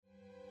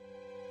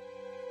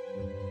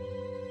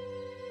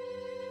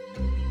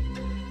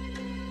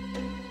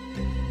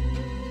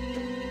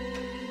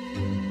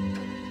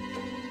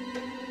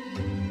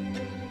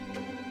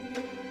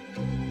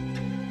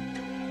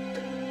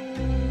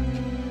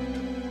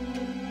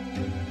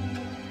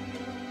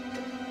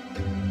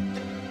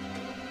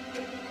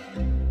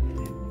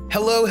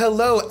Hello,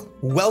 hello.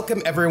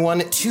 Welcome,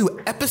 everyone,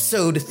 to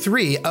episode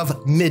 3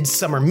 of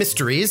Midsummer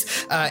Mysteries,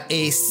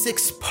 a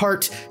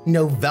 6-part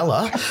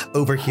novella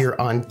over here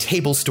on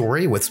Table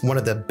Story with one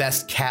of the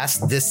best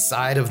casts this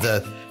side of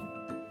the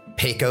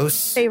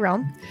Pecos. Fey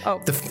realm.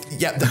 Oh,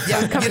 yeah.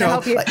 You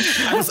know,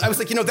 I was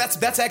like,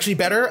 that's actually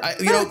better.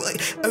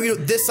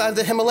 This side of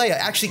the Himalaya,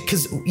 actually,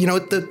 because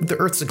the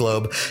Earth's a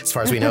globe, as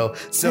far as we know.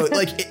 So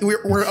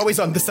we're always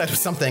on this side of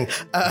something.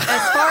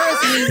 As far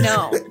as we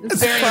know.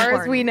 As far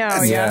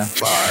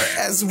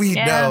as we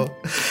know.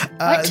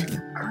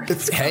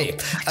 Hey,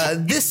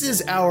 this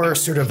is our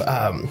sort of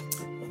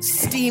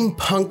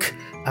steampunk.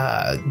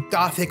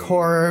 Gothic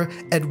horror,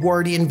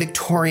 Edwardian,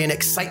 Victorian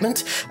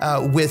excitement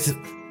with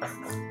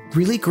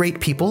really great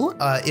people.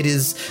 It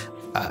is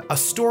a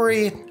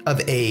story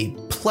of a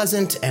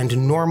pleasant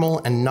and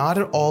normal and not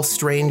at all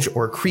strange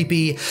or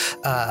creepy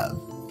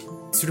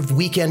sort of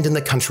weekend in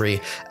the country.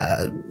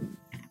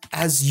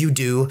 As you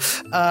do.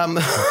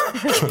 As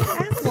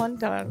one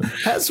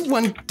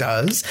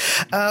does.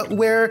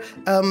 Where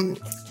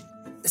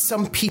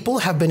some people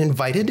have been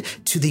invited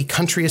to the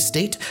country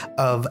estate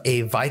of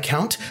a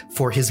Viscount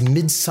for his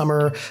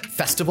midsummer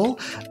festival,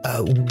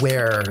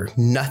 where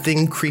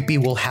nothing creepy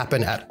will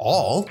happen at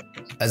all,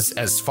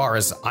 as far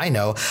as I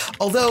know.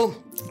 Although,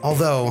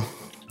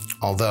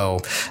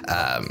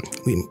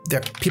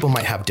 people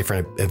might have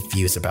different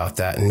views about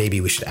that, and maybe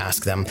we should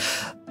ask them.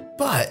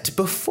 But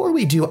before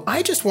we do,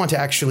 I just want to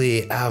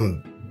actually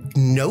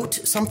note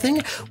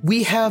something.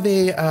 We have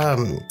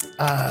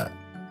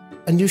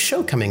a new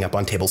show coming up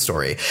on Table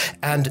Story,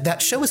 and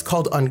that show is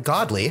called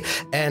Ungodly,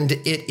 and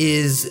it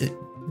is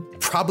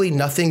probably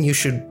nothing you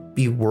should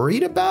be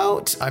worried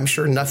about. I'm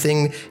sure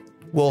nothing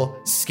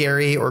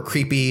scary or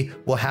creepy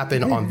will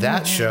happen on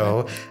that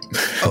show.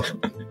 Oh,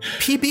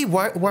 PB,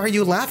 why are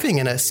you laughing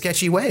in a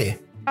sketchy way?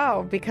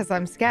 Oh, because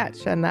I'm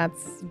sketch, and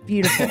that's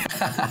beautiful.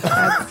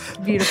 That's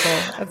beautiful.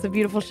 That's a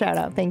beautiful shout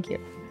out. Thank you.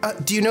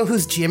 Do you know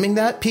who's GMing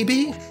that,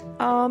 PB?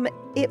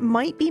 It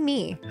might be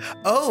me.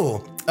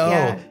 Oh.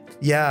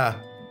 Yeah.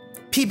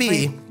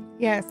 PB.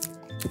 Yes.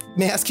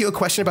 May I ask you a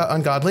question about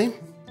Ungodly?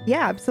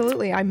 Yeah,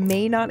 absolutely. I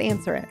may not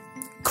answer it.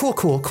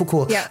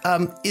 Cool. Yeah.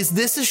 Is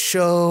this a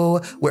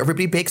show where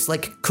everybody bakes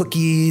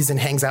cookies and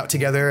hangs out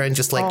together and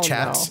just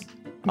chats?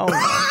 No. Oh,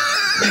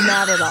 no.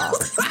 Not at all.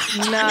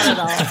 Not at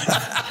all.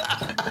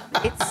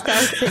 It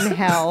starts in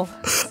hell.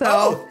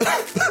 So,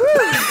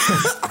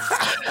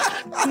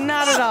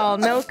 not at all.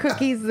 No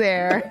cookies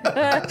there.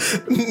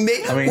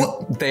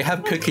 They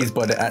have cookies,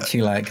 but they're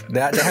actually they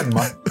have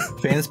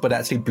muffins, but they're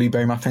actually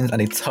blueberry muffins, and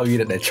they tell you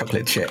that they're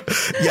chocolate chip.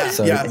 Yeah.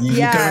 So you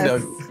don't know.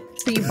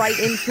 So you bite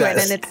into it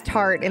and it's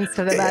tart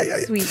instead of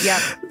that sweet. Yep.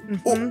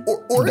 Mm-hmm.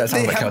 Or that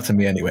sounds like hell to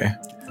me anyway.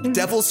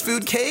 Devil's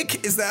food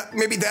cake? Is that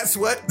maybe that's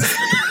what?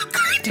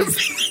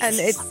 And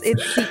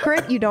it's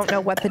secret. You don't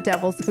know what the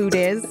devil's food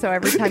is. So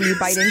every time you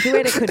bite into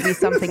it, it could be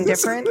something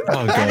different.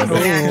 Oh, that is an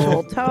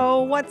actual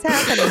toe. What's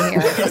happening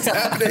here? What's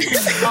happening?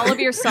 All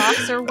of your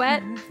socks are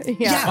wet?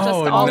 Yeah.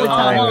 All the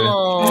time.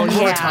 All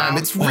the time.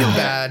 It's real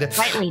bad.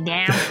 Slightly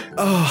down.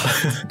 Oh,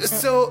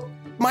 so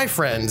my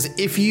friends,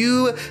 if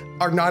you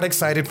are not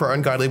excited for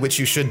Ungodly, which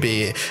you should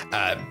be,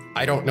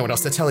 I don't know what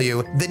else to tell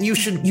you, then you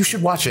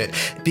should watch it,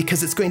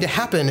 because it's going to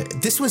happen.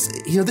 This was,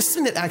 this is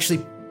something that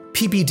actually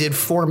PB did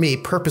for me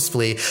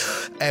purposefully,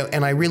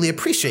 and I really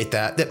appreciate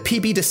that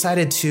PB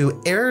decided to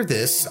air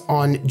this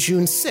on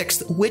June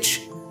 6th,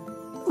 which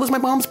was my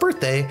mom's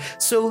birthday.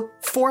 So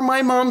for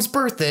my mom's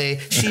birthday,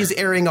 she's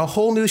airing a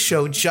whole new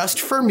show just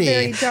for me.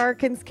 Very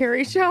dark and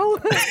scary show.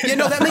 Yeah,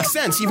 no, that makes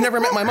sense. You've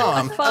never met my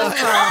mom. How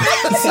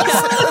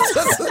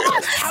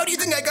do you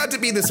think I got to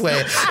be this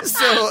way?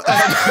 So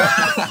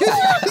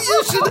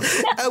you should,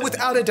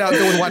 without a doubt,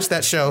 go and watch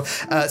that show.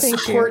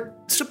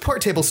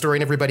 Support Table Story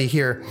and everybody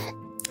here.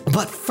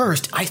 But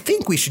first, I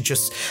think we should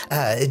just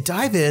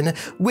dive in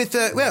with,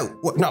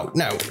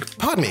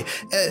 pardon me.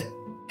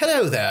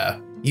 Hello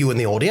there, you in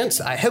the audience.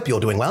 I hope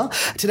you're doing well.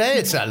 Today,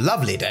 it's a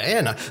lovely day,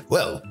 and,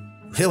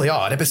 here we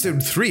are at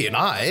episode 3, and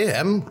I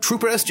am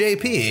Trooper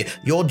SJP,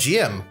 your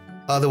GM,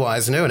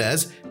 otherwise known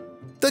as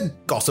the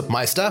Gossip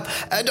Meister,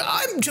 and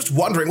I'm just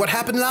wondering what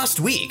happened last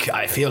week.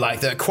 I feel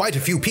like there are quite a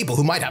few people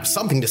who might have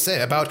something to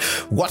say about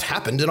what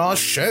happened in our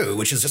show,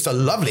 which is just a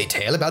lovely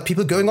tale about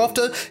people going off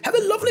to have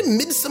a lovely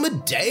midsummer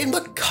day in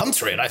the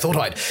country, and I thought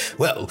I'd,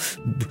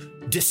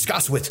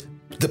 discuss with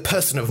the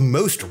person of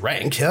most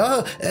rank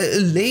here,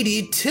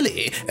 Lady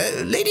Tilly.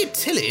 Lady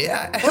Tilly,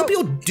 I hope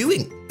you're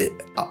doing...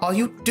 are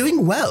you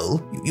doing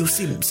well? You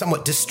seem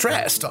somewhat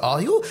distressed, are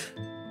you?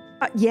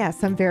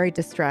 Yes, I'm very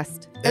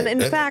distressed. And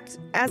in fact,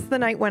 as the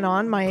night went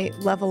on, my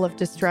level of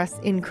distress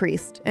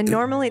increased. And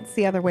normally it's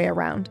the other way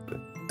around.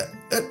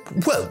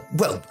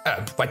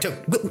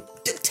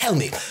 Tell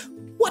me,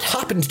 what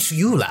happened to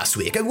you last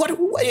week? What,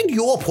 in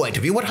your point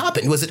of view, what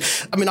happened? Was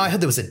it, I mean, I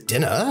heard there was a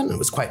dinner and it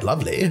was quite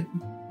lovely.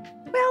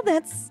 Well,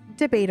 that's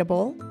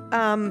debatable.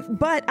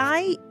 But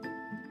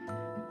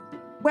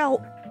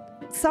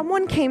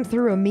someone came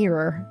through a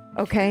mirror,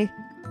 okay?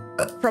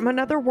 From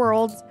another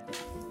world.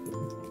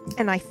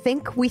 And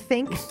we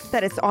think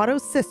that it's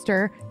Otto's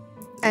sister.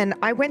 And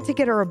I went to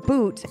get her a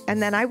boot,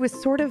 and then I was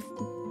sort of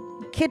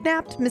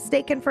kidnapped,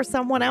 mistaken for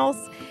someone else.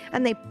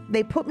 And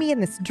they put me in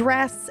this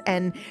dress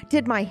and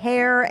did my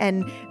hair.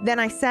 And then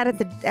I sat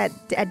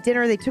at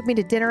dinner. They took me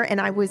to dinner,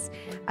 and I was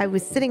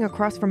sitting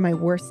across from my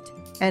worst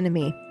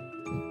enemy.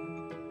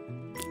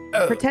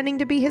 Pretending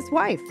to be his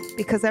wife,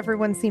 because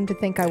everyone seemed to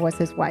think I was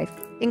his wife,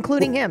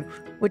 including him,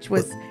 which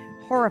was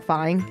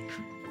horrifying.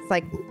 It's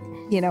like,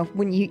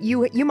 when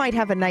you might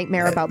have a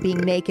nightmare about being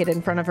naked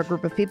in front of a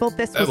group of people.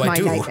 This was my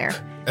nightmare.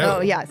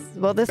 Oh, yes.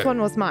 Well, this one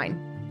was mine.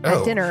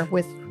 At dinner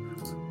with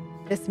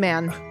this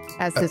man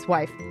as his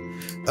wife.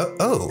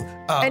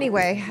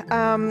 Anyway,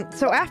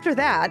 so after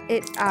that,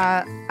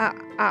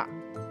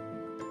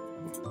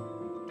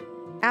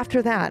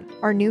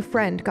 our new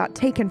friend got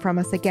taken from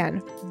us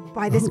again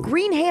by this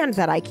green hand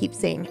that I keep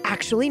seeing.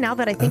 Actually, now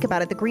that I think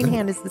about it, the green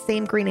hand is the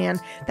same green hand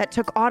that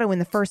took Otto in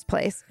the first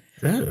place.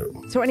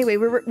 So anyway,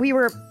 we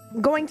were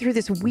going through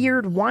this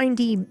weird,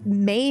 windy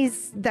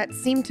maze that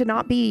seemed to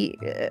not be.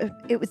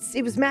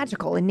 It was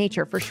magical in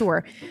nature for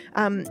sure.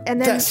 And then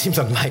that seems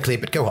unlikely,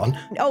 but go on.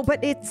 Oh,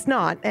 but it's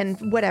not, and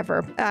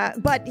whatever.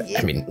 But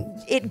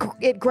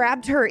it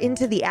grabbed her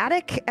into the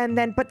attic,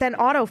 but then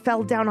Otto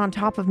fell down on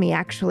top of me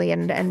actually,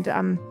 and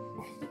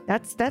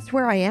that's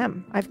where I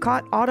am. I've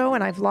caught Otto,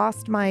 and I've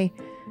lost my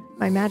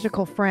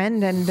magical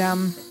friend, and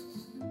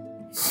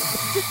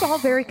it's just all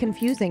very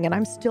confusing, and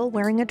I'm still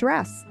wearing a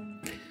dress.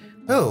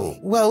 Oh,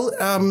 well,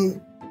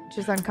 which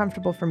is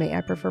uncomfortable for me. I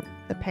prefer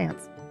the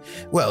pants.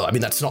 Well, I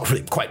mean, that's not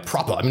really quite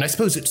proper. I mean, I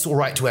suppose it's all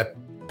right to wear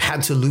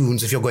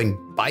pantaloons if you're going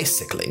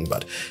bicycling,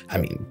 but, I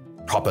mean,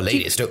 proper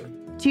ladies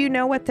don't... Do you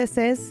know what this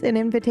is an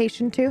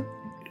invitation to?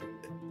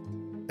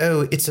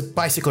 Oh, it's a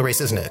bicycle race,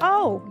 isn't it?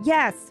 Oh,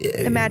 yes.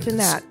 Imagine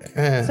that.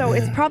 So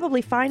it's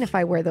probably fine if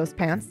I wear those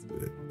pants.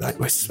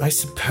 I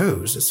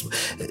suppose. It's,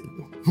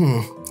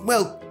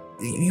 Well,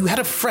 you had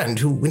a friend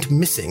who went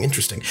missing.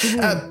 Interesting.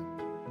 Mm-hmm.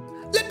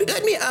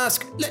 Let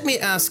me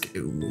ask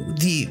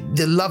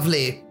the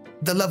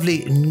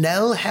lovely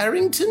Nell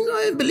Harrington,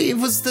 I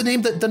believe was the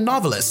name, the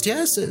novelist,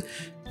 yes?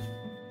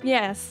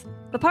 Yes,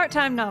 the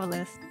part-time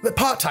novelist. The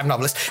part-time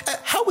novelist.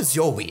 How was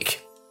your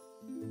week?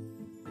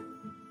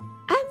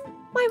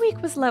 My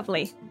week was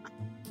lovely.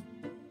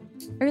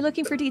 Are you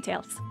looking for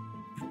details?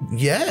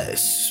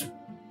 Yes.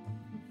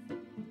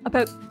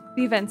 About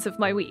the events of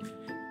my week?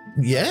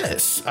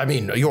 Yes. I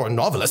mean, you're a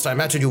novelist. I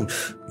imagine you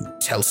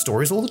tell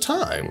stories all the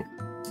time.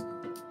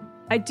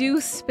 I do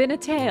spin a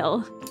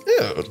tale.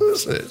 Yeah,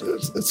 it's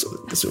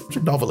a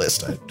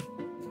novelist.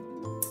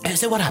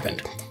 So what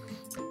happened?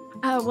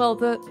 Well,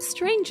 the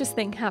strangest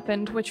thing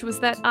happened, which was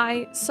that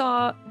I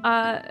saw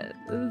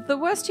the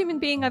worst human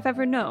being I've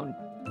ever known,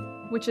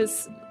 which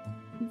is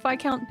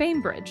Viscount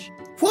Bainbridge.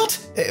 What?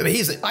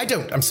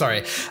 I'm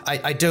sorry.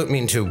 I don't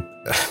mean to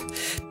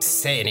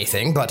say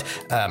anything, but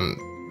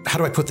how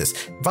do I put this?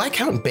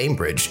 Viscount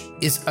Bainbridge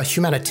is a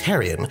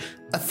humanitarian,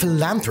 a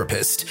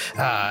philanthropist,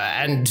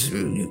 and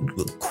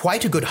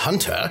quite a good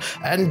hunter,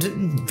 and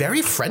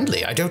very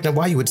friendly. I don't know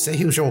why you would say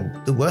he was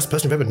the worst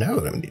person I've ever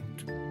known. I mean,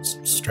 it's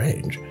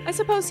strange. I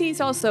suppose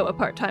he's also a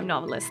part-time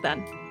novelist,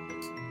 then.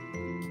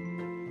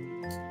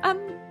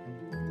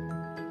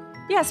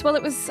 Yes, well,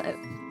 it was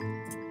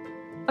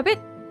a bit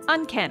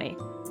uncanny,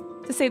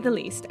 to say the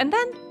least. And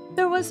then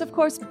there was, of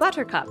course,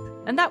 Buttercup,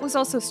 and that was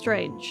also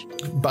strange.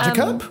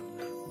 Buttercup?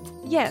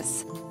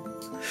 Yes.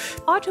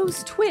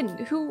 Otto's twin,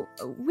 who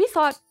we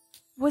thought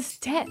was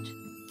dead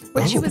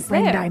when she was the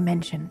friend there. I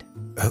mentioned.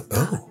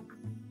 Oh.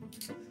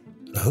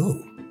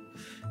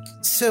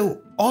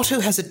 So Otto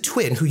has a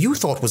twin who you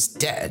thought was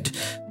dead,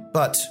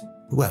 but,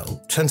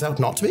 well, turns out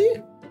not to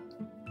be?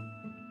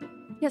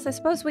 Yes, I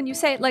suppose when you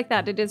say it like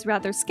that, it is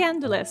rather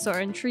scandalous or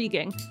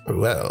intriguing.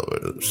 Well,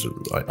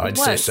 I'd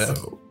say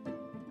so.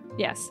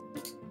 Yes.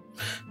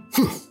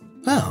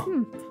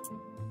 Oh.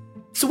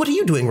 So what are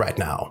you doing right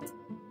now?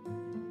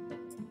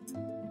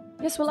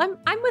 Yes, well,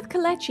 I'm with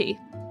Kalechi.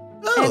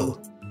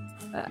 Oh.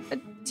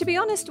 And, to be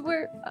honest,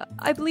 we're,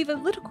 I believe, a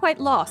little quite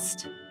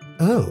lost.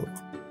 Oh.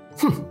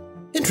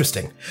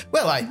 Interesting.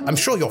 Well, I'm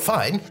sure you're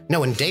fine. No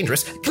one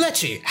dangerous.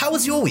 Kalechi, how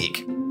was your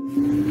week?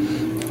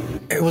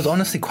 It was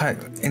honestly quite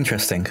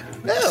interesting,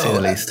 to say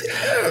the least.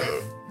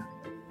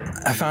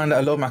 I found that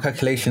a lot of my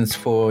calculations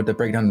for the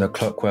breakdown of the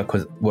clockwork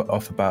were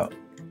off by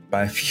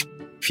a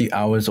few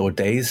hours or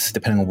days,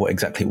 depending on what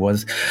exactly it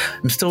was.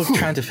 I'm still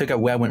trying to figure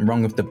out where I went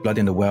wrong with the blood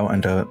in the well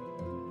and the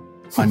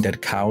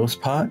undead cows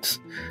parts.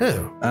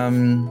 But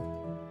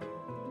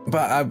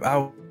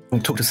I'll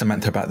talk to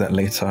Samantha about that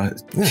later.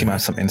 She might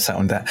have some insight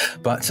on that.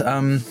 But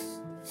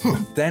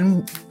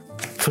then,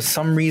 for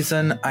some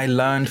reason, I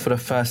learned for the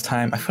first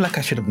time, I feel like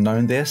I should have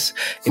known this.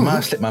 It might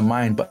have slipped my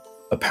mind, but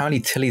apparently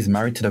Tilly's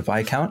married to the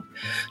Viscount.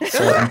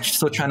 So I'm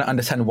still trying to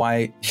understand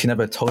why she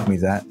never told me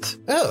that.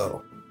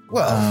 Oh,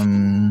 well,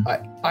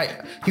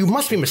 you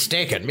must be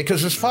mistaken,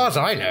 because as far as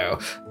I know,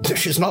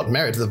 she's not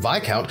married to the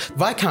Viscount.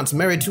 Viscount's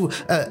married to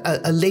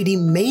a Lady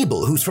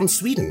Mabel, who's from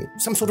Sweden,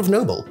 some sort of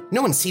noble.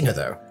 No one's seen her,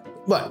 though.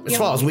 Well, as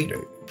far as we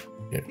know.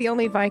 The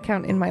only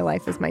Viscount in my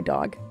life is my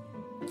dog.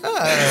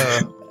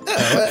 I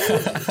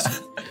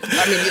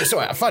mean, so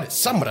I find it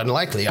somewhat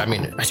unlikely. I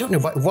mean, I don't know,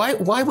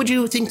 why would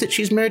you think that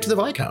she's married to the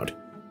Viscount?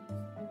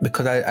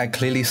 Because I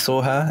clearly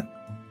saw her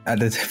at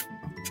the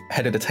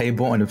head of the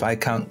table, and the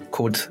Viscount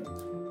called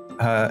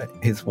her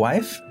his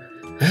wife.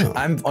 Oh.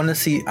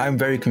 I'm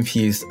very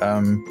confused,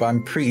 but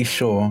I'm pretty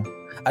sure.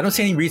 I don't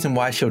see any reason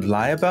why she would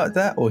lie about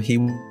that, or he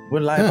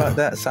would lie about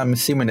that, so I'm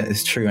assuming that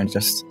it's true and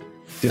just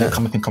didn't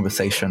come up in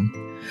conversation.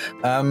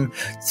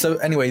 So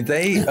anyway,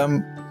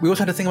 we also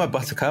had to think about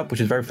Buttercup, which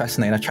is very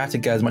fascinating. I tried to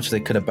get as much as I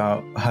could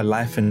about her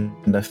life in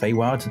the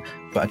Feywild,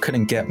 but I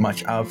couldn't get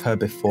much out of her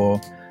before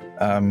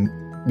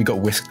we got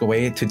whisked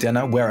away to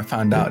dinner, where I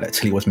found out that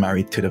Tilly was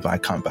married to the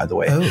Viscount, by the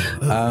way.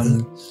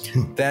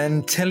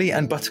 Then Tilly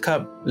and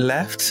Buttercup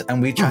left,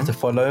 and we tried to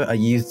follow. I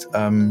used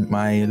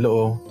my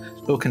little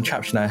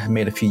contraption I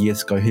made a few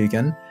years ago,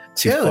 Hugin,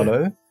 to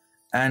follow,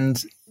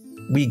 and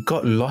we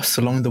got lost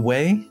along the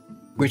way,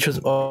 which was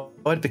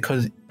odd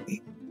because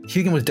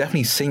Hugin was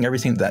definitely seeing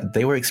everything that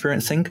they were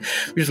experiencing,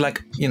 which was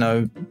like,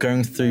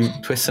 going through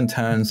twists and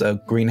turns,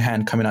 a green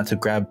hand coming out to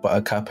grab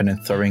Buttercup and then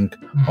throwing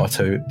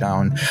Otto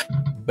down.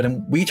 But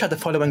then we tried to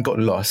follow and got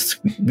lost.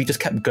 We just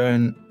kept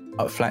going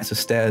up flights of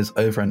stairs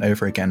over and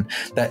over again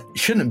that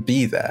shouldn't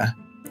be there.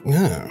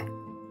 Yeah.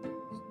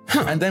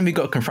 Huh. And then we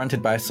got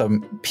confronted by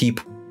some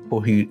people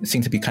who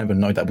seemed to be kind of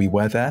annoyed that we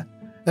were there.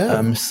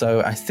 Oh.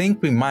 So I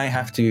think we might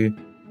have to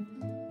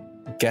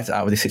get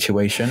out of this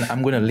situation.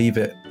 I'm going to leave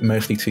it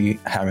mostly to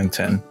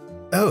Harrington.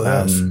 Oh,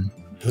 yes.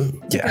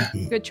 Yeah.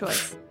 Good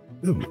choice.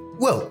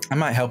 Well, I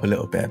might help a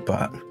little bit,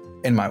 but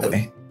in my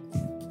way.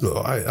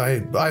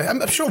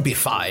 I'm sure it'll be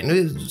fine.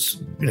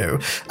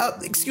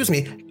 Excuse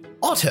me,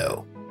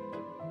 Otto.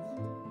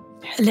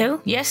 Hello?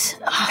 Yes?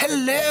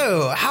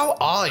 Hello. How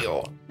are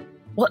you?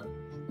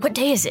 What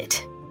day is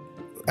it?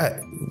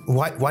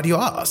 Why do you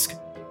ask?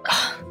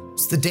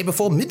 It's the day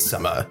before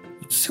Midsummer.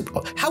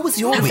 How was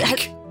your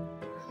week?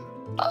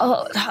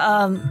 I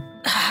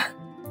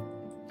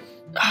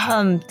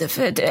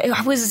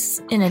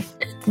was in a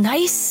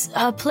nice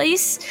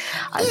place.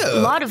 A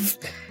lot of,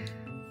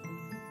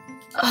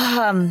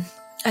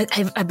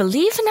 I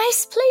believe a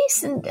nice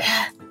place. And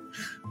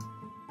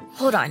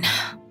hold on,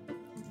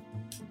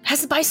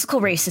 has the bicycle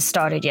races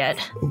started yet?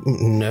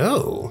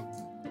 No.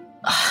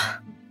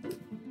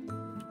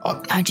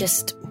 I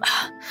just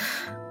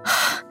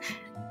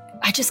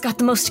got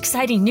the most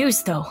exciting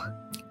news, though.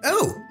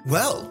 Oh,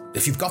 well,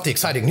 if you've got the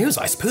exciting news,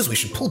 I suppose we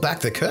should pull back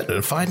the curtain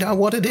and find out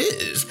what it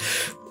is.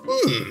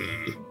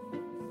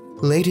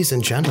 Ladies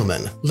and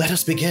gentlemen, let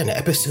us begin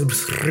episode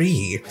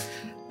 3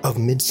 of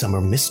Midsummer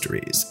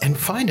Mysteries and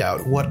find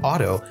out what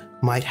Otto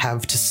might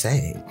have to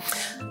say.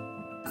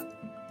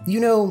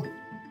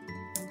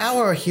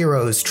 Our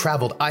heroes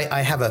traveled.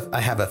 I have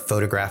a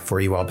photograph for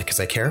you all because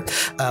I care.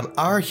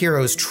 Our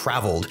heroes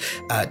traveled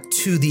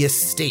to the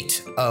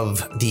estate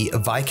of the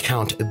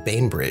Viscount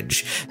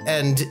Bainbridge,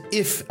 and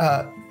if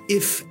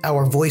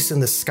our voice in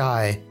the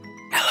sky,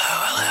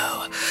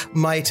 hello,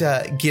 might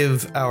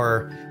give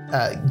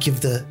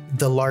the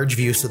large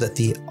view so that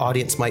the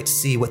audience might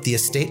see what the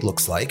estate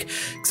looks like.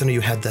 Because I know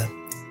you had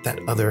that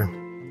other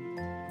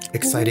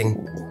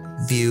exciting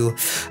view.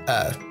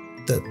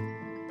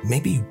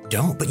 Maybe you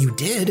don't, but you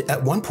did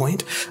at one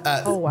point.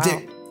 Oh,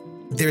 wow.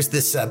 There's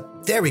this,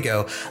 there we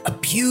go, a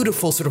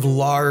beautiful sort of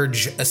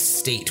large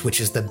estate, which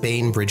is the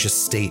Bainbridge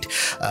estate.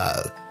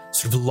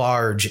 Sort of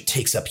large, it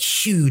takes up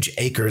huge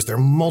acres. There are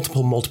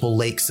multiple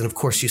lakes. And of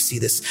course, you see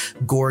this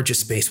gorgeous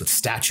space with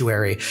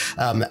statuary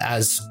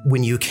as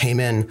when you came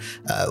in.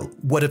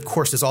 What, of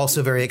course, is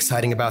also very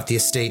exciting about the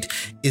estate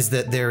is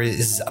that there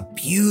is a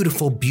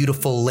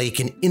beautiful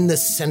lake. And in the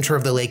center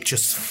of the lake,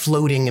 just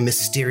floating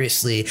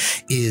mysteriously,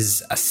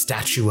 is a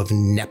statue of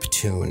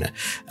Neptune.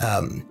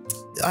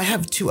 I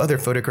have 2 other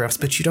photographs,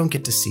 but you don't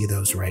get to see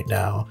those right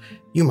now.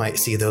 You might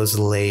see those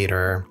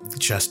later,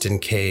 just in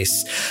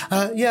case.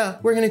 We're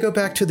going to go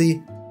back to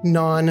the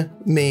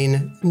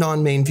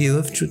non-main view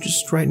of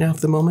just right now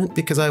for the moment,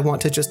 because I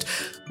want to just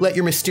let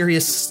your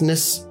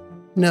mysteriousness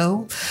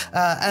know.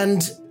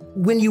 And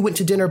when you went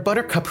to dinner,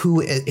 Buttercup, who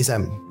is a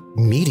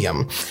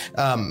medium,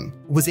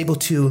 was able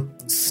to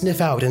sniff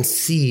out and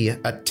see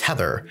a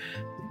tether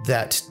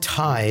that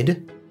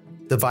tied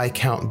the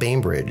Viscount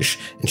Bainbridge,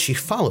 and she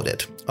followed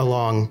it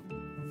along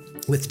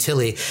with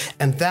Tilly,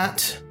 and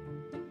that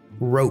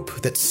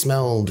rope that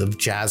smelled of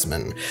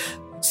jasmine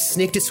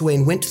snaked its way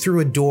and went through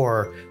a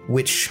door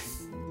which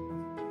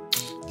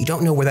you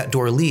don't know where that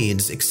door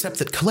leads, except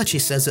that Kalechi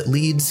says it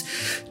leads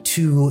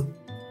to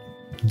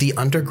the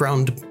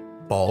underground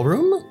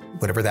ballroom,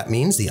 whatever that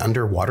means, the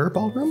underwater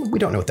ballroom. We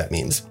don't know what that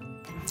means.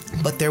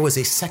 But there was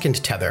a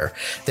second tether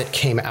that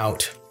came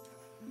out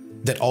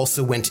that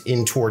also went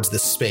in towards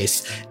this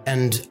space.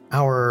 And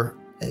our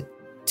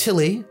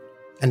Tilly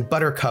and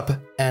Buttercup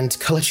and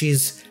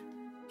Kalechi's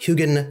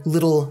Hugin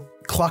little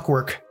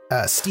clockwork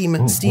steam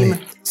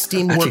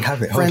work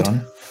have it. friend. Hold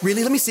on.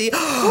 Really? Let me see. It's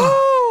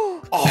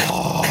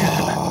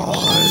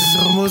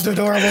the most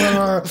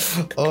adorable.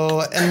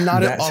 Oh, and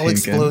not at all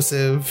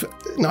explosive.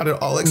 Not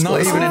at all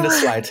explosive. Not even in the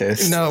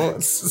slightest. No,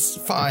 it's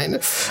fine.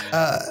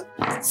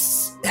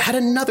 Had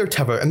another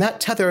tether, and that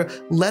tether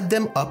led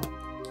them up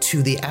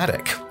to the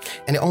attic.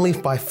 And only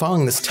by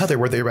following this tether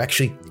were they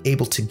actually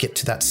able to get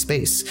to that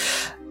space.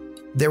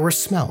 There were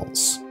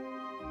smells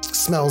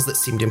that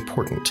seemed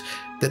important.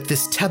 That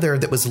this tether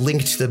that was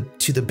linked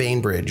to the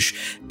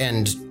Bainbridge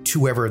and to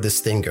wherever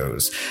this thing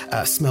goes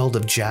smelled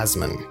of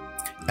jasmine.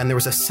 And there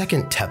was a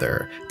second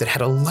tether that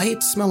had a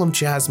light smell of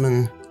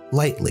jasmine,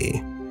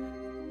 lightly,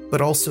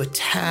 but also a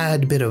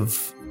tad bit of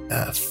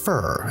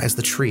fur as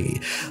the tree.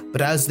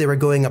 But as they were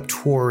going up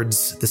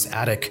towards this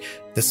attic,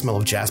 the smell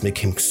of jasmine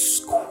became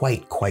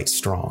quite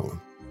strong.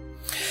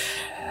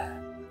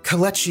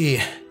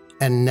 Kalechi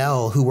and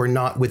Nell, who were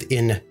not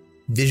within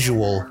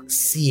visual,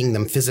 seeing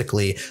them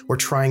physically, were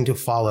trying to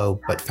follow,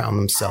 but found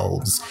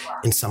themselves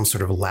in some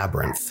sort of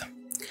labyrinth.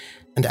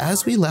 And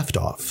as we left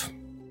off,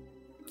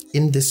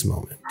 in this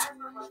moment,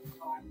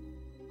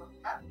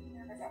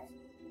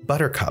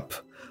 Buttercup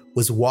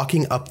was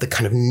walking up the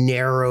kind of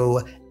narrow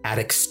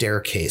attic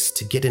staircase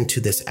to get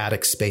into this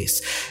attic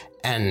space,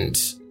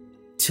 and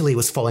Tilly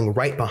was falling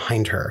right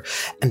behind her,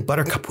 and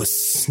Buttercup was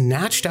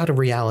snatched out of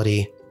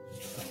reality,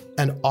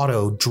 and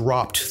Otto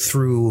dropped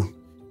through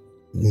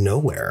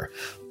nowhere,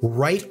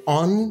 right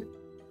on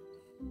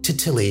to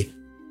Tilly,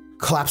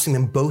 collapsing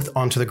them both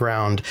onto the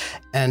ground.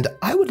 And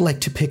I would like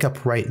to pick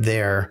up right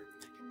there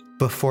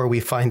before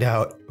we find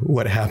out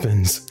what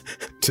happens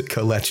to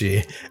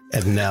Kalechi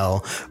and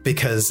Nell,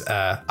 because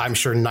I'm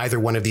sure neither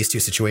one of these two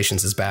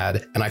situations is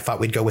bad. And I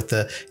thought we'd go with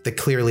the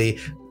clearly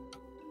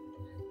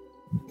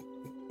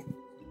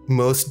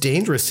most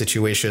dangerous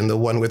situation, the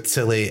one with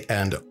Tilly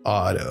and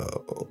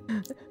Otto.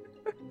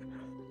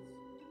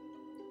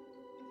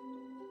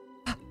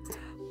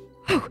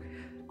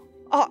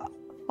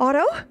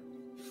 Otto?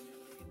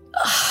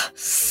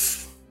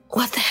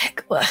 What the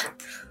heck?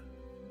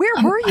 Where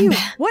were you?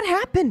 What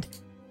happened?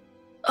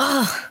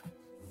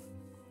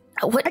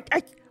 What?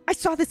 I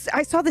saw this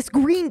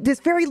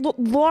very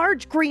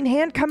large green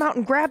hand come out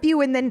and grab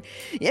you, and then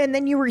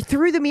you were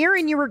through the mirror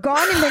and you were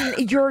gone, and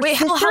then your Wait,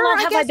 sister, how long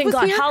have I been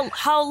gone? Here?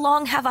 How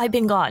long have I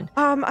been gone?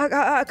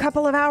 A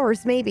couple of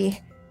hours,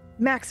 maybe,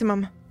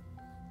 maximum.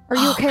 Are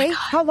you okay?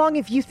 How long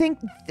have you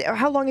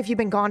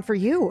been gone for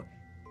you?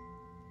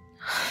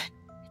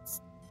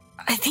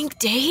 I think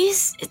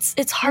days.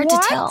 It's hard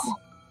What? to tell.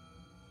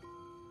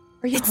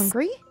 Are you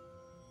hungry?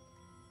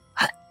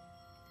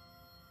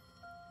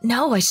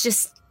 No, it's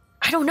just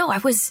I don't know.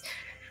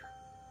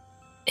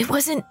 It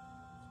wasn't.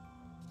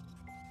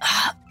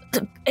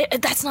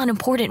 That's not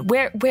important.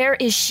 Where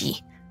is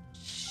she?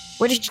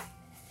 Where did she?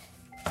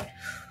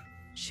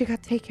 She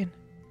got taken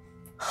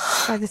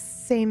by the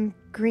same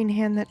green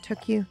hand that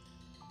took you.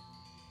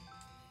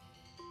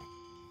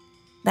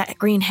 That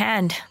green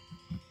hand.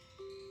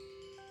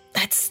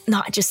 That's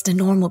not just a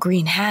normal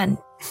green hand.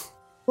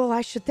 Well,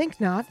 I should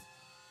think not.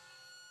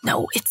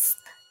 No, it's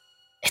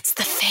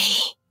the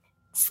Fae.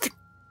 It's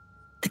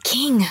the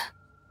king.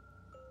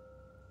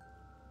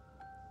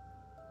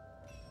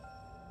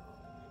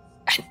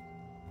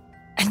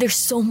 And there's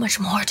so much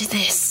more to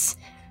this.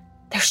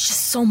 There's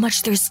just so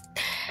much.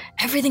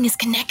 Everything is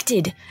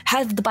connected.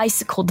 Have the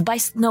bicycle.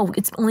 No,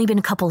 it's only been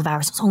a couple of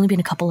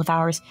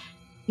hours.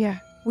 Yeah,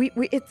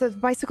 the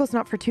bicycle's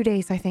not for 2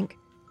 days, I think.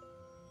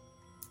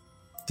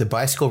 The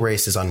bicycle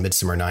race is on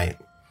Midsummer Night.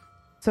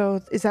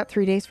 So is that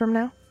 3 days from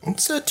now?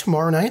 It's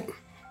tomorrow night.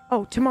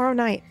 Oh, tomorrow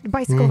night. The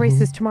bicycle race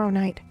is tomorrow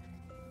night.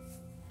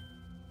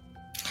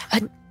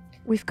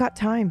 We've got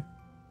time.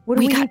 What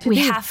do we need to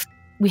do?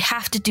 We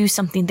have to do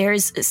something. There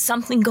is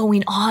something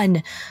going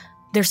on.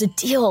 There's a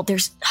deal.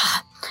 It's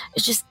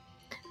just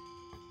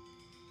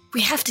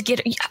we have to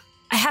get.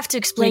 I have to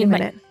explain. Wait a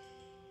minute.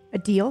 A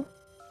deal?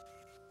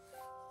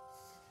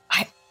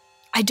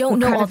 I don't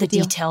know all the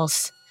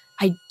details.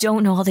 I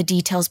don't know all the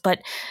details,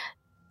 but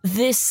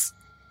this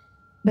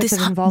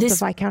involves the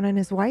Viscount and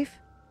his wife?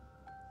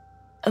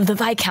 The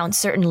Viscount,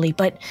 certainly,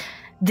 but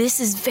this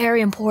is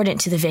very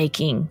important to the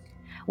Viking.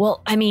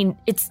 Well, I mean,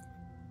 they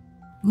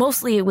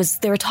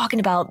were talking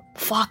about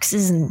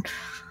foxes, and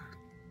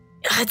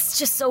it's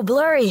just so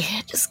blurry.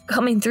 Just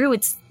coming through,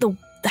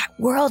 that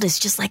world is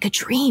just like a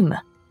dream.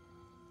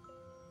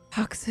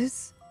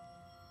 Foxes?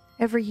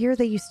 Every year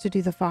they used to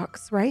do the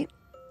fox, right?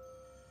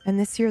 And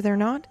this year they're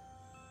not?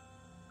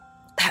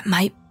 That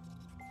might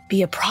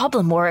be a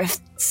problem, or if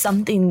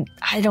something,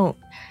 I don't...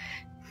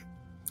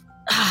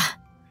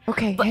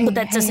 Okay, but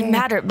that doesn't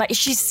matter. But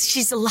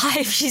she's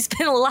alive. She's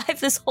been alive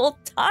this whole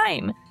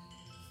time.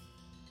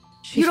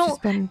 She's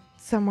just been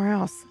somewhere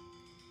else.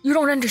 You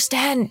don't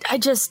understand.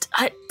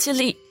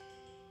 Tilly,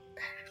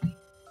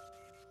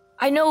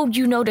 I know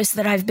you notice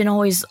that I've been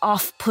always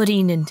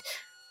off-putting, and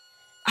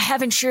I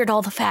haven't shared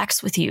all the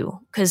facts with you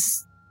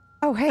because,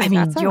 Oh, hey, I mean,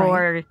 that's all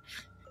right.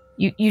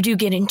 you do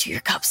get into your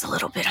cups a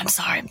little bit. I'm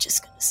sorry. I'm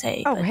just going to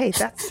say. Oh, but- hey,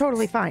 that's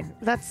totally fine.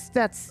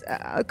 That's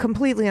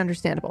completely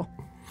understandable.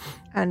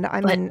 And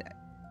I mean,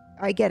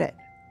 I get it.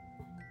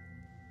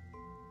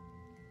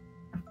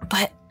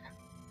 But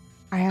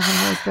I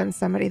haven't always been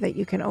somebody that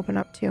you can open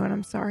up to, and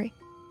I'm sorry.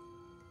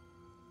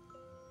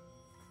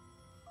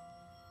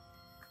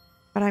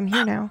 But I'm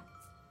here now.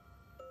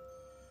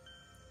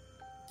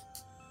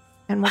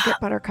 And we'll get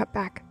Buttercup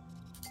back.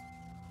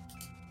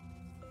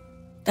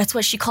 that's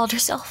what she called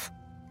herself.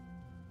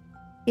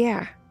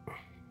 Yeah.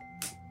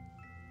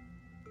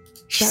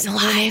 She's That her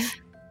name? alive.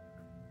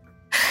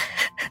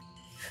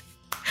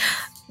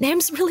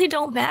 Names really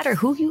don't matter.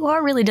 Who you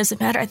are really doesn't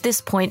matter at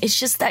this point. It's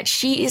just that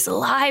she is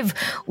alive.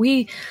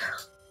 We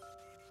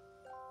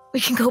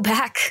can go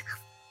back.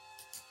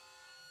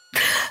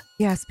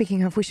 Yeah,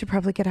 speaking of, we should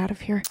probably get out of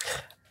here.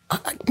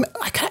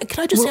 Can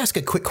I just ask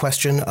a quick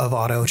question of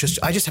Otto?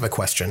 I just have a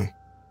question.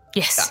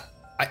 Yes.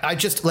 I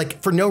just,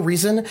 like, for no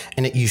reason,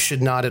 and you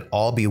should not at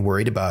all be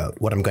worried about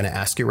what I'm going to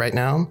ask you right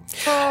now.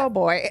 Oh,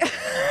 boy.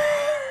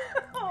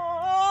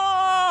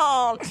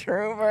 Oh,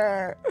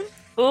 Trooper.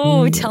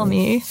 Oh, tell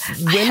me.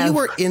 When you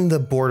were in the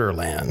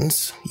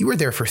Borderlands, you were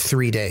there for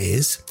 3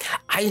 days.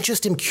 I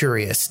just am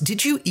curious,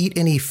 did you eat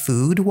any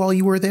food while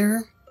you were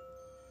there?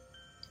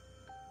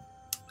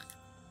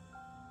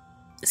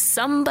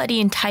 Somebody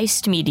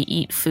enticed me to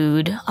eat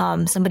food.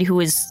 Somebody who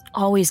was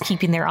always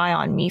keeping their eye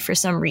on me for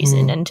some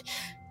reason. And,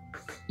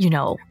 you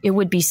know, it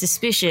would be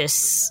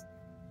suspicious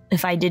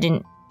if I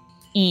didn't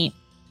eat,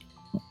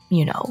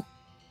 you know,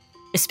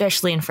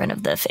 especially in front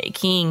of the Fey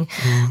King.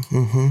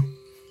 Mm-hmm.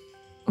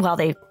 While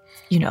they,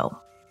 you know.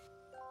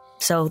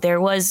 So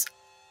there was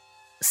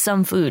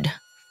some food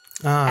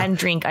and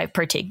drink I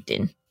partaked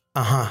in.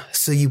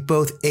 So you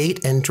both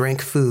ate and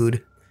drank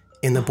food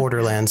in the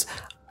Borderlands.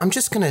 I'm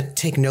just going to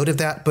take note of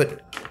that,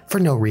 but for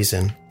no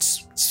reason.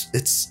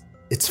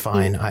 It's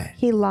fine.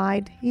 He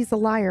lied. He's a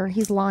liar.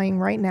 He's lying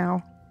right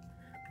now.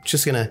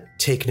 Just going to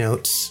take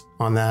notes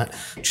on that.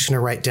 Just going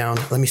to write down,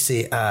 let me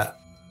see,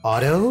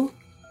 Otto.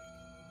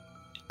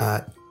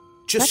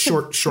 Just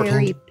That's short a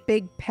very hand.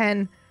 big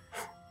pen.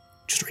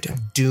 Just write down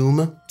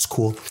Doom. It's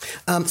cool.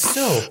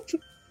 So,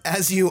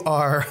 as you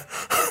are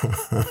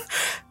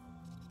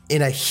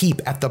in a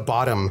heap at the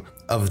bottom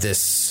of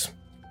this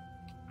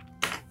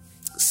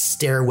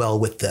stairwell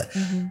with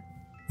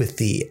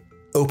the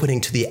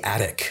opening to the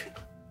attic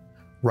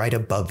right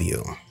above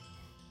you,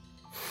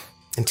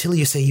 until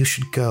you say you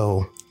should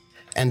go,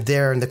 and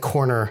there in the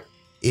corner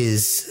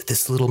is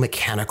this little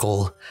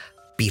mechanical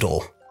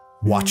beetle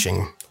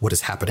watching what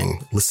is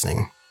happening,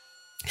 listening.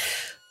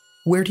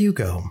 Where do you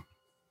go?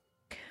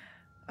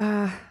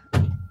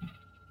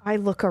 I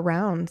look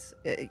around.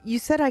 You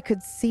said I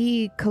could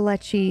see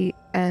Kalechi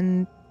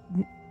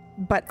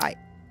but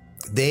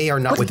They are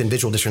not within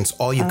visual distance.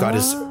 All you've got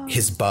is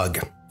his bug.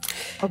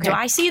 okay. Do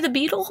I see the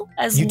beetle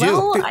as You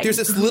well? do. There's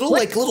this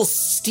little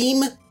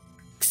steam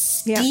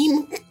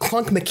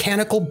clunk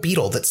mechanical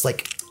beetle that's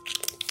like.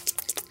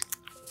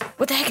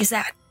 What the heck is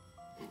that?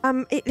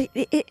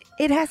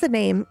 It has a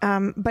name,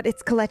 but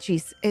it's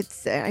Kalechi's.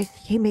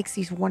 He makes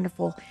these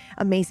wonderful,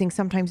 amazing,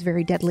 sometimes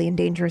very deadly and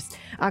dangerous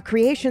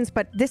creations,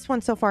 but this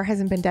one so far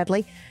hasn't been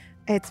deadly.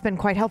 It's been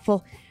quite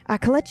helpful.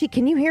 Kalechi,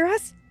 can you hear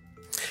us?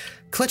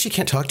 Kalechi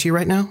can't talk to you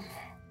right now.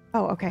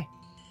 Oh, okay.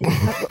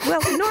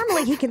 Well,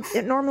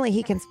 normally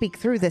he can speak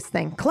through this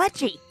thing.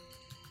 Kalechi!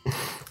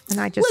 And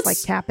I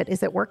just tap it.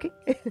 Is it working?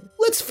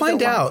 Let's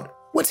find out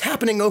what's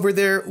happening over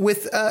there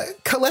with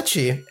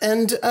Kalechi.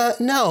 And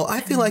no,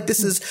 I feel like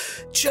this is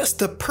just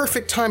the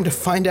perfect time to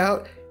find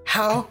out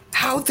how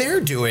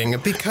they're doing,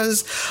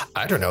 because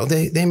I don't know,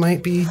 they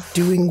might be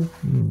doing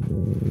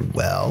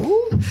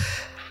well.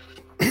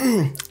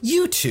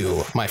 You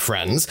two, my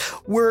friends,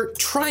 were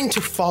trying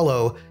to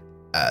follow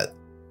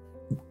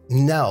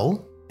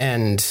Nell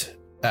and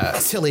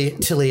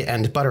Tilly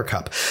and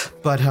Buttercup,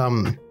 but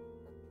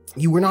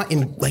you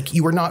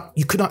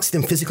could not see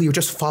them physically. You were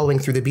just following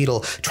through the beetle,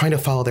 trying to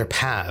follow their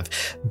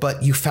path.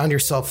 But you found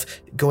yourself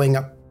going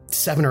up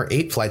 7 or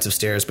 8 flights of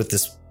stairs, but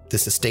this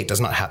estate does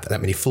not have that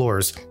many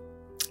floors,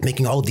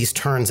 making all of these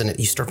turns, and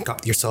you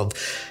got yourself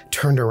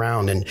turned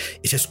around, and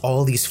it's just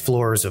all these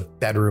floors of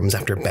bedrooms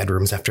after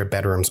bedrooms after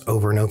bedrooms,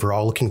 over and over,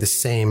 all looking the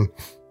same.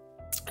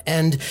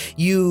 And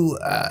you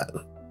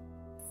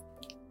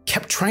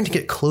kept trying to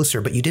get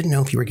closer, but you didn't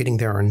know if you were getting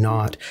there or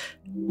not,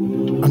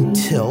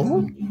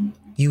 until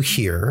you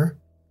hear,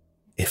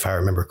 if I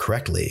remember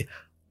correctly,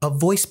 a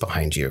voice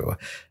behind you,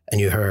 and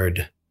you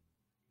heard,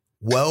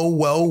 "Well,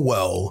 well,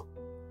 well,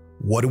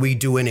 what are we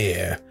doing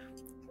here?"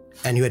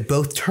 And you had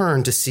both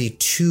turned to see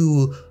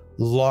 2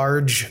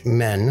 large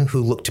men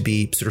who looked to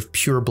be sort of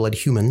pure-blood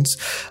humans,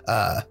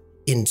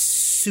 in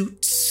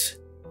suits,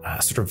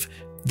 sort of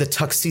the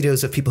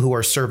tuxedos of people who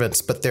are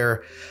servants, but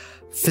their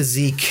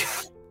physique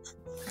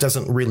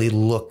doesn't really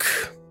look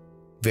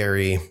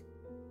very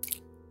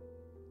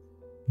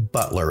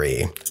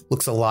butlery.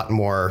 Looks a lot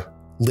more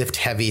lift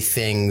heavy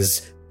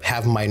things,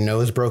 have my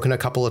nose broken a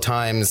couple of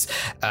times,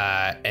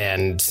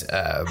 and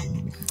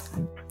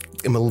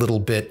am a little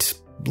bit,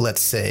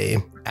 let's say,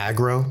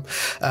 aggro.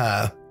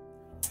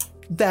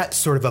 That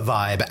sort of a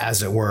vibe,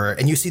 as it were.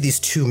 And you see these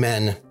two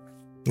men,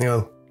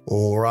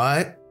 all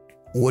right,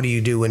 what are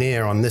you doing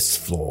here on this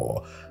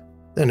floor?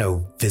 There are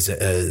no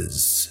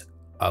visitors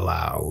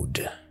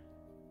allowed.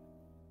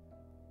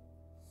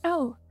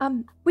 Oh,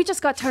 we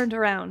just got turned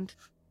around.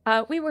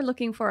 We were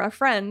looking for our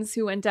friends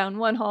who went down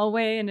one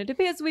hallway, and it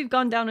appears we've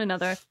gone down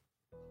another.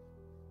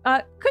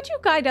 Could you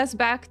guide us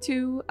back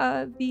to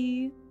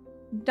the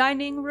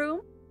dining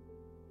room?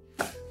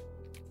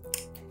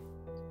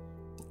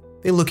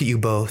 They look at you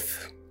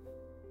both.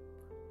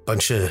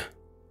 Bunch of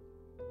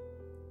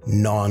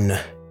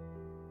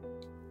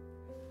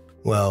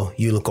well,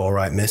 you look all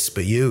right, miss,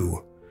 but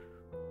you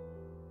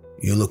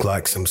look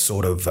like some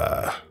sort of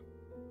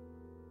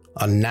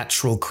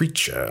unnatural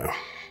creature.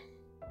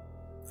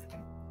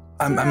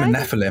 I'm a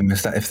Nephilim,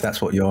 if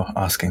that's what you're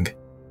asking.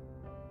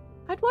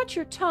 I'd watch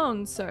your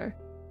tone, sir.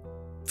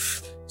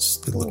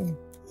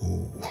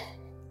 Ooh,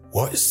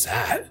 what is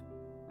that?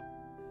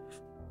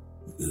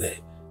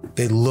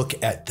 They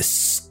look at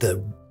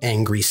the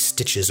angry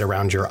stitches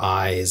around your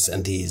eyes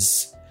and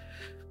these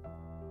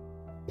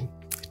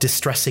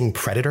distressing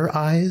predator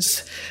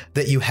eyes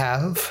that you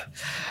have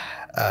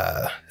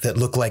that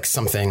look like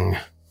something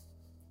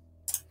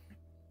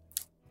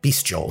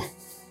bestial.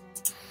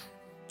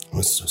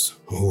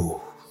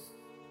 Ooh.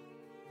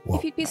 Well,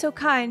 If you'd be so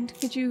kind,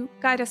 could you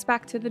guide us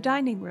back to the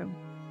dining room?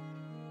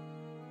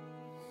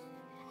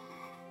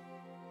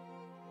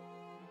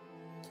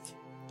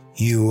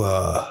 you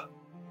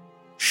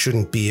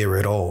shouldn't be here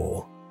at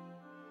all.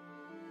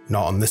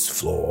 Not on this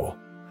floor.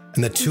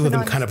 And the two of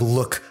them kind of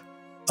look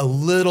a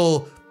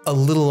little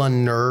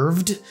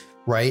unnerved,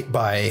 right?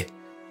 By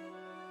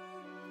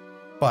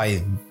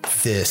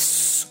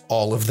this,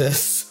 all of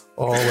this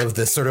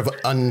sort of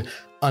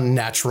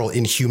unnatural,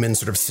 inhuman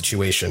sort of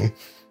situation.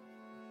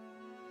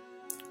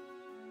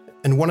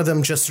 And one of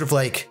them just sort of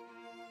like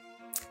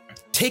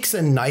takes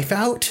a knife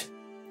out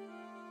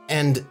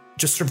and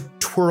just sort of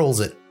twirls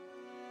it,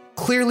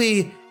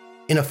 clearly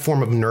in a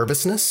form of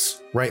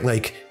nervousness, right?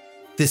 Like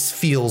this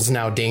feels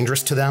now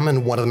dangerous to them.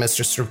 And one of them has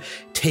just sort of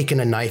taken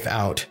a knife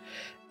out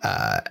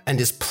and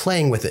is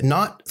playing with it,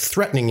 not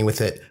threatening you with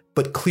it,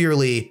 but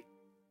clearly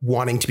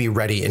wanting to be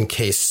ready in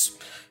case,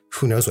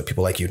 who knows what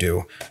people like you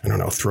do. I don't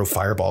know, throw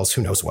fireballs,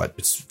 who knows what.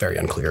 It's very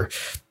unclear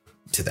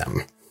to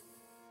them.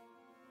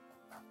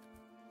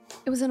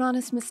 It was an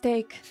honest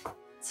mistake,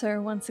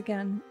 sir, once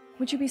again.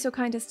 Would you be so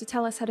kind as to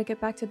tell us how to get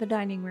back to the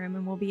dining room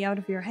and we'll be out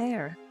of your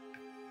hair?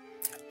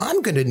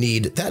 I'm going to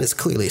need, that is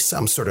clearly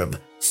some sort of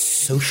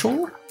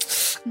social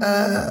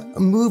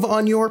move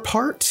on your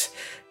part.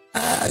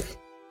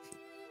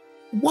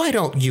 Why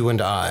don't you and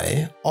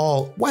why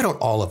don't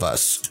all of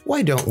us,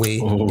 why don't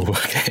we? Oh,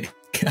 okay.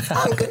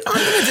 I'm going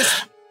to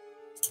just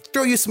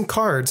throw you some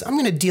cards. I'm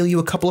going to deal you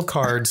a couple of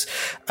cards.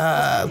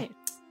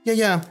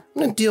 Yeah. I'm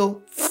going to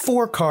deal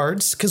 4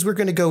 cards because we're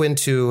going to go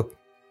into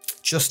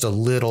just a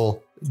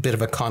little bit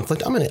of a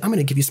conflict. I'm going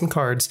to give you some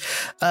cards.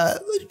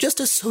 Just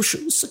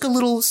like a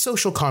little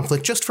social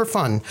conflict, just for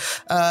fun.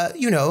 And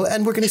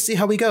we're going to see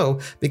how we go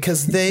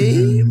because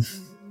they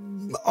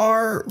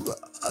are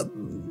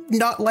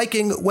not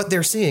liking what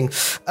they're seeing.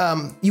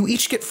 You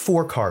each get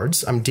 4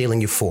 cards. I'm dealing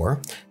you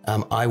 4.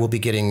 I will be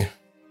getting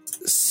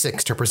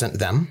 6 to present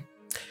them.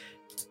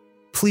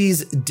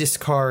 Please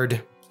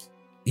discard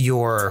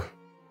your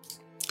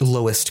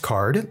lowest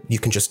card. You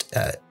can just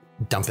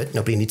dump it.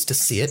 Nobody needs to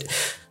see it.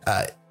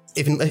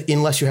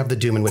 Unless you have the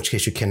Doom, in which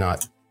case you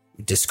cannot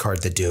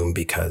discard the Doom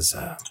because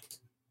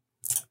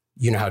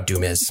you know how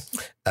Doom is.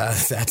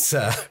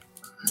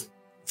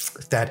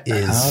 That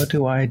is. How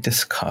do I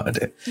discard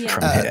it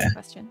from here?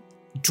 Question.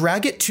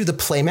 Drag it to the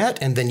playmat,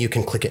 and then you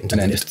can click it and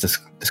And then delete just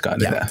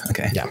discard it there.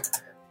 Okay. Yeah.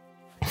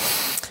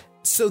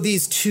 So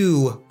these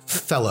 2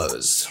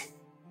 fellows,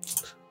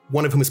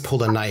 one of whom has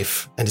pulled a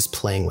knife and is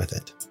playing with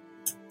it,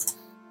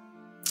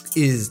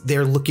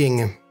 they're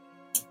looking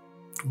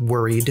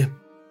worried,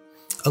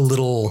 a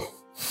little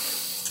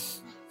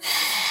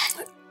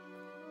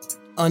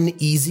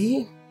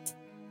uneasy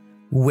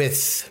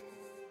with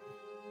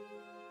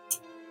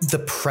the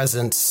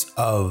presence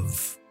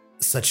of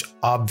such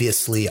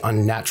obviously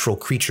unnatural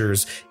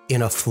creatures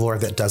in a floor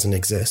that doesn't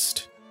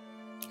exist,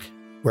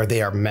 where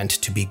they are meant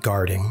to be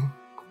guarding.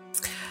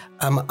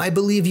 I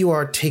believe you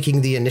are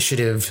taking the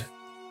initiative,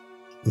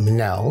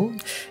 Nell.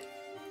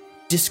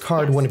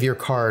 Discard one of your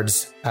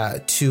cards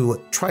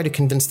to try to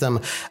convince them.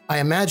 I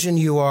imagine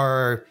you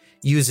are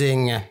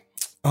using,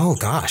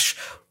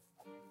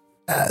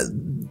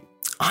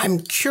 I'm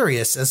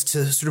curious as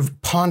to sort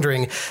of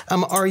pondering,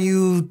 are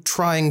you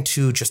trying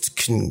to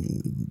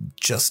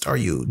are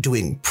you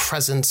doing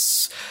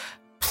presence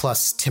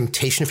plus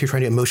temptation if you're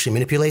trying to emotionally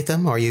manipulate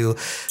them? Are you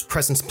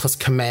presence plus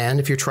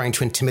command if you're trying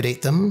to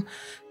intimidate them?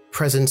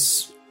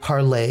 Presence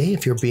parlay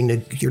if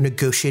you're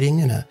negotiating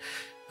in a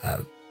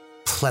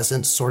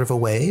pleasant sort of a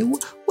way?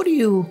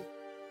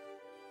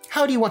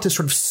 How do you want to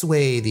sort of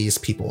sway these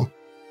people?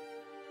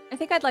 I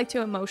think I'd like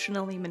to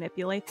emotionally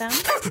manipulate them.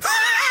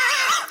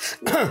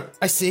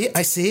 I see.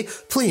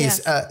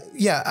 Please,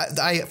 Yes.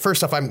 I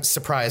first off, I'm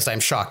surprised. I'm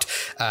shocked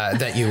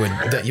that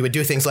you would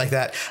do things like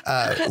that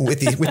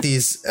with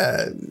these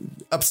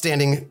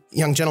upstanding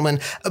young gentlemen.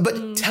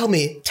 But tell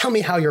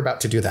me how you're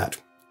about to do that.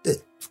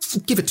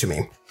 Give it to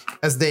me,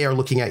 as they are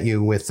looking at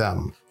you with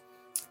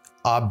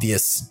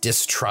obvious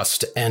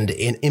distrust and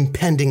an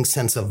impending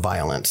sense of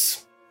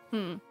violence.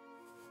 You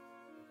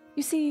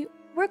see,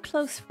 we're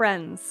close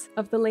friends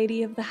of the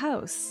lady of the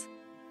house.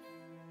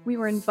 We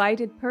were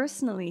invited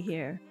personally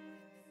here.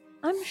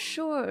 I'm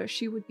sure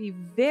she would be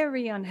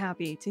very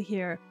unhappy to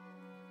hear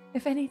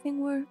if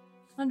anything were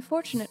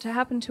unfortunate to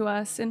happen to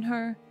us in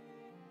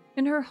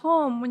her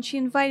home when she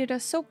invited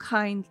us so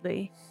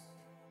kindly.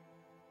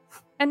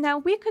 And now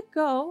we could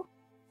go.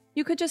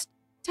 You could just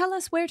tell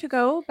us where to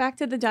go back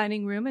to the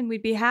dining room, and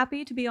we'd be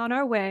happy to be on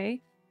our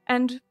way,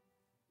 and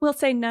we'll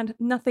say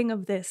nothing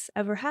of this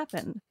ever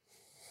happened.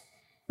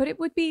 But it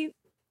would be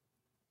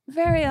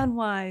very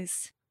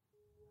unwise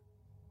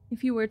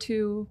if you were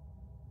to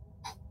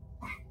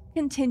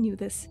continue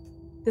this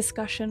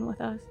discussion with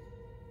us.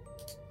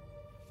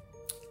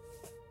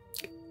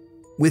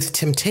 With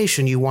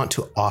temptation, you want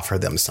to offer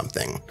them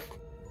something.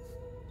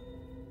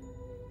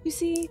 You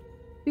see,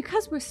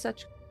 because we're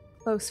such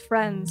close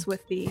friends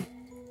with the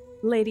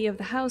lady of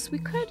the house, we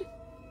could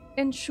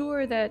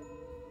ensure that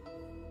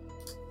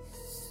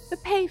the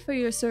pay for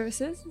your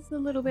services is a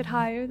little bit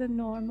higher than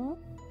normal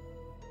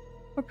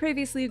or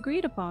previously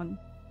agreed upon.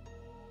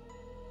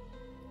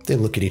 They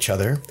look at each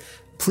other.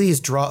 Please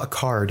draw a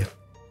card.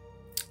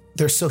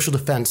 Their social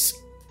defense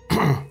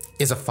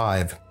is a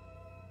 5.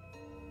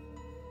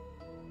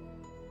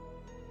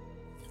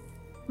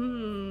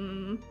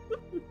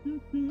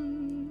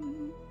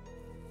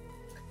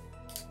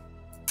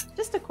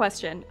 Just a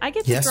question. I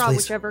get to Yes, draw please.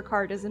 whichever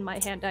card is in my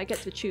hand. I get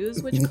to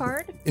choose which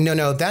card?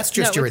 No, that's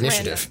just No, your it's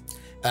initiative.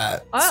 Oh.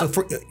 So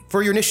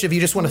for your initiative, you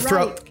just want to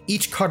throw out,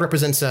 each card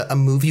represents a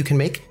move you can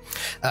make.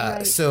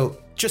 Right.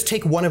 So just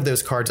take one of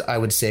those cards, I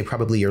would say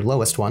probably your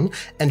lowest one,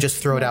 and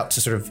just throw it out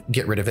to sort of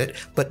get rid of it.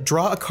 But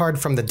draw a card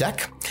from the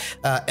deck.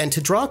 And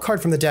to draw a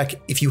card from the deck,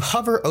 if you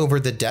hover over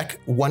the deck,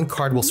 one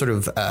card will sort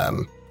of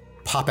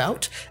pop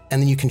out,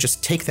 and then you can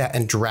just take that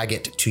and drag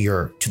it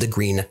to the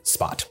green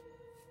spot.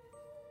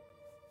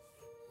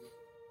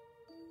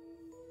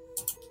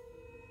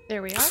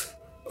 There we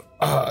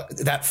are.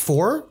 That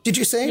 4, did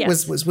you say?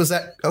 Yes. Was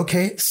that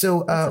okay?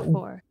 So That's a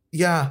 4.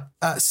 yeah.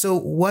 So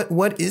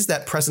what is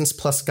that presence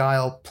plus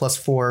guile plus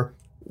 4?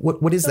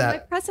 What is So my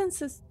that?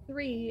 presence is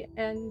 3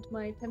 and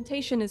my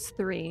temptation is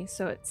 3,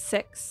 so it's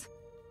 6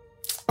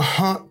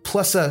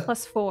 Plus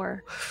plus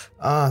 4.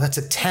 that's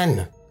a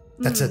 10.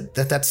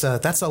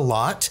 That's a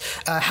lot.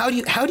 How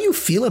do you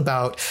feel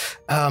about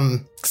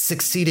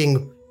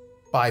succeeding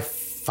by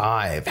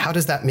 5? How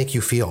does that make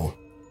you feel?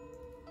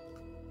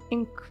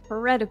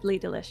 Incredibly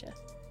delicious.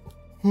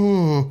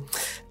 That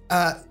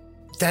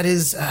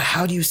is,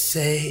 how do you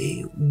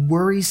say,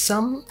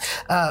 worrisome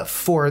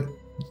for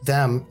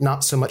them,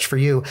 not so much for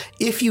you.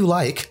 If you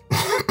like,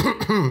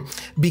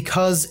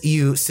 because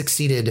you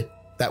succeeded,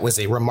 that was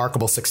a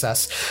remarkable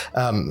success,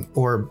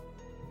 or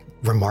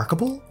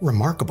remarkable,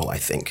 I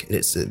think.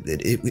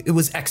 It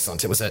was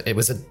excellent. It was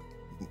a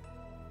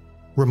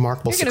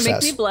remarkable You're gonna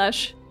success. make me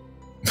blush.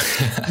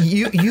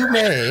 You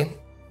may.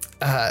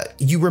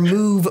 You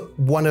remove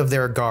one of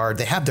their guard.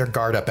 They have their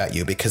guard up at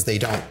you because they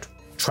don't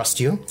trust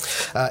you.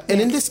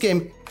 And in this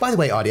game, by the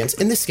way, audience,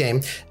 in this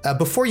game,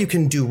 before you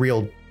can do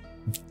real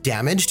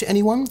damage to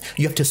anyone,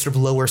 you have to sort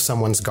of lower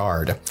someone's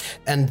guard.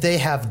 And they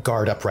have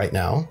guard up right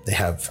now. They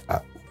have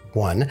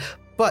 1.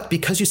 But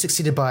because you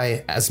succeeded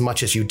by as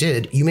much as you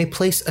did, you may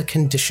place a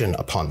condition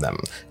upon them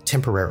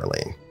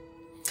temporarily.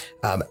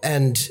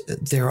 And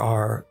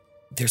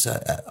there's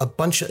a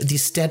bunch of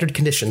these standard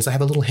conditions. I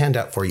have a little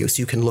handout for you so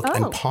you can look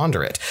and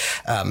ponder it,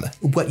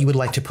 what you would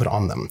like to put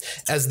on them.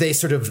 As they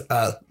sort of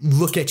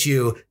look at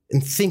you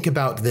and think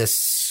about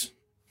this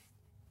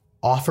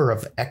offer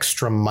of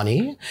extra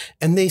money,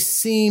 and they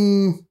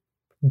seem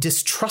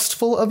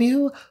distrustful of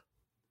you,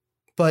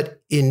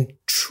 but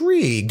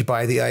intrigued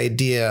by the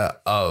idea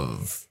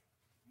of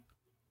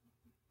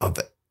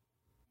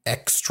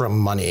extra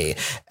money.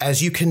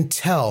 As you can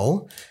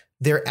tell,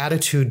 their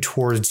attitude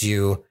towards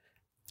you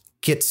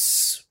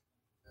gets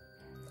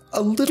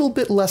a little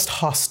bit less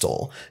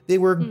hostile. They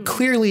were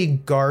clearly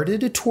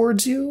guarded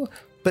towards you,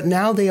 but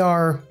now they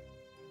are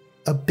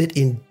a bit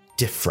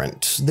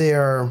indifferent. They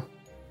are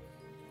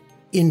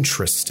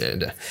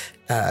interested.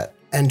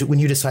 And when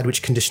you decide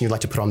which condition you'd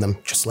like to put on them,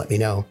 just let me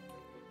know.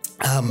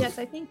 Yes,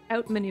 I think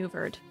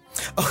outmaneuvered.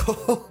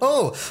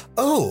 I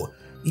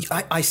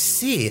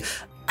see.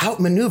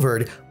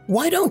 Outmaneuvered.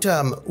 Why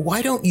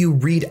don't you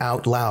read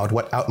out loud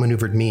what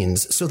outmaneuvered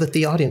means so that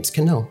the audience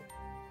can know?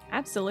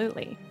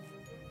 Absolutely.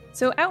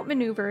 So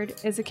outmaneuvered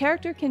is a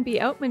character can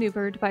be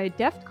outmaneuvered by a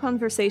deft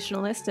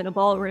conversationalist in a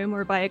ballroom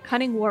or by a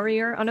cunning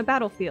warrior on a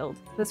battlefield.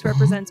 This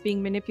represents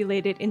being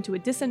manipulated into a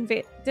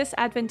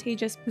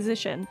disadvantageous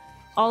position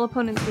All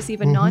opponents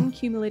receive a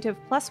non-cumulative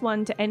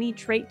 +1 to any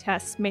trait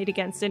tests made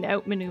against an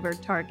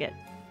outmaneuvered target.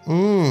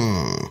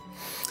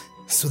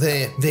 So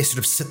they sort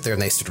of sit there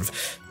and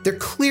they're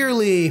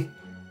clearly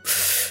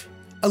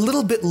a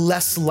little bit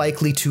less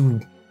likely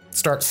to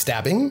start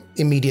stabbing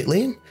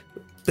immediately,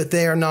 but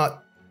they're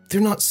not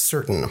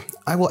certain.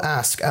 I will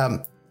ask,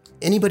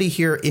 anybody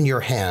here in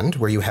your hand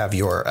where you have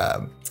your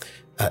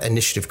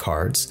initiative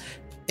cards,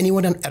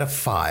 anyone at a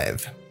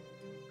 5?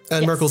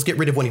 And Yes. Merkles, get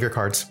rid of one of your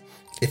cards,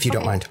 if you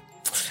don't mind.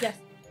 Yes.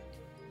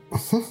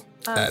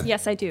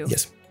 Yes, I do.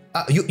 Yes.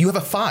 You have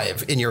a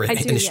 5 in your I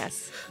do, initiative.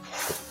 yes.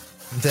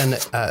 Then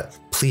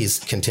please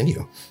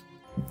continue.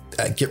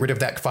 Get rid of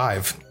that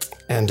 5,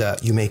 and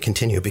you may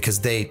continue because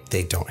they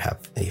don't have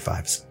any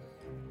 5s.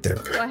 Do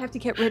I have to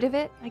get rid of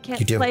it? I You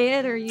can't do. play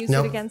it or use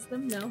No. it against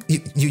them? No.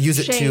 You use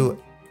it Shame.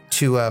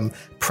 to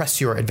press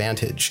your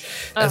advantage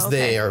as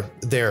okay.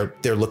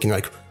 they're looking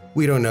like,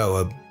 we don't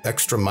know,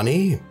 extra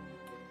money.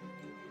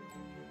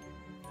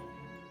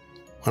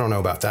 I don't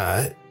know about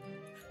that.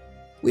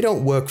 We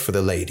don't work for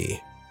the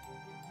lady.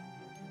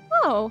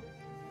 Oh.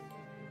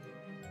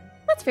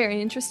 That's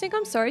very interesting.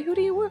 I'm sorry. Who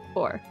do you work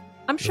for?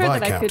 I'm sure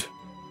that I could. Viscount.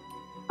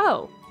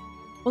 Oh.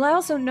 Well, I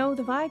also know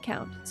the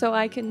Viscount, so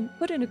I can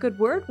put in a good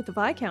word with the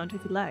Viscount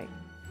if you like.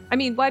 I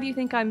mean, why do you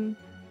think I'm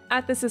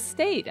at this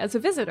estate as a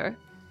visitor?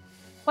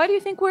 Why do you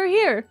think we're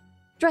here,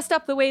 dressed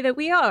up the way that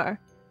we are?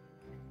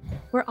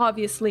 We're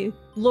obviously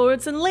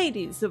lords and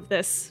ladies of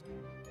this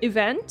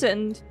event,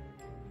 and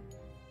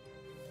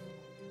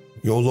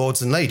Your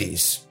lords and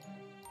ladies.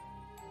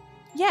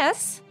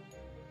 yes.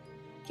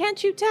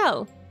 Can't you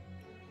tell?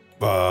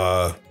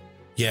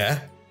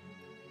 Yeah.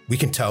 We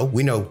can tell.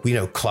 We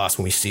know class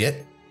when we see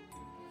it.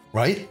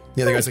 Right?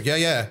 The other guy's like,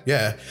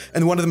 yeah.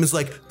 And one of them is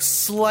like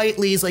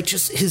slightly, is like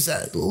just his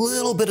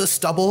little bit of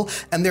stubble,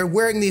 and they're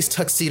wearing these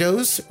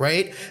tuxedos,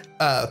 right?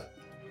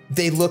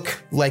 They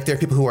look like they're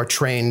people who are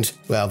trained.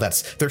 Well,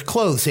 their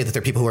clothes say that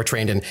they're people who are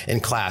trained in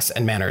class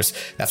and manners.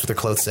 That's what their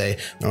clothes say.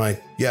 And they're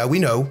like, yeah, we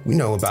know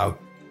about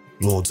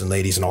lords and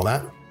ladies and all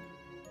that.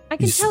 I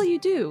can Yes. tell you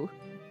do.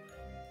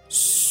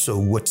 So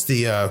what are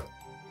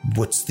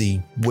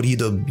you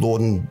the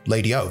lord and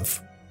lady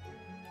of?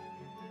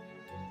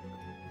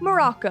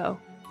 Morocco.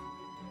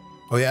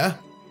 Oh yeah?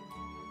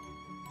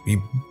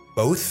 You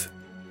both?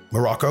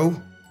 Morocco?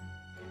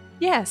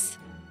 Yes.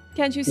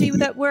 Can't you see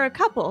that we're a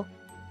couple?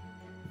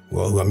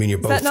 Well, I mean, you're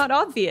Is both. that not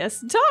obvious?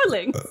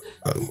 Darling,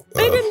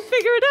 they didn't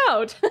figure it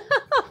out.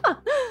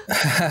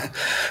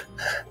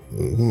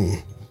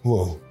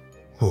 Whoa.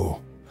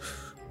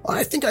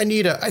 I think I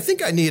need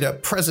a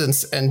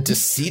presence and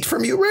deceit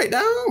from you right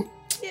now.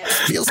 Yeah.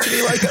 Feels to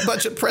me like a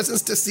bunch of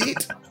presence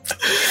deceit.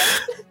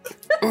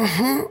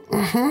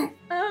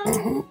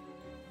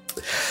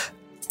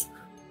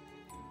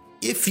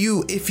 If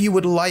you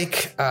would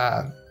like,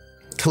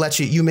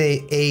 Kalechi, you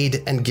may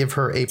aid and give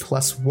her a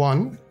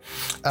 +1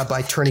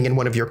 by turning in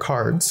one of your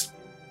cards,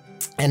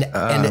 and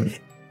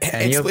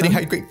any of explaining them?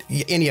 how great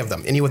any of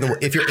them.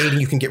 If you're aiding,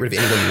 you can get rid of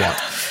anyone you want.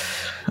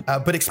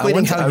 But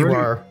explaining how you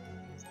are.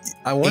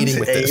 I want aiding to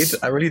with aid. this.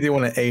 I really do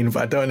want to aid,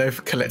 but I don't know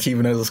if Kalechi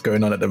even knows what's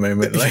going on at the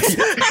moment. Like,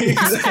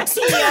 he's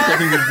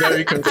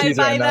very confused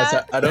buy right now. So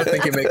that. I don't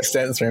think it makes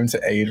sense for him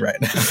to aid right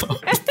now.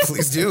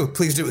 Please do.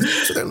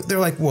 So they're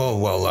like, whoa,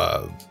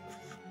 well,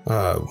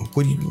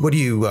 what do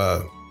you,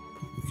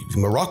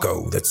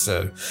 Morocco? That's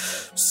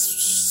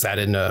sat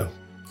in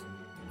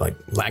like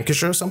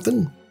Lancashire or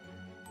something.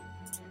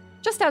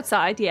 Just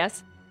outside,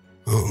 yes.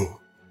 Oh.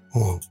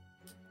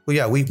 Well,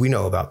 yeah, we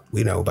know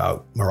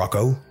about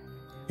Morocco.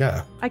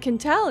 Yeah. I can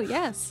tell,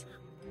 yes.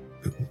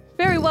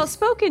 Very well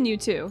spoken, you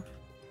two.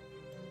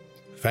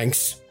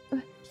 Thanks.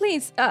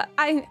 Please,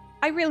 I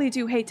really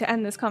do hate to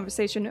end this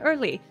conversation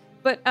early,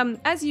 but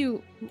as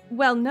you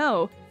well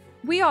know,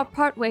 we are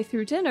partway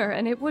through dinner,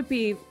 and it would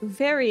be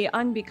very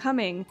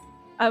unbecoming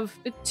of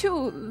the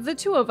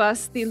two of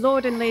us, the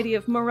Lord and Lady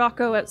of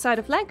Morocco outside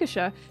of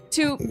Lancashire,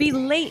 to be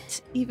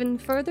late even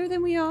further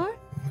than we are.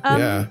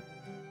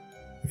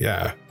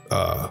 Yeah.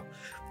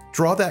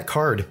 Draw that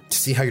card to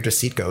see how your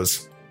deceit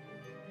goes.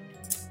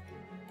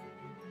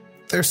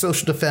 Their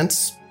social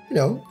defense,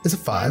 is a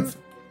 5.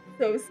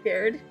 So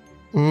scared.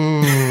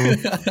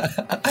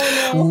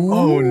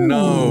 Oh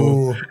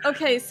no!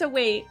 Okay, so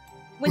wait.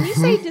 When you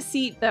say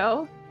deceit,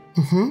 though,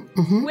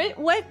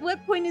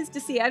 what point is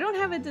deceit? I don't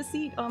have a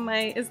deceit on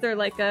my. Is there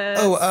like a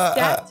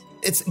stat?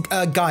 It's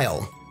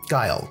guile.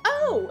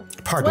 Oh,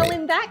 Pardon well, me.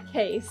 in that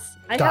case,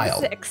 I Guile.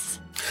 have a 6.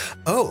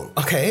 Oh,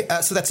 okay.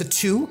 So that's a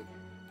 2.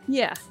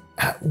 Yeah.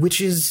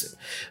 Which is,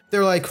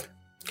 they're like,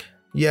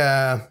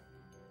 yeah,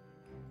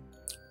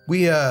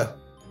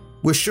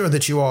 we're sure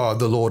that you are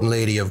the Lord and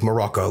Lady of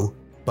Morocco,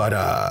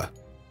 but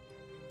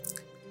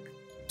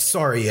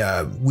sorry,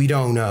 we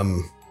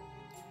don't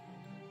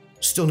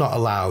still not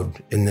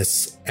allowed in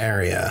this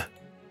area,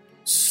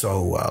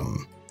 so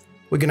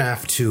we're gonna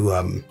have to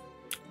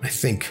I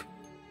think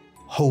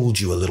hold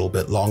you a little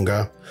bit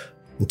longer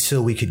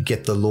until we could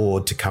get the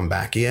Lord to come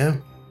back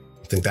here.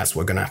 I think that's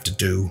what we're gonna have to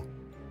do.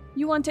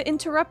 You want to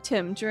interrupt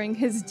him during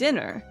his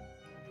dinner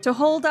to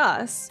hold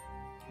us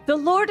the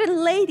Lord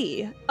and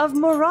Lady of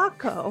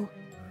Morocco.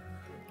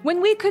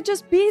 When we could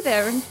just be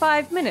there in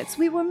 5 minutes,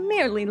 we were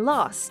merely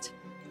lost.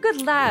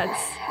 Good lads.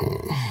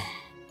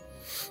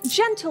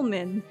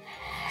 Gentlemen,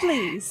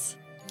 please.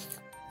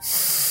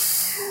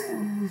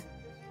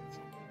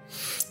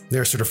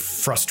 They're sort of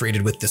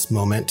frustrated with this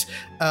moment.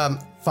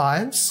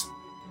 5s?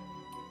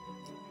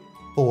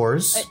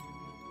 4s?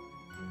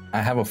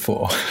 I have a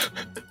 4.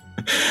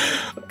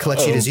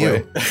 Kelechi, it is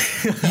you.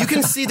 You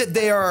can see that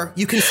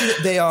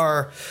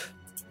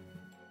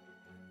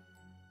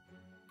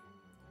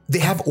they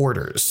have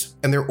orders,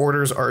 and their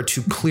orders are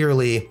to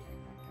clearly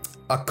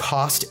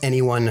accost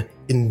anyone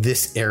in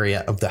this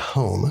area of the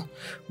home,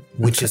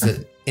 which is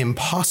an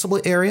impossible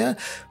area,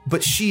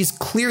 but she's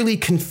clearly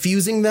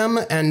confusing them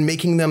and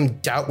making them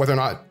doubt whether or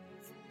not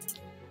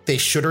they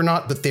should or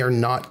not, but they are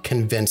not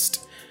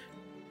convinced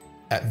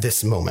at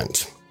this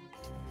moment.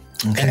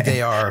 Okay. And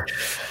they are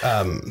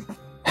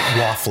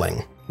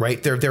waffling,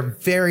 right? They're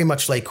very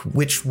much like,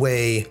 which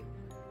way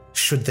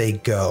should they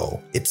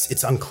go?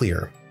 It's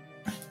unclear.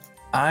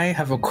 I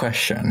have a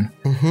question.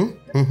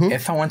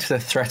 If I wanted to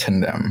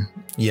threaten them,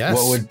 yes,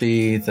 what would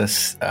be the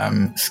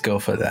skill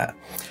for that?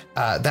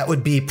 That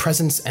would be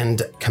presence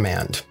and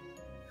command.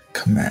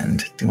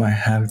 Command. Do I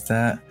have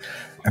that?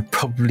 I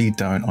probably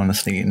don't,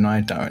 honestly. No,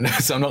 I don't.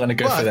 So I'm not going to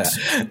go for that.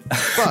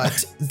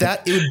 But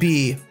that it would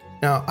be...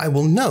 Now, I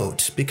will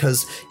note,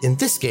 because in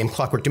this game,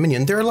 Clockwork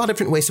Dominion, there are a lot of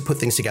different ways to put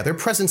things together.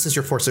 Presence is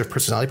your force of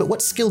personality, but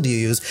what skill do you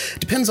use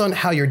depends on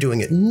how you're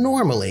doing it.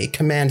 Normally,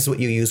 command is what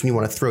you use when you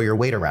want to throw your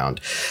weight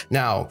around.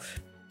 Now,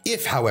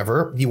 if,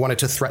 however, you wanted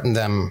to threaten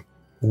them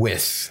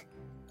with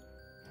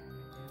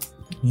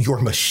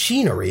your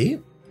machinery...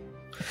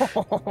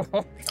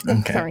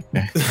 Okay. Sorry.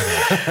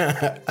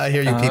 I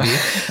hear you,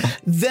 PB.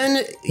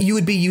 Then you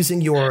would be using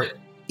your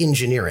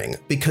engineering,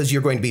 because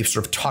you're going to be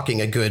sort of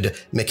talking a good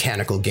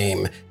mechanical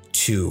game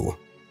to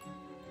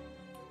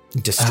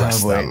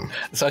distress them.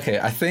 So, okay,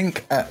 I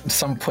think at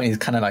some point he's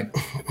kind of like...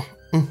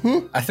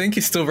 I think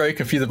he's still very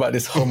confused about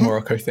this whole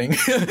Morocco thing.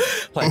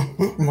 Like,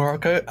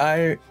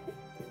 Morocco,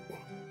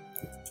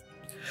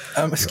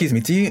 excuse me,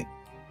 do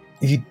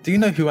you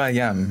know who I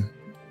am,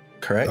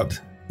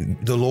 correct?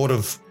 The Lord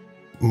of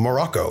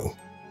Morocco,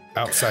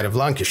 outside of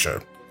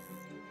Lancashire.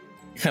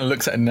 He kind of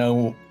looks at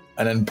Nell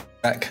and then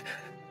back.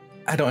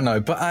 I don't know,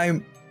 but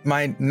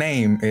my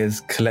name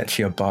is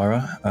Kelechi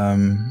Abara.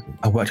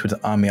 I worked with the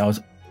army. I was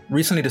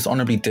recently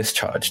dishonorably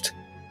discharged.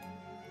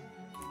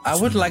 I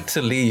would like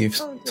to leave,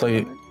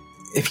 so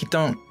if you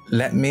don't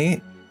let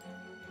me,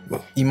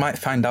 you might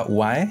find out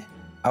why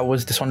I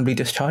was dishonorably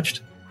discharged.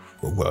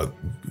 Well,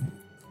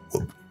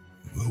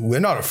 we're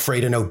not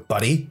afraid of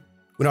nobody.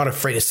 We're not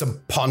afraid of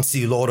some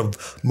Ponzi lord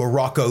of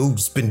Morocco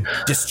who's been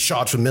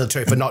discharged from the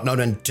military for not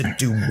knowing to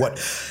do what.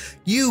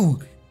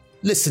 You...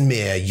 Listen me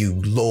here, you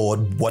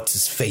Lord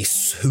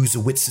What's-His-Face, who's a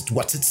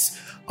what's-its.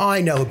 I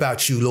know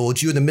about you,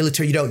 Lord. You in the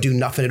military, you don't do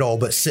nothing at all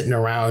but sitting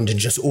around and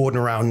just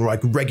ordering around like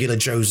regular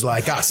Joes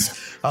like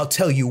us. I'll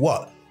tell you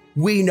what,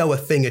 we know a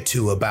thing or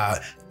two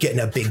about getting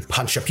a big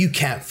punch-up. You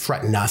can't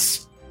threaten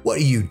us. What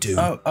do you do?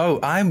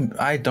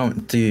 I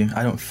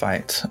don't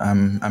fight.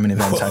 I'm an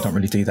inventor. I don't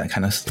really do that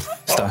kind of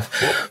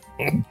stuff.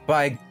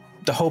 But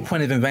the whole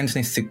point of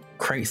inventing is to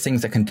create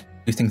things that can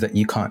do things that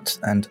you can't.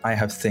 And I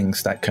have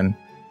things that can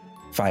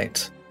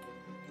fight.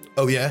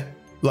 Oh yeah?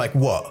 Like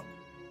what?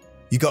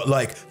 You got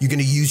like, you're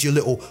gonna use your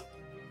little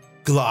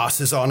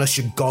glasses on us,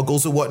 your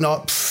goggles or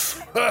whatnot?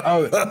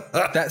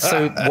 That's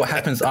so what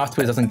happens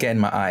afterwards doesn't get in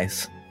my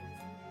eyes.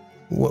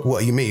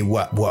 What do you mean?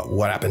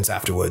 What happens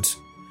afterwards?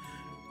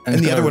 And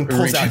the other one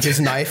pulls out his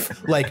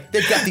knife. Like,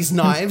 they've got these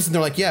knives and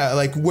they're like, yeah,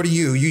 like, what are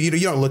you? You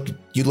don't look,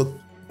 you look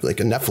like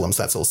a Nephilim,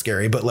 so that's a little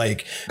scary, but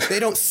like, they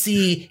don't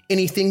see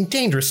anything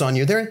dangerous on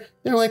you. They're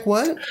like,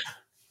 what?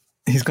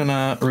 He's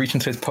gonna reach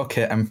into his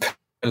pocket and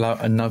pull out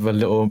another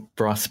little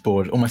brass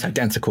board, almost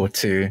identical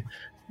to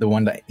the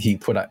one that he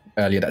put out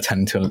earlier that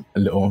turned into a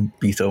little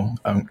beetle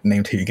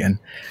named Hugin.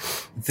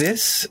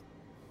 This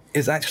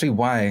is actually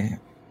one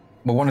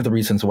of the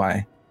reasons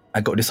why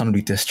I got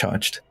dishonorably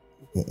discharged.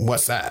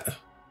 What's that? Do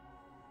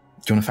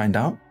you want to find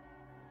out?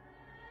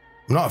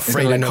 I'm not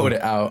afraid to know. Hold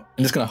it out.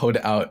 I'm just gonna hold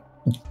it out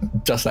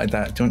just like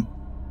that. Do you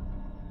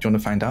want to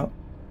find out?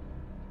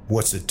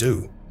 What's it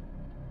do?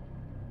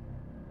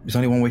 There's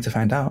only one way to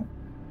find out.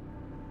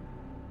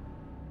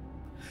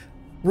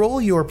 Roll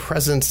your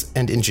presence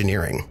and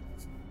engineering.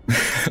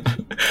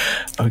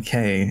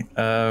 Okay.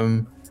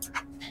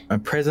 My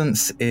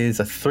presence is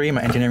a 3.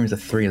 My engineering is a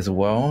 3 as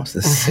well. So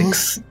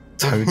 6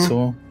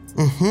 total.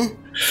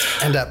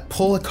 And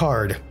pull a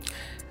card.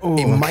 Ooh,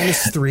 a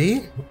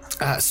 -3.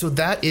 So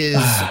that is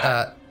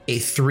a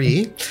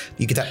 3.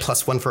 You get that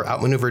 +1 for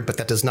outmaneuvered, but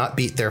that does not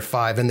beat their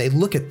 5. And they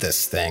look at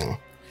this thing.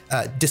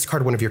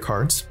 Discard one of your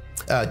cards.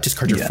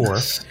 Discard your 4.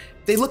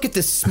 They look at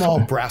this small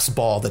brass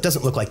ball that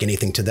doesn't look like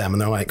anything to them,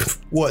 and they're like,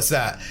 what's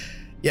that?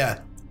 Yeah,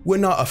 we're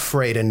not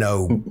afraid to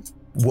know.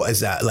 What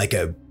is that? Like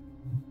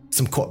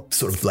some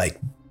sort of like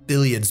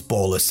billiards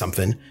ball or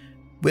something.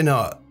 We're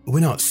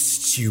not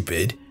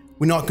stupid.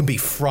 We're not gonna be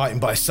frightened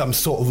by some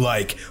sort of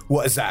like,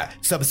 what is that?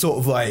 Some sort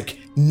of like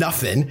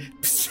nothing.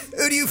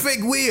 Who do you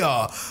think we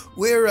are?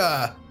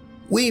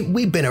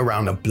 We've been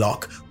around the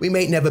block. We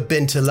may never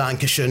been to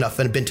Lancashire,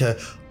 nothing, been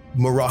to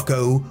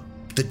Morocco,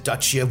 the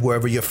Duchy of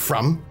wherever you're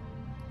from.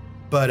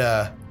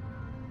 But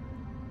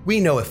we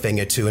know a thing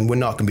or two, and we're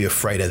not gonna be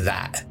afraid of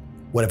that,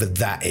 whatever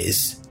that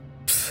is.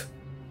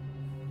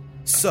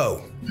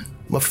 So,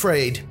 I'm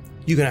afraid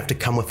you're gonna have to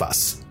come with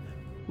us.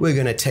 We're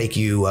gonna take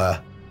you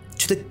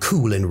to the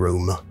cooling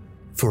room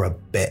for a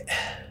bit.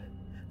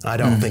 I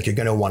don't think you're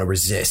gonna want to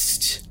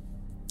resist.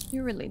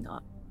 You're really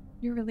not.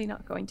 You're really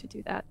not going to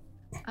do that.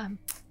 I'm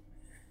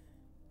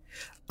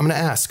gonna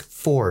ask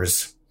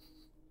 4s,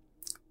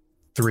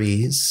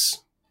 3s,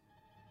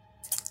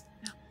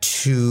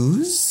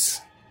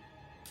 2s,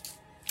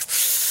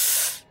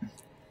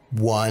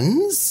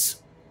 1s.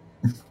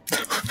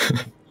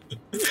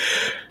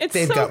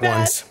 They've so got bad.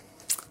 ones.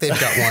 They've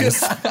got ones.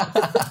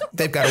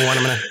 They've got a 1.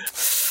 I'm gonna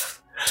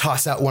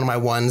toss out one of my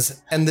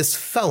 1s, and this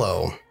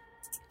fellow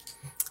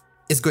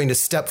is going to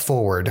step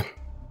forward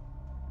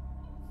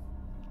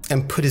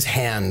and put his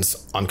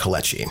hands on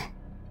Kalechi.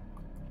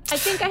 I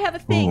think I have a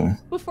thing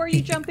before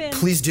you jump in.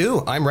 Please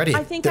do. I'm ready.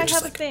 I think They're I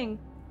just have a thing.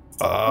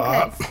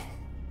 like,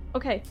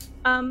 Okay.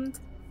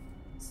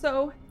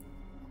 So.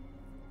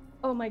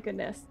 Oh my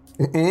goodness.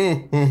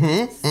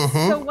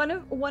 So one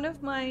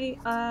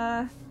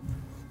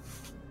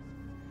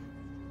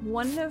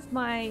of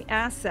my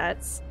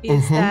assets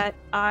is that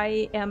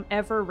I am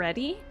ever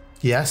ready.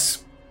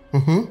 Yes.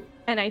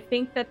 And I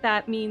think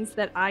that means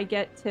that I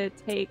get to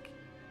take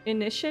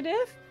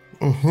initiative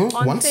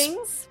on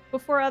things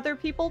before other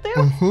people do.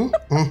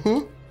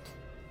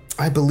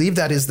 I believe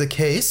that is the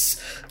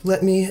case.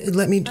 Let me.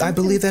 I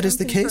believe that is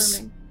the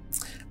case.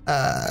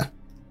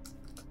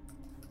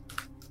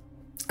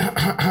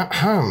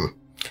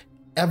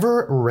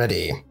 Ever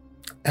ready.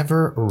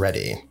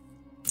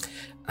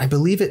 I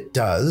believe it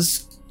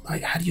does.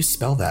 How do you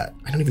spell that?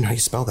 I don't even know how you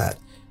spell that.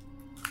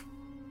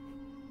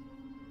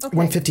 Okay.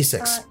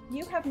 156.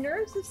 You have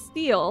nerves of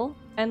steel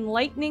and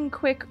lightning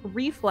quick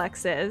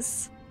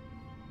reflexes.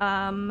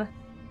 The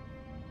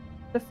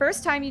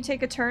first time you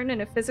take a turn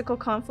in a physical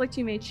conflict,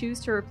 you may choose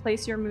to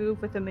replace your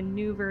move with a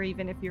maneuver,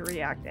 even if you're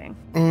reacting.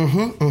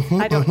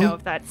 I don't know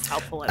if that's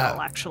helpful at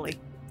all, actually.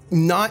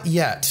 Not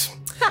yet.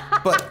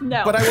 But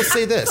No. but I will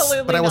say this.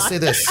 Absolutely But I will not. say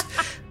this.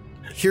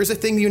 Here's a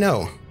thing you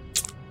know.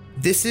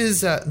 This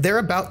is they're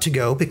about to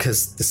go,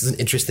 because this is an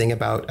interesting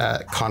about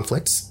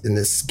conflicts in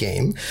this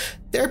game.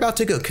 They're about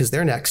to go because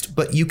they're next,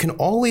 but you can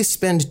always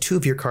spend 2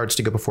 of your cards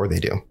to go before they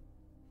do.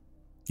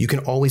 You can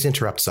always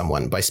interrupt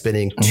someone by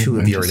spending 2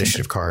 of your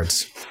initiative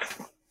cards.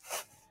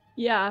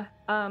 Yeah.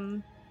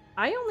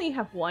 I only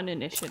have 1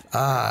 initiative.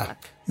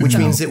 Which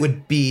means it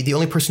would be the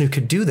only person who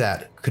could do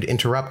that, could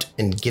interrupt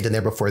and get in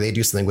there before they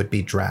do something, would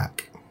be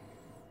Drac.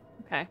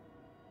 Okay.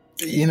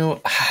 You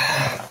know,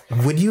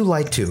 Would you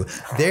like to?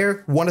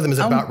 One of them is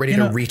about ready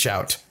to reach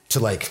out to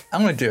like.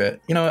 I'm going to do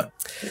it. You know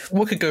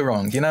what could go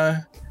wrong, you know?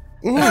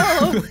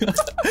 What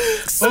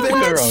What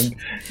could go wrong?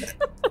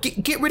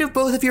 Get rid of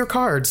both of your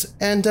cards.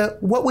 And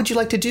what would you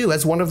like to do,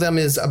 as one of them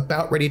is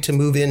about ready to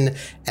move in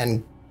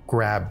and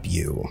grab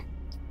you?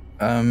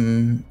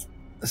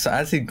 So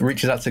as he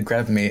reaches out to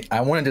grab me,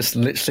 I want to just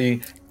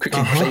literally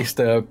quickly place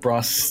the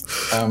brass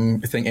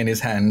thing in his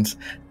hand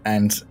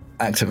and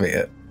activate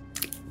it.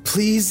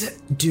 Please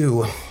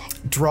do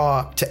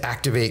draw to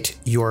activate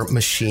your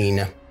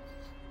machine.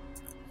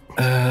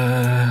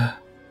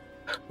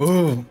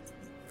 Ooh.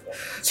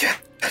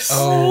 Yes.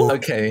 Oh.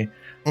 Okay.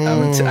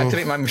 To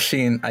activate my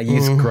machine, I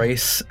use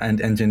grace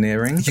and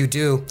engineering. You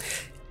do.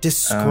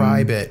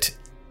 Describe it.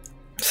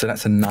 So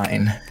that's a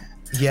 9.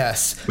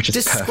 Yes. Which is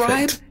Describe.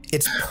 perfect.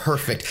 It's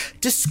perfect.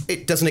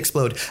 It doesn't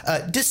explode.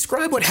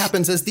 Describe what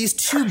happens as these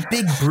 2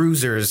 big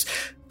bruisers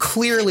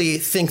clearly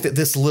think that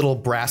this little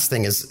brass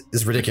thing is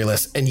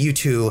ridiculous, and you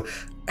 2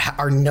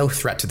 are no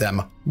threat to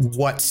them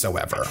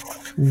whatsoever.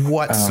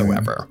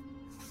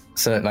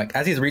 So, like,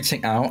 as he's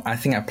reaching out, I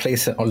think I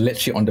place it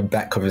literally on the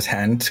back of his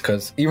hand,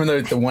 because even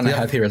though the one I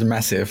have here is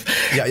massive,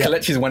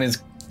 Kalechi's one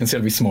is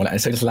considerably smaller,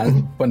 and so it just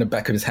lands on the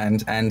back of his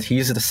hand, and he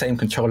uses the same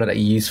controller that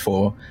he used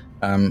for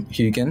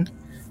Hugin,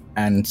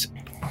 and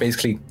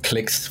basically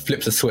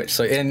flips a switch.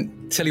 So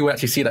in Tilly will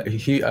actually see that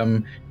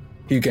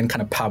Hugin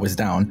kind of powers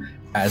down,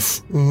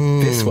 as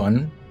this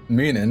one,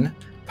 Moonin,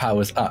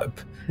 powers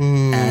up,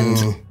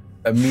 and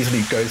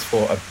immediately goes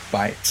for a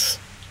bite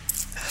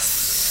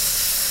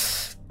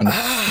on the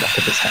back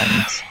of his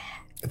hand.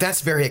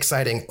 That's very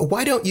exciting.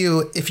 Why don't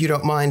you, if you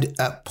don't mind,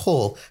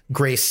 pull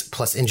Grace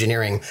plus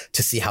Engineering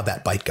to see how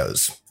that bite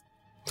goes?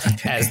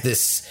 Okay. As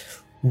this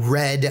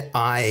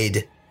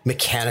red-eyed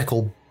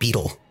mechanical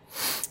beetle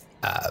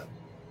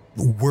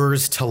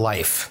whirs to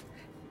life.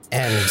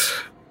 And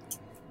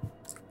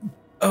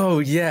oh,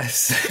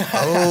 yes.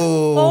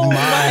 oh my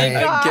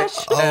my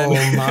gosh. Oh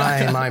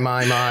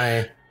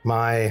my.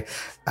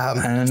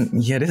 And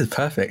yeah, this is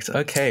perfect.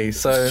 Okay,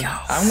 so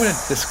I'm going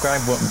to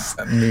describe what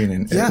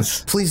Moonin is. Yeah,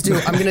 please do.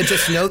 I'm going to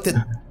just note that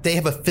they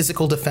have a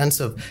physical defense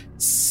of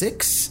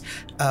 6.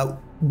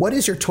 What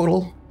is your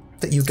total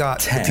that you got?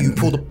 10. If you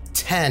pulled a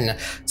 10,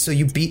 so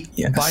you beat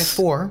by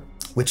 4,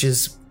 which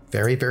is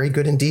very, very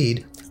good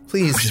indeed.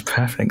 Please. Which is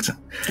perfect.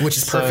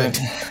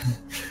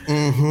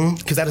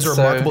 Because that is a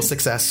remarkable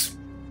success.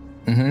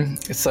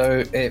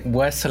 So it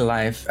whirs to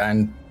life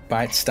and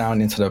bites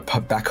down into the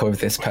back of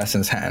this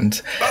person's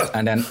hand,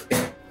 and then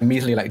it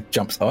immediately like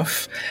jumps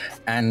off.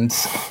 And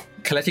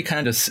Kelechi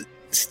kind of just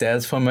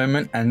stares for a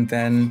moment, and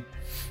then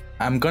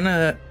I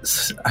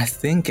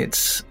think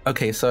it's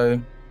okay.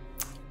 So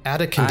add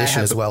a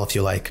condition as well if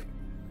you like.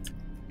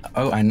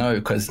 Oh, I know,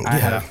 because I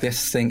have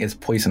this thing is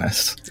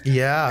poisonous.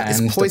 Yeah, it's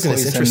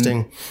poisonous.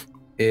 Interesting.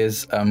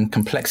 Is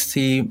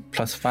complexity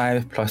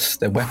 +5 plus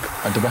the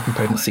weapon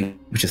potency,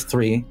 which is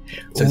 3,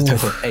 so it's a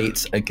total of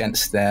 8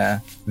 against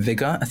their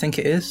vigor. I think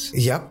it is.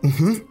 Yep.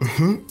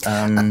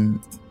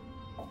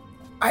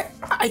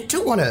 I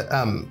don't want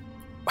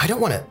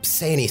to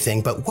say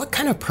anything, but what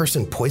kind of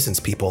person poisons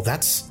people?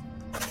 That's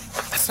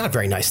not a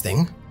very nice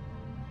thing.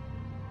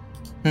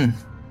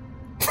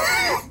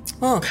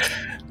 Oh,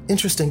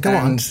 interesting. Go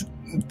on.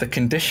 The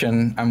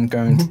condition I'm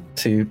going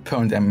to put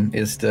on them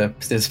is the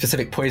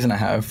specific poison I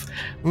have,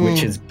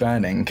 which is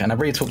burning. And I've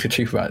already talked to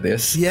Chief about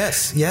this.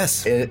 Yes.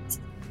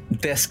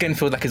 Their skin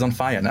feels like it's on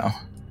fire now.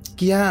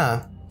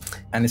 Yeah.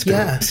 And it's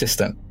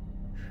persistent.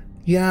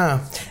 Yeah.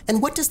 And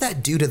what does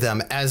that do to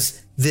them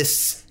as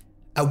this...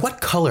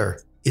 what color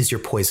is your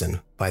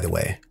poison, by the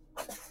way?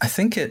 I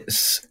think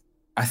it's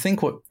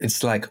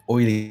like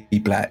oily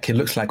black. It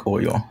looks like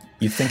oil.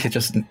 You think it's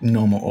just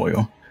normal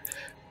oil.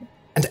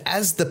 And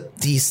as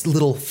these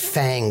little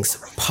fangs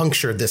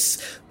puncture this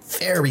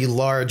very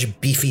large,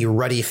 beefy,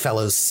 ruddy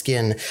fellow's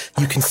skin,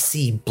 you can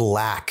see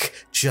black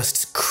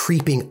just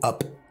creeping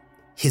up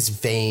his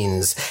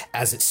veins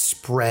as it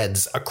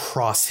spreads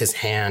across his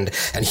hand.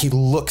 And he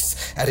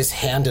looks at his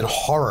hand in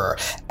horror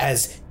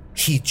as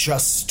he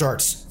just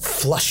starts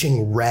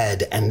flushing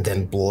red and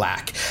then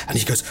black. And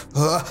he goes,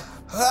 what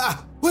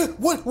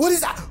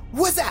is that?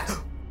 What's that?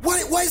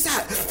 What is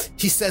that?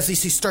 He says, he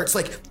starts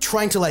like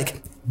trying to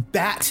like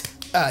bat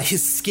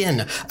his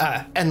skin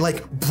and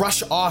like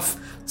brush off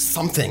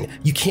something.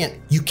 You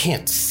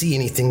can't see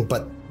anything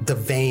but the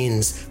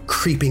veins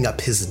creeping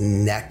up his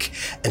neck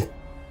and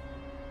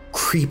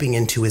creeping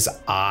into his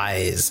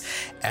eyes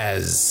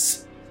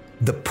as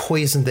the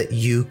poison that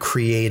you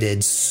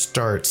created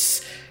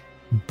starts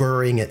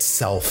burrowing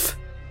itself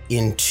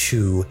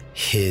into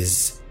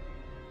his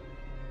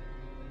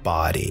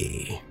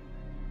body.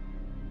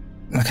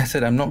 Like I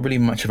said, I'm not really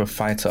much of a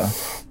fighter,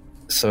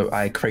 so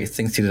I create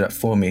things to do that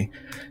for me.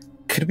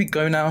 Could we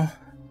go now?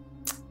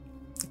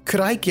 Could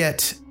I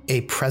get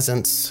a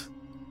presence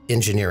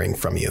engineering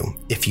from you,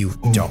 if you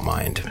don't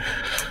mind?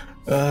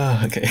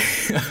 Okay.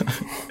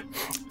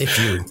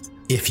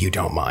 if you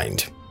don't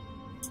mind.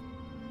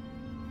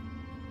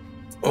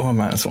 Oh,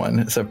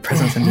 -1. So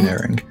presence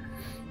engineering.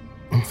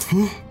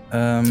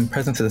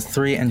 Presence is a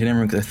 3,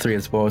 engineering is a 3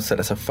 as well, so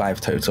that's a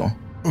 5 total.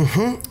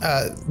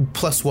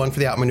 +1 for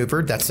the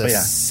outmaneuvered, that's a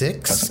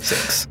 6. Plus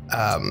 6.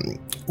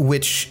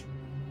 Which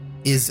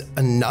is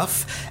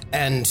enough,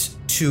 and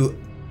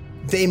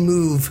they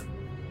move,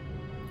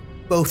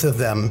 both of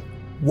them,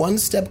 one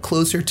step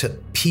closer to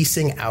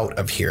piecing out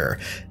of here.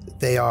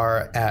 They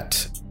are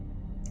at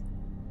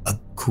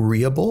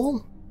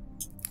agreeable.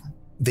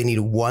 They need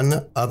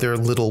one other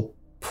little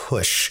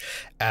push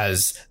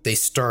as they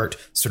start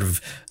sort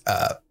of,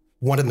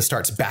 one of them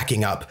starts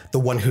backing up, the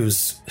one who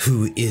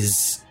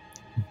is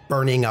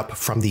burning up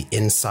from the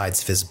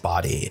insides of his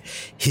body.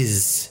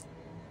 His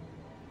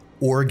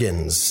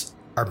organs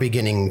are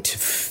beginning to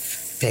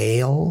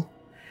fail,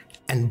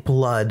 and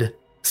blood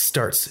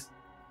starts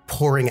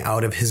pouring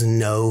out of his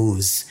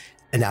nose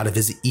and out of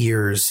his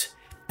ears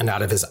and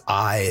out of his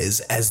eyes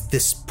as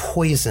this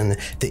poison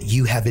that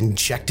you have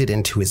injected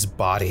into his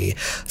body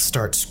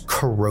starts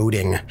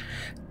corroding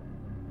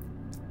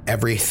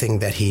everything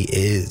that he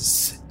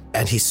is,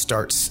 and he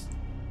starts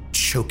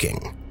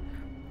choking,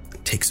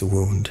 takes a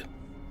wound.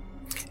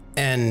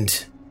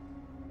 And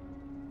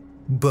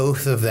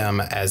both of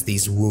them, as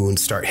these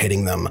wounds start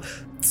hitting them,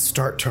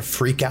 start to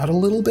freak out a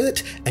little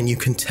bit, and you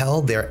can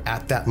tell they're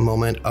at that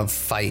moment of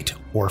fight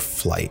or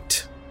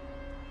flight.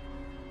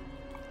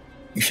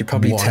 You should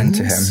probably tend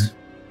to him.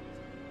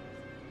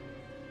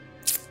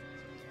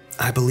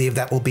 I believe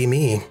that will be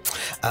me.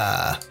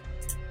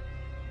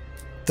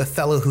 The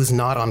fellow who's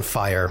not on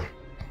fire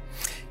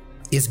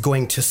is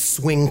going to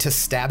swing to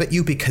stab at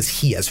you because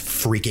he is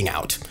freaking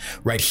out,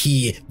 right?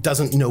 He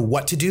doesn't know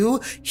what to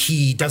do.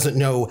 He doesn't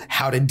know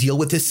how to deal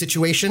with this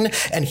situation.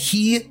 And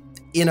he,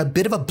 in a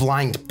bit of a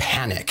blind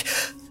panic,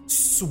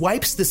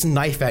 swipes this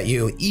knife at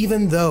you,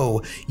 even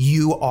though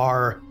you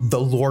are the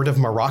Lord of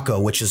Morocco,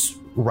 which is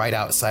right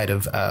outside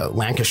of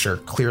Lancashire,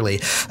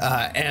 clearly.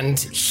 And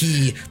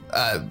he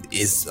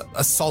is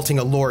assaulting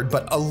a lord,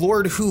 but a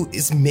lord who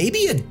is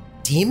maybe a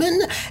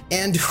demon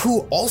and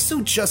who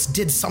also just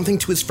did something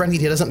to his friend he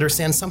doesn't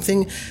understand,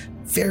 something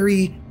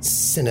very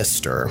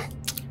sinister.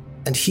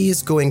 And he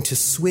is going to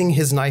swing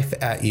his knife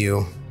at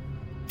you.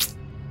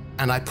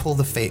 And I pull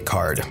the fate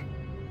card.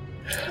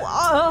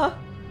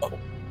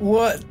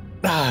 What?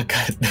 Ah,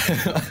 God.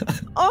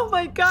 Oh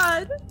my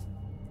god.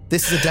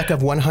 This is a deck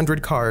of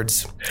 100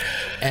 cards,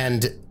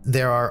 and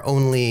there's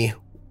only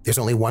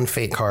one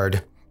fate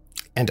card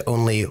and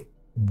only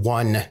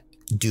one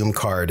doom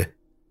card.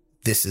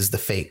 This is the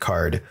fate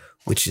card,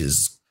 which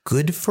is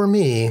good for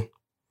me,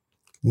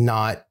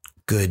 not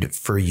good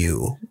for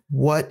you.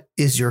 What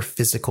is your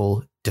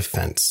physical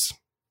defense?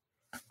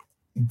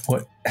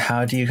 What?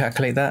 How do you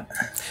calculate that?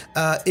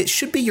 It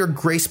should be your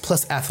grace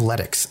plus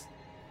athletics.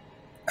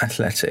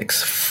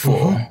 Athletics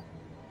 4.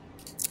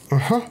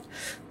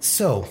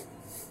 So,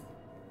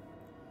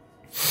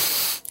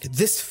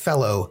 this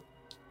fellow,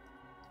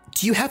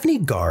 do you have any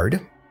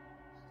guard?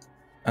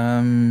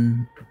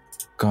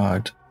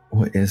 God,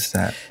 what is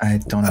that? I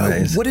don't know what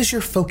it is. What is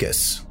your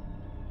focus?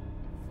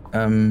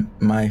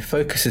 My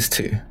focus is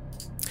 2.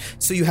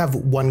 So you have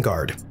one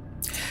guard.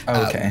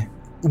 Oh, okay.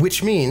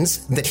 Which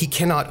means that he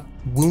cannot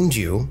wound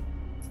you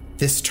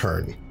this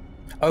turn.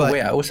 Oh,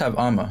 wait, I also have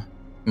armor.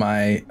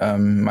 My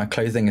my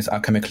clothing is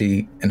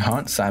alchemically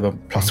enhanced, so I have a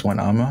 +1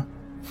 armor.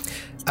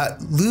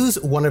 Lose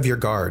one of your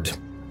guard.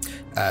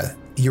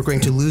 You're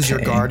going to lose your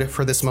guard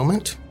for this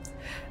moment.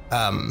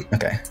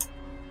 Okay.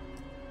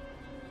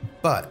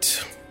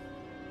 But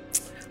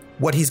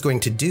what he's going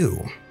to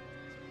do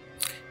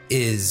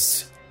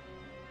is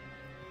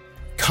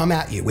come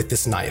at you with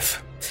this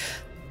knife,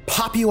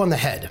 pop you on the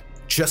head,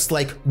 just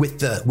like with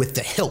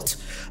the hilt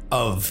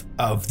of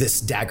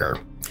this dagger,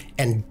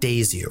 and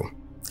daze you.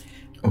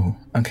 Oh,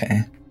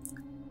 okay.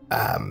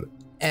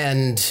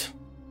 And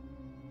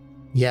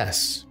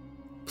yes,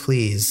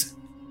 please.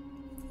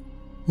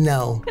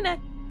 No.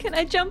 Can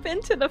I jump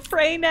into the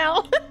fray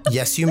now?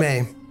 Yes, you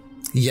may.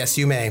 Yes,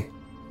 you may.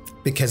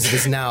 Because it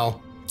is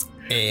now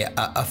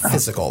a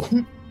physical.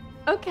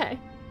 Okay.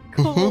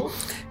 Cool.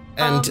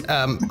 And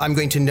I'm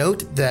going to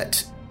note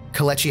that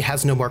Kalechi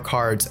has no more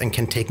cards and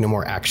can take no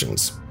more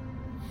actions.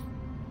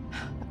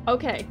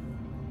 Okay.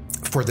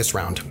 For this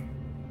round.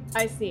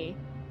 I see.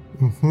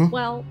 Mm-hmm.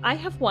 Well, I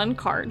have one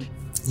card.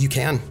 You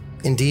can,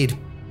 indeed.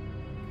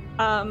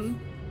 Both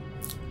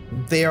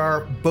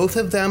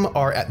of them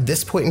are at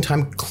this point in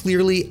time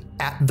clearly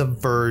at the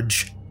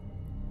verge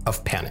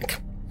of panic.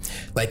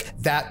 Like,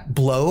 that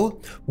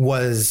blow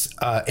was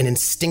an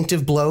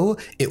instinctive blow.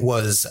 It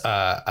was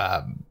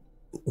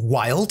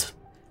wild.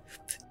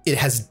 It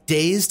has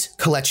dazed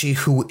Kalechi,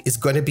 who is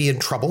going to be in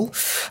trouble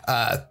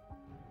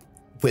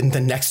when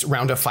the next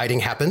round of fighting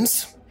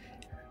happens.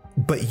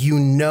 But you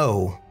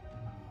know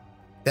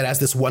that as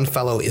this one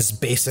fellow is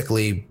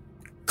basically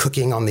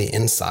cooking on the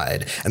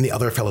inside and the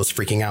other fellow's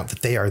freaking out,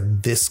 that they are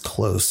this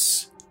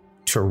close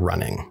to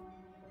running.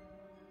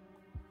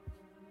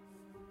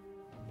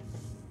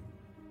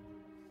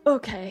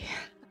 Okay.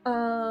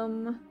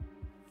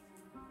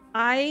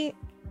 I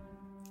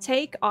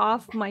take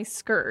off my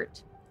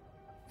skirt.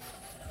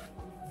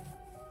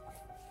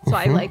 So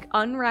I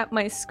unwrap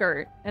my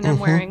skirt and I'm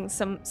wearing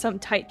some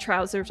tight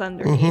trousers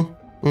underneath.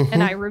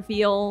 And I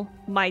reveal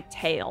my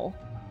tail.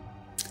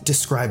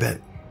 Describe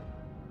it.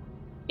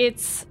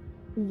 It's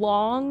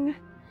long.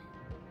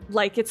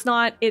 Like, it's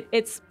not,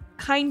 it's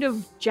kind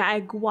of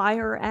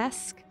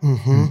Jaguar-esque.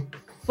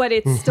 But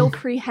it's still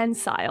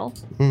prehensile.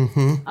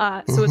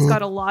 So it's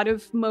got a lot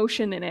of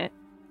motion in it.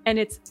 And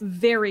it's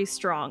very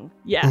strong.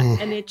 Yeah.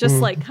 And it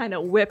just kind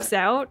of whips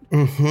out.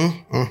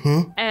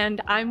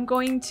 And I'm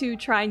going to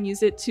try and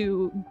use it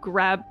to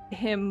grab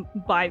him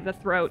by the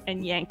throat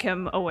and yank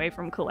him away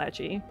from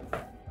Kalechi.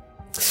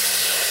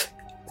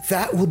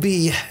 That will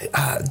be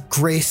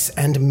Grace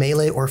and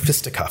melee or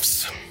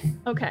fisticuffs.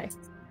 Okay.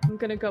 I'm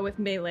going to go with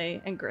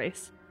melee and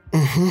Grace.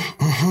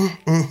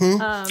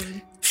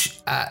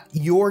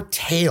 Your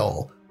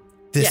tail,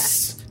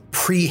 this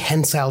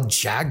prehensile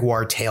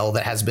jaguar tail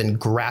that has been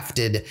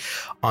grafted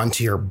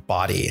onto your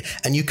body.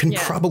 And you can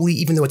probably,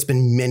 even though it's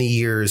been many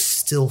years,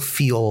 still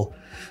feel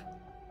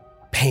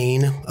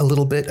pain a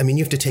little bit. I mean,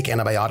 you have to take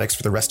antibiotics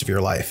for the rest of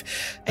your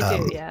life. I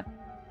do, yeah.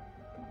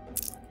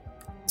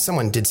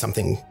 Someone did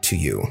something to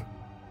you.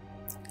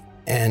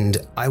 And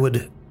I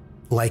would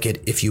like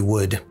it if you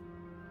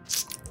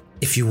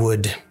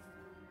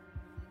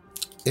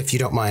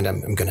don't mind,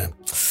 I'm going to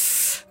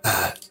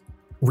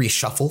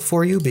reshuffle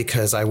for you,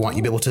 because I want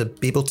you to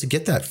be able to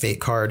get that fate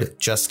card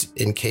just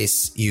in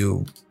case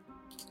you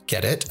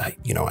get it. I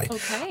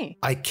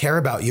care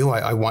about you.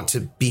 I want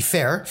to be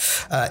fair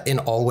in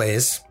all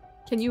ways.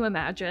 Can you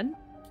imagine?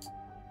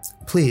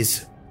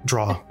 Please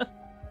draw.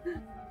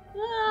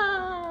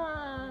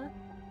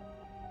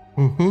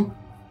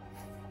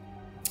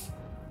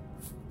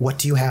 What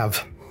do you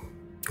have?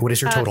 What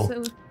is your total?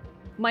 So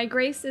my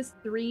grace is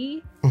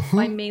 3.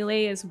 My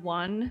melee is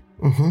 1.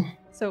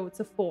 So it's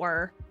a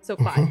 4. So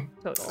 5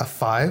 total. A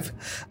 5.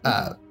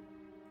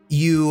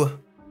 You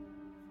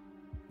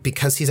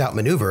because he's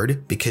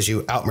outmaneuvered, because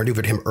you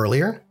outmaneuvered him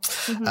earlier.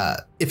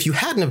 If you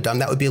hadn't have done,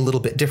 that would be a little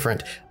bit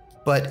different.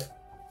 But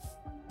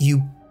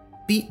you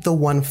beat the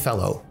one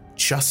fellow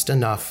just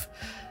enough.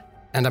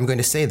 And I'm going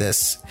to say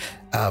this.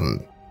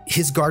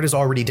 His guard is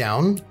already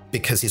down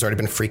because he's already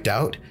been freaked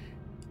out.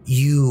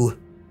 You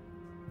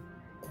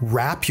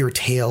wrap your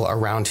tail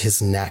around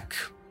his neck.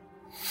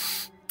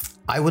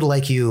 I would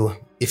like you,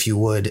 if you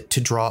would,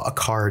 to draw a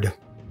card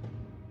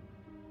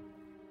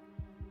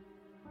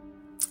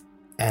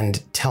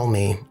and tell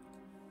me,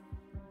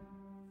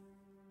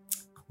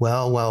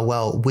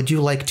 well, would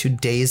you like to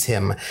daze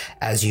him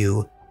as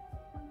you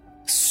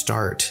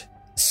start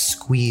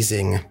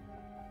squeezing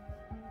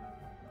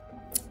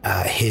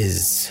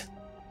his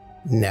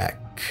neck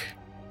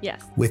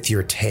Yes. with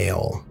your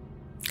tail?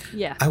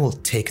 Yeah. I will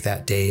take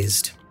that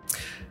dazed.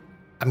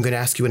 I'm going to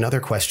ask you another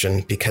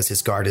question because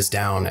his guard is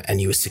down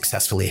and you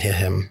successfully hit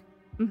him.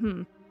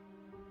 Mm-hmm.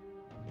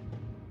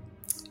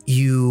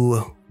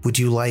 Would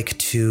you like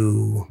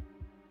to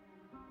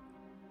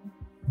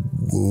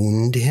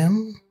wound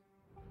him?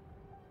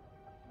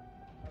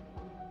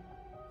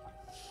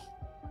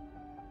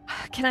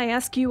 Can I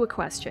ask you a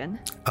question?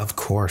 Of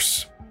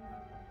course.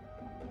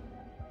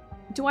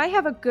 Do I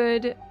have a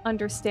good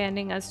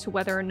understanding as to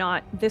whether or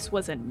not this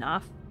was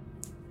enough?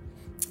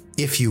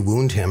 If you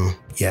wound him,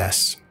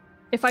 yes.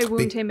 If I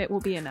wound him, it will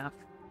be enough.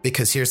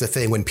 Because here's the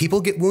thing, when people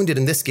get wounded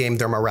in this game,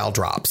 their morale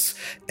drops.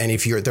 And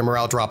if their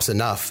morale drops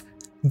enough,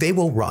 they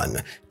will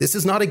run. This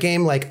is not a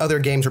game like other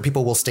games where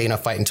people will stay in a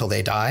fight until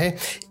they die.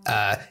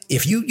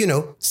 If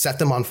you set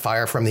them on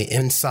fire from the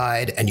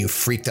inside and you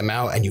freak them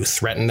out and you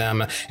threaten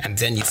them and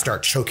then you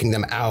start choking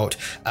them out,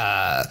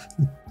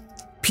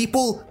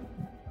 people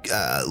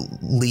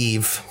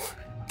leave.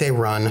 They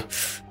run.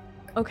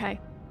 Okay.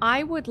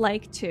 I would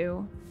like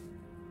to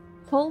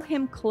pull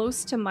him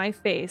close to my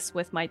face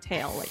with my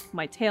tail. Like,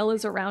 my tail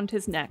is around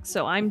his neck,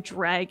 so I'm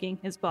dragging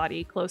his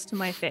body close to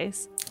my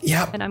face.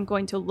 Yep. And I'm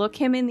going to look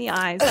him in the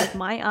eyes with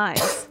my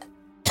eyes.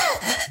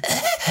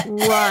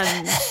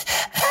 Run.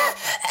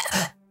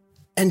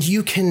 And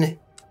you can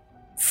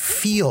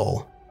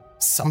feel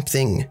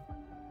something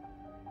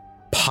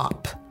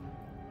pop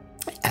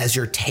as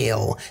your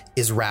tail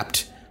is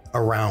wrapped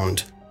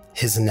around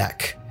his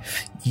neck.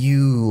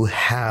 You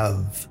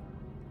have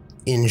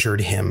injured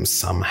him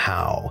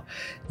somehow.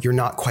 You're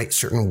not quite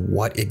certain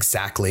what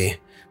exactly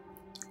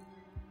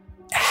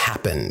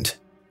happened.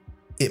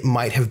 It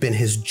might have been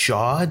his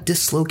jaw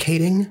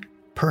dislocating,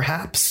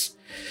 perhaps,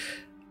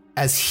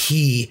 as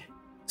he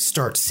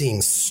starts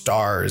seeing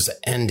stars.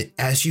 And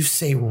as you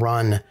say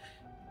run,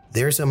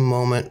 there's a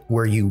moment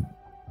where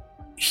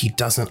he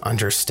doesn't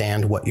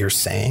understand what you're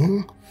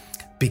saying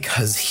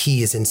because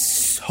he is in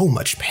so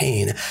much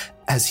pain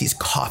as he's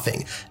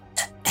coughing.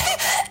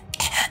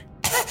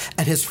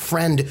 And his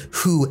friend,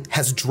 who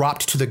has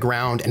dropped to the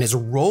ground and is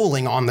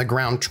rolling on the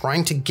ground,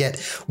 trying to get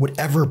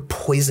whatever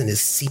poison is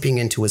seeping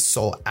into his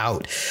soul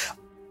out,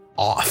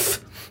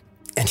 off.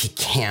 And he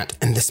can't.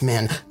 And this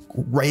man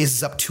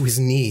raises up to his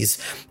knees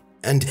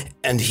and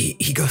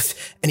he goes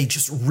and he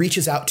just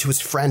reaches out to his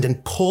friend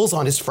and pulls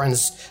on his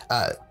friend's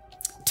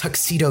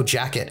tuxedo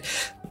jacket,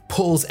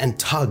 pulls and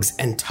tugs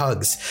and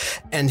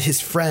tugs. And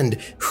his friend,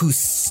 who's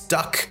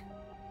stuck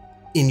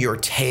in your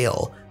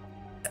tail,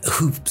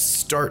 who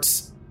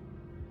starts...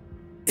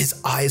 His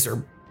eyes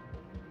are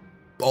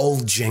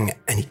bulging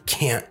and he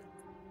can't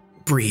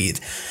breathe.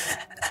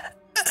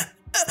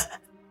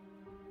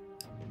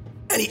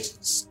 And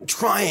he's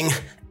trying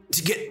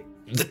to get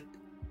the...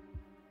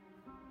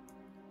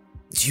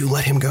 Do you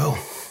let him go?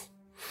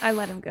 I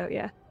let him go,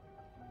 yeah.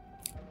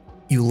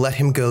 You let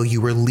him go.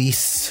 You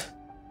release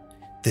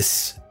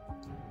this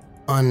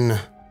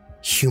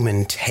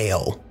unhuman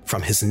tail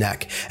from his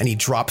neck and he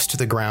drops to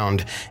the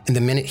ground. And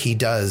the minute he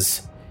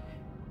does...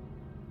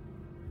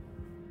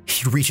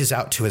 He reaches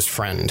out to his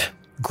friend,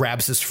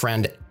 grabs his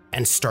friend,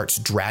 and starts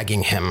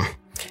dragging him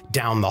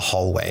down the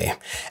hallway.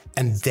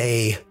 And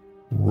they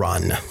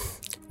run.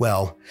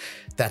 Well,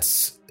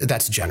 that's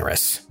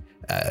generous.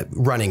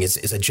 Running is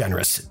a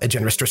generous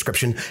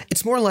description.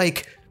 It's more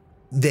like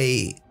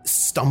they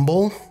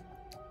stumble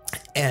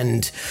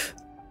and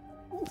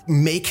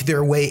make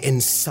their way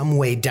in some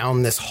way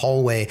down this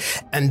hallway.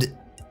 And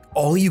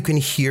all you can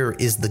hear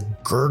is the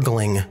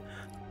gurgling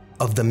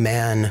of the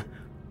man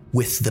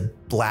with the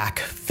black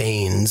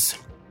veins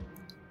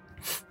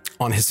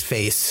on his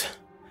face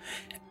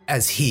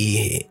as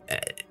he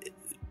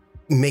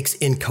makes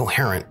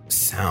incoherent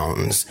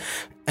sounds.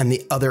 And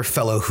the other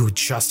fellow, who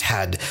just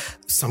had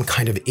some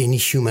kind of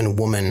inhuman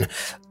woman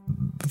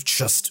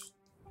just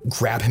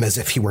grab him as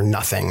if he were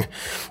nothing,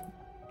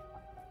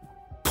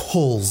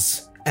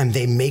 pulls, and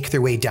they make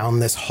their way down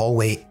this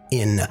hallway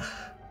in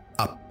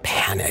a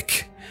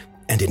panic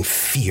and in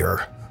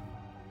fear.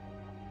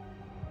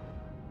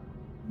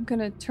 I'm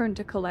gonna turn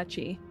to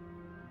Kalechi.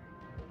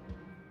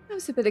 That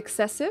was a bit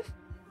excessive,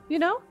 you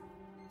know?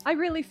 I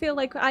really feel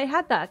like I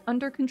had that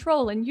under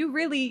control, and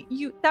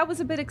that was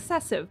a bit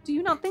excessive. Do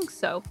you not think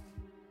so?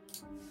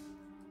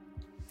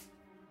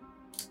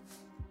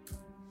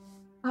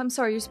 I'm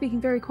sorry, you're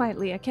speaking very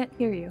quietly. I can't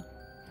hear you.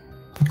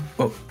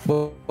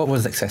 What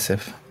was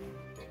excessive?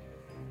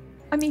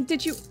 I mean,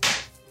 did you...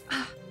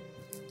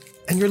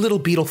 And your little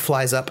beetle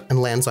flies up and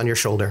lands on your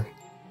shoulder.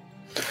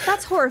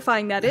 That's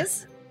horrifying, that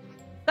is.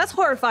 That's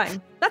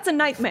horrifying. That's a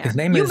nightmare. His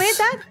name you is- made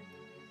that?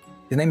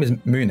 His name is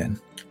Moonin.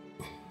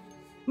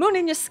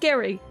 Moonin, you're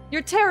scary.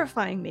 You're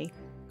terrifying me.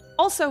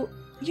 Also,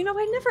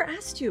 I never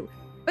asked you,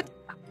 but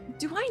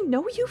do I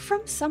know you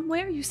from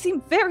somewhere? You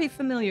seem very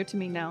familiar to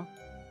me now.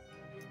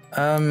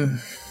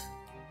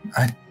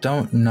 I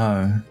don't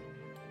know.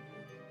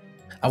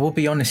 I will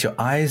be honest, your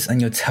eyes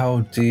and your tail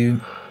do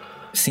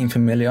seem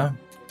familiar,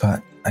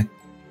 but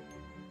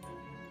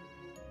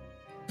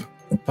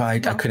I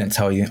couldn't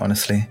tell you,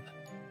 honestly.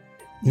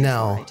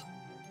 No. Right.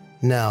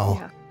 No.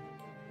 Yeah.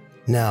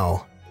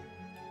 No.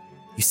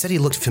 You said he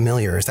looked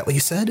familiar. Is that what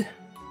you said?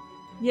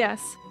 Yes.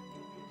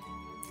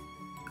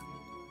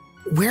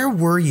 Where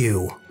were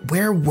you?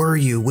 Where were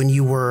you when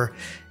you were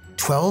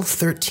 12,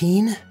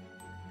 13?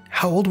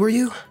 How old were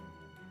you?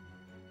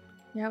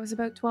 Yeah, I was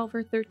about 12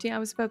 or 13. I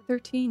was about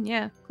 13,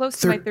 yeah. Close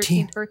to my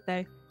 13? 13th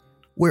birthday.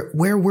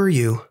 Where were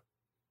you?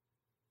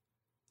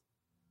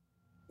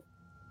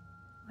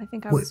 I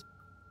think I What- was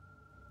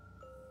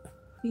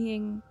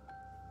being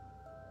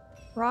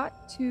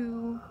brought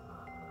to...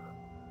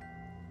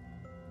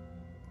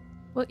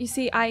 Well, you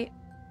see,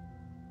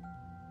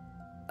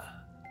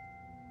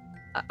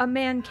 a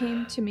man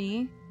came to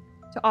me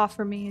to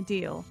offer me a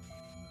deal.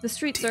 The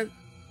streets are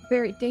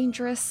very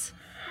dangerous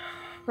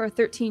for a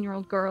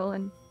 13-year-old girl,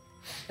 and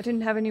I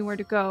didn't have anywhere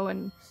to go,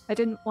 and I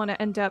didn't want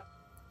to end up,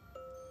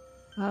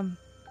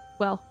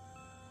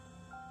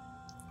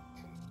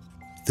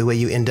 The way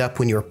you end up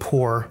when you're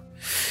poor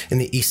in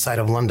the east side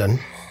of London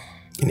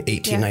in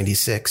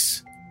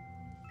 1896.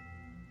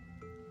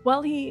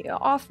 Well, he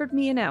offered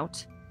me an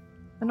out,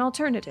 an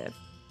alternative.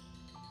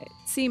 It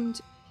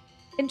seemed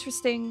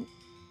interesting,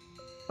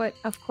 but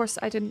of course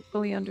I didn't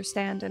fully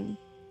understand, and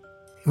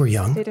You were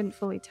young. they didn't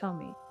fully tell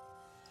me.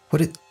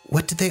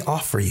 What did they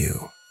offer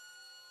you?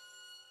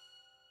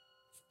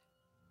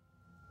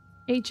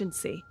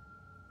 Agency.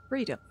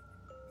 Freedom.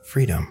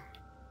 Freedom.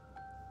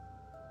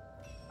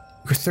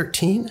 You were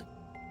 13?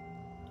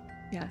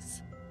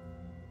 Yes,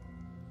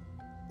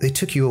 They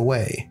took you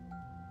away.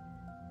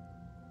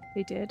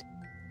 they did.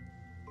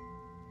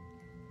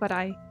 But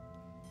I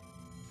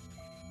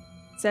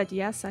said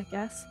yes, I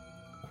guess.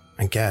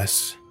 I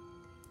guess.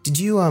 Did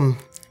you, I'm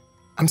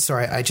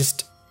sorry,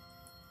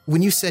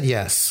 when you said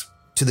yes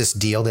to this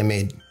deal they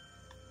made,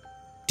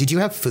 did you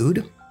have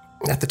food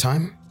at the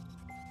time?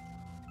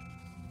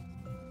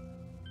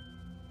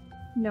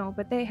 No,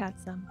 but they had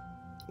some.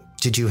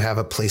 Did you have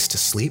a place to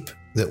sleep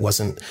that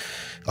wasn't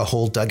a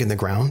hole dug in the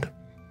ground?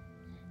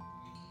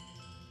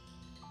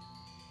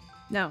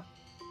 No.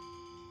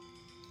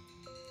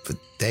 But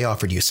they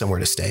offered you somewhere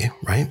to stay,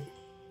 right?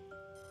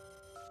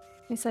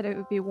 They said it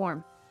would be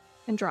warm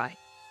and dry.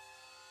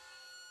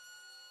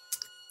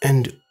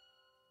 And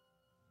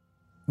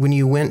when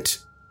you went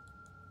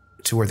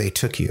to where they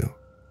took you,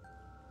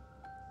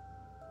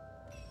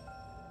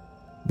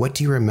 what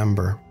do you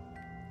remember?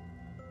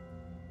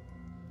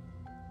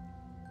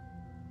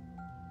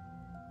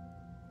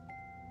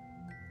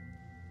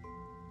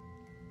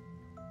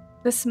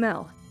 The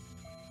smell.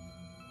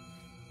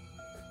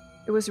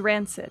 It was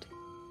rancid.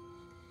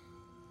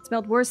 It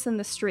smelled worse than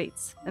the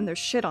streets, and there's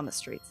shit on the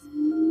streets.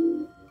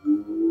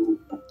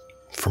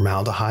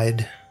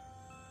 Formaldehyde?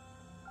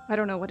 I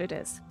don't know what it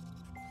is.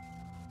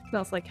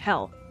 Smells like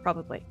hell,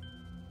 probably.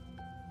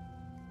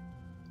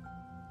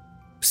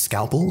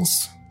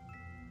 Scalpels?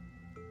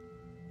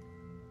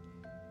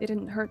 They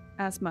didn't hurt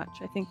as much.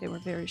 I think they were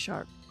very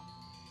sharp.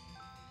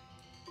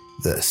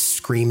 The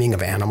screaming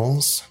of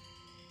animals?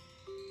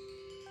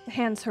 The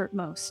hands hurt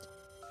most.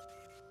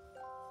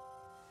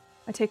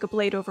 I take a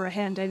blade over a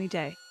hand any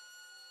day.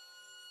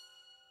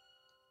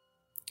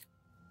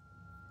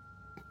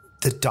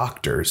 The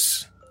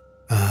doctors?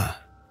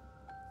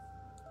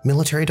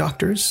 Military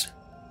doctors?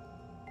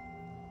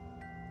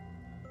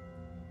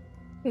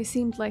 They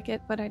seemed like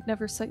it, but I'd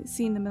never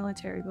seen the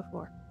military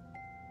before.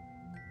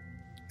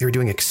 They were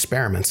doing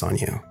experiments on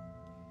you.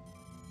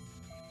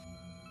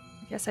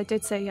 I guess I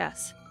did say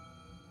yes.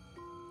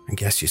 I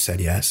guess you said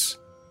yes.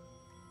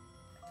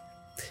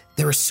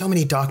 There were so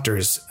many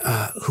doctors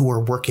who were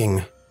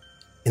working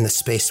in the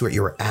space where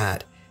you were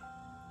at.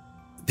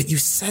 But you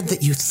said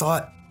that you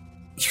thought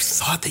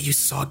that you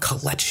saw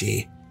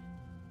Kalechi.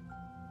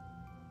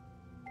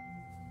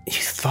 You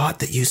thought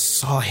that you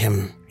saw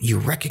him. You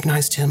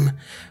recognized him.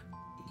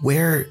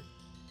 Where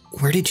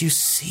did you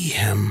see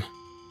him?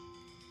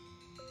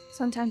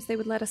 Sometimes they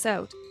would let us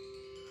out.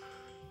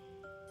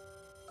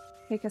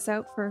 Take us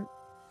out for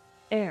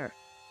air.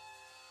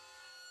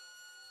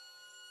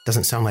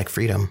 Doesn't sound like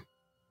freedom.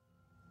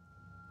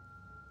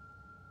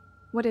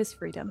 What is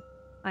freedom?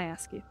 I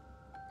ask you.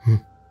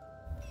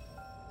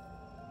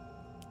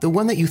 The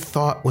one that you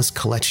thought was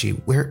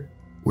Kalechi, where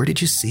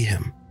did you see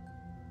him?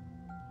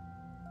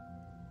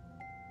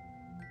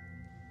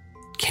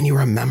 Can you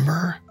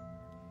remember?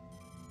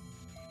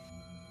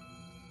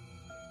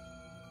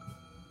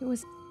 It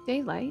was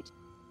daylight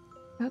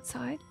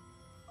outside.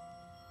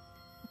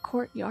 A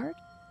courtyard,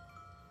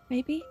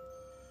 maybe?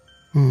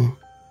 I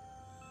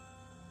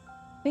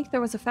think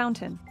there was a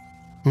fountain.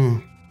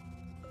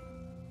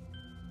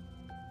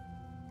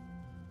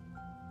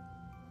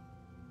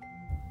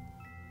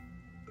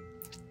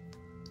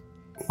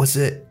 Was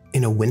it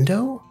in a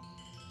window?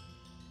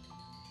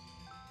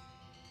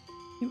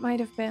 It might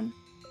have been.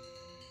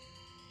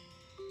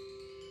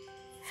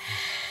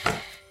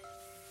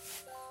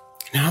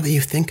 Now that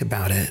you think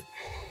about it,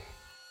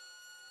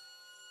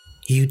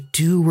 you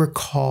do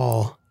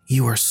recall,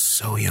 you were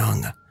so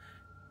young,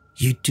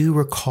 you do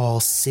recall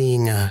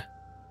seeing a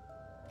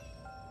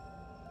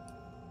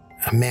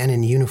man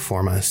in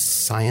uniform, a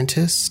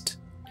scientist,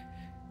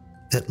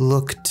 that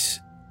looked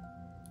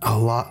a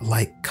lot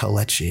like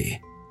Kalechi.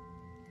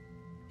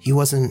 He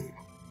wasn't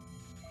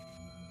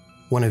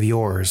one of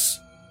yours,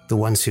 the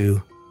ones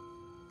who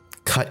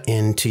cut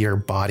into your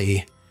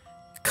body,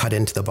 cut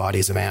into the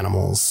bodies of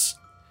animals.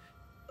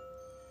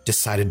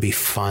 Decided it'd be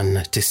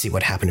fun to see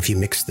what happened if you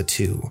mix the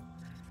two.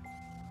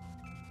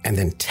 And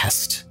then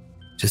test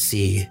to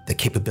see the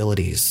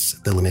capabilities,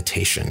 the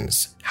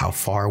limitations, how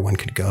far one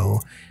could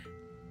go.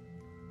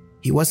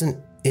 He wasn't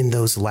in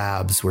those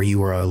labs where you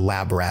were a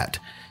lab rat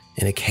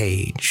in a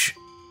cage,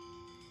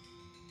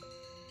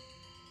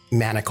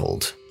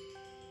 manacled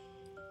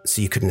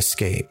so you couldn't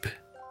escape.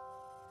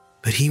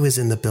 But he was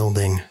in the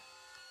building.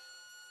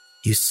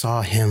 You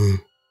saw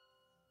him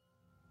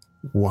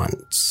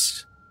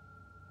once.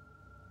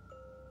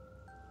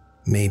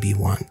 Maybe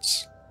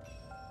once.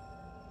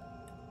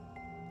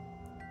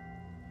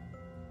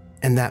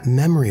 And that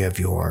memory of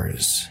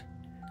yours,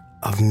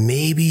 of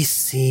maybe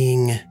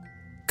seeing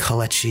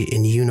Kalechi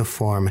in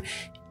uniform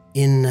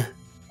in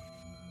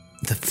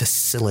the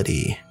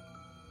facility.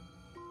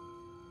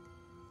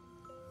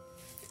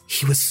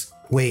 He was,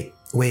 wait.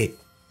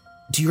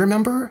 Do you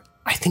remember?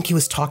 I think he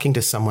was talking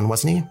to someone,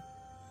 wasn't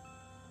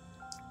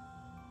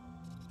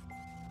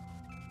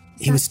he?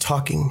 He was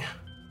talking.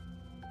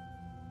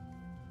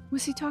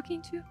 Was he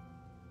talking to?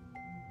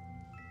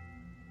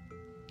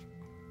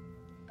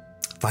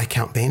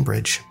 Viscount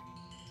Bainbridge.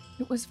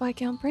 It was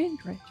Viscount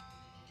Bainbridge.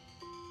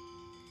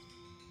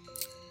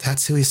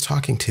 That's who he's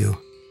talking to.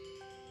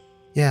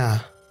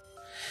 Yeah.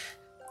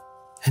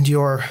 And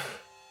your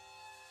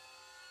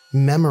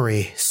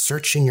memory,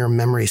 searching your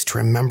memories to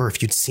remember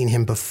if you'd seen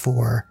him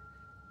before,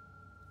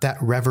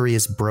 that reverie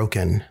is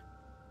broken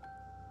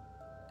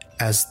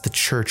as the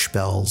church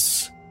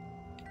bells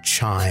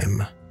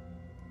chime.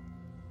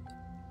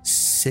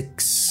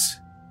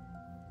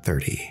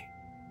 6:30.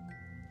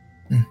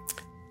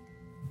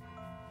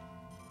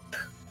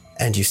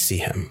 And you see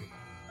him.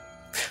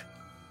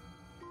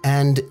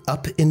 And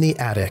up in the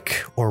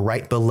attic, or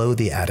right below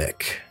the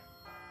attic,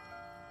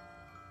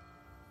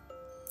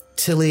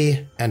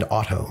 Tilly and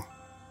Otto.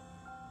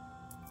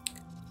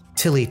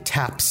 Tilly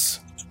taps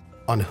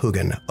on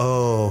Hugin.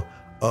 Oh,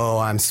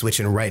 I'm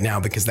switching right now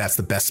because that's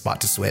the best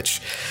spot to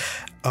switch.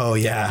 Oh,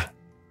 yeah.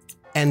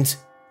 And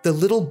the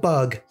little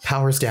bug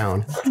powers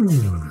down.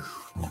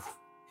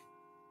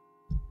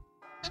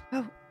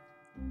 Oh.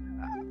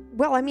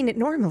 Well, I mean, it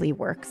normally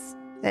works.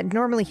 And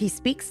normally he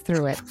speaks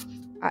through it.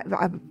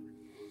 I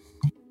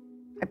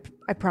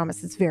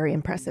promise it's very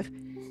impressive.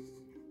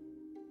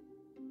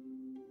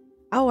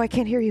 Oh, I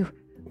can't hear you.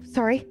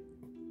 Sorry.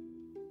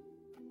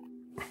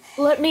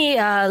 Let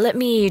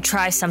me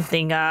try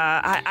something.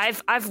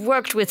 I've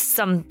worked with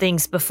some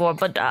things before,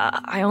 but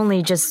I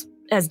only just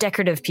as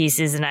decorative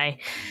pieces, and I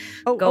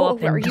go up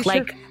and are you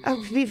like. Sure?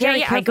 Be very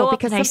careful I go up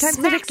because and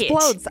sometimes I it smack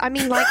explodes. I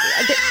mean, like.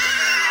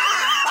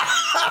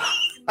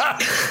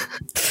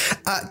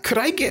 Could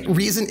I get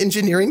reason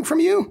engineering from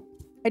you?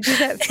 I do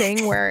that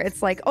thing where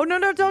it's like, oh no,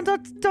 don't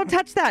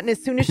touch that, and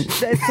as soon as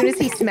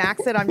he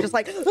smacks it, I'm just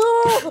like,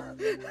 oh,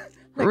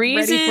 like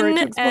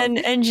reason and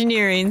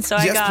engineering. So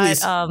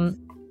yes, I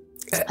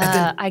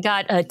got I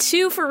got a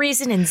 2 for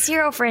reason and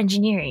 0 for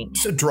engineering.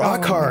 So draw a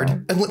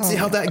card and let's see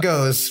how that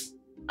goes.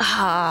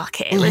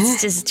 Okay,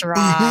 let's just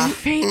draw.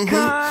 Thank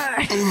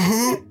God.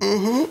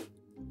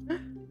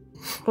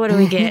 What do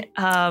we get?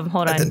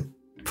 Hold on. Then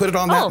put it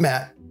on that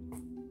mat.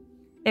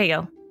 There you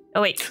go.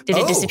 Oh wait, did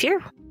it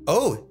disappear?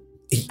 Oh,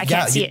 I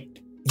can't see it.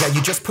 Yeah,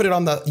 you just put it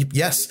on the.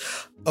 Yes.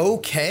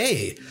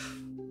 Okay.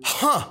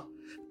 Huh.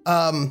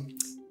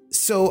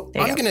 So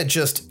I'm gonna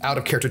just out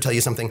of character tell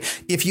you something.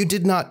 If you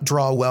did not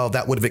draw well,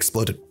 that would have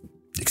exploded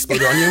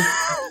on you.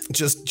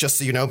 just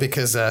so you know,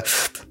 because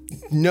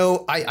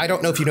no, I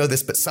don't know if you know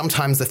this, but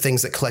sometimes the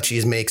things that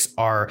Kalechi makes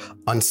are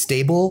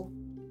unstable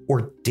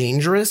or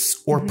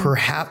dangerous or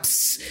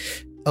perhaps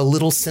a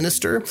little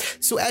sinister.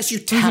 So as you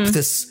tap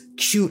this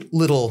cute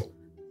little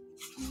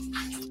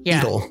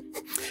needle,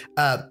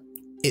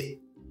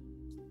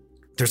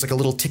 there's like a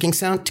little ticking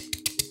sound.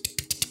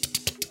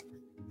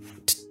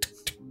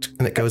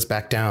 And it goes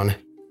back down.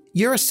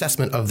 Your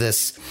assessment of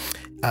this,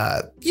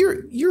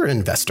 you're an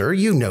investor,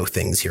 you know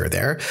things here or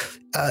there.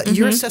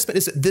 Your assessment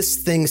is that this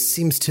thing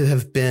seems to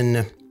have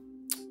been,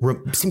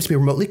 seems to be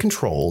remotely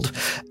controlled,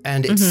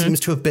 and it seems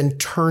to have been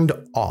turned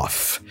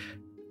off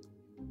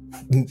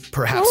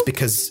perhaps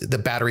because the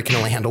battery can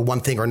only handle one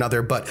thing or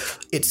another, but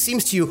it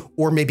seems to you,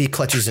 or maybe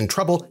Clutchy's in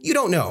trouble. You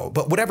don't know.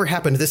 But whatever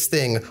happened, this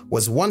thing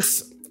was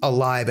once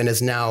alive and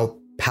is now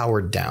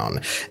powered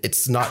down.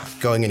 It's not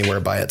going anywhere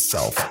by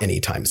itself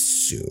anytime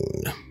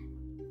soon.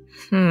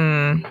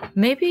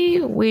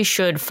 Maybe we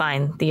should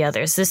find the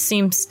others. This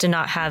seems to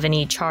not have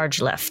any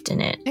charge left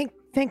in it.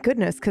 Thank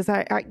goodness, because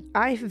I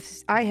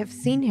have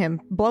seen him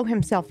blow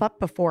himself up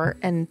before,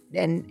 and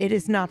it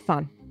is not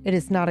fun.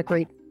 It's not a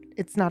great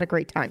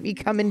time. You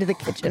come into the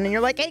kitchen and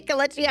you're like, "Hey,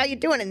 Kelechi, how you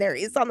doing in there?"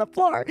 He's on the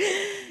floor.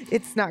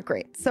 It's not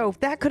great. So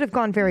that could have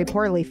gone very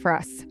poorly for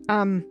us.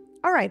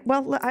 All right.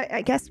 Well,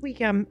 I guess we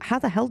how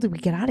the hell did we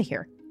get out of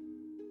here?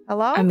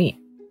 Hello?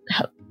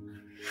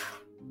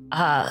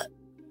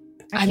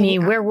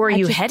 Where were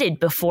you headed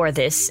before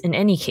this in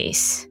any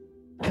case?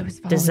 I was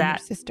following your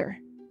sister.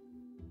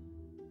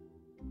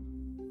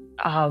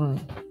 I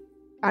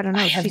don't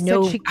know.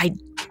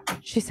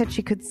 She said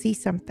she could see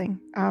something.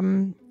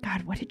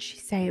 God, what did she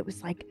say? It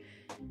was like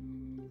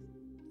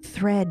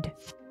thread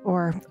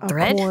or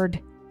a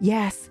cord.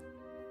 Yes.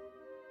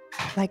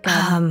 Like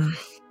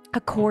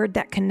a cord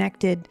that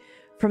connected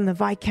from the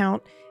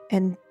Viscount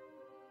and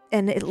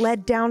it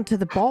led down to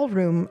the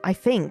ballroom, I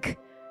think.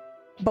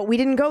 But we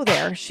didn't go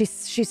there. She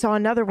saw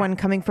another one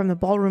coming from the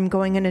ballroom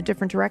going in a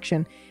different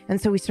direction.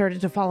 And so we started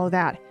to follow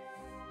that.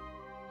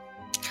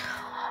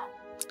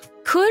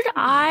 Could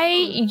I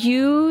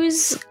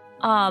use,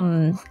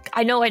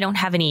 I know I don't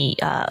have any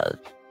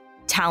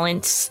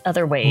talents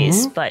other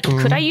ways, but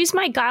could I use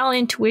my guile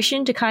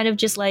intuition to kind of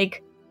just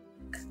like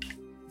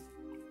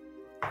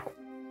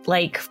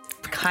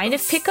kind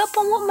of pick up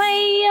on what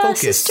my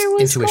sister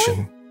was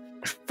intuition.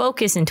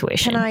 Focus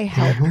intuition. Can I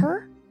help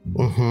her?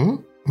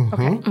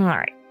 Okay. All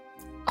right.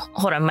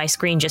 Hold on, my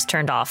screen just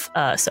turned off,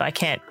 so I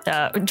can't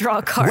draw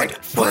a card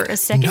for a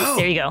second. No.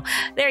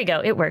 There you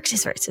go. It works.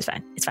 It's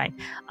fine.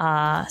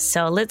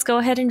 So let's go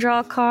ahead and draw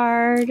a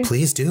card.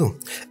 Please do.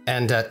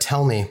 And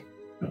tell me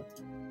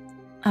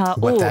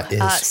what that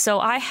is. So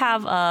I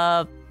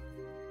have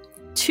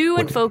 2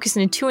 in focus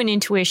and a 2 in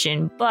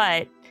intuition,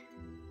 but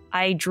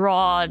I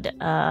drawed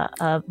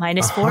a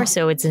 -4,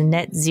 so it's a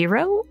net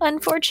 0,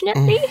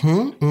 unfortunately.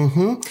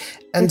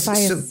 And if I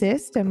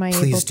assist, am I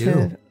able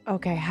to?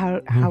 Okay,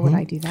 how would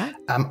I do that?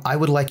 I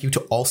would like you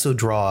to also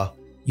draw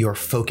your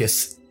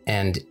focus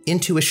and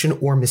intuition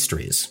or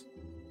mysteries.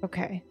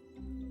 Okay.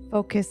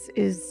 Focus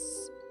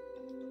is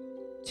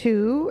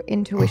 2,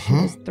 intuition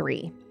is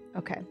 3.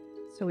 Okay,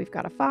 so we've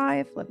got a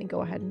 5. Let me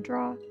go ahead and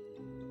draw.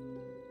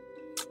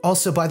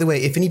 Also, by the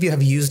way, if any of you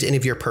have used any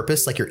of your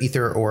purpose, like your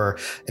ether, or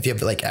if you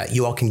have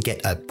you all can get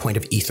a point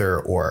of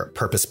ether or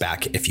purpose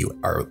back if you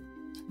are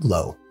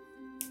low,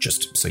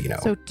 just so you know.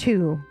 So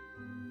 2.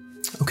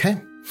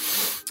 Okay.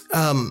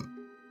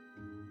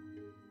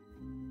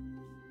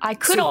 I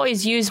could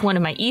always use one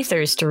of my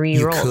ethers to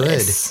re-roll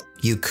this.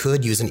 You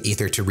could use an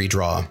ether to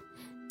redraw.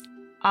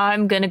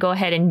 I'm going to go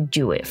ahead and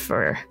do it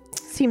for...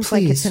 Seems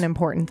like it's an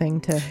important thing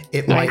to...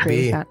 It might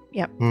be. That.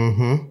 Yep.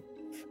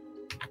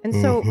 And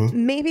so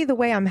maybe the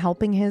way I'm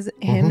helping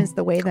him is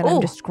the way that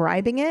I'm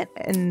describing it.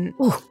 And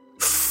look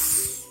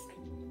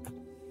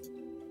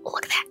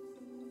at that.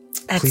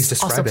 That's please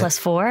describe also it.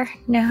 +4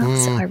 now,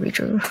 so I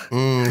redrew.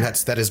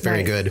 That is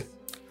very good.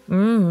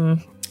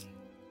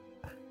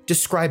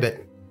 Describe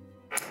it.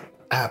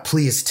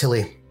 Please,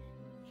 Tilly.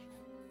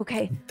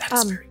 Okay.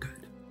 That's very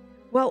good.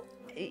 Well,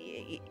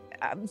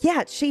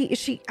 yeah,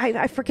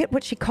 I forget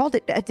what she called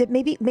it.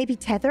 Maybe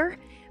tether,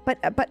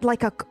 but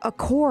like a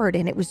cord,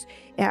 and it was,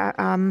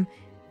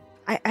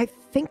 I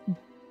think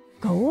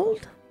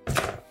gold.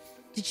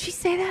 Did she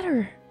say that,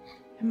 or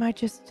am I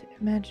just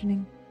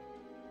imagining?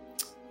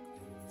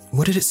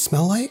 What did it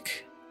smell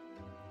like?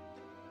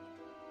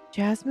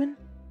 Jasmine?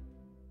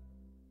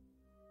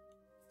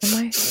 Am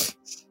I?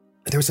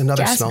 There was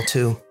another smell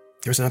too.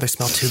 There was another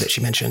smell too that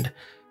she mentioned.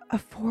 A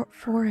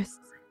forest,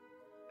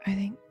 I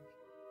think.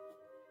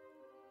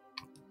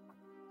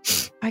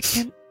 I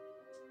can't.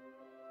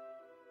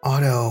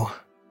 Otto,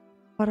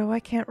 I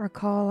can't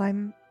recall.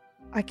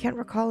 I can't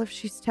recall if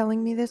she's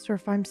telling me this or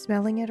if I'm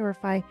smelling it or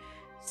if I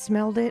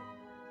smelled it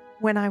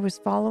when I was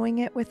following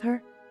it with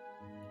her.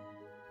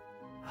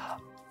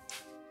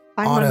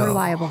 I'm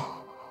unreliable.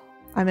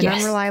 I'm an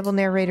unreliable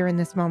narrator in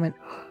this moment.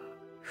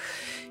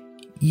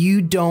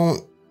 You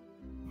don't...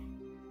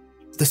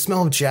 The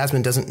smell of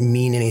jasmine doesn't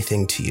mean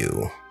anything to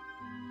you.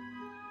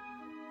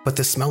 But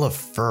the smell of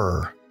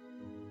fir,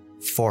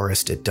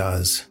 forest, it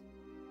does.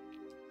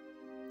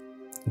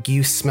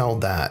 You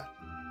smelled that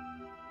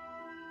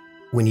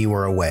when you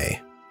were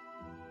away.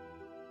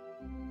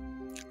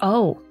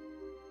 Oh.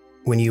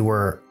 When you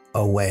were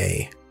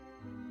away.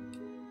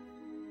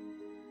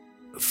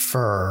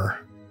 Fir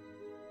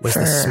was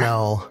the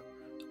smell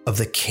of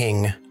the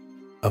king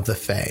of the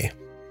Fae.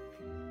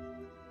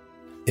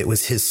 It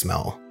was his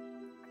smell.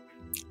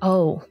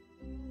 Oh.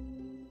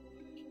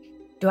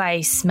 Do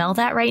I smell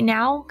that right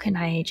now? Can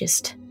I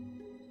just...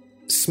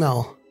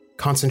 Smell.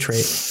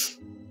 Concentrate.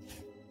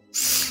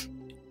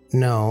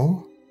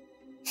 No.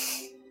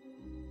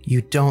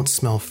 You don't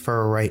smell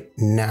fur right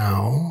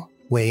now.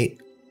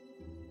 Wait.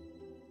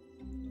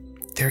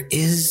 There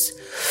is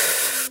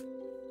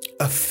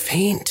a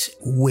faint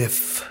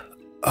whiff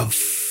of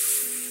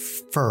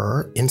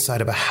fur inside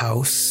of a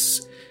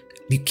house.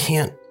 You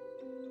can't...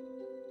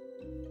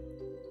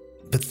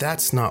 But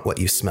that's not what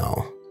you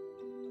smell.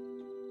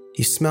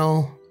 You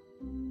smell...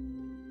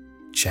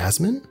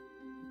 jasmine?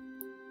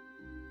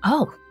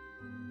 Oh,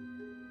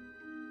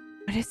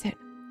 What is it?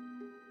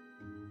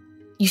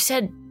 you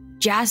said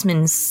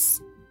jasmine's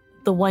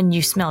the one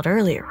you smelled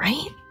earlier,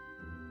 right?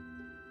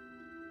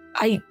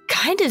 I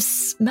kind of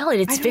smell it.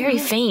 It's I don't very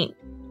know. faint.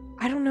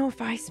 I don't know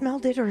if I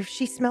smelled it or if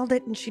she smelled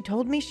it and she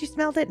told me she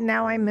smelled it and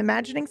now I'm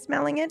imagining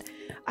smelling it.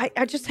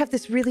 I just have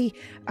this really,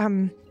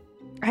 I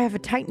have a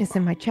tightness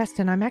in my chest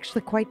and I'm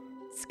actually quite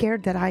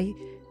scared that I'm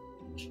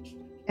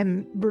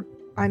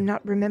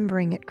not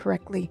remembering it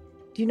correctly.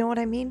 Do you know what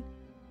I mean?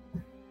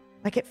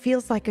 Like it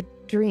feels like a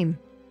dream.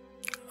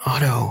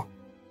 Otto,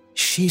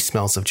 she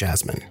smells of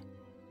jasmine.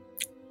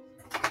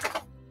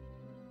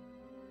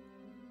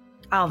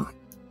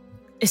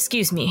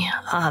 Excuse me,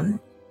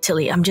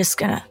 Tilly,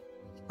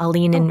 I'll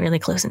lean in really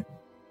close and...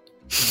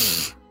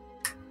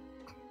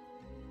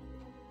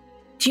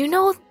 Do you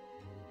know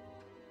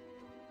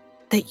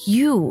that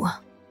you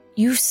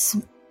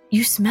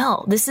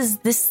smell?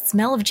 This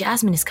smell of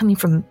jasmine is coming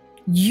from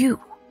you.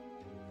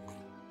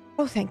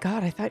 Oh, thank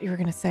God. I thought you were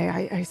going to say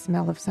I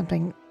smell of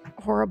something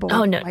horrible,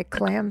 Oh, no. like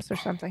clams or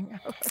something.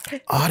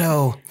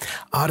 Otto,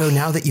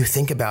 now that you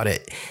think about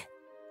it,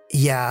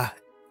 yeah,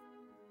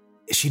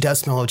 she does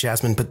smell of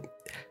jasmine, but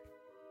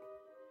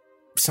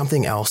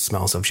something else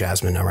smells of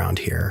jasmine around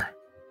here.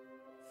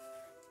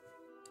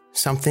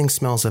 Something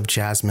smells of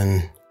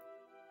jasmine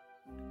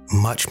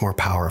much more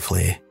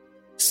powerfully.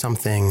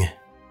 Something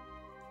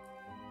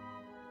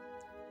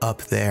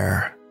up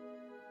there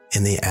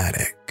in the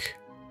attic.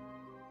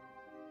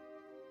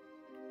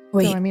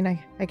 Wait, So, I mean,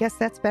 I guess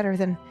that's better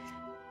than...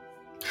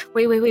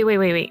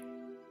 wait.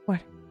 What?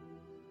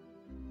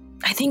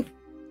 I think...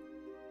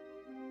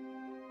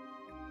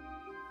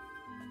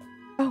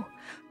 Oh,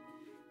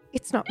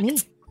 it's not me.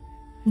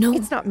 No,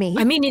 It's not me.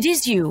 I mean, it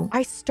is you.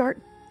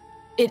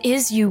 It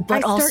is you, but I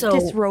start also...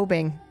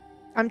 disrobing.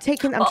 I'm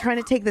trying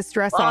to take this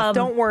dress off.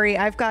 Don't worry,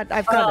 I've got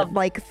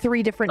like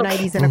 3 different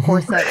nighties and a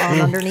corset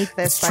on underneath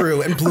this. It's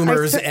true, and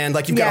bloomers, and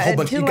like you've got a whole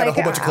bunch of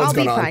clothes I'll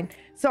going be on. fine.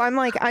 So I'm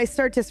like, I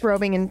start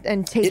disrobing and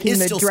It taking is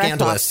the still dress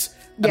scandalous. off.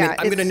 I mean, Yeah,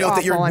 I'm going to it's note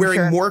that you're awful, I'm wearing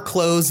sure. more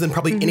clothes than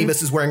probably any of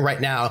us is wearing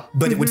right now,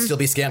 but it would still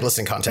be scandalous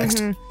in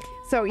context.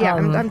 So yeah,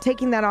 I'm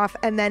taking that off,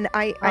 and then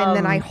I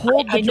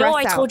hold the I know dress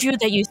I out. told you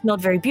that you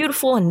smelled very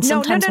beautiful, and No,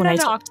 sometimes when I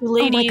no. talk to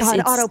ladies, oh my God,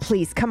 it's... Otto,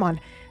 please, come on,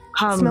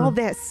 smell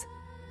this.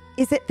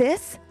 Is it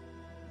this?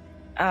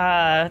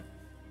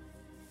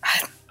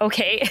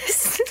 Okay.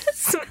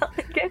 Smell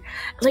it.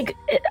 Like,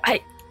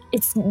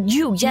 it's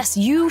you. Yes,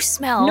 you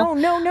smell.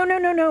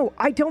 No.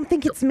 I don't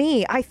think it's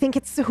me. I think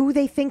it's who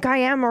they think I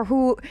am or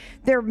who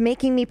they're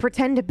making me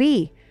pretend to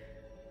be.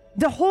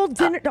 The whole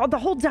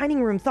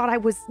dining room thought I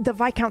was the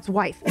Viscount's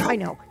wife. I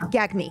know.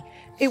 Gag me.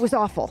 It was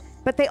awful.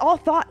 But they all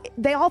thought it.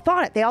 They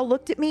all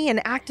looked at me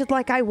and acted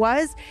like I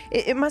was.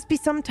 It must be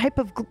some type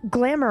of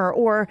glamour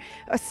or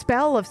a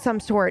spell of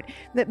some sort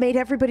that made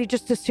everybody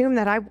just assume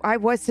that I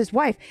was his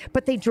wife.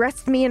 But they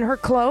dressed me in her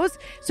clothes.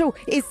 So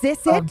is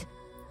this it?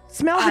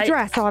 Smell the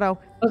dress, Otto.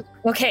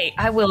 Okay,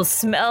 I will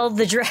smell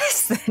the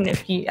dress then.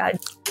 If you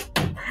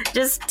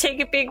just take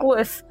a big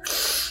whiff.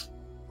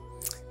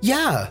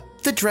 Yeah,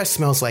 the dress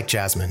smells like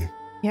jasmine.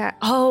 Yeah.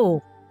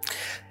 Oh,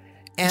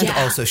 And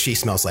Yeah. also she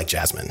smells like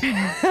jasmine.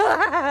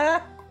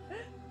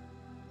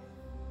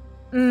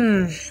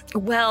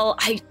 well,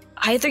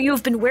 either you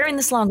have been wearing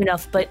this long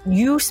enough, but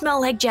you smell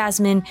like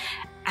jasmine,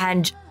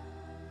 and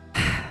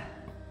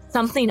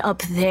something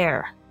up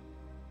there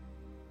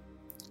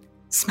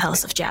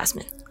smells of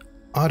jasmine.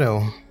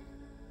 Otto,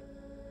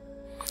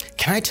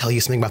 can I tell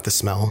you something about the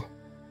smell?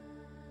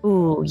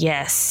 Ooh,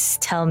 yes.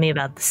 Tell me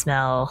about the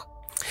smell.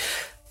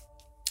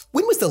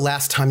 When was the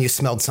last time you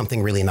smelled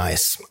something really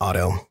nice,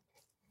 Otto?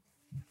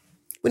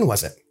 When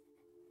was it?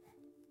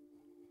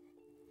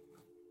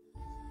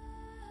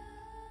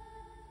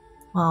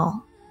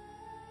 Well,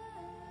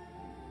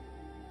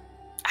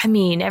 I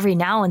mean, every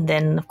now and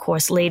then, of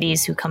course,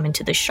 ladies who come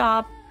into the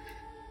shop,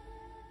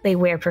 they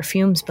wear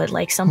perfumes, but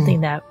like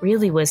something that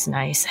really was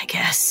nice, I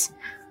guess.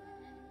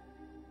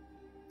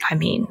 I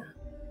mean,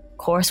 of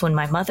course, when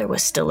my mother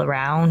was still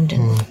around,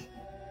 and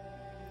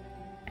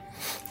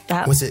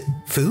that Was it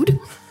food?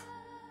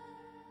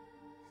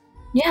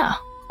 yeah,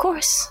 of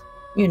course.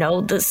 You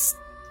know,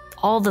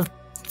 all the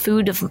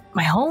food of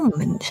my home,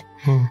 and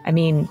I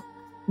mean,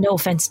 no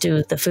offense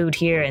to the food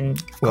here, and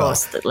of Well,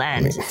 course the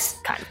land is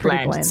kind of pretty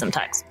bland bland.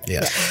 sometimes.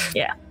 Yeah.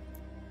 Yeah.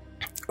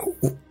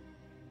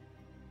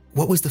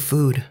 What was the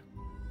food?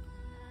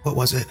 What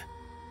was it?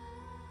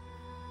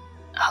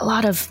 A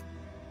lot of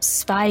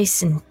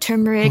spice and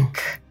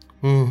turmeric,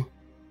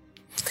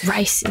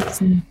 rices.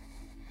 And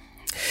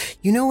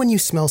You know when you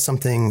smell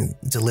something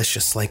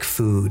delicious like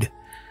food,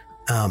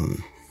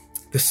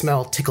 the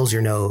smell tickles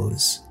your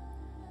nose.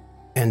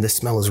 and the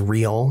smell is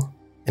real,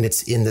 and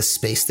it's in the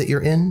space that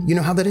you're in. You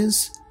know how that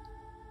is?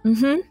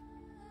 Mm-hmm.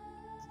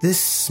 This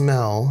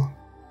smell,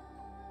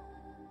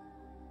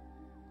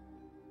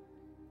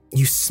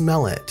 you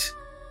smell it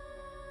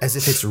as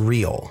if it's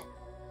real,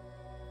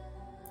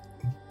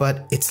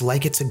 but it's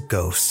like it's a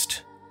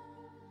ghost.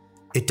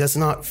 It does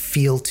not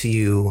feel to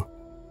you.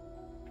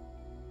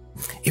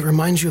 It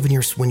reminds you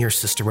of when your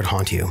sister would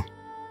haunt you.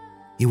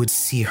 You would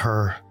see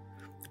her,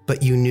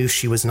 but you knew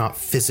she was not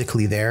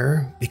physically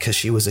there because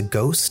she was a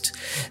ghost.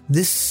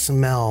 This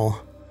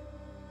smell,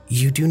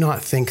 you do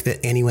not think that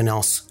anyone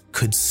else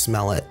could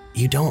smell it.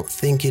 You don't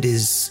think it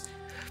is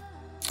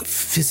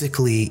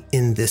physically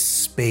in this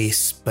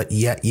space, but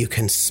yet you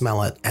can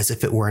smell it as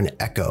if it were an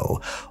echo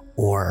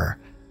or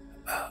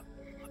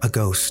a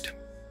ghost.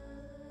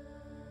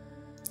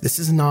 This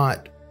is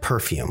not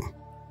perfume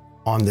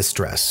on this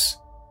dress.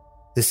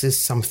 This is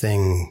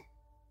something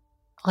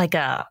like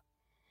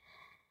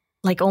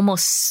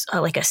almost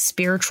like a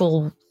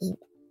spiritual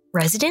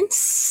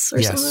residence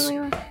or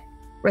something like that?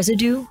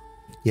 Residue?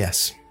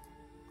 Yes.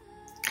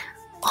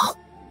 Oh.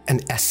 An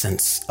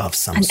essence of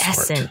some An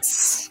sort.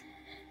 essence.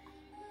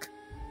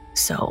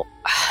 So,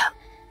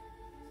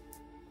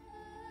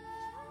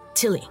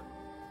 Tilly.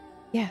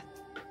 Yeah.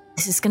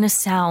 This is going to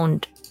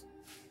sound...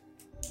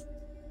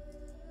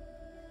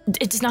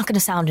 It's not going to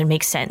sound and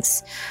make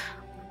sense.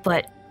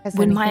 But Has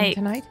when anything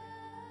tonight?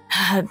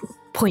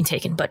 Point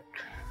taken, but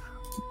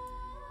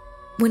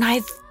when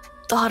I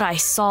thought I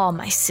saw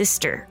my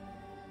sister,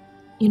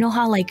 you know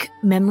how like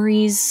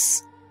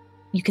memories,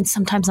 you can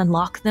sometimes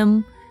unlock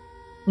them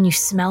when you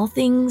smell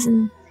things,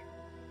 and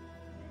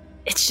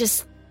it's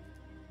just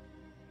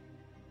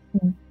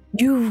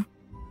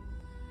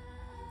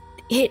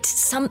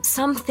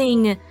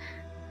something.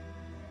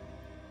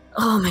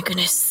 Oh my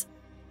goodness.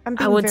 I'm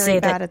being would very say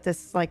bad that- at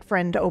this like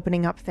friend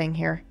opening up thing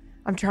here.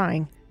 I'm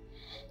trying.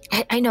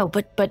 I know,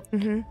 but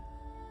Mm-hmm.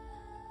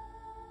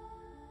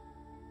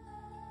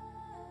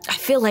 I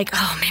feel like,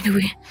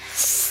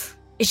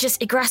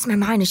 it grasped my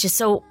mind. It's just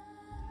so,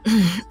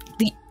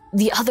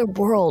 the other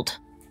world.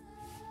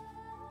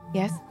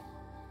 Yes.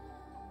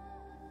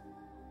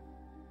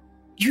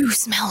 You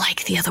smell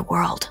like the other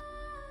world.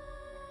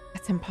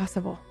 That's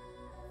impossible.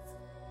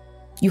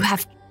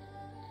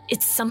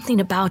 It's something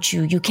about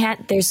you. You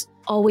can't, there's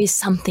always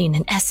something,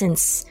 an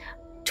essence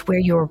to where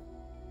you're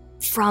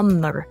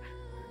from, or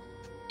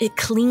it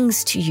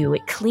clings to you.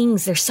 It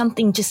clings. There's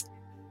something just...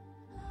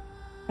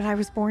 But I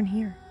was born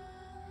here.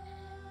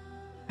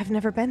 I've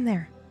never been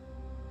there.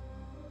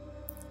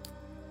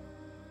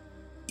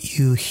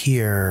 You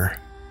hear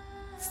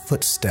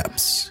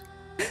footsteps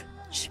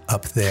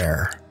up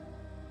there.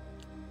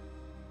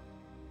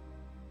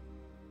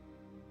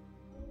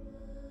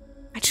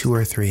 Two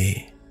or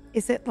three.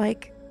 Is it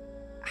like,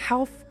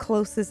 how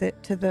close is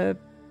it to the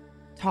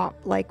top?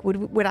 Like,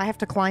 would I have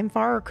to climb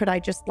far, or could I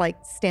just like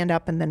stand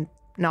up and then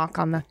knock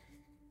on the...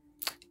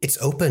 It's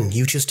open.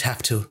 You just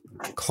have to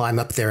climb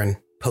up there and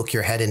poke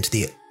your head into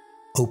the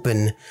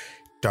open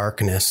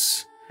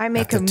darkness. I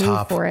make at a the move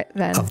top for it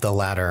then. of the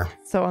ladder.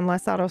 So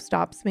unless Otto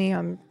stops me,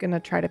 I'm gonna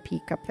try to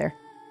peek up there.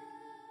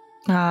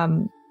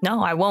 No,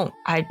 I won't.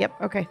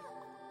 Yep. Okay.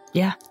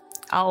 Yeah.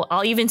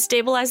 I'll even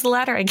stabilize the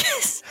ladder, I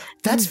guess.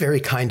 That's very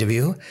kind of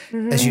you.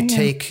 As you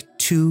take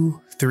 2,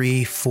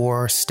 3,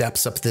 4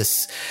 steps up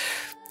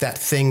that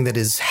thing that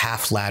is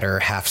half ladder,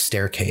 half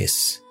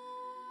staircase.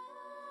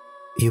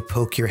 You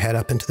poke your head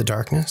up into the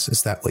darkness.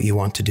 Is that what you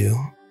want to do?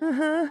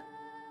 Uh-huh.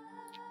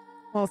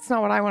 Well, it's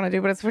not what I want to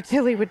do, but it's what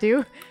Tilly would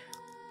do.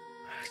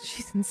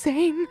 She's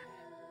insane.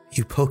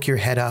 You poke your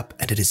head up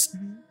and it is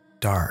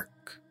dark.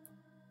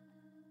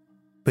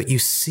 But you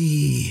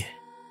see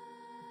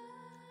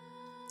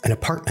an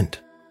apartment.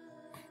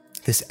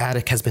 This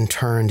attic has been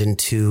turned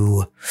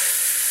into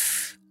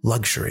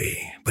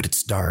luxury, but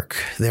it's dark.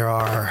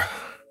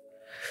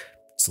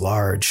 It's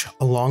large.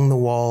 Along the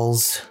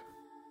walls,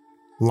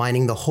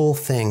 lining the whole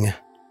thing,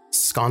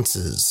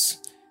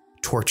 sconces,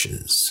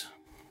 torches,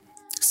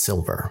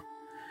 silver.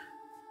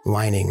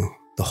 Lining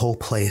the whole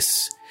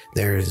place,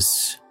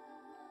 there's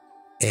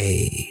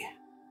a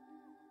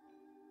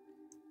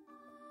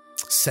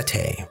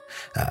settee,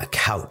 a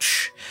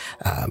couch.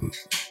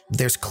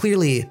 There's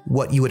clearly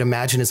what you would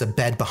imagine is a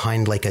bed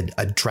behind like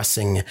a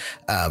dressing,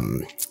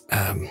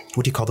 what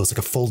do you call those? Like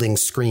a folding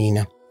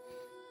screen.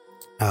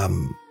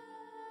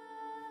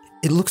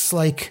 It looks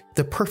like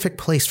the perfect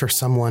place for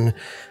someone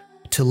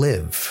to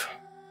live.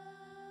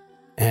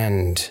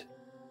 And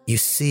you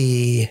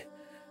see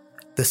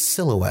the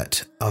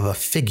silhouette of a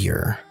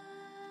figure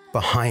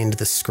behind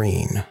the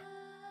screen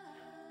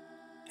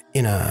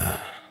in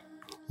a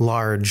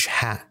large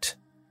hat.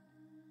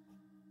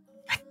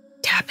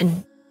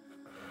 Tapping.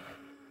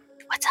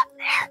 What's up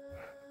there?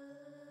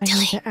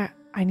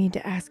 I need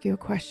to ask you a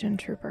question,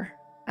 Trooper.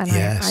 And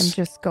Yes. I'm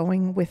just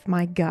going with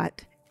my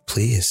gut.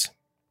 Please.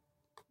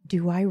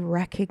 Do I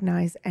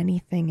recognize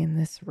anything in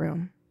this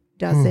room?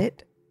 Does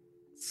it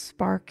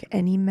spark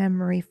any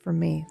memory for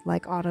me,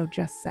 like Otto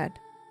just said?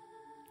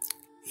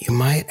 You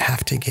might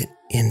have to get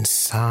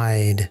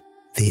inside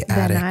the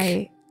attic.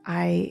 Then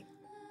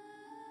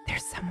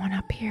There's someone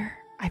up here.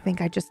 I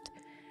think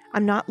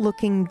I'm not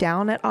looking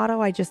down at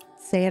Otto. I just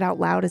say it out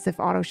loud as if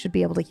Otto should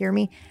be able to hear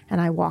me, and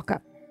I walk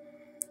up.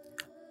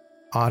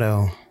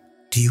 Otto,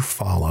 do you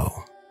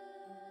follow?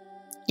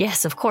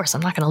 Yes, of course.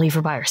 I'm not going to leave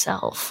her by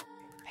herself.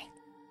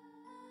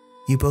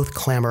 You both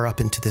clamber up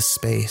into this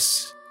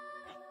space.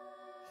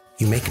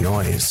 You make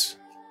noise.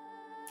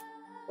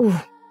 Ooh.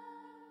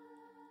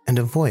 And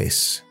a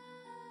voice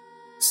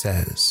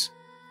says,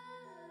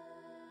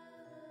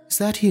 "Is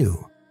that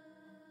you?"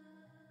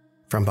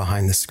 From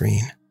behind the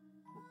screen.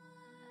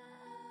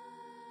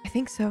 I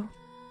think so.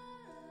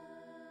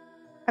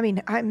 I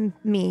mean, I'm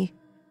me,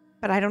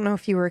 but I don't know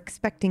if you were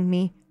expecting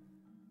me.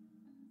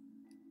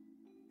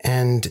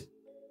 And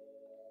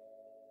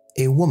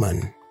a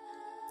woman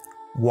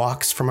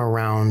walks from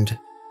around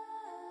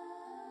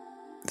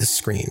the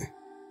screen.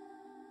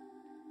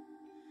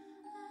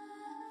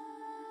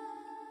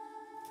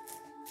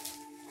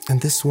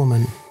 And this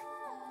woman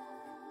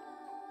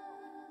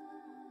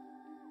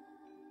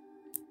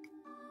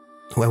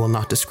who I will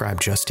not describe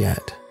just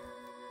yet,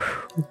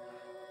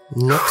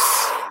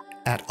 looks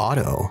at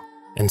Otto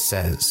and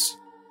says,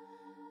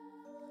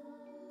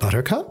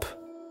 "Buttercup?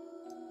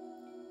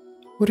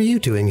 What are you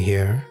doing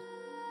here?"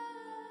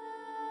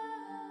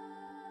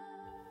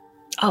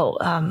 Oh,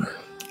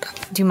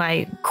 do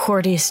my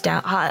courteous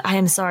down. I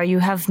am sorry, you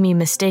have me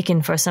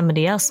mistaken for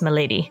somebody else, my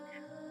lady.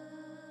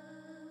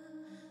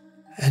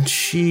 And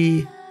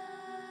she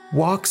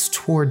walks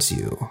towards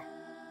you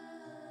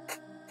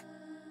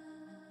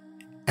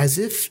as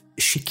if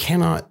she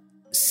cannot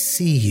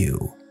see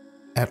you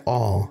at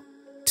all,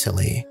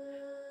 Tilly,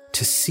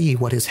 to see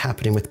what is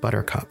happening with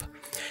Buttercup.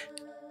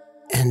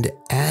 And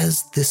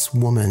as this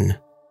woman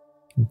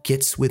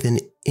gets within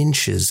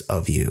inches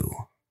of you,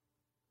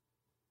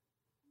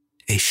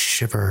 a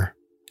shiver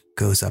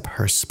goes up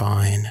her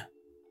spine.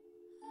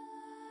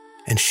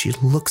 And she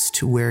looks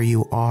to where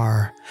you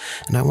are.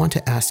 And I want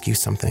to ask you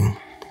something.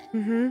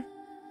 Mm-hmm.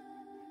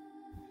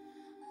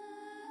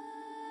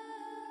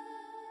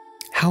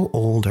 How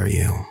old are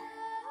you?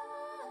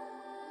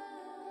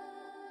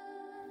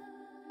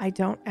 I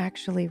don't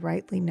actually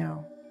rightly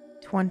know.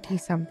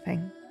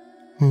 20-something.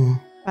 Hmm.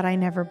 But I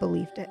never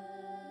believed it.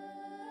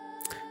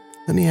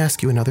 Let me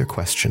ask you another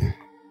question.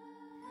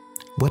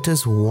 What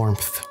does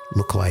warmth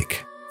look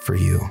like for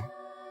you?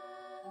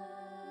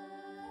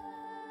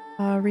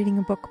 Reading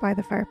a book by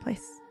the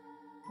fireplace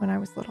when I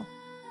was little.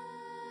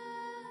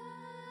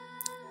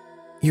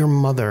 Your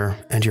mother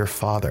and your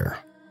father,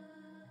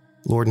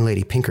 Lord and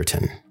Lady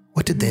Pinkerton,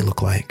 what did they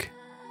look like?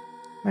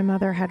 My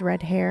mother had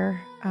red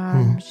hair.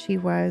 She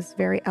was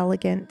very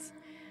elegant.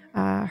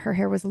 Her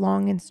hair was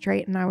long and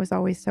straight, and I was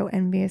always so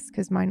envious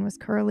because mine was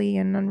curly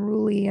and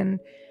unruly. And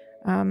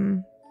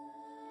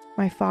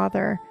my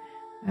father,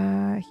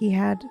 he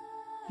had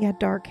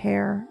dark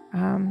hair.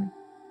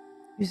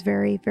 He was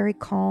very, very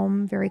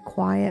calm, very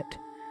quiet,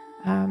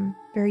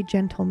 very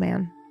gentle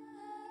man.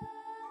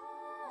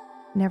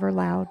 Never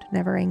loud,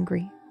 never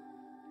angry.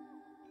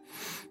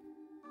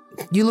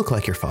 You look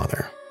like your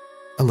father,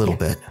 a little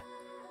bit.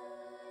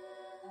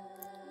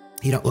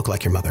 You don't look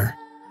like your mother.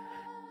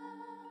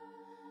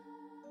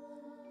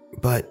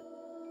 But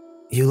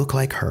you look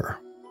like her.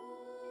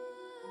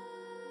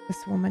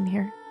 This woman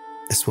here.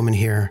 This woman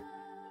here,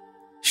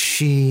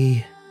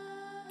 she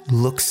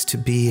looks to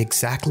be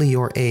exactly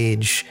your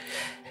age,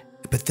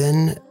 but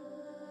then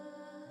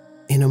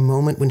in a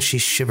moment when she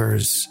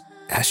shivers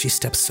as she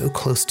steps so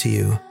close to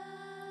you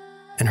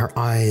and her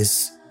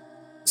eyes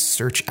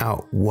search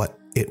out what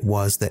it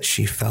was that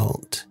she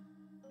felt,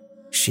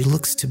 she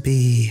looks to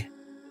be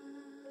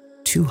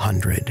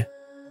 200.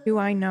 Do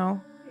I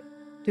know?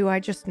 Do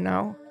I just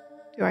know?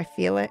 Do I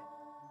feel it?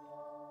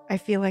 I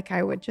feel like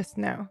I would just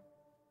know.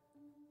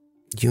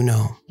 You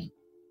know.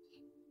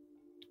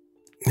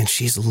 And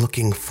she's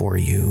looking for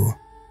you.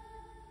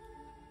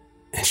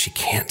 And she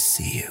can't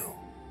see you.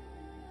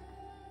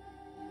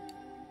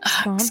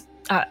 Mom?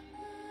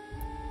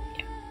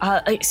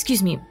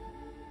 Excuse me.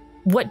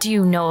 What do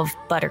you know of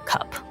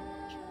Buttercup?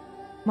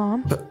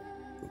 Mom?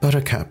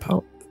 Buttercup.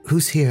 Oh.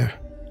 Who's here?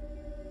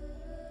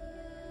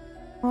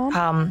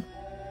 Mom?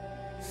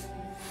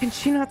 Can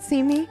she not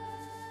see me?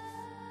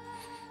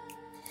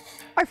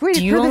 I've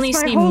waited for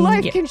this my whole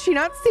life. Can she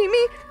not see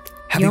me?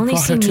 Have you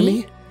brought her to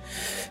me?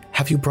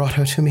 Have you brought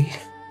her to me?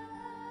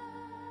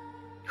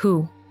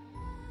 Who?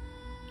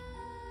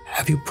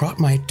 Have you brought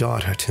my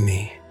daughter to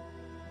me?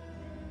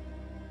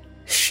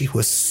 She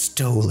was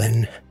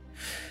stolen.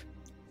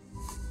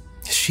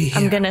 Is she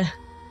here? I'm gonna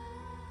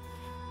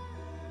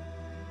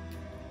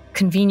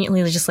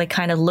conveniently just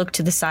kind of look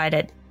to the side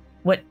at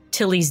what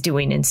Tilly's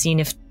doing and seeing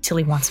if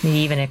Tilly wants me to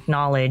even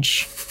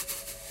acknowledge.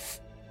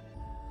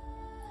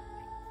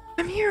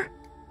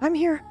 I'm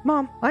here.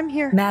 Mom, I'm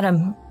here.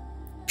 Madam,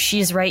 she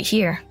is right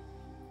here.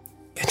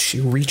 And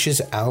she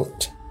reaches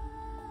out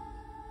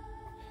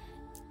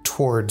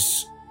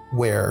towards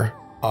where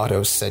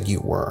Otto said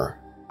you were.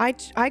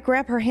 I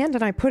grab her hand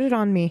and I put it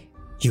on me.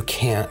 You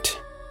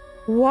can't.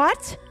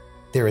 What?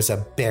 There is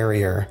a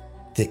barrier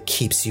that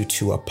keeps you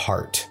two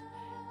apart.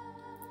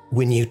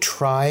 when you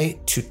try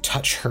to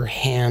touch her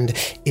hand,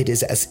 it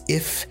is as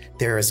if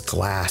there is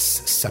glass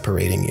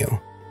separating you.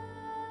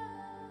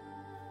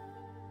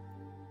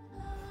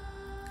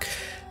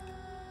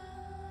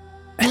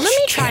 Let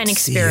me try an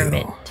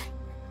experiment.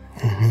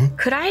 Mm-hmm.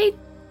 Could I,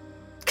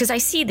 because I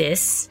see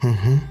this,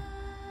 Mm-hmm.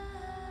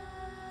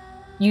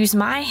 use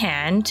my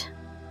hand,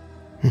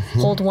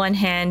 hold one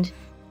hand,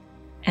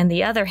 and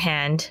the other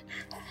hand.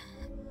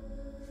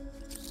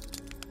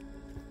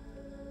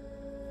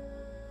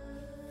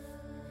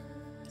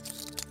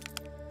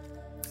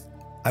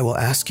 I will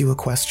ask you a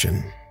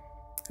question.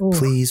 Ooh.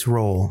 Please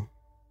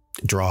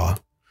draw.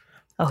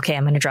 Okay,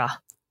 I'm going to draw.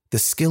 The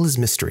skill is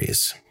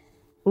mysteries.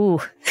 Ooh,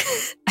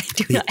 I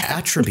do The not have.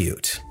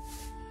 attribute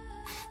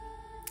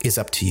is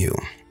up to you.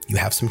 You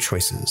have some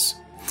choices.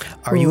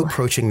 Are you Ooh.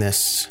 approaching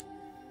this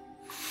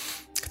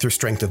through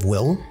strength of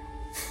will,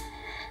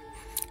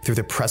 through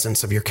the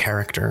presence of your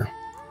character,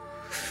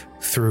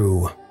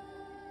 through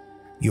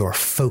your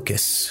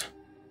focus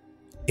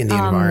in the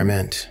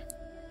environment,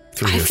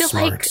 through I your feel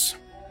like- smarts?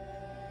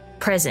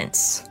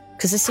 Presence,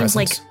 because it seems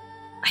like Presence?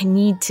 I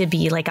need to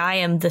be like I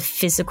am the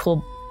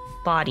physical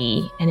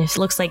body, and it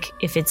looks like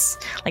if it's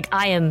like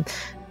I am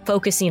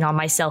focusing on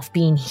myself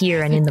being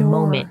here and in the door.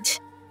 moment.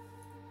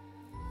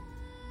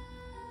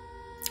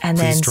 And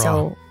Please then draw.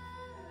 so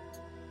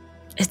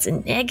it's a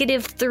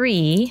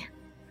 -3,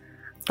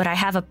 but I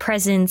have a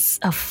presence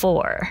of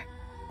 4.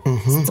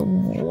 Mhm. It's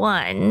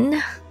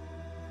 1.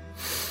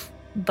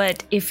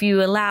 But if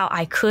you allow,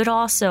 I could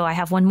also, I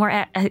have one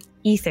more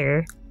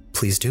ether.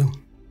 Please do.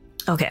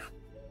 Okay.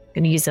 I'm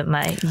going to use up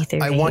my ether.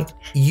 I want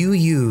you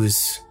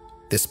use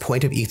this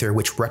point of ether,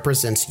 which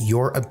represents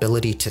your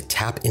ability to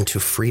tap into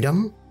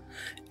freedom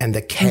and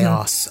the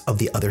chaos of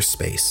the other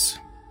space,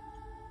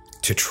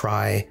 to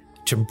try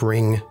to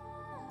bring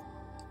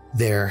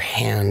their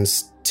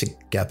hands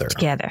together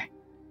together.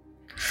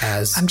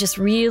 as I'm just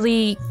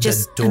really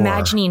just door.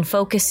 imagining,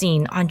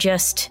 focusing on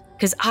just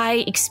because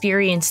I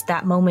experienced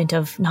that moment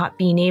of not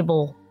being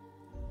able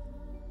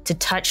to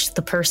touch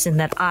the person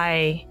that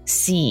I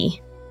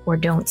see or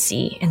don't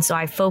see. And so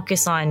I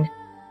focus on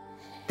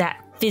that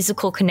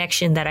physical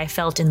connection that I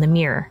felt in the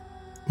mirror.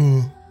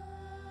 Hmm.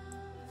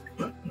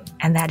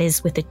 And that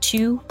is with a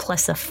 2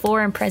 plus a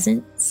 4 in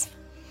presence.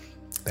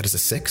 That is a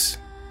 6.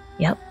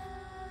 Yep.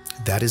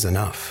 That is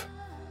enough.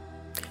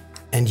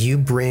 And you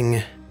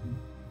bring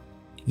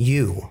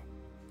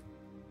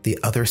the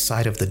other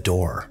side of the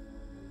door,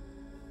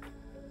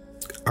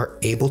 are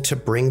able to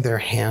bring their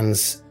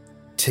hands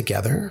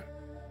together,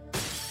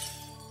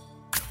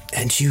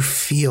 and you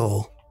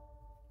feel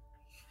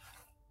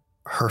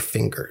her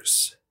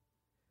fingers,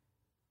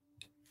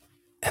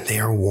 and they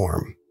are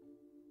warm.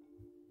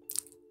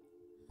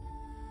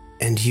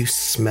 And you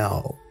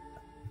smell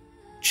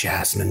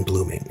jasmine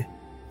blooming.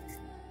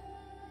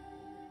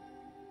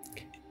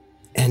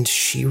 And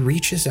she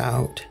reaches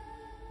out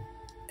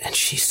and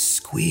she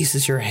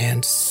squeezes your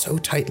hand so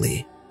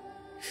tightly.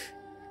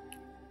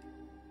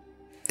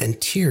 And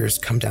tears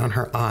come down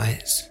her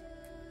eyes.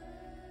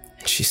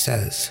 And she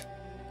says,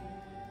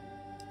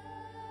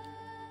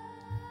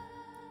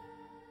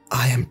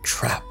 I am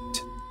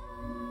trapped.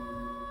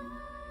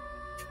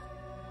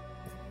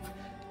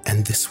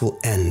 And this will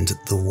end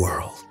the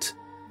world.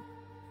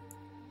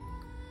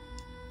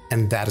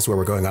 And that is where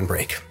we're going on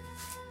break.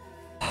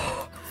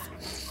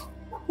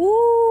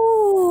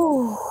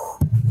 Ooh.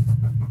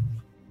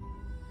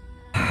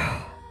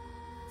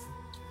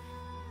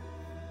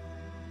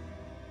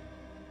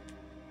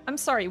 I'm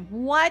sorry,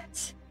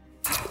 what?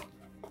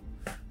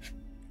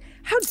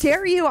 How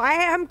dare you? I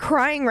am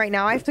crying right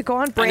now. I have to go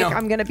on break. know.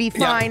 I'm going to be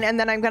fine. And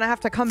then I'm going to have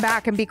to come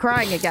back and be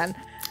crying again.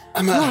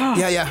 I'm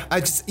yeah. I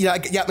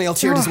got me all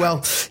teared as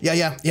well.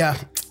 Yeah.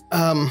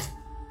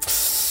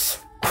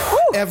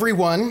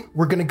 Everyone,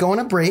 we're gonna go on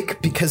a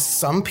break because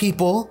some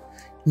people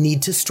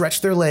need to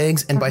stretch their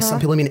legs, and by some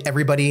people I mean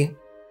everybody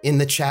in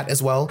the chat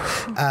as well,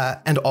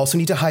 and also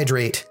need to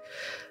hydrate.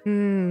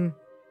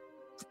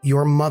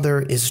 Your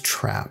mother is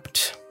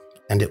trapped,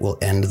 and it will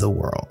end the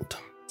world.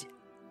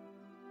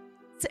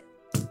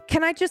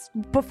 Can I just,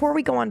 before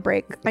we go on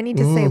break, I need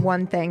to say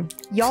one thing.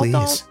 Y'all Please.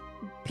 don't,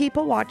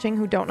 people watching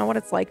who don't know what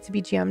it's like to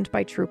be GM'd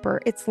by Trooper,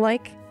 it's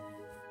like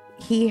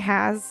he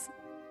has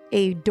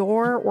a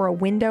door or a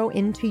window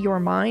into your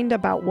mind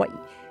about what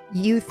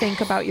you think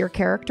about your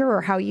character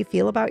or how you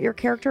feel about your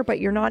character, but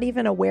you're not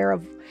even aware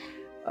of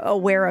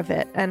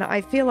it. And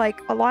I feel like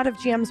a lot of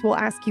GMs will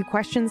ask you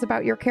questions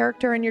about your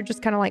character and you're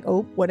just kind of like,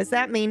 oh, what does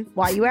that mean?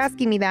 Why are you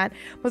asking me that?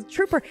 With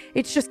Trooper,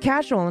 it's just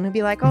casual, and he'll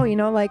be like, oh, and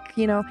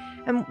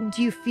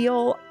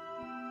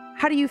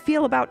how do you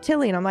feel about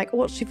Tilly? And I'm like,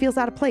 well, she feels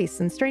out of place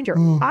and stranger.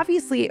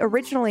 Obviously,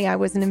 originally I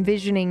wasn't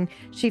envisioning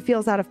she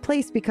feels out of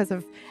place because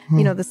of,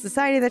 the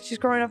society that she's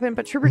growing up in.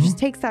 But Trooper just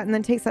takes that and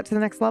then takes that to the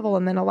next level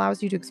and then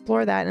allows you to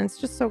explore that. And it's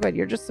just so good.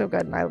 You're just so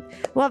good. And I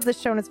love this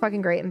show and it's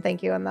fucking great. And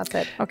thank you. And that's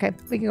it. Okay,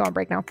 we can go on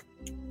break now.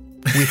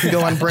 We can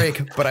go on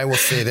break, but I will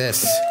say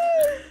this.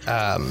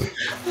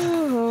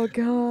 Oh,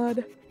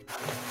 God.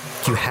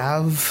 You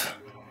have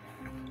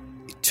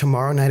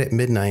tomorrow night at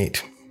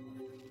midnight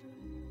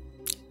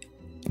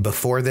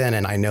before then,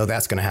 and I know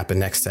that's going to happen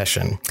next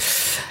session,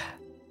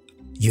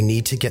 you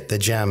need to get the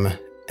gem,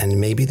 and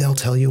maybe they'll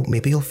tell you,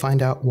 maybe you'll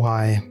find out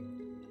why.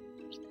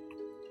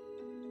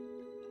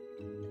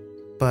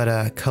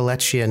 But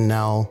Kelechi and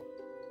Nell,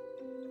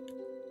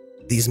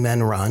 these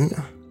men run,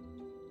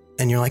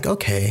 and you're like,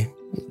 okay,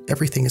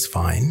 everything is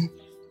fine,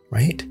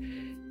 right?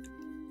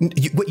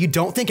 What, you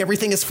don't think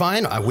everything is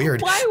fine?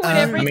 Weird. Why would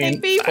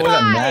everything be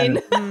fine?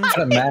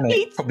 For a man,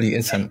 it probably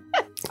isn't.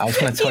 I was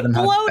going to tell them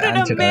how bloated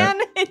bad a man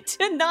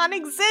into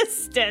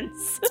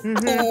non-existence.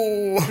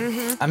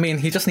 I mean,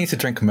 he just needs to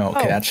drink milk.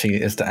 It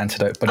actually is the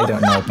antidote, but I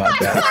don't know about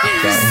that.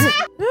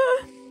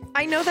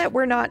 I know that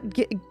we're not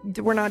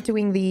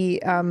doing the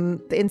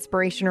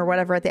inspiration or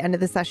whatever at the end of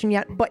the session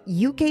yet, but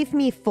you gave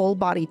me full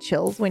body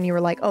chills when you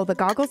were like, "Oh, the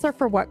goggles are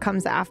for what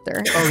comes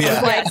after." Oh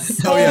yeah.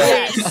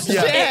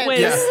 It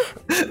was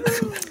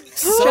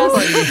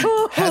Somebody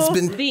has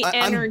been the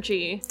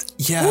energy.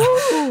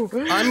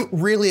 I'm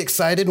really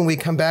excited when we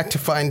come back to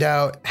find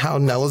out how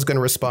Nella's going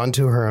to respond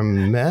to her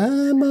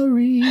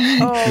memory.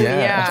 Oh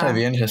that's going to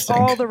be interesting.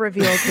 All the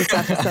reveals this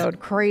episode,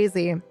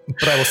 crazy.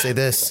 But I will say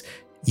this,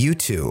 you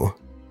two,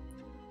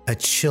 a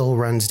chill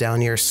runs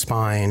down your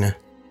spine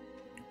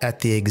at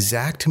the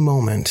exact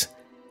moment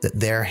that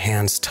their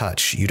hands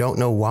touch. You don't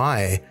know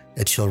why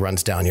a chill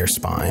runs down your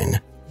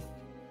spine,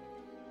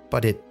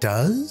 but it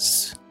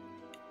does.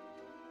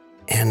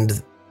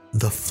 And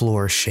the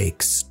floor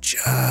shakes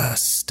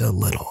just a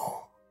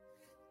little.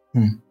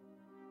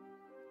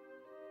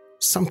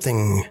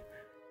 Something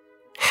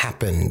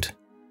happened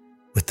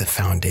with the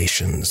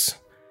foundations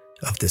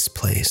of this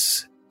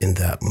place in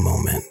that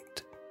moment.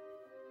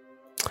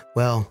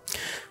 Well,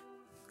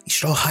 you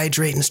should all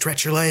hydrate and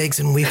stretch your legs,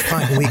 and when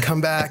we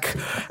come back,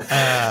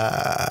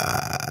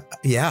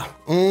 yeah.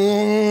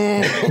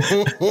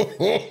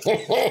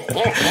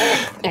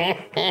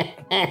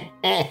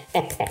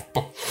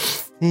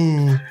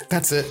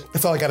 That's it.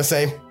 That's all I gotta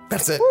say.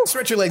 That's it.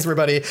 Stretch your legs,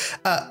 everybody.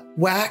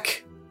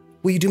 Whack,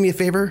 will you do me a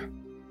favor?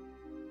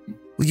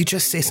 Will you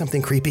just say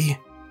something creepy?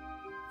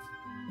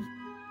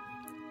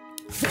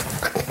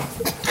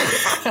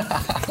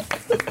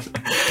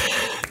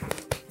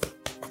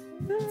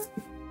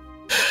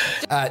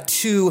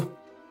 To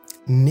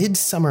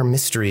Midsummer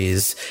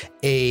Mysteries,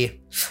 a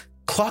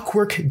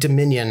Clockwork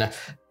Dominion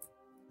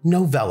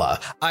novella.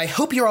 I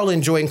hope you're all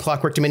enjoying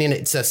Clockwork Dominion.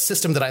 It's a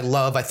system that I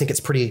love. I think it's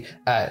pretty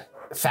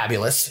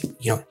fabulous.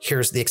 You know,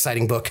 here's the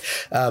exciting book.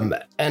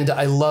 And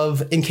I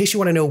love, in case you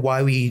want to know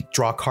why we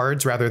draw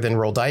cards rather than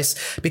roll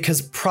dice,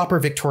 because proper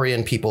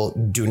Victorian people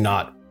do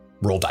not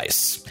roll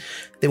dice.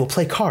 They will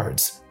play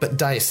cards, but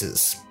dice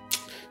is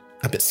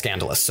a bit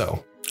scandalous.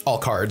 So all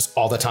cards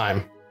all the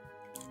time.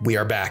 We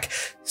are back.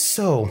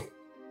 So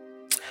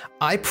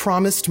I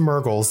promised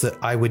Murgles that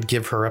I would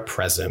give her a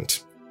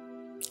present.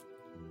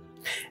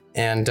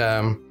 And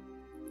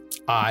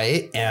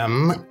I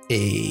am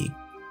a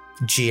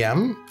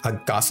GM, a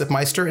gossip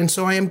meister, and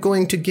so I am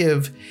going to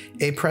give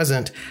a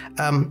present.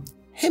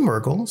 Hey,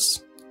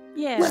 Murgles.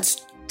 Yeah.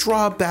 Let's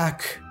draw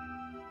back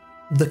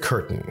the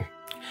curtain.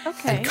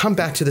 Okay. And come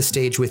back to the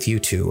stage with you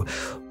two,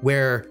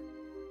 where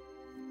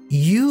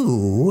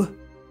you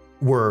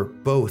were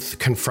both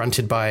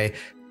confronted by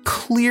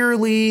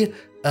clearly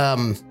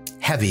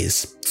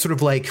heavies, sort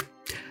of like,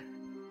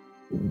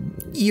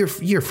 you're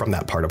from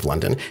that part of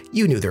London.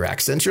 You knew their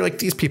accents. You're like,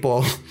 these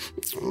people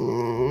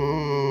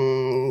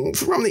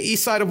from the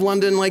east side of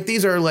London, like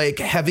these are like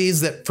heavies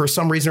that for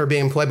some reason are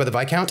being employed by the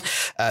Viscount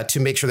to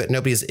make sure that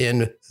nobody's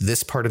in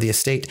this part of the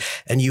estate.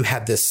 And you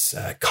had this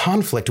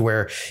conflict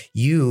where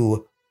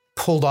you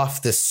pulled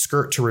off this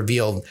skirt to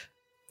reveal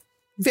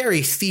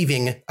very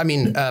thieving,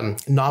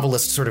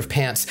 novelist sort of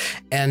pants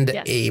and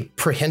a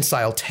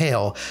prehensile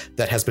tail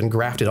that has been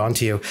grafted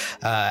onto you.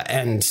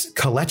 And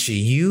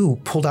Kelechi, you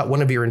pulled out one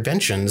of your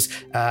inventions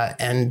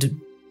and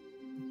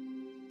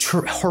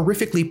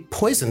horrifically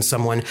poisoned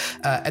someone.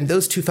 And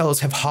those two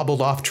fellows have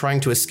hobbled off trying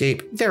to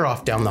escape. They're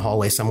off down the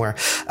hallway somewhere.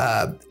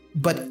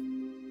 But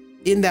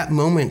in that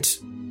moment,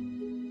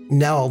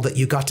 Nell, that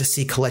you got to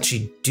see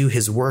Kelechi do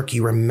his work,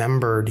 you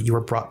remembered, you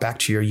were brought back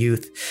to your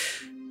youth,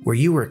 where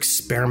you were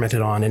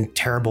experimented on in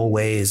terrible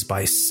ways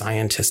by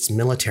scientists,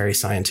 military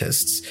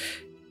scientists.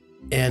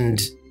 And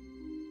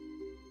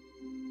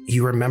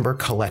you remember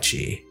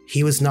Kelechi.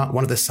 He was not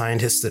one of the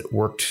scientists that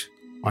worked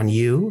on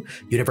you.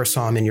 You never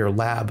saw him in your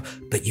lab,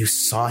 but you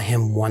saw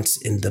him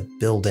once in the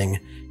building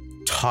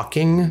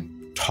talking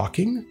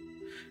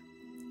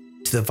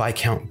to the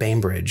Viscount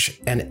Bainbridge.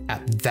 And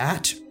at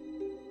that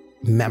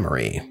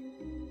memory,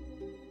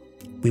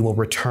 we will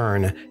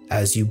return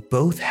as you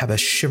both have a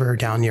shiver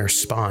down your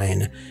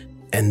spine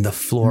and the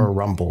floor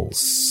rumbles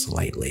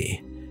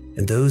slightly.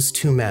 And those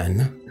two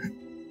men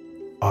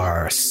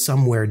are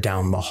somewhere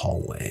down the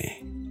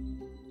hallway.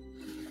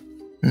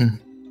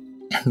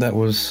 That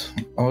was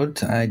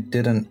odd. I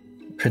didn't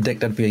predict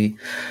there'd be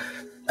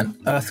an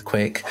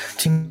earthquake.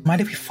 Do you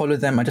mind if we follow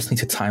them? I just need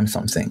to time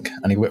something.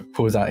 And he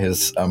pulls out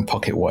his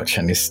pocket watch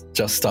and he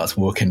just starts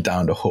walking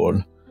down the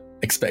hall,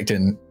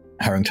 expecting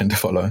Harrington to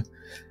follow.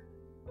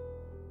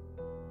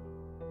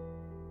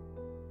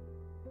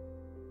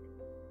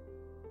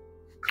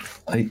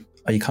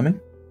 Are you coming?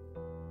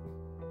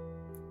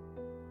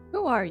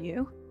 Who are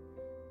you?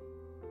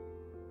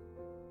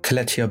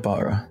 Kalechi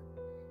Abara.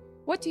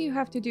 What do you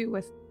have to do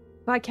with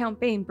Viscount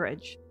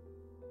Bainbridge?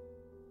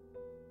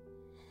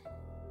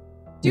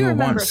 Do you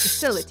remember a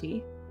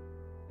facility?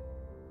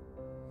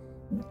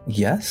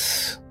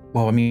 Yes.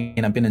 Well, I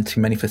mean, I've been into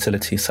many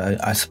facilities, so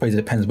I suppose it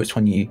depends which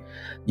one you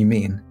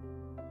mean.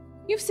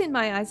 You've seen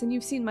my eyes and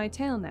you've seen my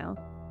tail now.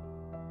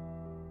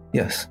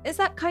 Yes. Is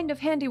that kind of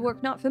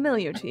handiwork not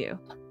familiar to you?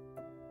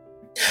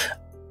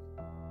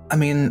 I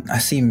mean, I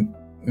see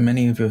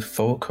many of your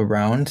folk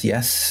around,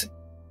 yes,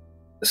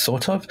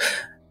 sort of.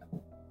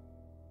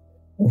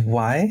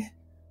 Why?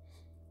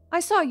 I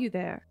saw you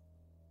there.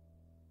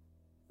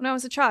 When I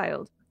was a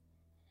child.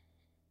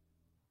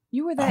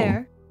 You were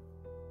there.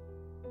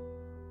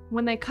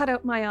 When they cut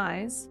out my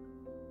eyes.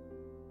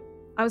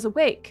 I was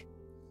awake.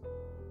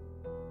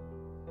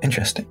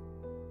 Interesting.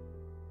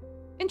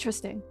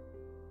 Interesting.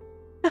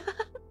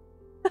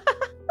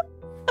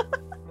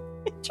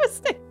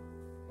 Interesting.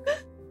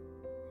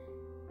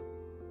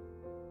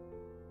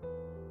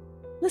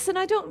 Listen,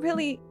 I don't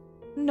really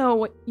know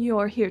what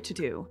you're here to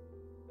do.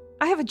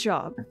 I have a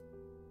job.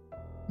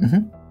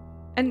 Mm-hmm.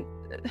 And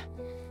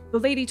the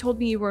lady told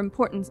me you were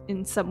important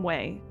in some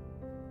way.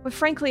 But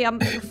frankly, I'm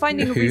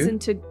finding a reason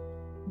to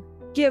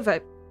give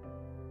a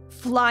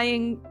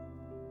flying...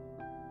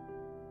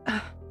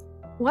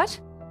 What?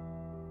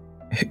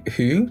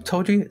 Who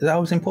told you that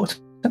was important?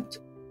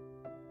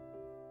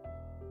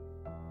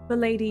 The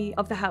lady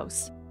of the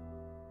house.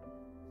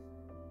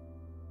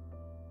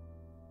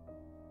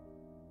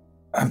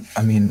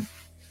 I mean...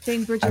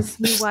 Bainbridge's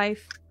new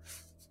wife.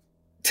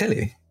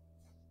 Tilly?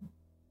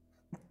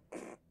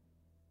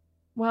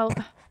 Well...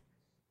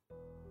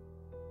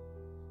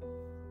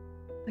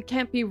 I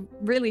can't be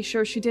really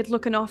sure. She did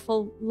look an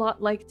awful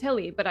lot like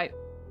Tilly, but I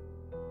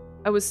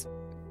was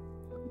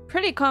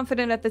pretty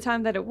confident at the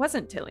time that it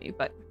wasn't Tilly,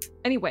 but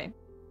anyway,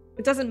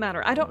 it doesn't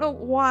matter. I don't know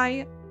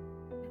why.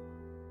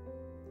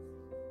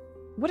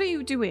 What are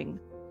you doing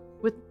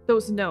with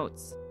those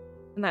notes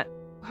and that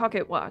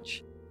pocket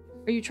watch?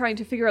 Are you trying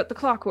to figure out the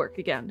clockwork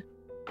again?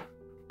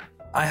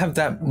 I have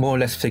that more or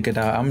less figured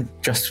out.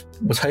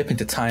 Was hoping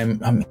to time,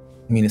 I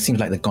mean, it seems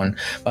like they're gone,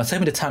 but I was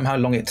hoping to time how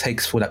long it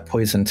takes for that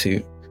poison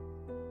to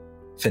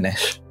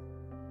finish.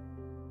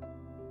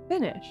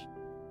 Finish?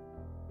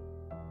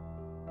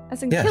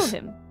 As in Yes. kill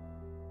him?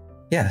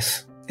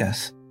 Yes.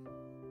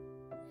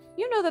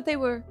 You know that they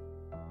were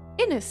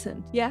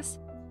innocent, yes?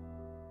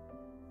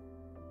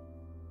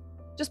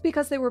 Just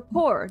because they were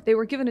poor, they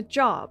were given a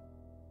job.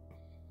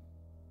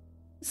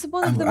 This is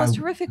one of the most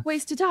horrific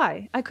ways to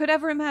die I could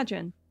ever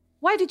imagine.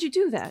 Why did you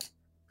do that?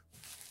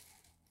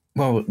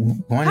 Well,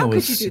 one How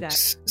was could you do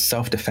that?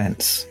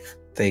 self-defense.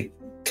 They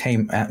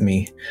came at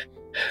me.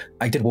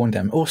 I did warn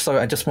them. Also,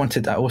 I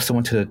also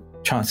wanted a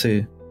chance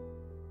to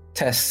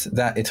test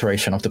that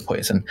iteration of the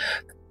poison.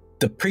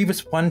 The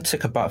previous one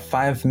took about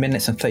 5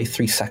 minutes and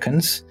 33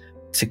 seconds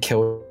to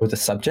kill the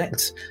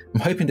subject.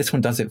 I'm hoping this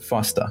one does it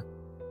faster.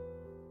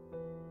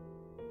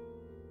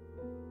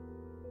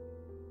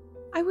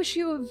 I wish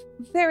you a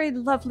very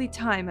lovely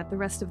time at the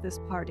rest of this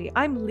party.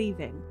 I'm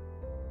leaving.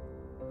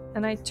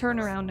 And I turn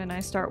around and I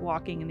start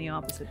walking in the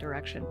opposite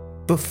direction.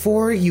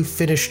 Before you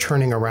finish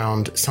turning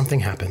around, something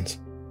happens.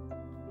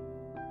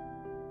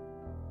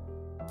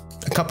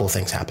 A couple of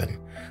things happen.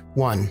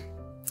 One,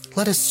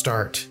 let us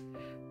start.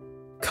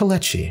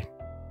 Kalechi.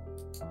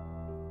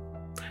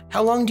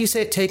 How long do you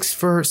say it takes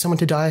for someone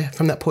to die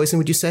from that poison,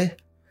 would you say?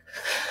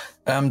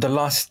 The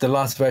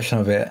last version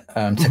of it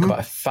took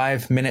about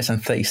 5 minutes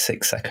and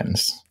 36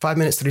 seconds. 5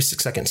 minutes,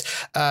 36 seconds.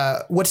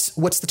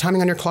 What's the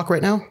timing on your clock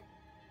right now?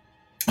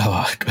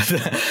 Oh,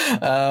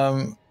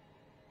 God.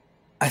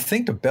 I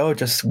think the bell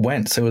just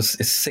went, so it's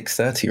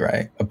 6:30,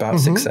 right? About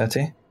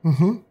 6:30.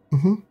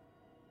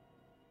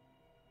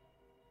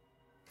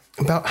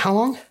 About how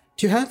long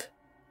do you have?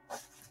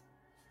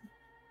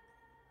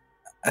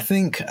 I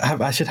think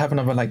I should have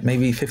another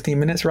maybe 15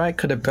 minutes, right?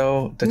 Could the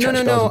bell? The church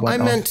No. bells I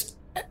went off. meant,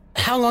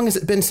 how long has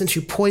it been since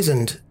you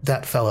poisoned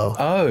that fellow?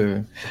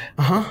 Oh.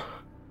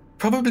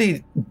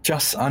 Probably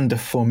just under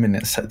 4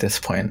 minutes at this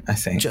point, I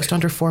think. Just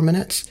under 4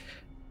 minutes.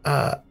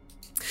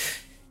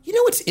 You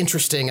know what's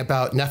interesting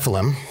about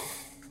Nephilim?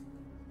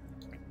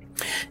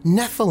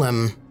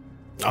 Nephilim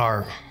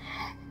are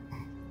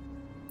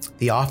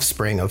the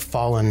offspring of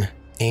fallen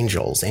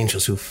angels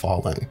who've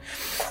fallen.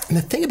 And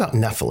the thing about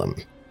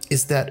Nephilim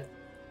is that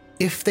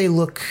if they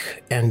look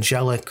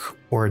angelic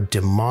or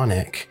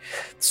demonic,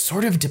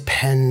 sort of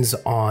depends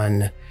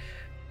on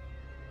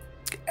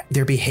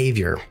their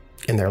behavior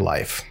in their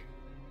life.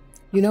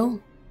 You know?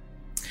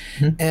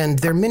 And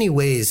there are many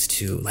ways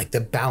to,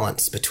 the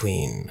balance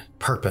between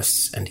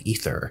purpose and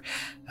ether,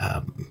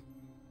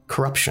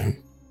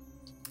 corruption.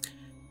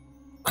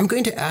 I'm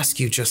going to ask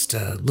you just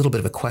a little bit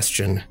of a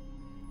question.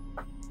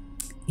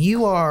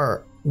 You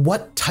are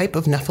what type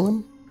of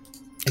Nephilim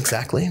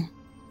exactly?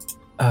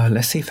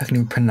 Let's see if I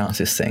can pronounce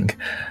this thing.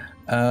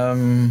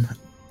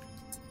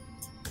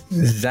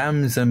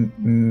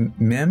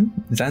 Zamzamim?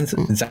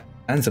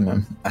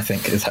 Anzimum, I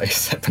think is how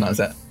you pronounce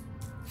that.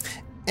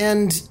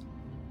 And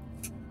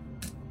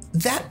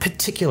that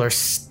particular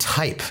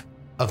type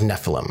of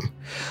Nephilim,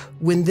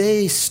 when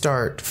they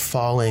start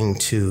falling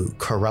to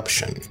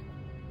corruption,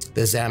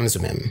 the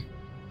Zamzumim,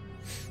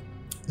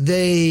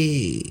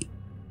 they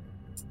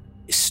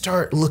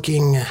start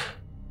looking,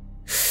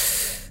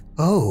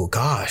 oh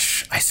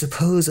gosh, I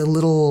suppose a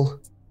little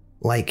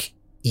like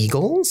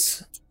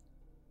eagles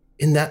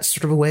in that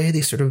sort of a way.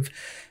 They sort of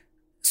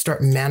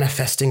start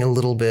manifesting a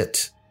little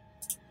bit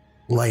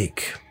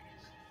like,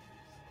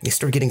 they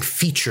start getting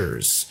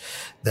features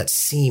that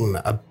seem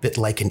a bit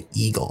like an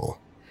eagle.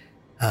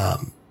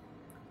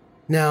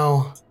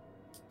 Now,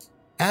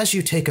 as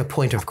you take a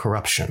point of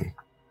corruption,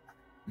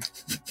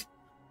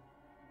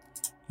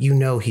 you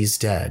know he's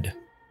dead.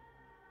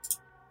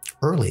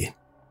 Early.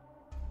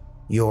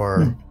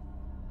 Your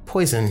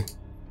poison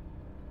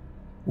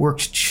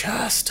worked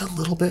just a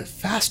little bit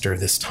faster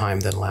this time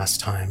than last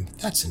time.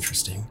 That's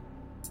interesting.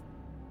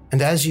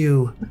 And as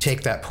you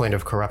take that point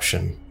of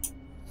corruption,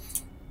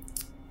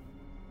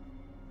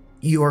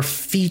 your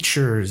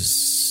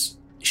features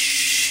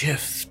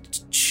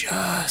shift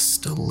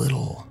just a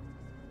little.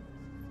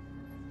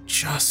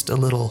 Just a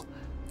little.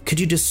 Could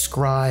you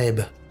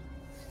describe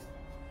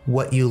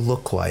what you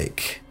look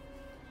like?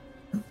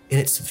 And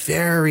it's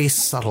very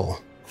subtle,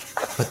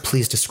 but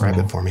please describe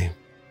it for me.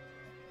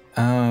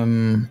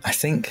 I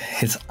think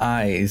his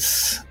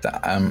eyes,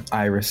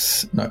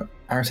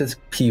 Iris's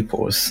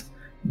pupils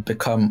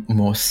become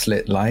more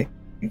slit-like,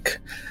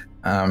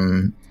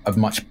 of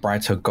much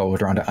brighter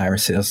gold around the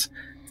irises,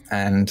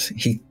 and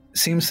he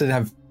seems to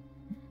have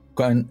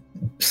gotten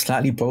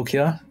slightly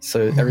bulkier,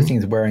 so everything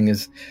he's wearing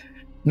is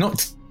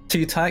not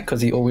too tight, because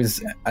he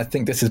always, I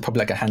think this is probably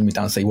like a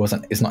hand-me-down, so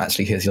it's not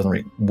actually his, he doesn't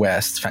really wear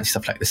fancy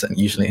stuff like this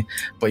usually,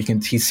 but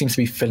he seems to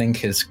be filling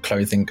his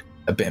clothing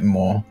a bit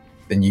more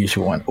than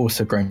usual, and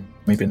also growing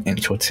maybe an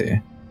inch or two.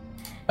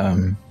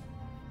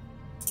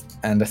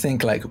 And I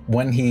think I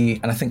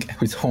think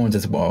his horns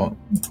as well,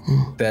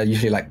 they're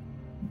usually like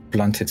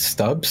blunted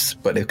stubs,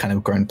 but they've kind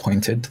of grown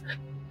pointed.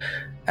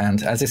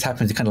 And as this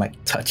happens, he kind of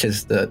like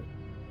touches the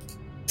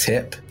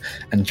tip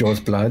and draws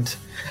blood,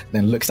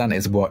 then looks down at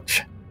his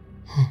watch.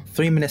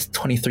 3 minutes,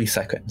 23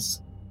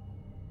 seconds.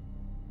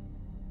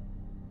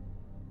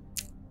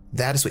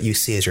 That is what you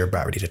see as you're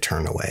about ready to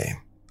turn away.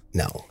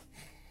 No.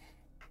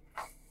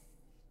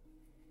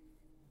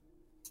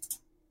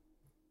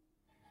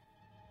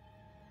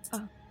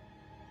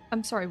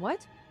 I'm sorry,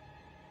 what?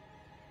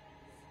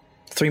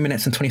 3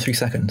 minutes and 23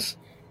 seconds.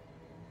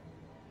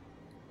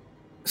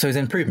 So it's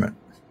an improvement.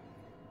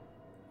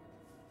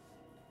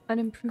 An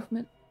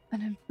improvement.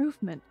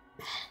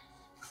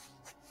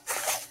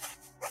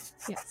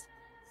 Yes.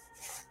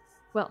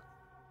 Well,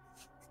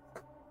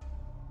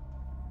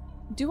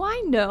 do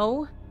I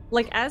know,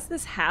 like, as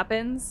this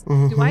happens,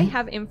 do I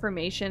have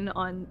information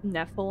on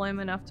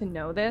Nephilim enough to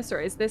know this?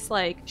 Or is this,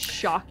 like,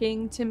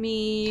 shocking to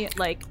me?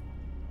 Like,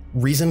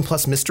 reason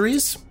plus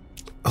mysteries?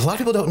 A lot of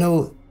people don't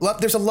know.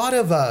 There's a lot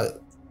of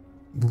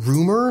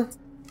rumor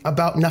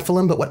about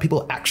Nephilim, but what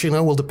people actually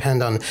know will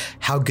depend on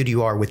how good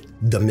you are with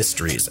the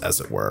mysteries, as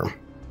it were.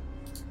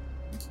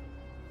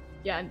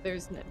 Yeah,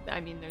 there's no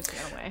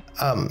way.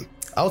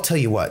 I'll tell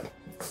you what.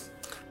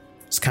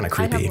 It's kind of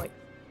creepy.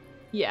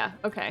 Yeah,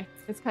 okay.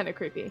 It's kind of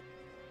creepy.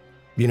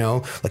 You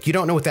know, like, you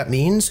don't know what that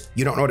means.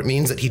 You don't know what it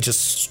means that he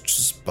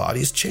just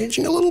body's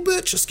changing a little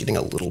bit, just getting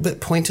a little bit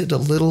pointed, a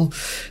little.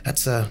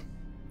 That's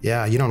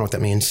yeah, you don't know what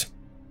that means.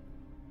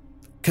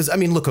 Because, I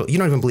mean, look, you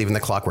don't even believe in the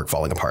clockwork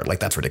falling apart.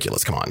 Like, that's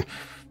ridiculous. Come on.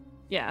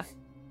 Yeah.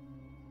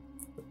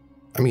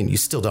 I mean, you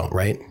still don't,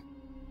 right?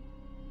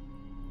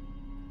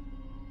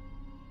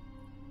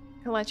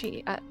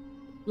 Kalechi,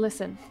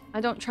 listen,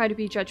 I don't try to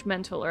be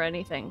judgmental or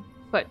anything,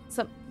 but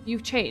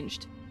you've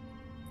changed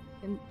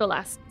in the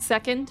last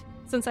second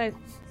since I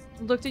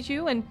looked at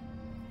you, and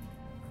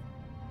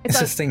it's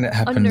this thing that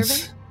happens.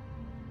 Unnerving.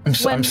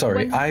 I'm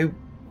sorry.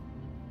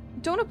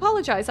 Don't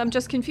apologize. I'm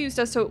just confused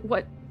as to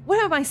what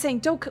am I saying?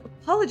 Don't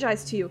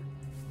apologize to you.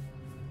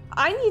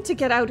 I need to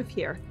get out of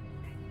here.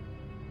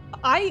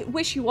 I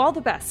wish you all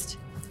the best.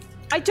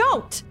 I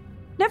don't.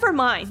 Never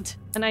mind.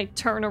 And I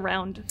turn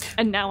around,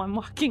 and now I'm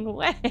walking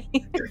away.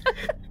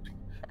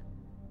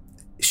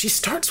 She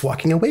starts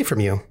walking away from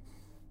you.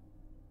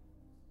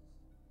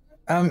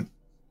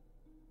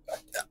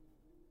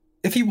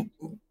 If you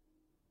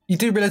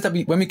do realize that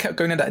when we kept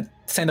going in that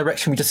same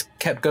direction, we just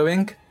kept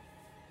going?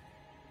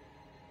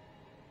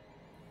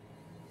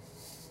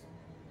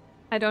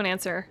 I don't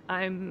answer.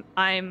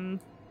 I'm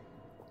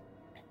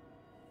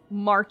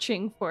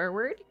marching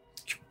forward.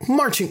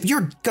 Marching?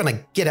 You're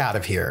gonna get out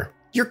of here.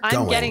 You're going.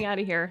 I'm getting out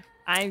of here.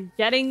 I'm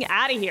getting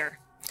out of here.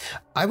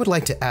 I would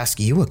like to ask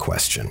you a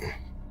question.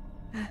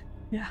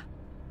 Yeah.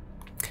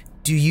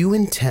 Do you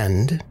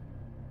intend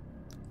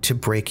to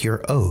break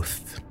your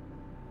oath?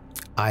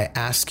 I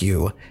ask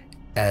you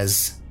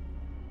as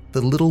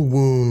the little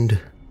wound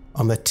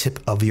on the tip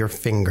of your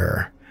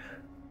finger,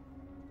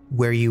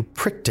 where you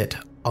pricked it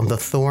on the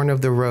thorn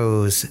of the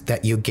rose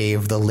that you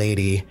gave the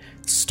lady,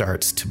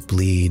 starts to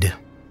bleed.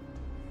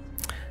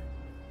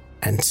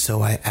 And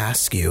so I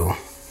ask you,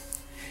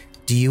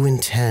 do you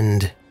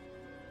intend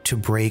to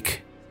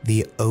break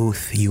the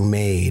oath you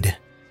made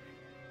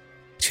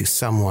to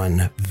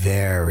someone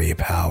very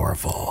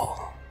powerful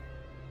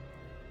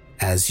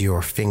as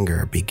your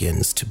finger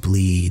begins to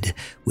bleed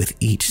with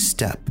each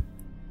step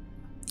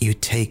you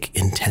take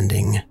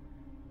intending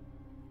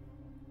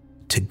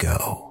to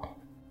go?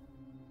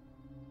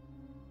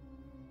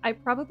 I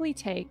probably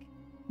take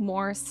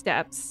more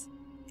steps.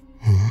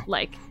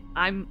 Like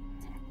I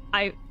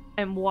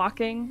am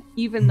walking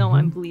even though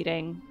I'm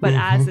bleeding, but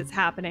as it's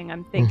happening,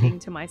 I'm thinking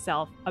to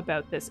myself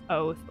about this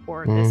oath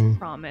or this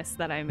promise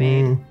that I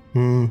made.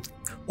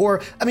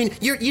 Or, I mean,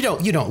 you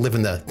don't live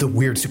in the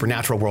weird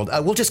supernatural world.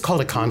 We'll just call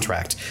it a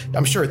contract.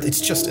 I'm sure it's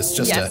just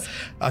Yes.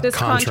 a This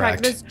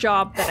contract. this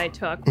job that I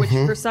took, which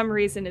for some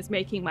reason is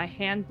making my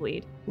hand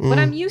bleed. But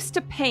I'm used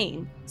to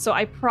pain, so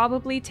I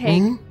probably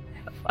take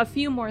a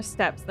few more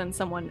steps than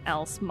someone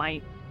else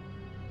might.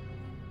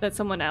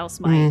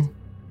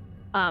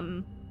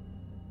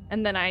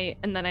 And then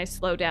I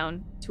slow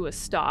down to a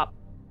stop.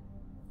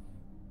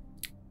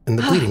 And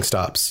the bleeding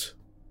stops.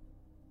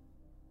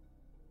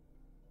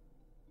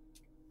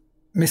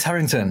 Miss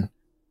Harrington.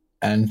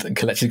 And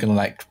Kelechi's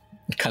gonna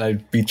kind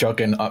of be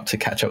jogging up to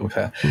catch up with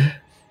her.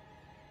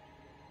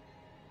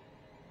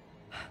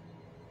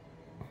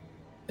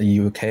 Are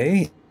you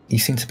okay? You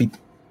seem to be...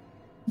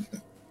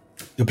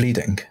 You're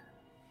bleeding.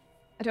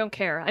 I don't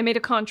care. I made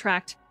a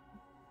contract.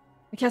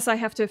 I guess I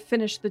have to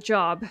finish the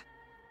job.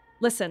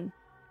 Listen,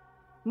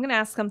 I'm gonna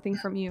ask something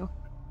from you.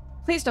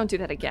 Please don't do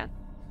that again.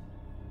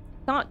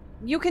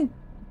 You can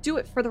do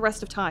it for the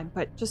rest of time,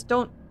 but just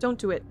don't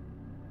do it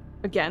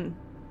again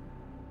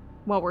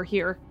while we're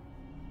here.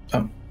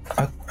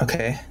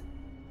 Okay.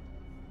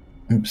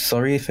 I'm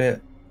sorry if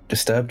it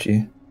disturbed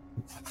you.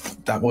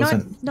 That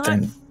wasn't the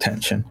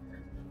intention.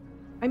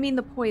 I mean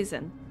the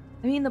poison.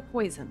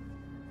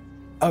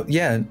 Oh,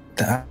 yeah.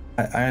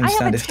 I understand. I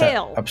have a if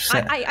tail. That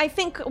upset. I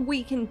think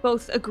we can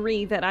both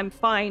agree that I'm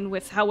fine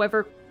with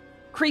however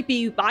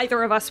creepy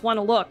either of us want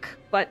to look,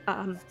 but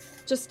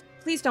just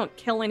please don't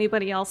kill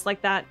anybody else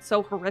like that.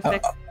 So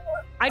horrific.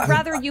 I'd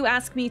rather you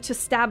ask me to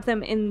stab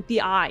them in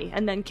the eye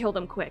and then kill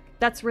them quick.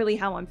 That's really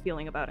how I'm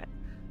feeling about it.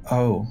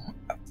 Oh.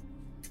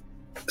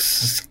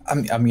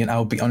 I mean,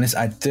 I'll be honest,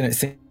 I didn't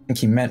think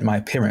he meant my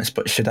appearance,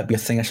 but should that be a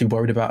thing I should be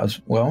worried about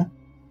as well?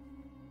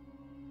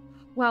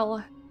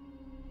 Well,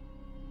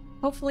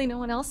 hopefully no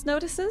one else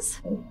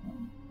notices.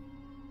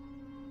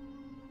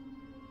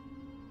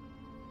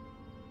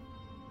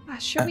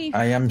 Should we...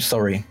 I am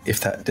sorry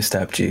if that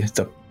disturbed you,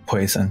 the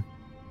poison.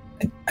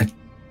 I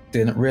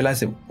didn't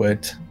realize it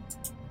would.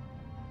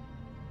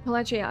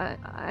 Kelechi,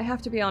 I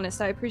have to be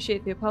honest, I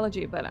appreciate the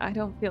apology, but I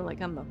don't feel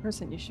like I'm the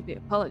person you should be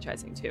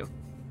apologizing to.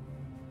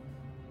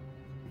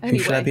 Anyway,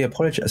 who should I be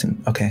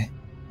apologizing? Okay.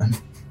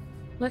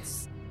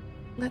 Let's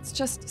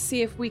just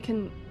see if we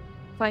can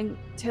find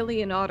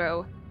Tilly and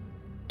Otto.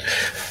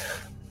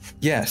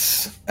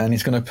 Yes, and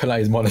he's going to pull out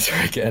his monitor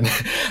again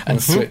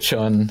and switch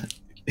on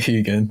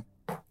Hugin.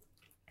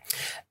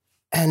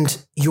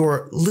 And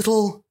your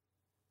little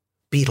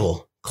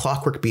beetle,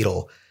 clockwork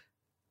beetle,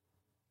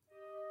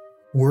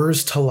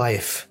 whirs to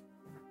life,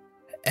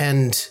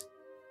 and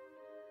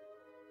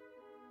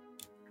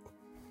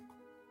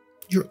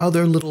your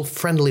other little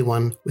friendly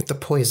one with the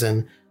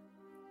poison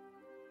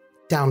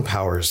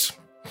downpowers.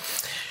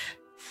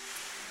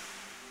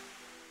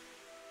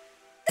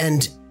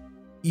 And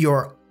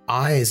your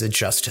eyes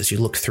adjust as you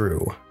look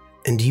through,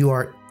 and you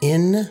are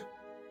in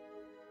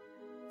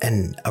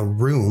a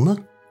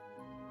room.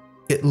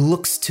 It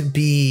looks to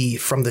be,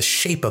 from the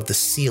shape of the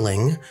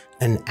ceiling,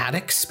 an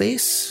attic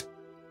space,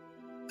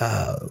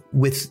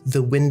 with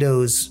the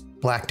windows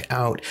blacked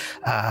out,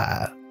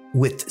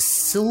 with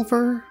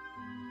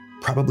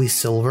probably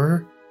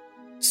silver,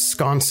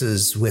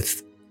 sconces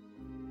with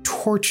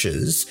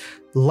torches,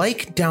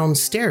 like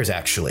downstairs,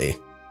 actually.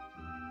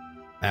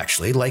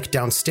 Like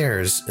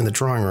downstairs in the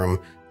drawing room,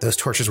 those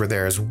torches were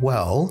there as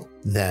well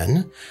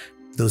then.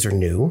 Those are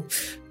new.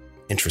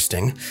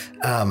 Interesting.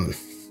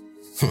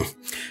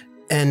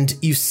 And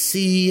you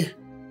see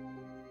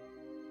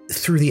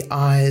through the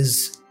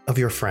eyes of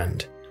your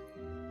friend,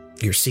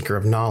 your seeker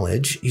of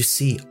knowledge, you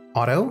see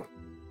Otto.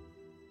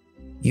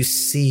 You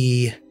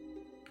see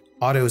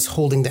Otto's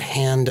holding the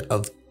hand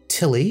of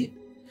Tilly,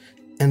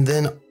 and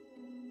then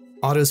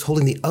Otto's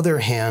holding the other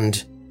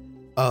hand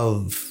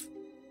of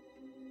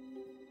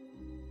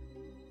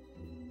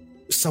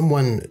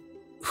someone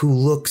who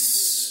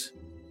looks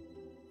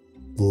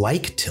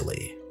like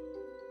Tilly.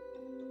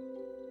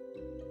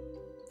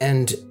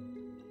 And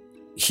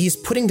he's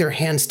putting their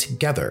hands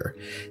together.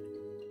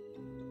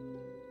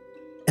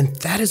 And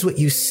that is what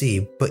you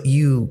see, but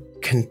you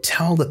can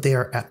tell that they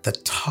are at the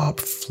top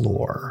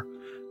floor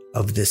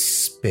of this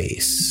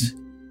space.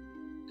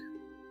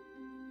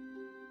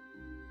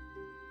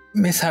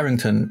 Miss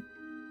Harrington,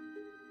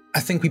 I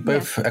think we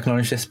both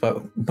acknowledge this,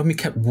 but when we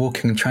kept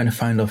walking and trying to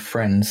find our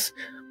friends,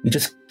 we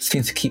just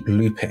seem to keep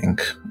looping.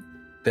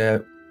 They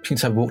seem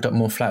to have walked up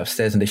more flight of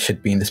stairs than they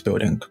should be in this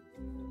building,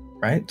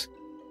 right?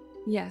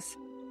 Yes.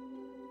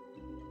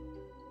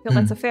 feel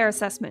that's a fair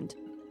assessment.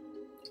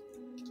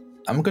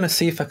 I'm gonna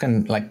see if I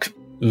can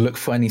look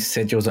for any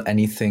sigils or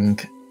anything,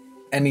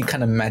 any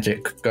kind of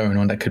magic going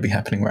on that could be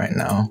happening right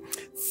now.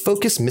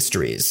 Focus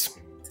mysteries.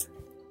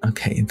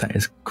 Okay, that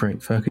is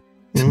great. Focus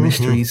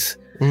mysteries.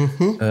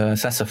 So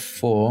that's a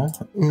 4,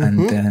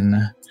 and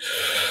then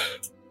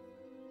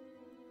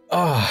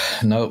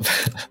nope,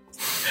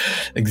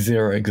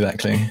 0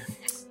 exactly.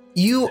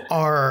 You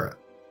are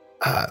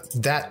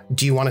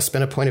do you want to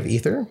spend a point of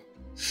ether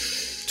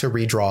to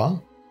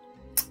redraw?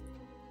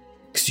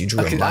 Because you drew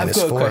a -4. I've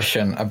got a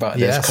question about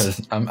this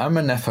because I'm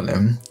a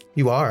Nephilim.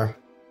 You are.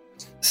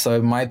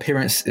 So my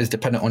appearance is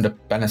dependent on the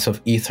balance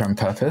of ether and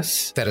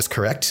purpose. That is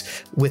correct.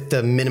 With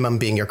the minimum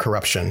being your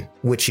corruption,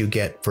 which you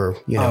get for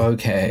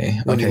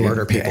when you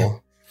murder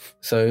people.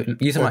 So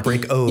using my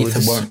break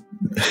oaths.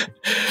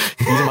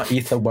 using my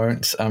ether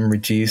won't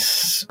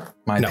reduce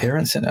my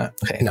appearance in it.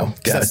 Okay, no,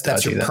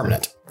 that's your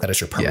permanent. That is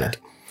your permanent.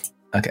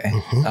 Yeah. Okay,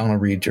 I'm gonna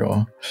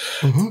redraw.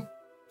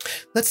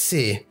 Let's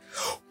see.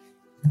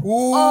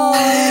 Oh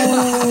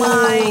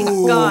my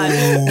god!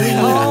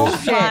 Oh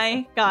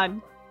my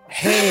god!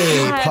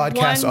 Hey,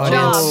 podcast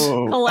audience!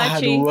 I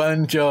had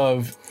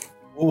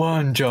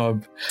one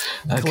job.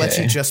 Okay.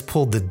 Kalechi just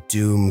pulled the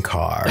Doom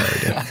card.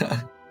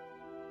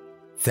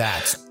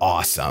 That's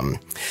awesome.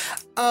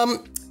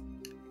 I'm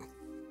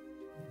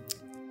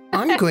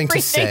going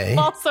to say everything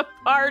falls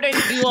apart and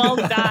you all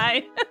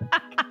die.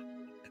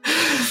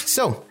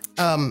 So,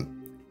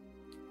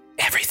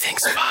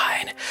 everything's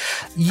fine.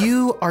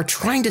 You are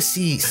trying to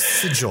see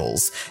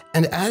sigils,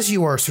 and as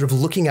you are sort of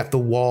looking at the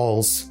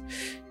walls,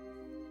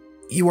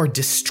 you are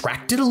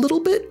distracted a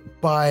little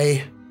bit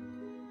by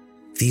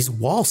these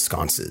wall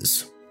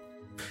sconces,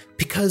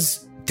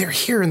 because they're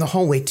here in the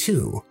hallway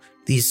too.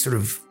 These sort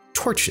of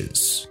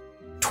torches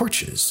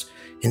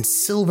in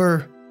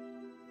silver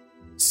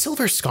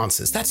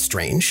sconces. That's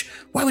strange.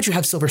 Why would you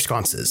have silver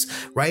sconces,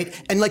 right?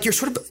 And you're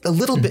sort of a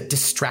little bit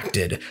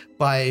distracted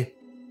by.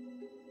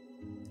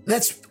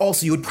 That's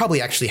also, you would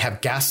probably actually have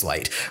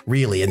gaslight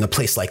really in a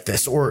place like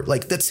this, or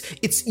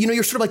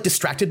you're sort of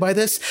distracted by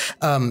this.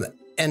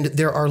 And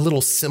there are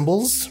little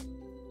symbols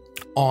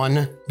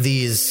on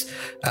these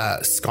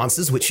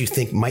sconces, which you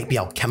think might be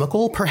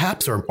alchemical,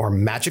 perhaps, or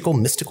magical,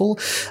 mystical.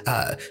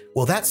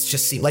 Well, that's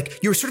just seemed like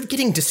you're sort of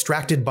getting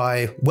distracted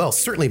by,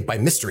 certainly by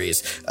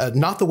mysteries,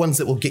 not the ones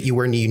that will get you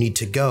where you need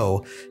to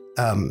go.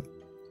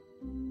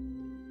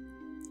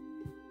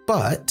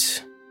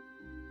 But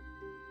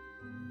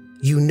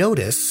you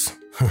notice,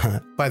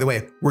 by the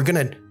way, we're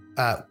gonna,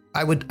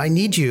 I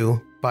need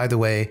you, by the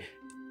way,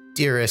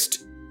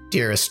 dearest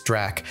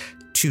Drac,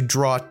 to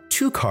draw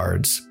 2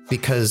 cards,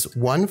 because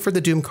one for the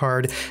Doom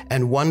card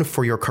and one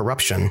for your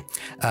corruption,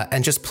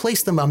 and just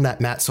place them on that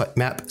mat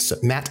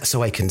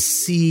so I can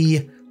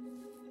see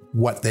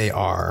what they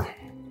are.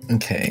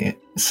 Okay,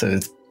 so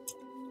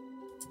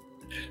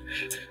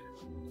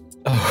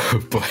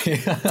oh boy.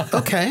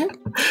 Okay.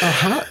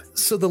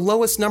 So the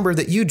lowest number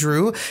that you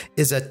drew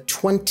is a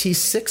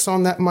 26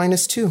 on that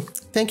 -2.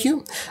 Thank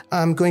you.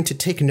 I'm going to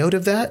take note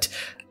of that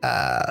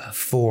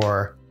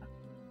for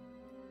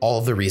all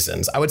of the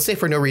reasons. I would say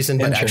for no reason,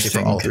 but actually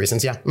for all of the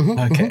reasons. Yeah.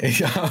 Okay.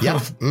 Yeah.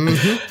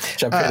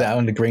 Should I put that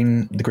on the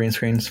green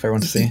screens for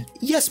everyone to see?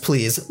 Yes,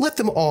 please. Let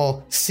them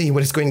all see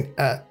what is going,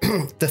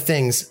 the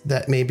things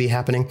that may be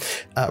happening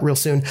real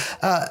soon.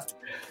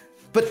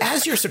 But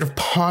as you're sort of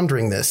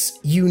pondering this,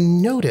 you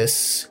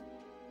notice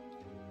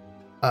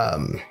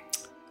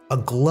a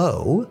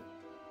glow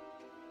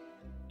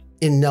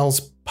in Nell's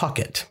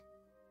pocket.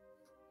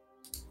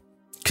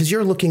 Because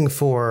you're looking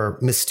for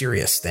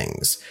mysterious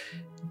things.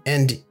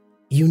 And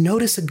you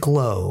notice a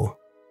glow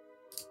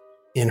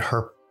in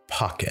her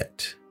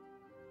pocket.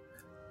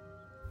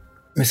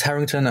 Miss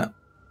Harrington,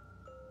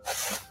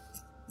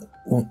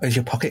 is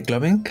your pocket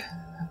glowing?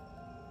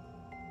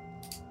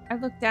 I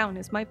look down.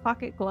 Is my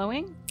pocket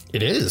glowing?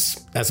 It is,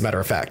 as a matter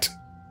of fact.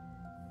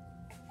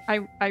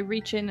 I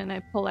reach in and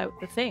I pull out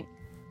the thing.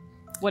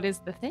 What is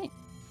the thing?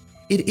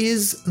 It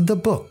is the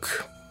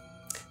book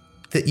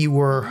that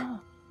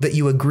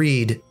you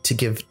agreed to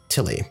give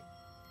Tilly.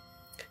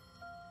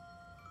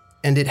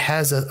 And it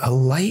has a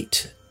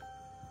light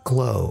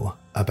glow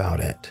about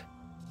it.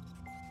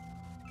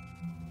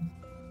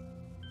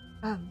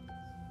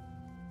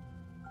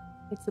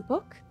 It's a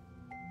book.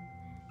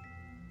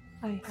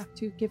 I have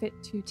to give it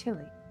to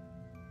Tilly.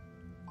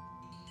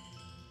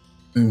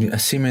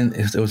 Assuming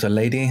if there was a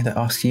lady that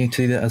asked you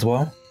to do that as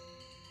well?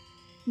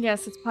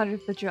 Yes, it's part of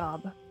the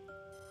job.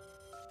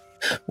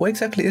 What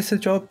exactly is the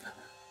job?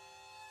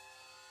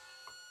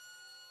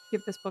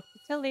 Give this book to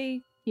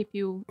Tilly, keep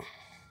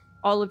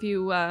all of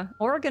you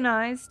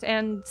organized,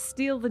 and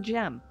steal the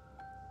gem.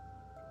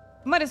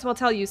 Might as well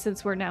tell you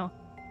since we're now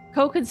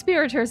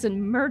co-conspirators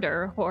in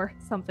murder or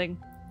something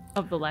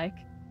of the like.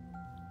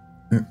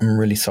 I'm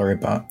really sorry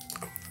about...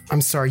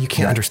 I'm sorry, you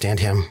can't understand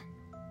him.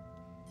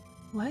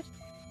 What?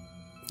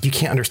 You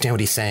can't understand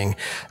what he's saying.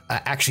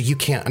 Actually, you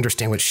can't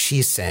understand what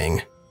she's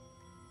saying.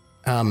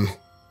 I'm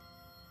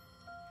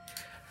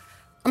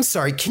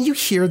sorry, can you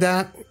hear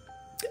that?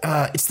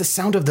 It's the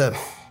sound of the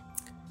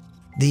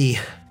the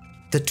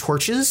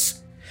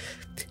torches,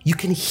 you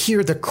can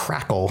hear the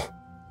crackle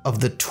of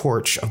the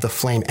torch, of the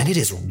flame, and it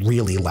is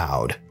really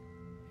loud.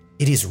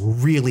 It is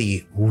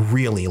really,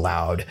 really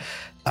loud.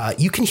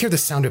 You can hear the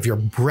sound of your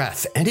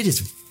breath, and it is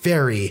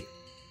very,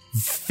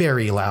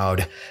 very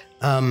loud.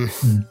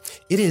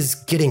 It is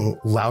getting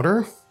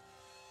louder,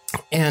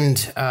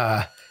 and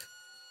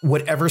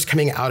whatever's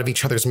coming out of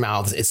each other's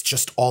mouths, it's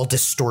just all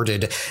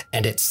distorted,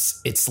 and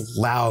it's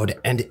loud,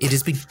 and it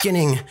is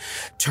beginning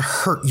to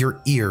hurt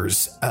your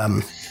ears.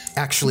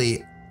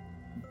 Actually,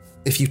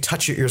 if you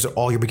touch your ears at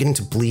all, you're beginning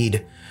to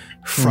bleed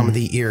from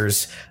the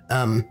ears.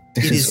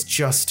 It is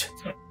just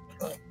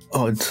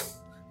odd.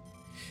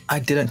 I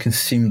didn't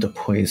consume the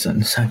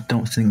poison, so I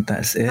don't think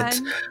that's it.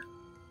 I'm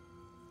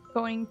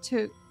going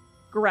to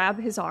grab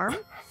his arm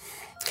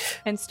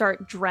and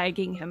start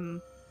dragging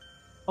him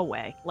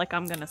away. Like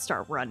I'm gonna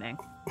start running.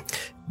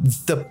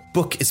 The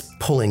book is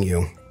pulling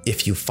you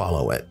if you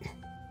follow it.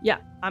 Yeah,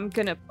 I'm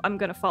gonna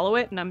follow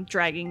it, and I'm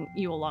dragging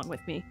you along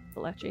with me,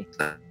 Kalechi.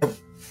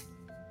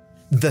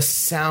 The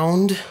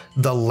sound,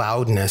 the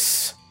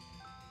loudness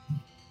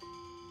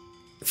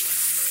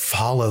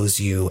follows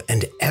you,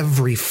 and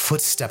every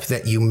footstep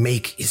that you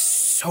make is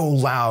so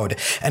loud,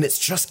 and it's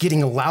just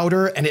getting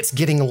louder, and it's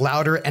getting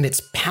louder, and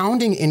it's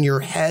pounding in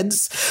your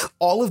heads.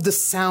 All of the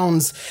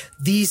sounds,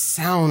 these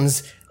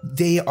sounds,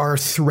 they are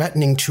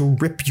threatening to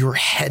rip your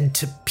head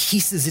to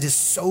pieces. It is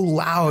so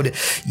loud.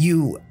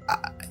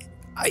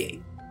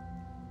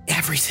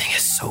 Everything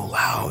is so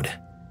loud.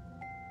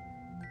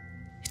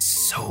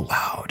 It's so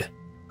loud.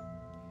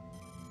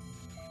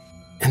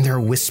 And there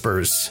are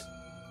whispers,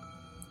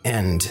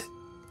 and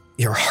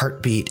your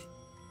heartbeat,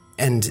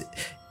 and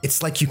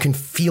it's like you can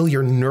feel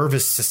your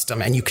nervous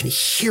system, and you can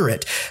hear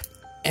it,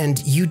 and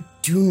you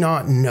do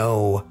not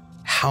know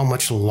how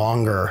much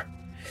longer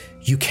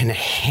you can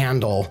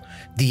handle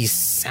these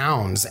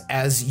sounds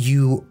as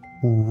you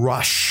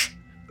rush,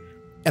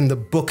 and the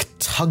book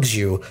tugs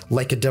you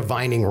like a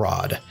divining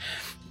rod,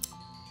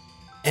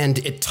 and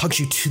it tugs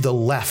you to the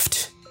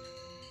left,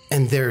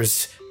 and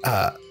there's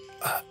a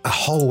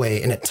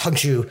hallway, and it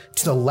tugs you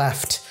to the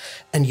left,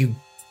 and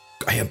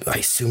I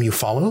assume you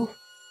follow?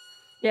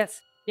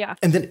 Yes, yeah.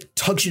 And then it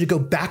tugs you to go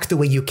back the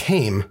way you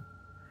came.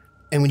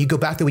 And when you go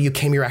back the way you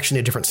came, you're actually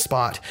in a different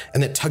spot.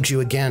 And it tugs you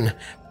again,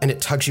 and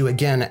it tugs you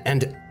again,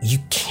 and you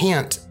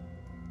can't.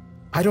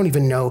 I don't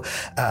even know.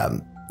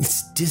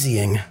 It's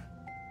dizzying.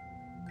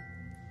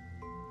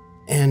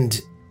 And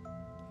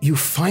you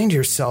find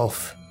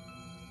yourself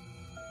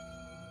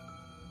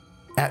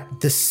at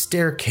the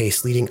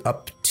staircase leading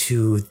up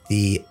to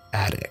the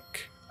attic.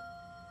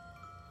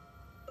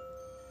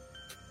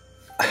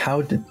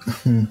 How did...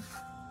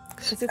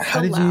 Is it How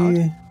so did loud?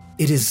 you...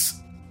 It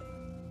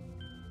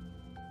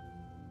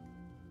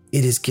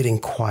is getting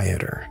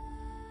quieter,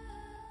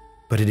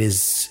 but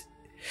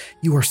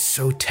you are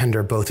so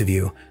tender, both of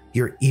you.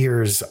 Your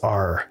ears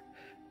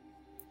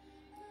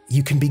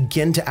you can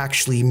begin to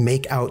actually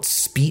make out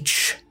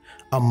speech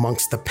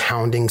amongst the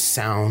pounding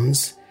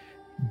sounds,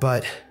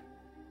 but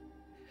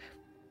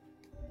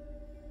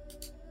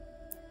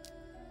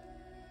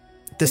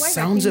the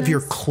sounds of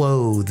your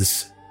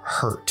clothes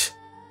hurt.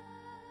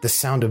 The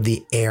sound of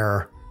the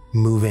air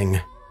moving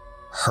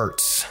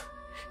hurts.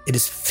 It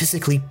is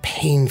physically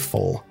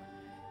painful.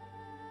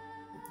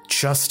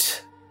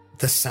 Just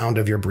the sound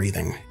of your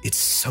breathing. It's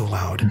so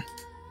loud.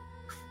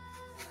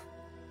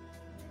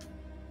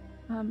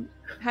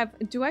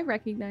 Do I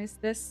recognize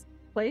this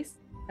place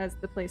as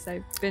the place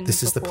I've been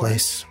This is the before?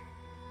 place.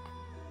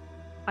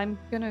 I'm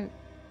gonna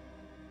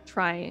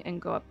try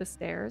and go up the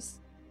stairs.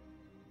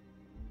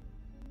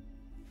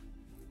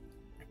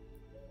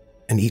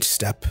 And each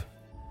step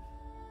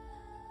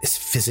is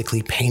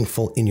physically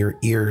painful in your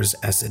ears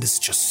as it is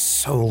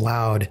just so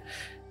loud.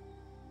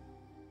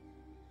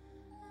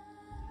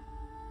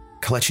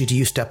 Kalechi, do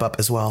you step up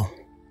as well?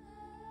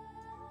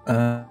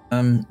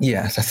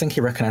 Yes, I think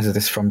he recognizes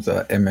this from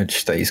the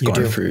image that he's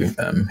gone through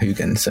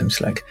Hugin. So he's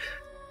like,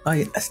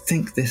 I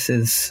think this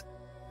is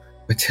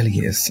where Tilly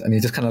is. And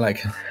he's just kind of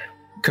like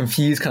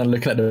confused, kind of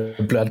looking at the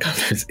blood coming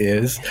through his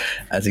ears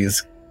as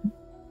he's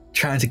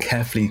trying to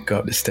carefully go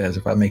up the stairs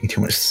without making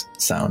too much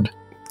sound.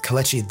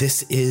 Kalechi,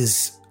 this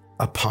is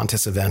a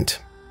Pontus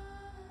event.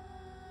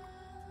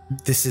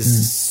 This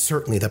is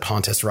certainly the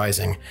Pontus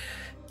Rising.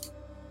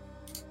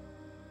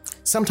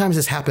 Sometimes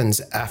this happens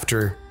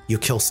after you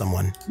kill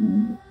someone,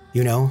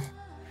 you know?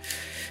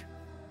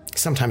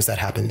 Sometimes that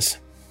happens,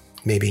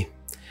 maybe.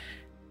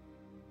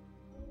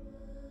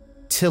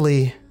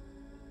 Tilly,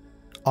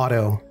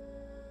 Otto,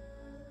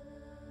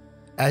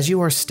 as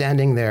you are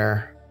standing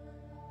there,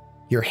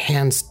 your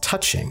hands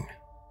touching,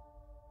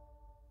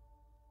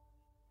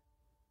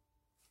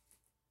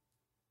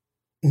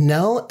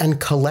 Nell and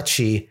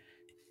Kalechi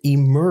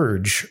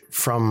emerge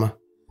from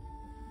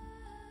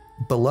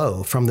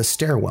below, from the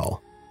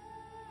stairwell.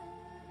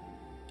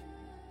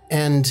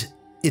 And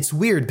it's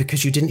weird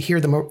because you didn't hear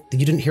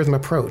them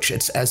approach.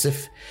 It's as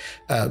if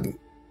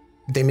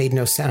they made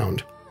no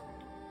sound.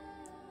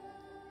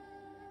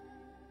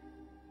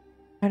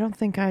 I don't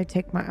think I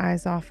take my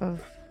eyes off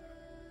of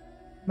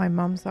my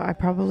mom saw. I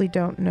probably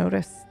don't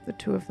notice the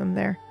two of them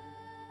there.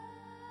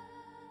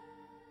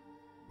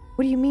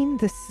 What do you mean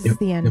this is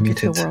the end of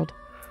the world?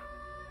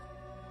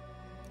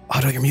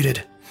 Otto, you're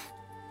muted.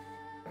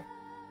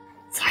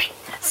 Sorry.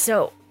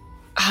 So,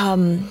 I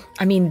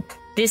mean,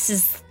 this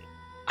is...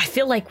 I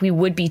feel like we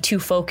would be too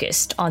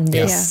focused on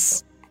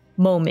this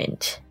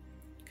moment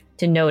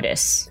to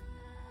notice.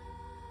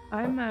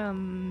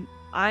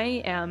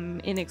 I am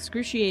in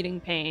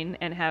excruciating pain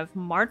and have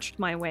marched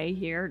my way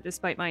here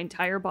despite my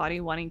entire body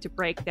wanting to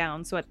break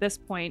down. So at this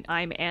point,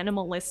 I'm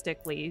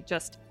animalistically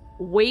just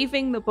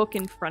waving the book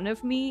in front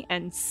of me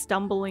and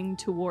stumbling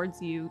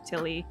towards you,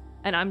 Tilly.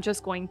 And I'm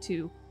just going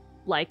to,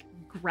 like,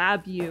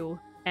 grab you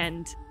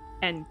and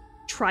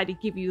try to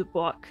give you the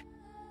book.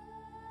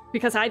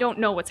 Because I don't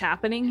know what's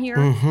happening here,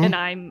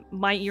 and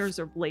my ears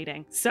are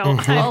bleeding. So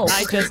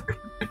I just...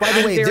 By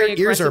the way, their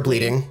ears are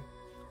bleeding.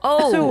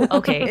 Oh, So,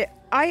 okay.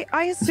 I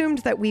assumed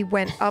that we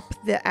went up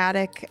the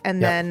attic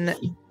and then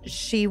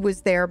she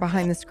was there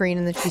behind the screen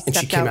and then she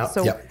stepped came out. out,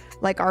 So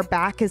like our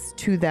back is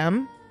to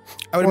them.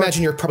 I would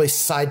imagine you're probably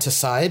side to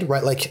side,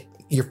 right? Like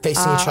you're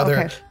facing each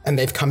other and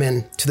they've come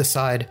in to the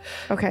side.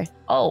 Okay.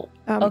 Oh,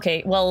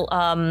 okay. Well,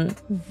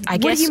 I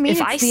guess what do you mean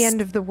if it's the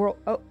end of the world?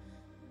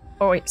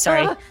 Oh, wait,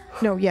 sorry.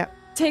 no, yeah.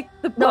 Take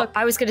the book.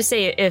 No, I was going to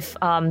say if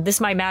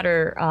this might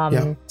matter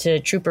to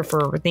Trooper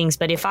for things,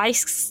 but if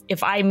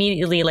I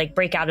immediately like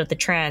break out of the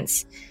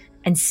trance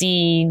and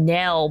see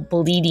Nell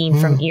bleeding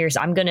from ears,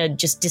 I'm going to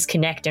just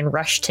disconnect and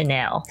rush to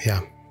Nell.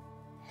 Yeah.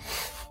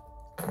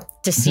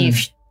 To see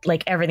if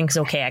like everything's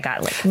okay. I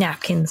got like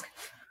napkins.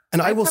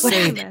 And I will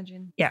say,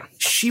 imagine.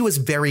 she was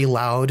very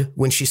loud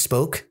when she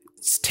spoke.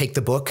 Take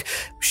the book.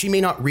 She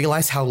may not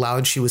realize how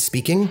loud she was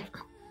speaking,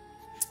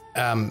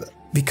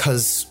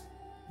 because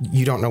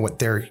you don't know what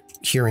they're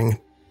hearing,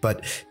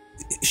 but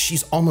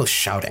she's almost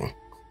shouting.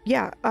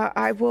 Yeah,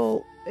 I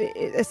will,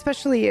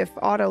 especially if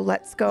Otto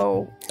lets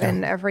go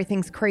and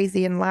everything's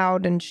crazy and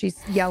loud and she's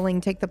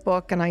yelling, take the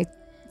book, and I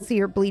see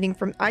her bleeding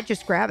from, I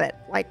just grab it.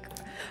 Like,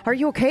 are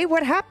you okay?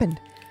 What happened?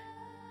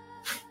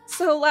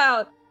 So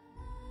loud.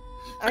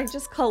 I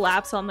just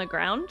collapse on the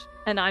ground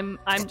and I'm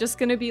just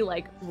gonna be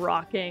like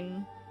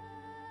rocking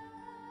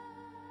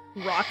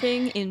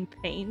in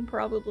pain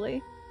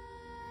probably.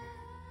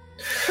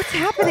 What's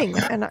happening?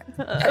 And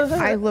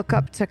I look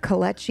up to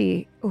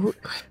Kalechi.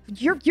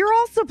 You're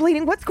also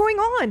bleeding. What's going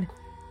on?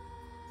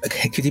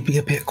 Okay, could you be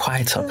a bit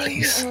quieter,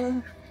 please?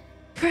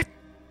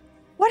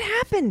 What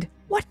happened?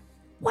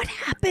 What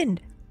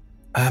happened?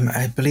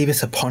 I believe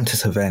it's a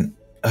Pontus event.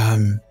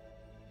 It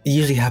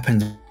usually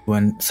happens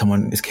when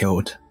someone is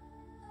killed.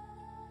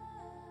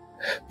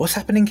 What's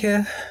happening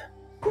here?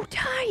 Who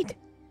died?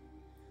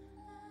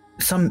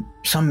 Some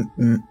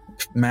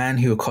man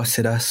who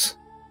accosted us.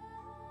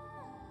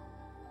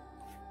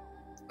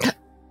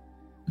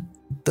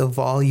 The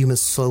volume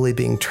is slowly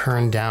being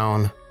turned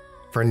down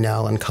for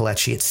Nell and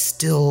Kalechi. It's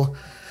still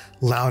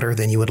louder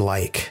than you would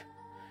like.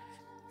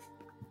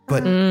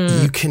 But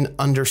you can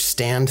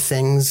understand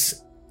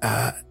things.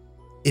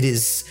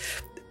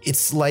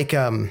 It's like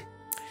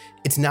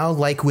it's now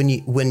like when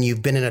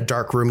you've been in a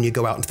dark room and you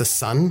go out into the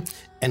sun,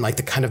 and like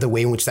the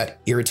way in which that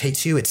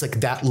irritates you. It's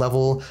like that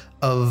level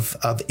of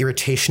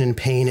irritation and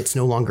pain. It's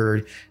no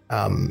longer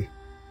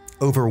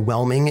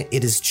overwhelming.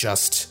 It is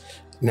just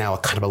now a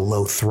kind of a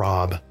low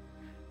throb.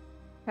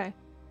 Okay.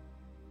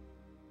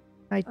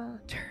 I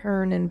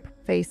turn and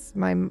face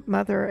my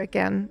mother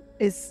again.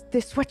 Is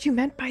this what you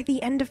meant by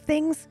the end of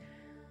things?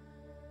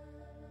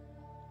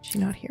 She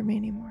not hear me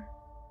anymore.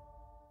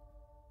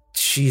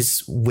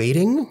 She's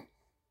waiting.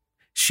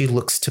 She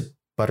looks to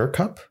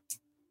Buttercup.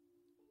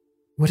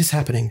 What is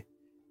happening?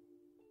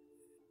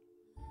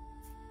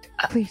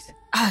 Please.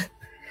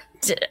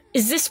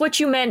 Is this what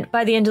you meant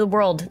by the end of the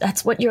world?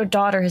 That's what your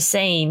daughter is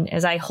saying,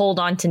 as I hold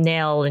on to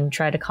Nell and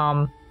try to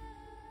calm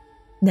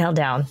Nell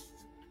down.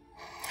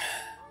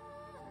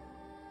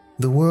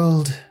 The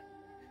world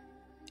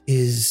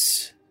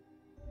is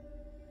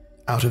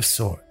out of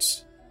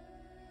sorts.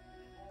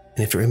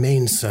 And if it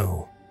remains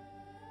so,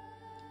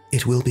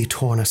 it will be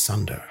torn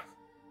asunder.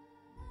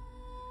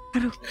 How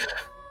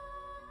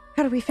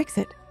do we fix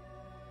it?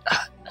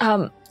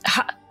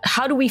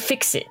 How do we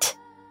fix it?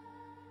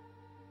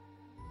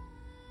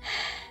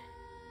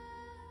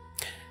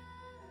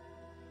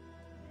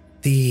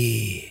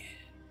 The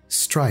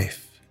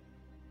strife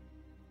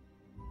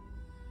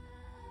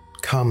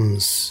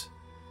comes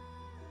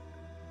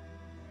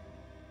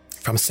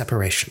from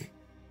separation.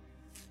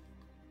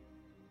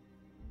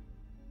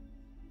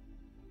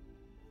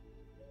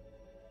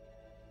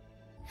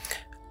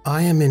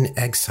 I am in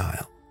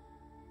exile.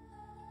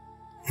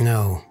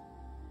 No,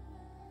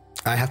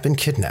 I have been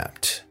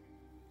kidnapped,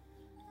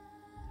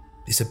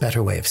 is a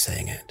better way of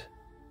saying it.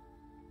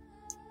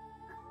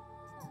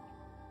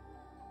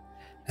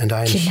 And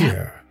I am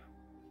here.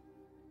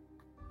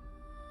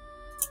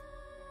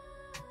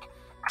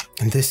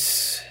 And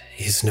this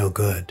is no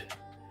good.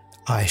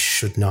 I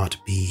should not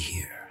be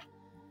here.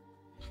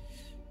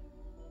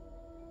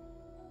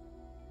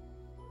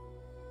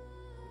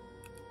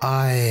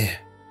 I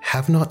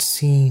have not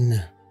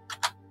seen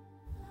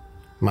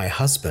my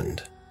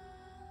husband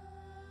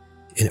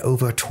in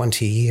over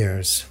 20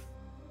 years.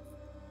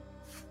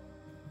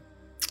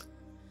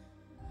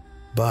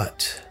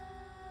 But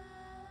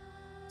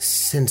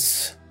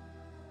since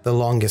the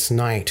longest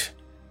night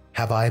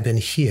have I been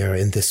here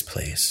in this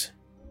place,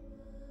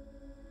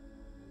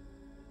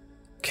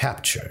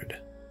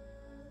 captured,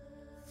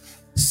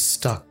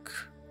 stuck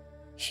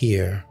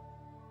here,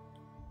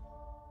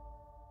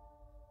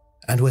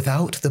 and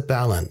without the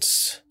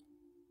balance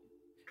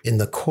in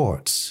the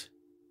courts,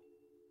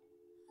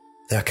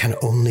 there can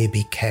only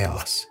be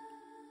chaos.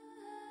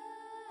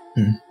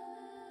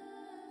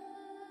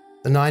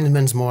 The 9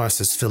 men's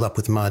morasses fill up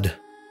with mud.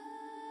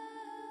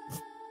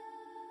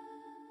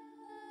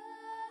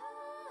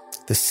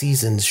 The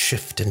seasons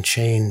shift and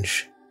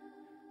change,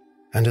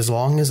 and as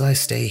long as I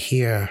stay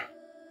here,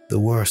 the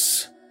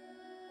worse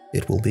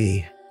it will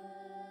be.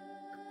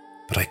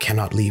 But I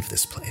cannot leave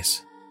this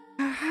place.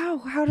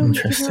 How do we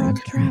get her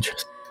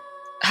untrapped?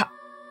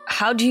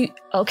 How do you...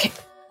 Okay,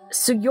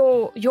 so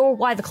you're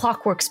why the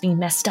clockwork's being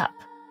messed up.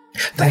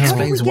 That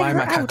explains why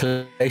my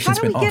calculations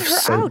been off. How do we get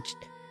her out?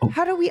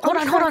 How do we Hold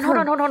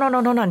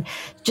on.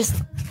 Just...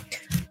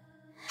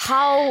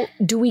 How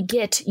do we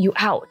get you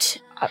out?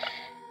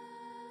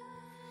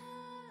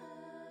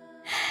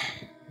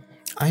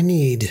 I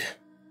need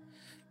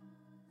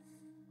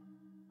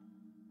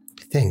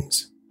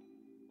things.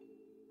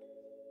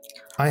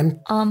 I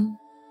am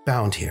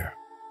bound here.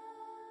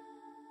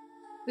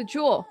 The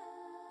jewel.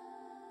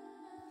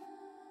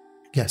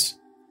 Yes.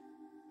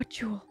 What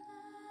jewel?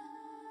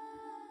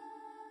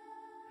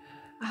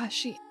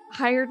 She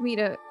hired me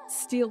to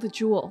steal the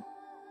jewel.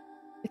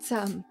 It's,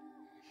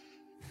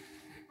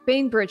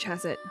 Bainbridge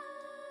has it.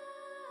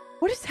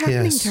 What is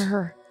happening Yes. to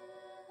her?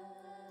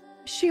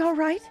 Is she all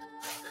right?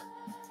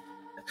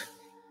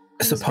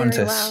 It's It a was very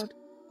Pontus. loud.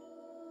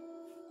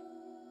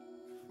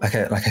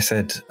 Like I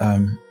said,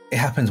 it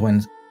happens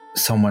when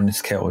someone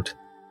is killed.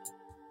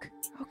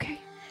 Okay.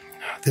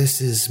 This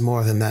is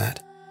more than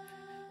that.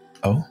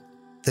 Oh?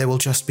 There will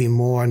just be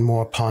more and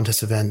more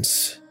Pontus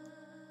events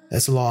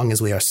as long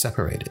as we are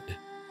separated.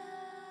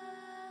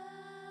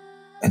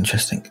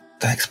 Interesting.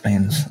 That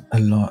explains a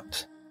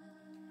lot.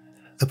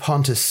 The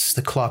Pontus,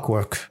 the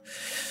clockwork,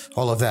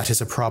 all of that is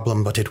a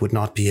problem, but it would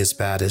not be as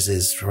bad as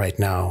is right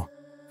now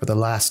for the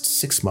last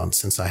 6 months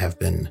since I have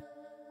been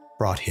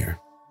brought here.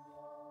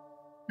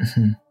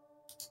 Mm-hmm.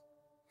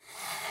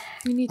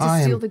 We need to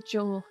I steal am the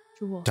jewel.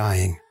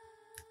 Dying.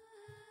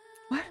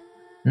 What?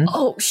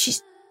 Oh,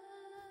 she's...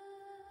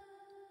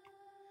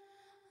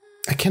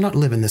 I cannot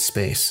live in this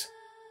space,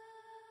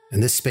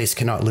 and this space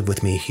cannot live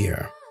with me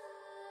here.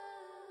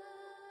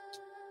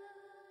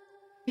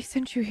 He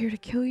sent you here to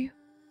kill you?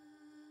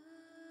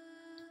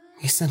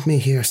 He sent me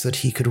here so that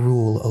he could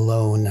rule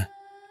alone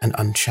and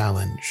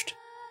unchallenged.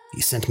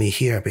 He sent me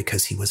here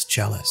because he was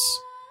jealous.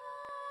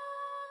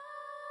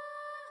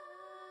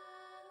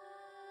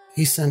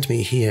 He sent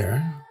me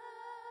here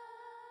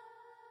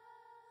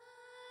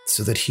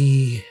so that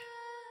he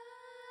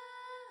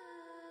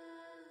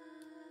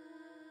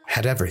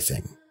had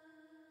everything.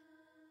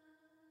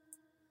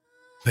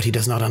 But he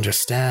does not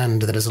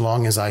understand that as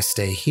long as I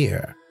stay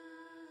here,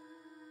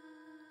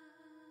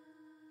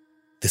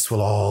 this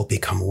will all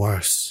become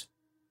worse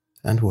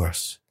and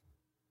worse.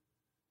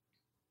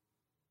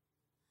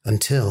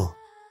 Until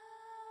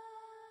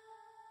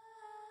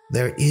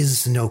there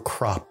is no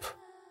crop.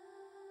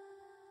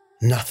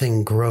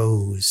 Nothing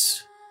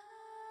grows.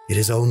 It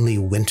is only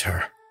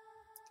winter.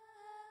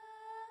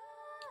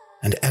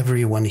 And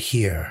everyone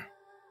here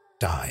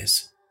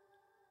dies.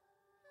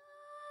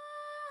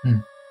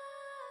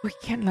 We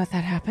can't let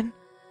that happen.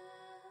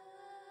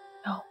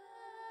 No.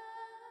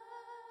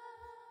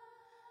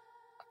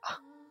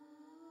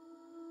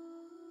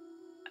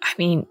 I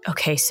mean,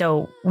 okay,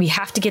 so we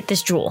have to get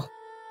this jewel,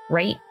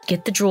 right?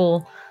 Get the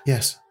jewel.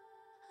 Yes.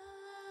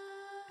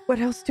 What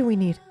else do we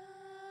need?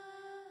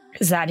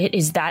 Is that it?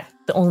 Is that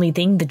the only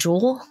thing, the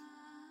jewel?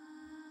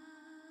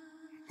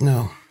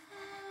 No.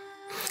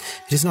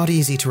 It is not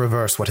easy to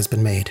reverse what has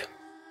been made,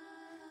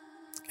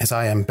 as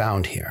I am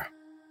bound here.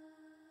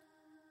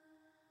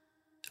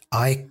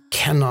 I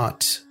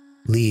cannot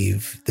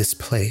leave this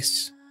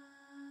place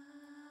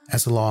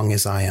as long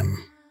as I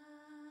am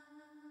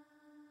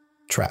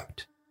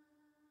trapped.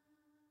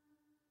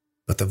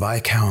 But the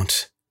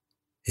Viscount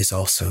is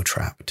also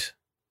trapped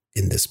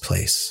in this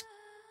place.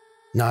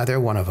 Neither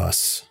one of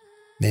us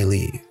may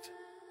leave.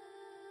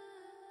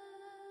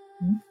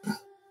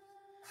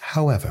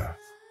 However,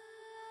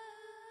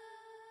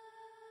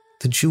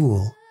 the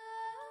jewel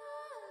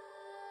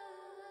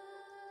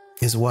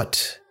is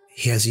what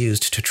he has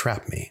used to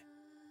trap me.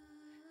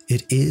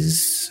 It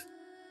is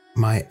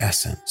my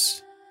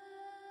essence.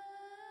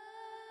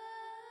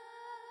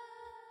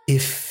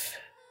 If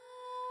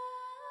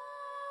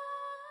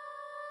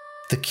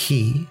the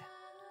key,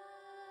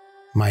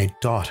 my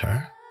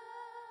daughter,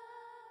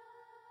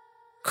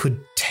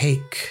 could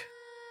take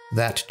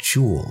that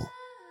jewel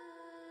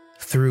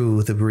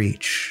through the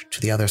breach to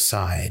the other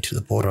side, to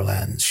the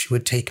borderlands, she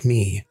would take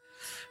me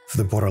for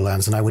the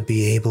Borderlands, and I would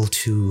be able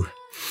to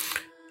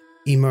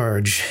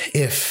emerge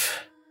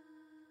if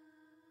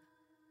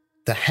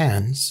the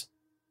hands,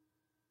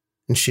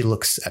 and she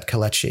looks at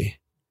Kalechi,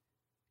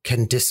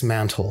 can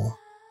dismantle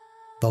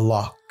the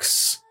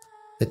locks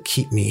that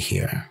keep me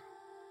here.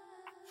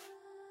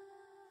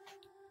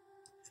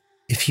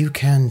 If you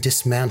can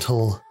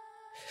dismantle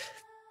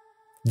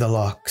the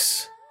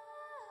locks,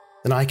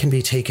 then I can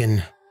be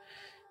taken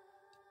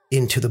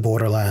into the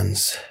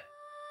Borderlands.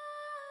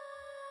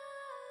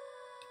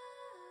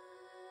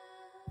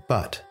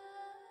 But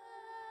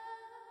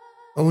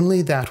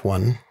only that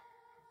one,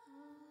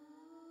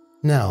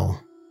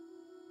 Nell,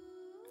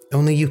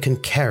 only you can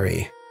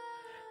carry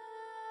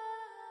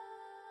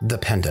the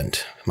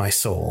pendant, my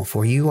soul,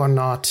 for you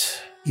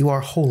are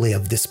wholly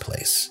of this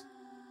place.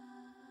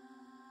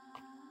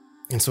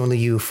 It's only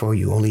you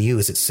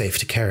is it safe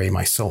to carry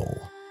my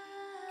soul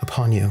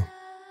upon you.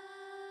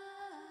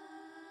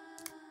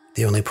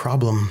 The only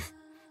problem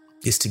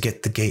is to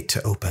get the gate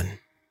to open.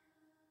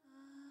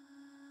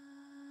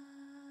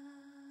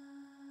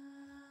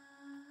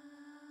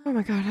 Oh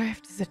my god, I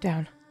have to sit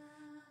down.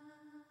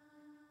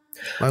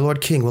 My Lord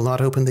King will not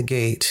open the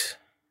gate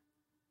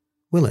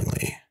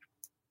willingly.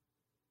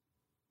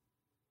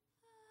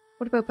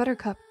 What about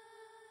Buttercup?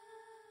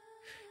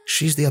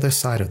 She's the other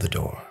side of the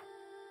door.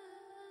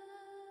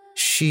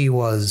 She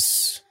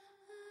was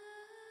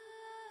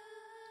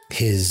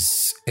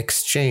his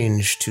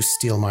exchange to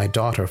steal my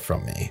daughter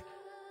from me.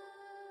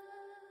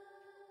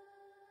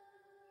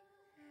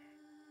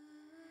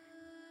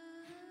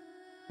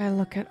 I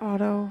look at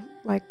Otto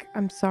like,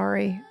 I'm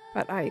sorry,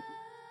 but I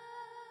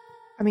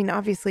mean,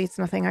 obviously it's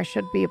nothing I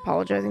should be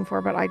apologizing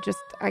for, but I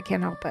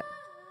can't help it.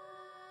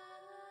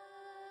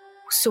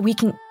 So we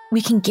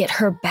can get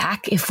her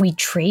back if we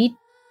trade?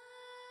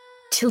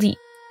 Tilly.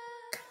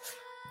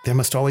 There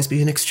must always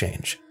be an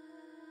exchange.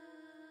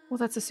 Well,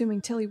 that's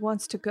assuming Tilly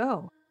wants to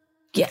go.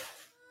 Yeah.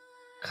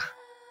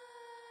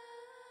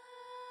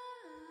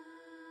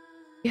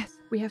 Yes,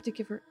 We have to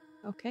give her...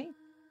 Okay.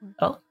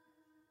 Oh.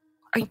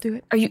 I'll do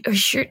it. Are you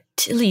sure,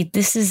 Tilly,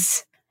 this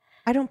is...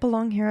 I don't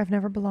belong here. I've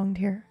never belonged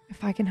here.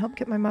 If I can help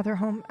get my mother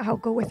home, I'll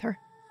go with her.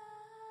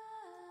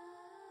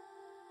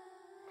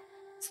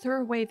 Is there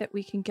a way that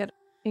we can get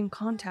in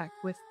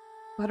contact with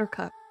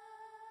Buttercup?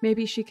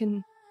 Maybe she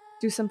can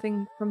do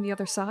something from the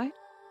other side?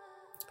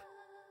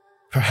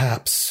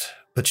 Perhaps,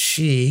 but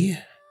she,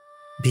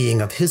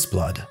 being of his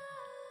blood...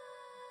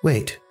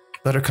 Wait,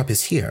 Buttercup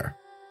is here.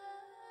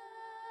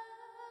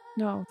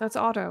 No, that's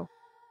Otto.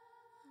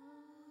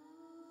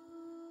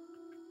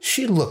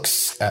 She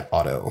looks at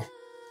Otto.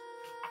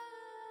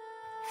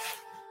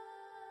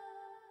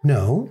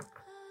 No.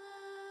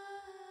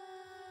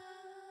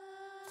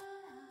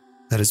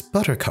 That is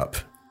Buttercup.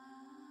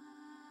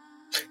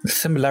 The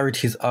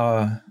similarities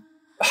are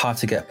hard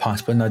to get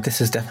past, but no,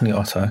 this is definitely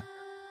Otto.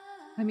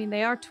 I mean,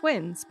 they are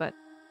twins, but...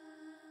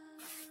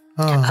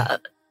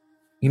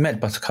 You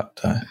met Buttercup,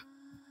 though.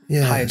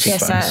 Yeah. Higher Yes,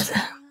 cheekbones.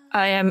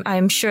 I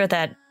am sure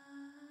that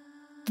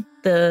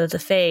the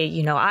Fae,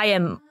 I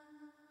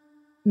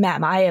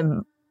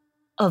am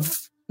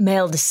of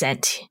male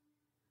descent,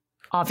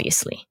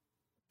 obviously.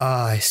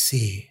 I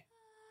see.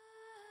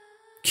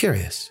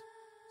 Curious.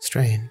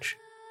 Strange.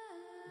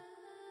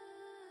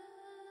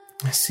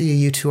 I see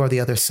you two are the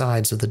other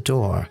sides of the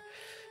door.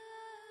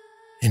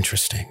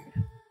 Interesting.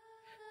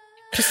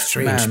 What a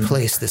strange Ma'am.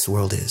 place this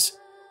world is.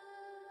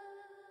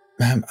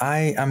 Ma'am,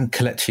 I am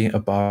Kalechi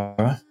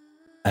Abara.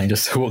 And he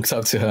just walks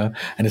up to her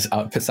and just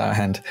puts out a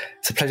hand.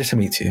 It's a pleasure to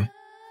meet you.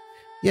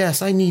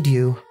 Yes, I need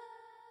you.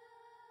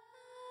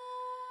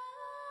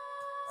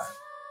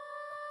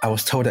 I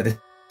was told that this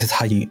is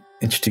how you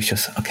introduce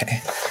yourself.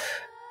 Okay.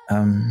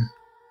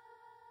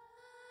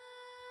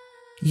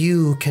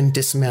 You can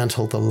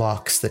dismantle the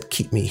locks that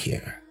keep me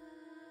here.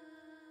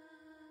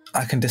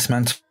 I can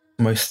dismantle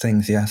most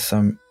things, yes.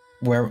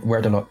 Where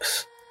are the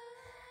locks?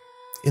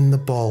 In the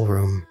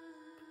ballroom.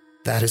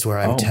 That is where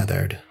I'm Oh.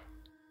 tethered.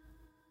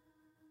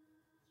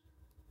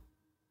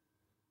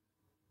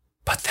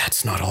 But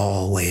that's not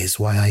always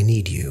why I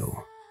need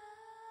you.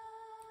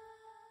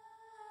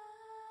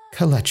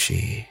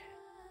 Kalechi,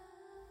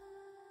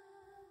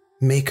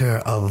 maker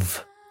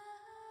of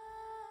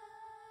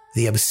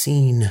the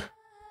obscene,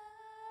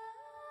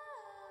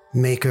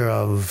 maker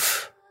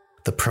of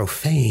the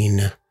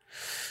profane,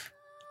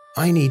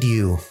 I need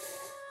you.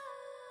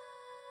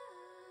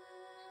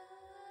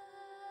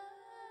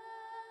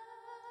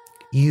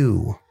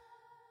 You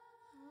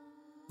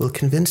will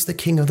convince the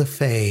King of the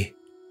Fae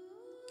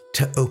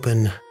to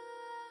open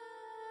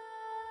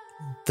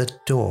the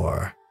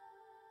door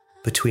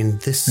between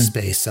this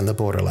space and the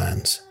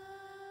Borderlands.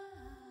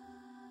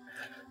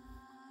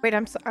 Wait,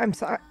 I'm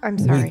sorry. I'm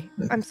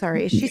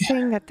sorry. Is she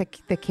saying that the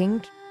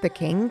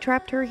king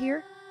trapped her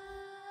here?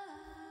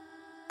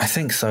 I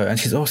think so. And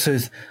she's also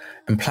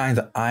implying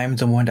that I'm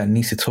the one that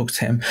needs to talk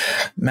to him.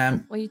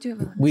 Ma'am, Well, you do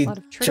have a we lot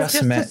of tricks.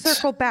 just met. To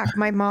circle back,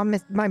 my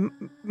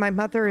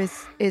mother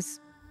is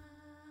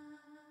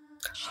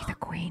she the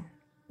queen?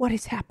 What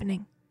is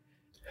happening?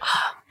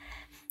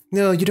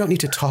 No, you don't need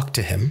to talk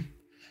to him.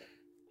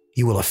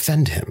 you will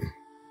offend him.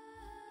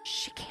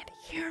 She can't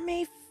hear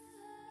me.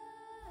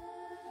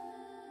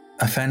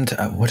 Offend?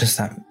 What does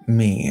that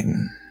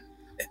mean?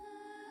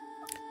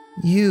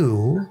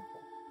 You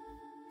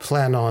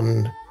plan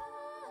on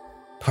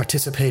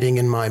participating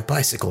in my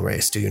bicycle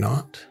race, do you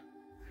not?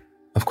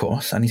 Of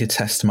course, I need to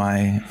test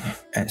my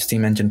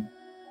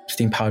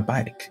steam-powered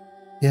bike.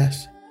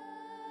 Yes.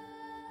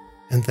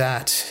 And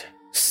that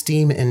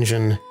steam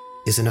engine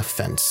is an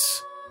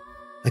offense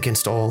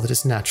against all that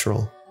is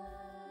natural.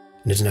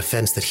 It is an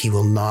offense that he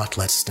will not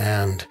let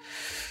stand.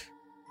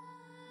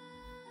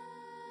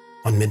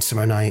 On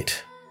Midsummer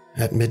Night,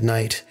 at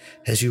midnight,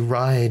 as you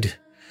ride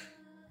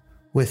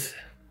with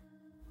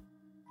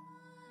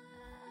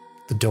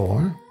the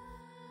door,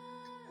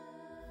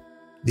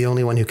 the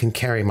only one who can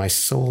carry my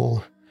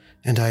soul,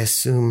 and I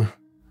assume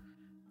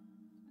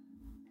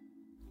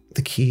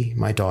the key,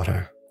 my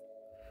daughter.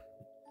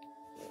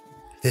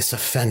 This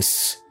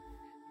offense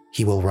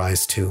he will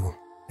rise to,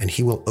 and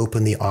he will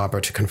open the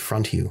arbor to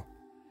confront you.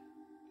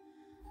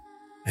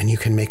 And you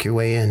can make your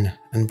way in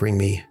and bring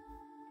me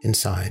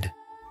inside.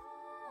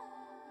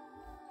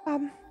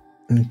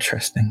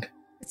 Interesting.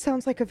 It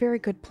sounds like a very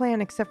good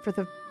plan, except for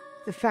the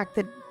fact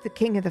that the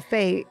King of the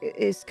Fae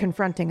is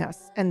confronting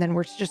us, and then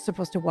we're just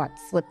supposed to, what,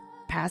 slip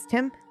past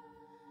him?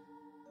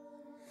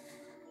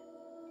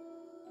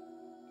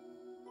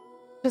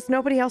 Does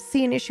nobody else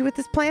see an issue with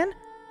this plan?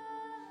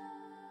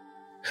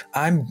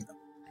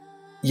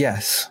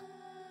 Yes.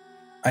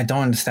 I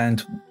don't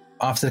understand.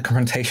 After the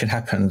confrontation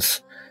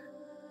happens,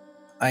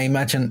 I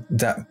imagine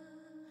that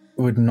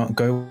would not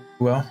go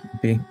well,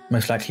 be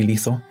most likely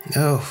lethal.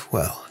 Oh,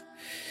 well.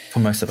 For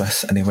most of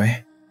us,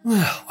 anyway.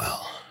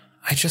 Well,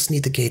 I just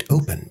need the gate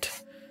opened.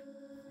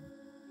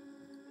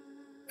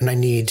 And I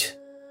need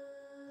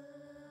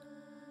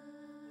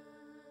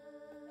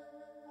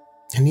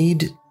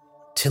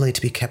Tilly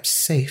to be kept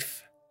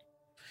safe.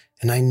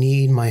 And I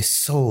need my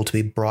soul to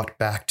be brought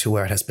back to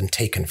where it has been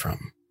taken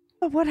from.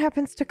 But what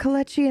happens to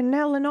Kalechi and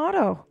Nell and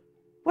Otto?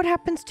 What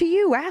happens to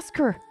you? Ask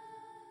her.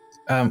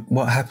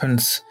 What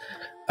happens?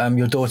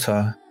 Your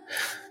daughter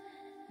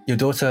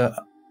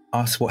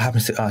asked what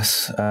happens to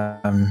us,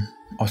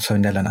 Otto,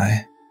 Nell, and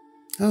I.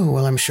 Oh,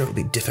 well, I'm sure it'll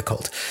be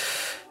difficult.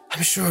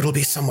 I'm sure it'll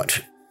be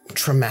somewhat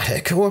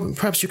traumatic, or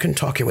perhaps you can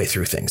talk your way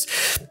through things.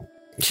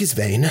 She's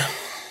vain.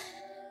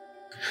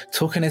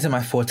 Talking isn't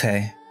my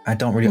forte. I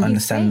don't really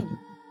understand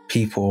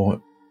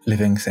people,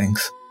 living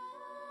things.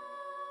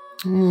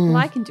 Well,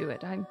 I can do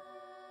it. I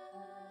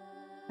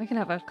can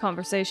have a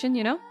conversation,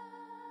 you know?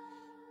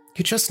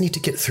 You just need to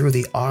get through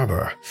the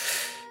arbor.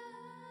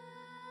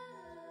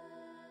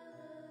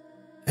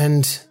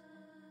 And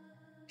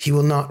he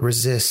will not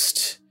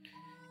resist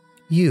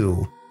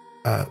you.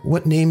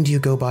 What name do you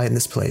go by in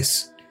this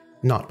place?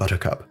 Not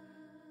Buttercup.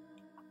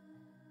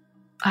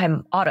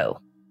 I'm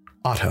Otto.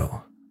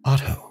 Otto.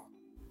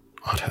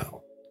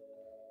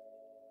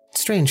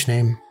 Strange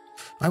name.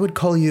 I would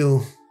call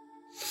you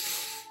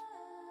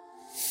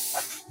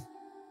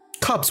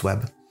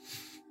Cobsweb,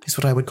 is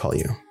what I would call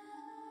you.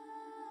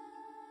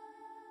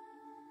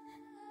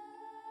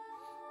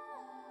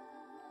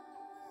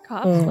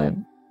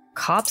 Cobsweb.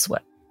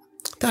 Cobsweb.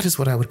 That is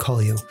what I would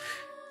call you.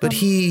 But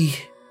he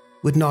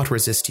would not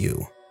resist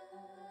you.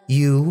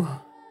 You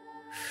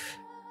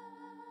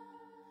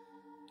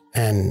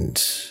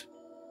and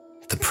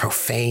the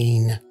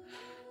profane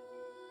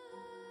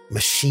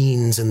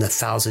machines in the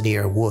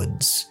Thousand-Year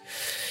Woods.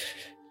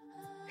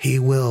 He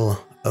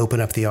will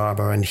open up the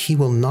arbor, and he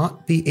will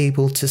not be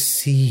able to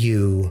see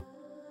you.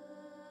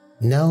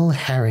 Nell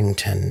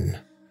Harrington,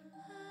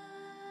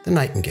 the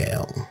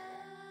Nightingale.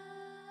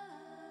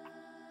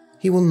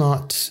 He will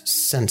not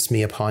sense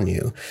me upon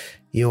you.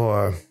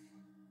 Your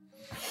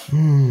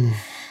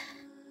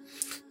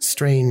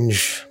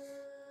strange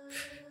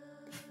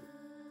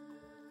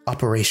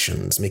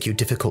operations make you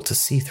difficult to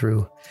see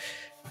through.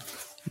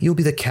 You'll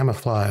be the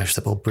camouflage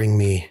that will bring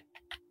me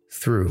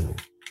through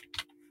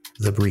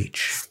the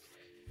breach.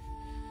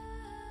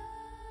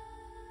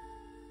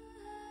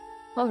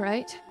 All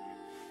right.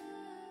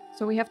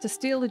 So we have to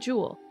steal the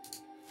jewel.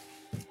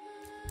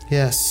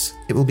 Yes,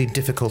 it will be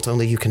difficult,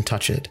 only you can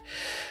touch it.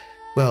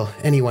 Well,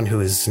 anyone who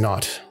is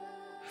not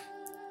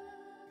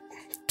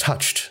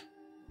touched.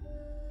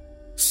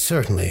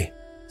 Certainly.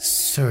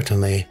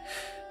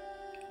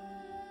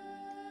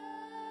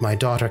 My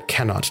daughter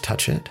cannot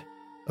touch it.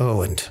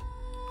 Oh, and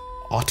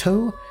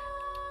Otto?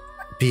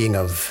 Being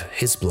of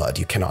his blood,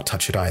 you cannot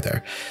touch it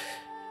either.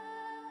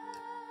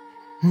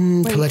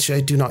 Kalechi,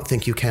 I do not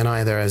think you can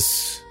either,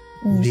 as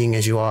being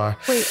as you are.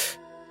 Wait,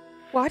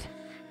 what?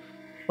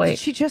 Wait. Did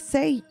she just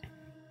say?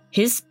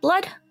 His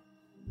blood?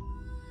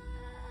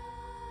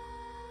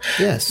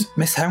 Yes.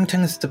 Miss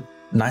Harrington is the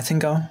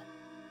Nightingale?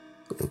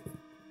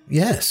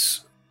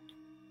 Yes.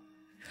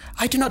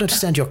 I do not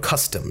understand your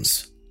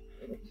customs.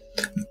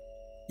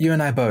 You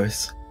and I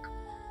both.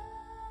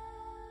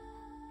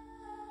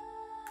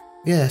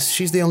 Yes,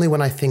 she's the only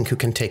one I think who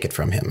can take it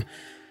from him.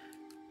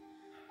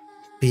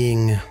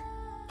 Being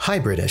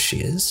hybrid as she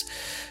is,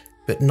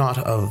 but not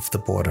of the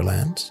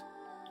Borderlands.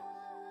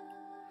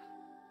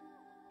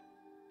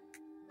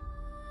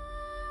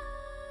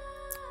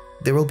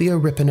 There will be a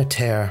rip and a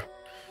tear.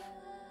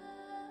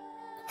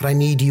 But I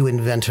need you,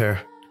 inventor,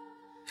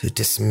 to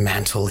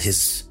dismantle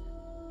the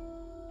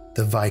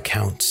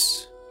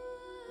Viscount's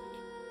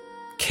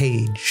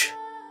cage.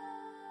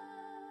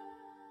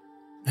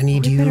 I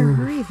need We you. better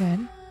hurry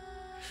then.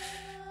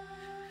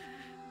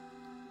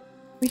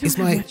 We don't Is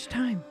have my- much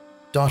time.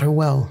 Daughter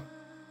well.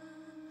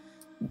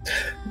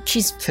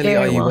 She's Tilly, very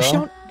are you well.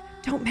 well?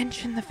 Don't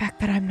mention the fact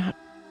that I'm not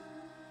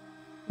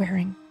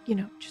wearing,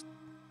 just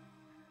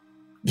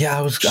Yeah,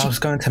 I was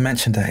going to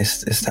mention that.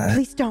 Is that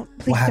please don't.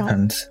 Please what don't.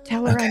 happened?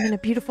 Tell her Okay. I'm in a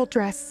beautiful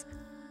dress.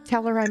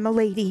 Tell her I'm a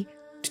lady.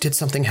 Did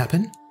something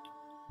happen?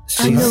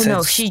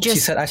 No, she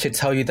just- said I should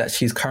tell you that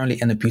she's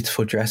currently in a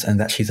beautiful dress and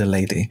that she's a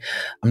lady.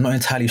 I'm not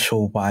entirely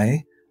sure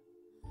why.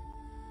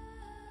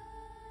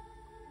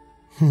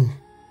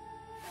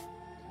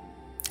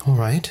 All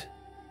right.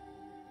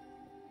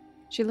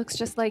 She looks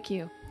just like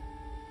you.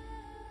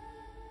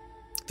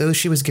 Those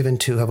she was given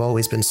to have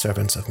always been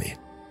servants of me.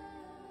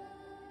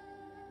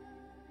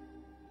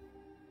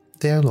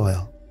 They are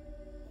loyal.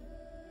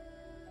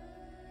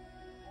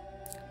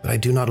 But I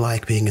do not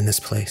like being in this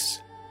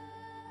place.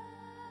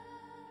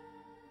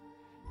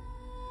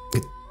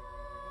 It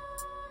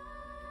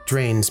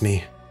drains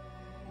me.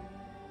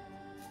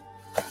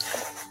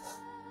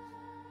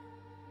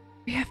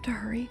 We have to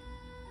hurry.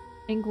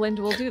 England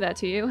will do that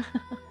to you.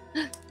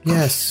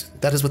 Yes,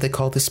 that is what they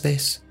call this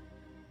space.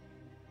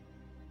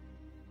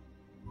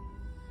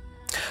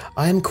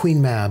 I am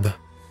Queen Mab.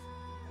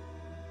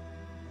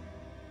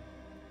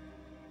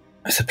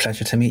 It's a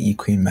pleasure to meet you,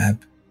 Queen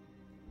Mab.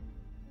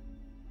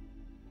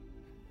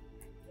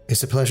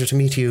 It's a pleasure to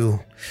meet you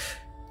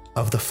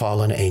of the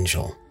fallen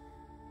angel.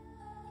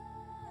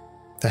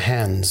 The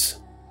hands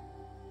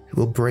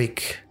who will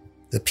break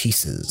the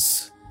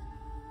pieces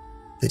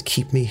that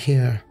keep me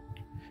here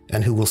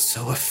and who will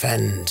so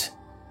offend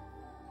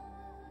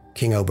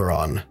King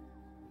Oberon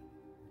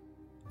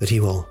that he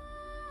will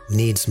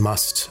needs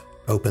must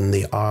open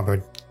the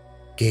armored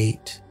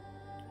gate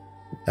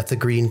at the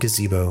green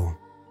gazebo.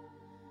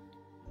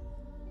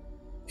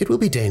 It will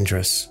be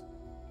dangerous.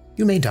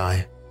 You may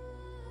die.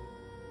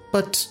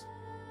 But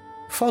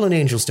fallen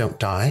angels don't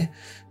die.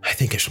 I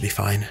think I shall be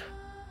fine.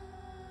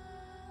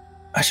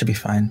 I should be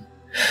fine.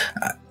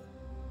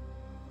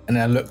 And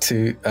I look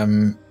to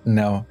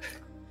Nell.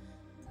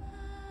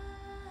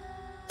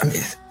 I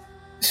mean,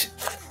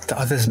 the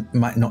others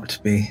might not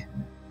be.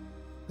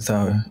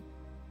 So,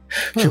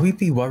 should we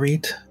be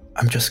worried?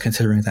 I'm just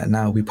considering that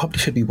now. We probably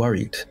should be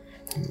worried.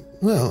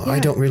 Well, I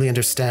Yeah. don't really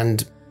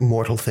understand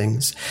mortal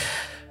things.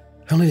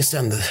 I only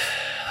understand the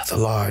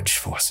large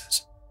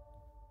forces.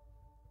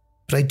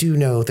 But I do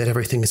know that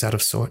everything is out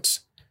of sorts.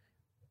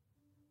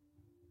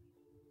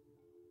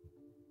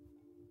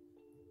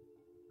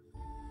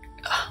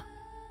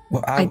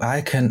 Well,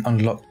 I can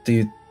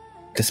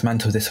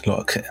dismantle this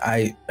lock.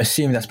 I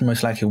assume that's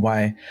most likely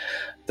why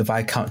the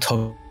Viscount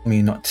told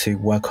me not to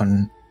work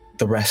on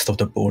the rest of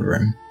the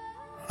ballroom.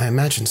 I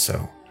imagine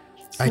so.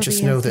 I So just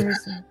the know answer that...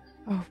 is-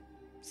 Oh,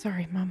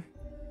 sorry, Mom.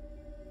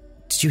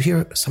 Did you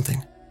hear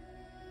something?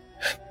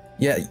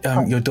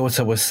 Yeah, your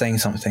daughter was saying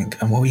something.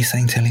 And what were you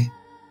saying, Tilly?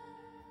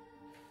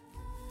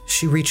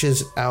 She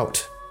reaches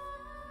out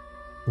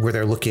where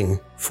they're looking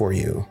for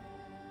you,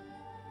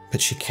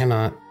 but she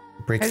cannot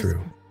break I just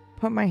through.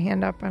 put my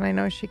hand up and I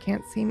know she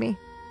can't see me.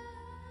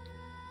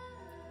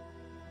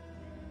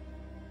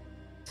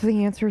 So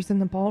the answer is in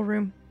the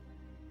ballroom.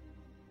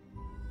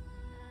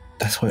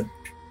 That's what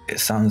it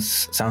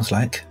sounds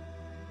like.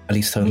 At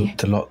least Yeah.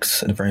 the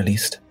locks, at the very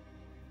least.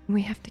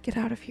 We have to get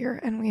out of here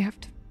and we have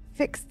to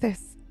fix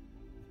this.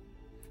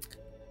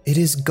 It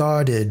is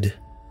guarded,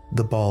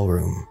 the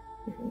ballroom,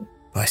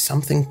 by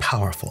something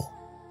powerful.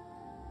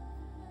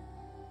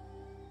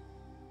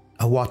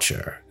 A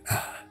watcher,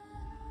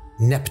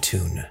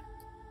 Neptune,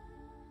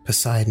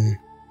 Poseidon.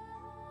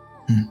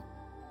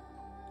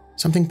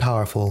 Something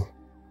powerful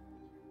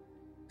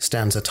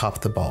stands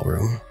atop the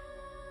ballroom.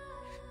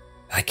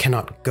 I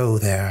cannot go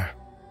there.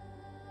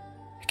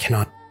 I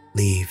cannot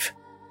leave.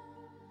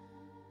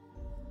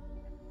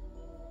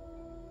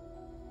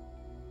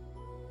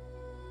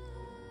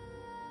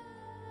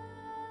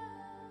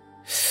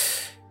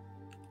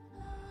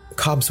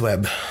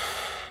 Cobsweb,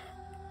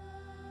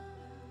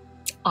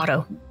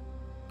 Otto.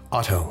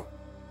 Otto.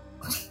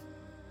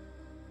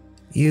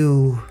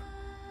 You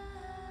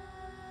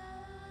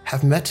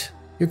have met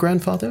your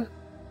grandfather?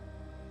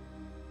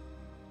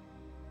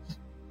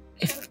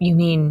 If you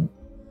mean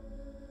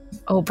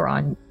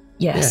Oberon,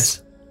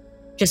 yes.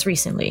 Just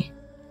recently.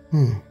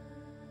 Hmm.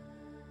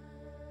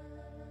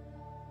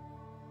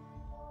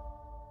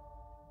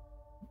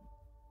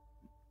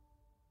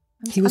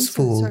 He was I'm so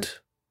sorry. fooled.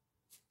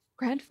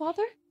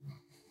 Grandfather?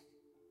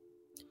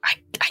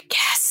 I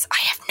guess. I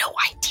have no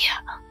idea.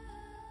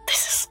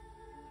 This is...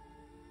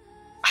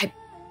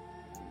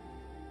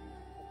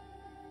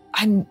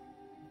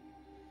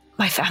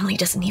 My family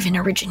doesn't even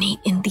originate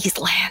in these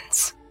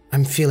lands.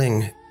 I'm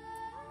feeling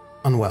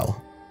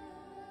unwell.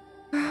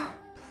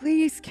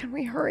 Please, can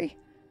we hurry?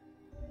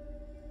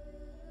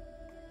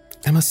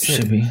 I must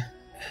Should sit. we?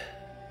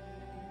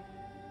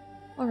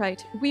 All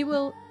right, we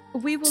will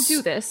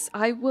do this.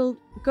 I will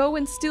go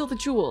and steal the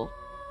jewel.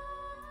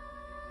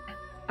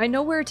 I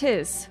know where it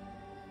is.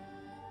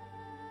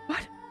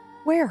 What?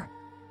 Where?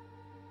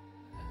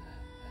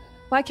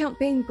 Viscount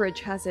Bainbridge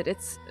has it.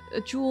 It's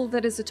a jewel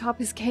that is atop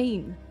his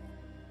cane.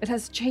 It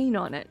has a chain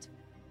on it.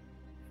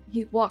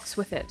 He walks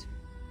with it.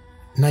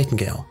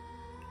 Nightingale,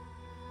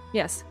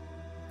 Yes.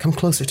 come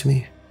closer to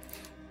me.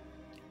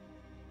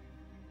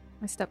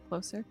 I step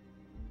closer.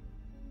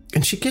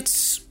 And she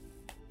gets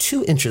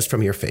 2 inches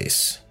from your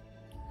face.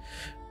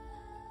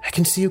 I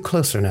can see you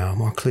closer now,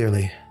 more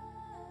clearly.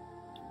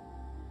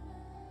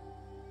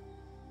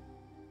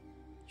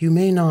 You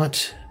may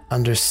not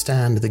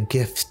understand the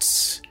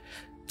gifts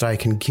that I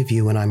can give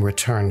you when I'm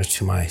returned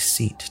to my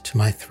seat, to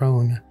my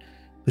throne,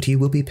 but you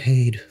will be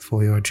paid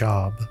for your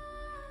job.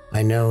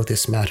 I know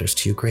this matters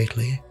to you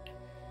greatly.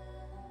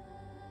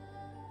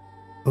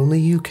 Only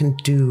you can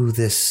do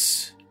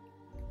this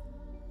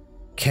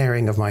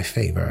caring of my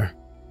favor,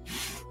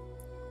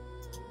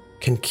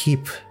 can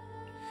keep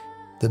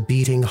the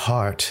beating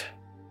heart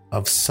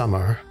of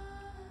summer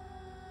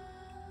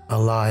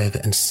alive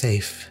and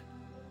safe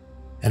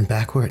and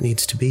back where it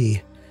needs to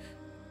be.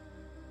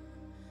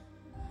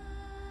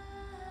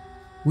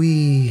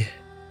 We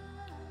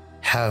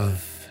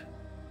have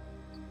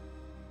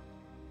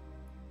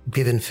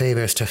given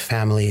favors to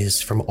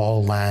families from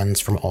all lands,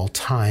 from all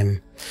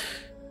time.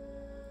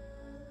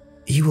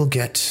 You will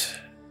get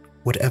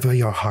whatever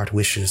your heart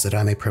wishes that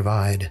I may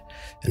provide,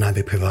 and I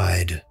may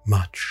provide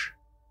much.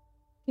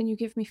 Can you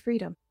give me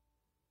freedom?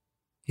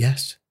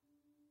 Yes?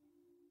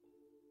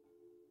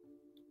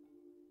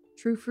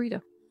 True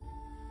freedom.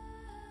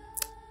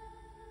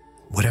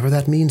 Whatever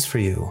that means for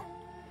you,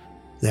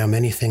 there are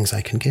many things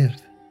I can give.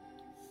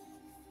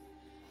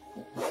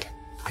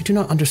 I do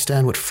not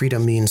understand what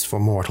freedom means for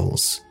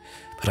mortals,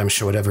 but I'm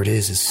sure whatever it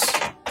is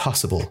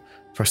possible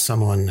for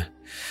someone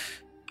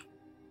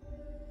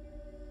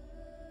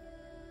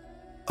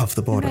of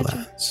the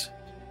borderlands.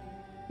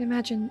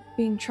 Imagine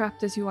being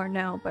trapped as you are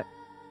now, but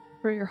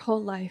for your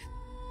whole life.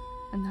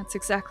 And that's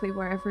exactly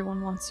where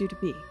everyone wants you to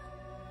be.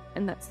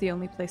 And that's the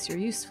only place you're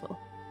useful.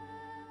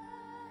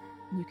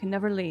 And you can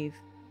never leave.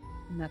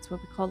 And that's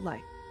what we call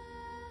life.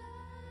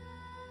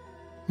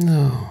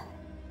 No.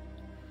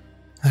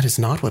 That is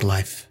not what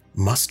life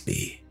must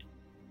be.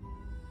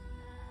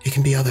 It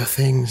can be other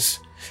things,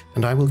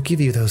 and I will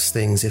give you those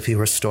things if you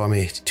restore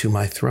me to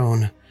my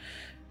throne.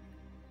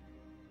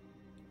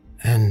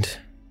 And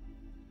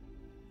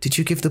did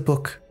you give the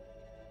book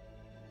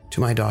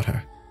to my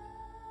daughter?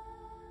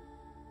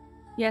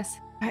 Yes.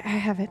 I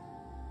have it.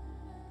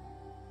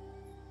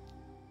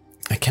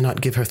 I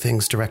cannot give her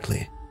things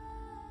directly.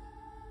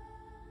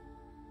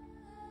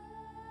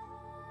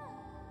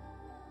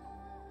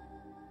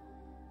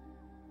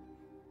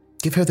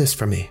 Give her this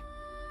for me.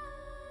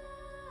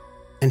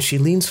 And she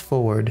leans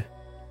forward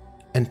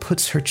and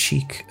puts her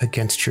cheek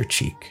against your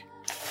cheek.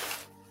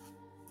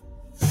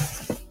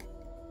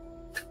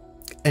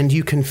 And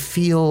you can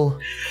feel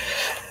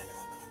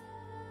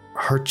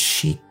her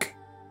cheek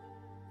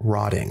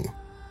rotting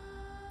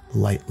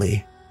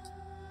lightly,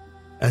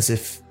 as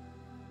if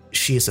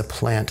she is a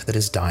plant that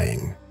is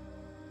dying.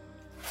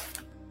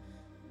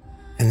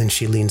 And then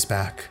she leans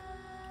back.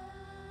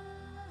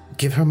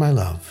 Give her my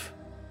love.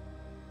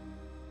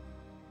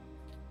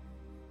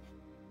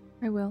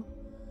 I will.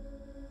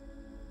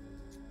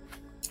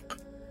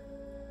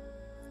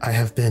 I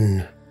have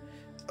been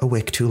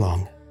awake too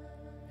long.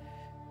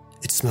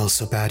 It smells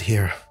so bad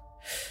here.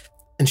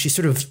 And she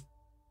sort of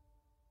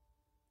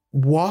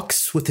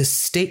walks with this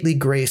stately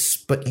grace,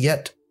 but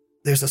yet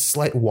there's a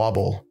slight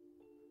wobble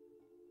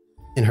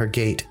in her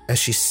gait as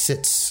she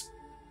sits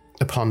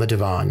upon the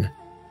divan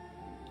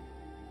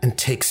and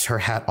takes her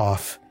hat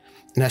off.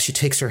 And as she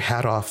takes her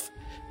hat off,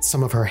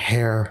 some of her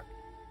hair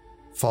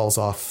falls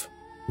off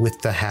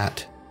with the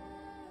hat.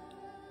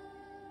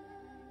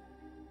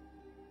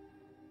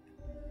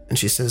 And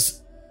she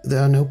says,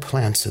 "There are no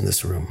plants in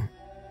this room."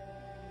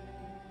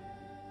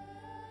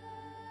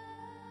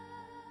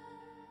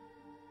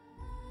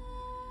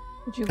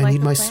 Would you I like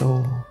need a my plant?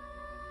 soul.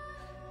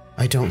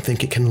 I don't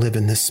think it can live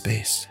in this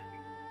space.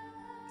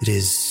 It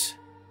is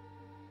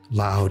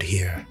loud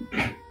here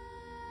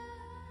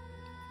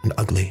and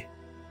ugly.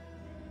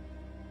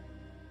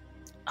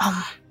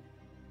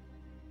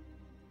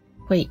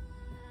 Wait,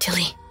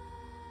 Tilly,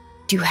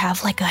 do you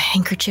have like a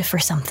handkerchief or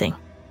something?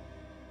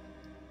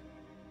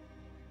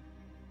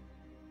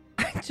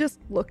 I just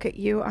look at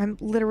you. I'm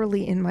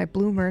literally in my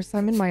bloomers.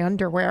 I'm in my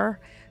underwear.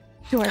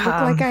 Do I look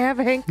like I have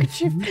a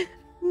handkerchief?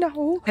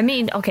 No. I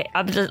mean, okay,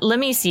 let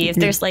me see if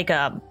there's like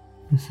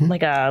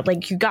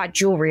like you got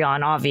jewelry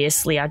on,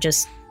 obviously. I'll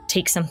just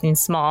take something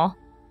small,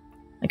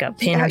 like a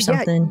pin or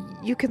something.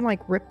 Yeah, you can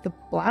like rip the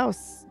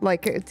blouse,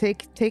 like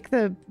take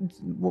the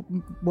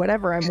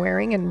whatever I'm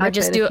wearing and rip I'll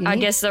just it do if you I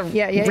need. guess the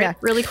Yeah. rip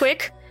really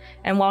quick.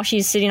 And while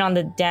she's sitting on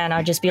the den,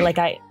 I'll just be like,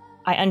 I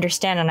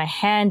understand, and I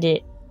hand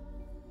it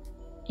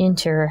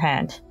into her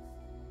hand.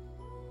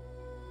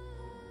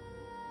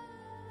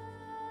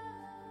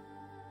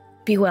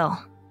 Be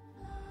well.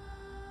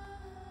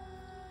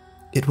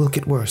 It will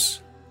get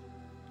worse.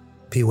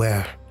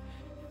 Beware.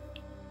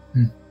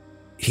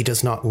 He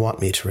does not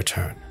want me to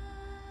return.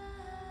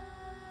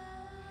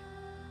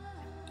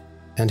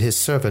 And his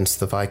servants,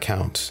 the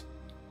Viscount,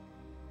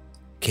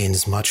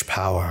 gains much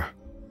power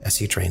as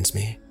he drains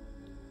me.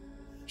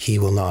 He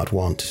will not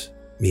want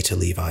me to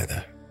leave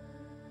either.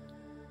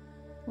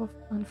 Well,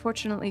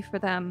 unfortunately for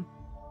them,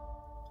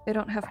 they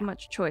don't have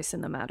much choice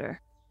in the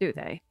matter, do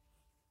they?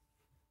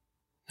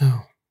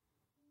 No.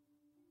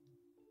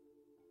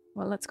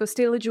 Well, let's go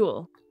steal a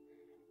jewel.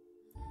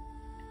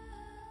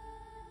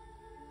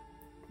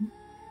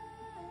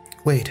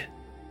 Wait.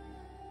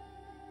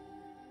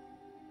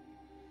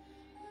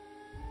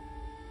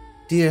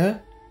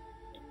 Dear?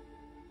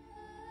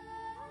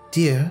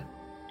 Dear?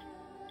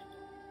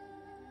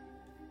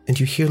 And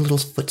you hear little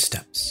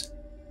footsteps.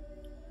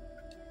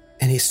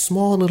 And a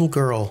small little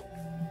girl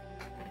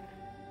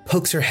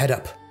pokes her head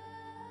up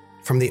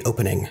from the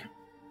opening.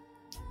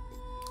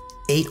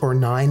 8 or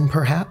 9,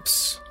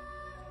 perhaps?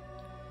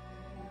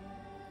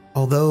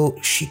 Although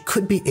she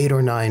could be 800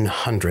 or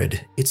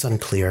 900, it's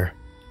unclear.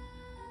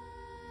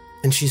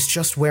 And she's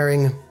just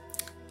wearing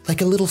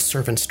like a little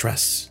servant's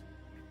dress.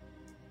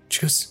 She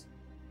goes,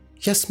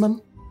 "Yes,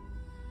 Mum?"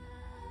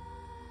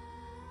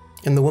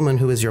 And the woman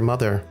who is your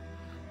mother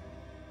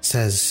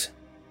says,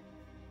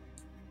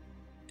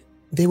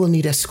 "They will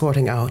need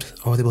escorting out,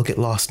 or they will get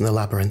lost in the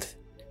labyrinth.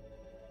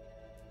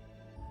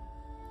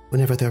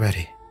 Whenever they're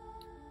ready."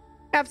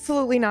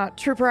 Absolutely not.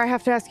 Trooper, I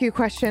have to ask you a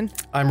question.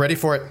 I'm ready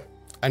for it.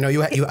 I know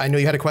you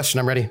had a question.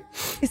 I'm ready.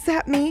 Is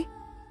that me?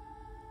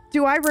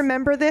 Do I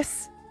remember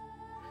this?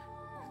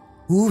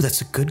 Ooh,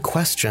 that's a good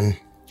question.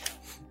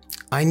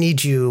 I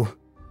need you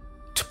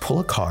to pull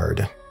a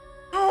card.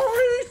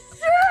 Holy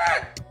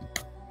shit!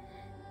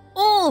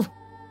 Oh,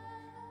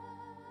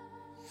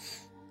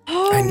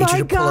 Oh I need my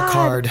you to pull a God.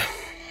 card.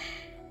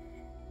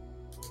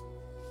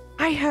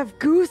 I have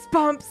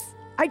goosebumps.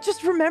 I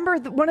just remember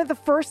one of the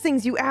first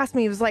things you asked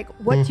me was like,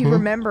 what do you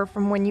remember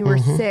from when you were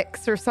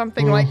 6 or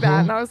something like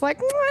that? And I was like,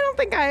 I don't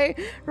think I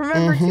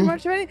remember too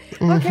much of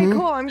anything. Okay,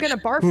 cool. I'm going to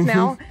barf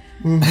now.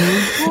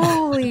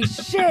 Holy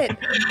shit.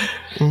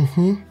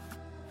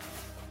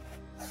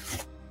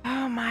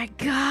 Oh my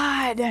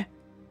God.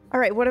 All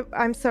right.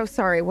 I'm so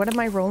sorry. What am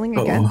I rolling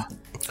again?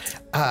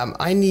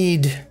 I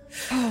need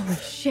Holy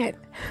shit.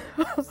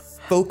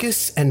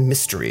 focus and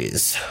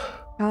mysteries.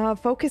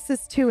 Focus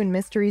is 2 and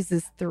mysteries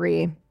is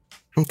 3.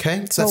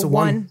 Okay, so that's So a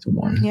 1. It's a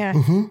 1. Yeah.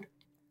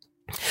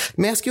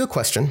 May I ask you a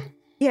question?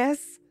 Yes.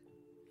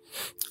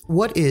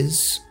 What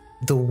is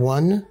the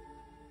one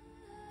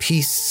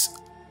piece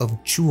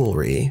of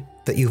jewelry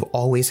that you've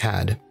always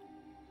had?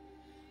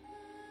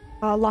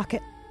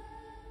 Locket.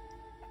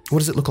 What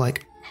does it look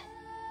like?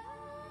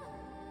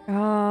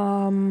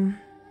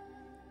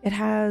 It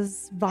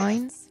has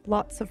vines,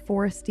 lots of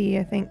foresty,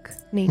 I think,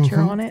 nature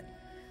on it.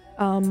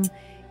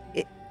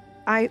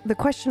 The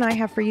question I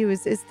have for you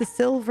is the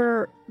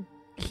silver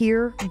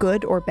here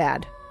good or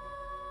bad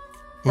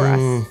for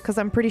us? Because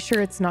I'm pretty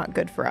sure it's not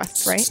good for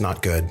us, right? It's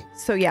not good.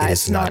 So yeah, It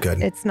it's is not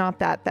good. It's not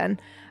that then.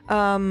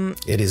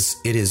 It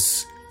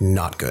is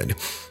not good.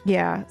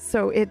 Yeah,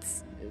 so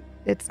it's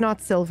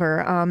not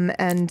silver.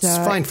 And It's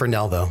fine for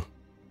Nell, though.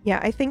 yeah,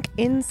 I think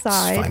It's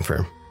inside fine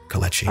for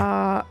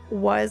Kalechi.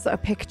 was a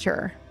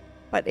picture,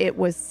 but it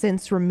was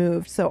since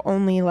removed, so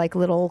only like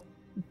little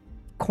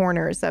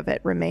corners of it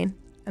remain,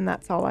 and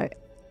that's all I.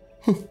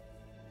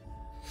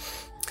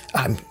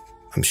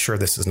 I'm sure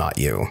this is not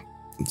you.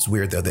 It's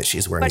weird, though, that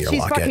she's wearing But your she's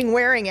locket. fucking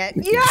wearing it.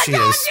 Yeah, She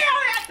God is.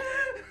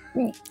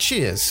 damn it!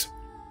 She is.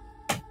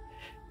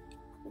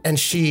 And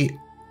she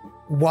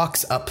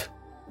walks up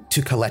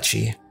to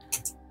Kalechi,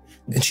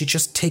 and she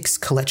just takes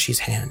Kalechi's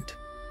hand.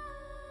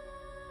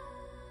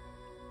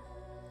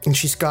 And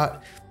she's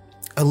got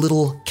a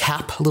little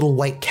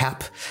white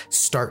cap,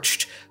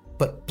 starched,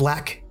 but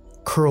black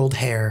curled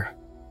hair.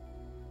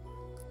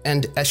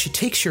 And as she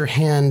takes your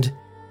hand,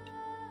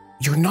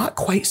 you're not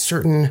quite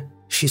certain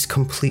she's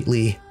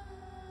completely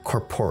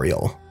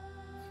corporeal.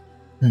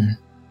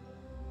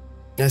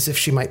 As if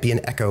she might be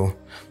an echo.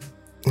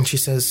 And she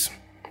says,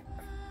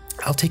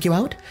 "I'll take you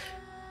out?"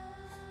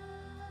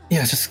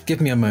 Yeah, just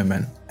give me a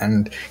moment.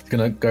 And he's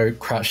going to go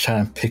crouch down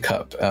and pick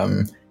up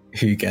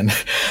Hugin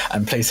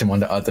and place him on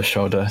the other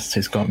shoulder. So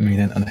he's got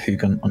Munin and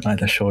Hugin on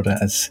either shoulder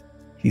as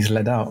he's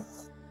led out.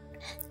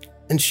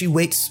 And she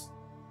waits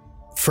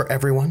for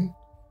everyone.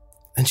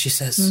 And she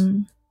says,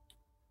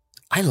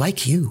 "I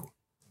like you."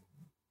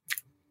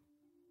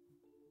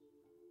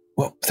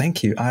 Well,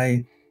 thank you.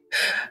 I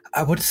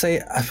would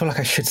say, I feel like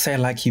I should say I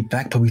like you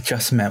back, but we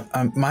just met.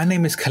 My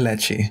name is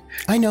Kalechi.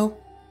 I know.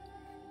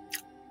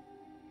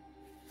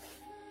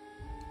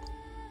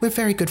 We're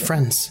very good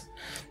friends.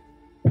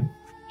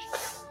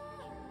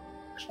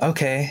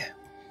 Okay.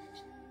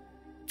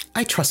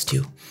 I trust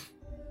you.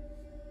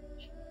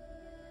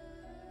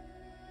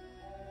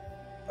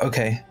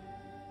 Okay.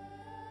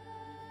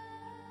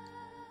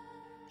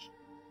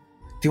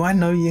 Do I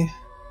know you?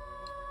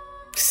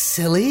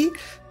 Silly?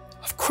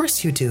 Of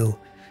course you do.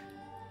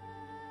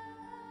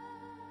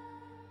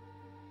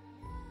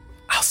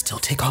 I'll still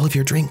take all of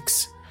your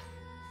drinks.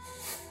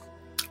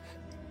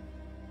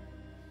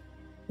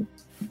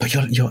 But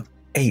you're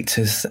 8.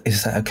 Is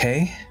that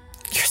okay?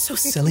 You're so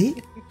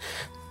silly.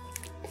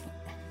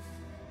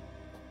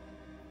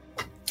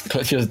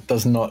 Clutch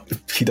does not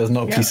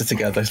piece it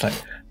together. It's like,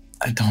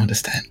 I don't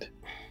understand.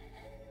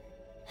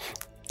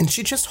 And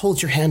she just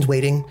holds your hand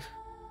waiting.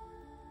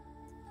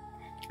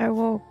 I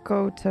will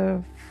go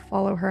to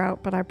follow her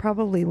out, but I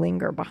probably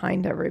linger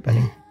behind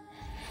everybody.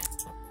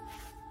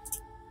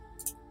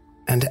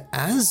 And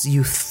as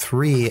you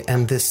three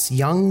and this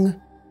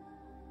young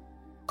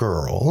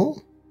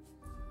girl,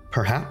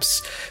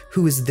 perhaps,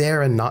 who is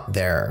there and not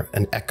there,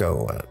 an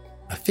echo,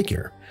 a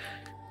figure,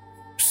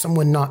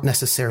 someone not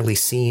necessarily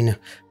seen,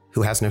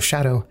 who has no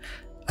shadow,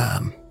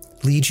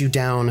 leads you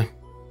down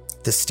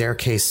the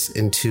staircase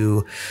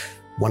into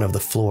one of the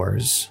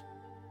floors.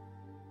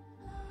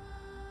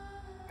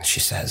 She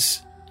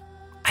says,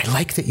 I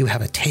like that you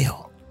have a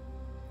tail.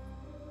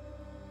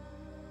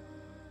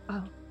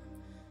 Oh.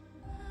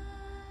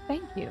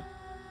 Thank you.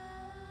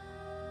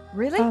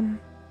 Really?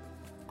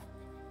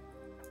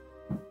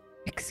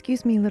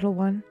 Excuse me, little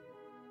one.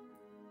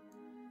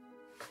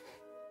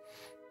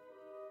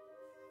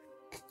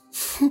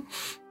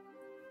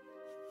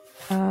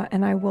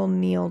 And I will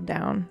kneel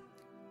down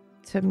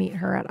to meet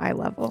her at eye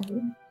level.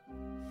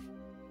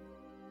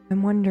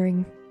 I'm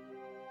wondering,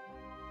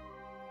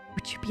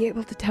 would you be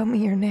able to tell me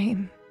your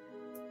name?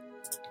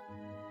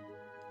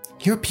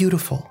 You're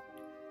beautiful.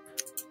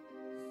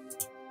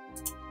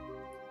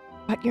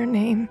 What your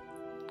name?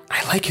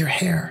 I like your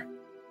hair.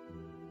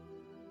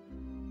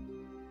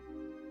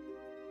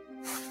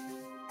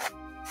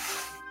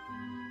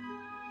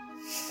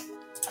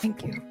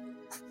 Thank you.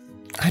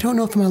 I don't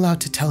know if I'm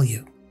allowed to tell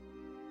you,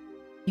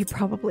 You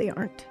probably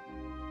aren't.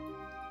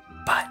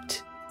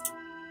 but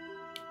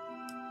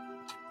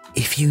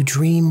if you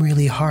dream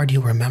really hard,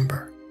 you'll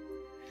remember.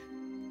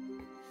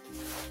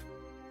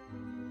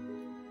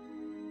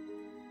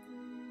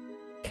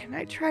 Can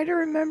I try to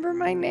remember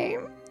my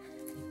name?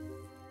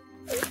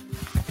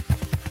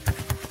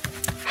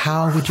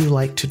 How would you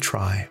like to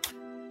try?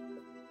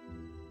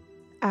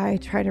 I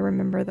try to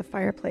remember the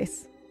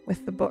fireplace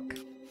with the book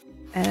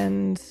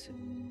and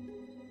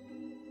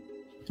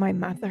my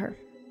mother.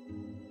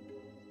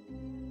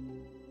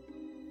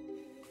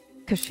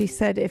 Because she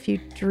said if you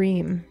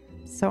dream,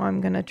 so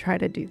I'm going to try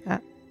to do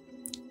that.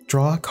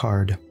 Draw a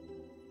card.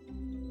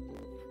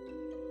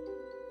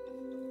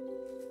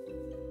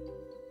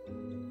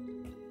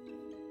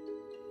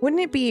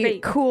 Wouldn't it be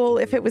Fate. cool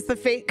if it was the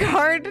fate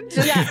card?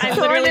 Just Yeah, I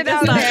throwing literally it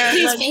just out thought, there.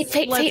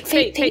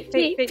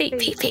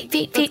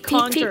 let's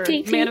conjure,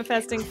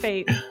 manifesting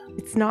fate.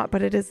 It's not,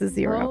 but it is a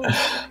 0.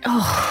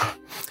 Oh,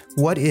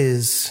 What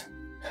is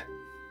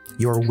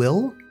your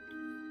will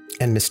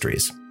and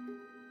mysteries?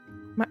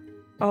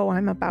 Oh,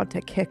 I'm about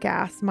to kick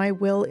ass. My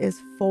will is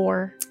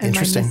 4, and my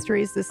Interesting.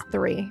 mysteries is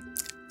 3.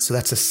 So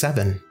that's a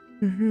 7.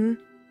 Mm-hmm.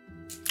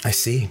 I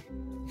see.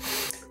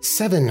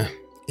 7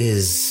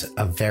 is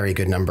a very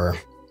good number.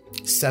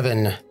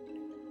 7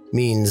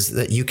 means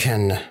that you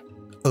can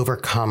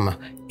overcome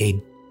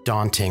a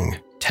daunting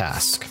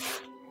task.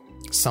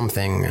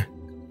 Something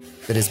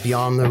that is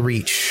beyond the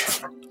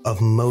reach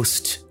of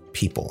most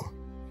people.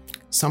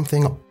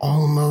 Something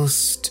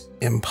almost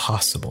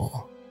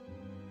impossible.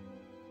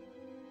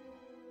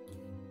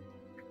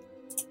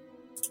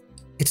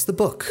 It's the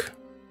book.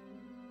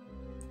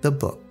 The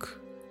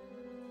book.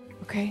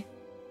 Okay.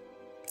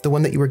 The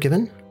one that you were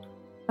given?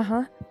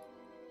 Uh-huh.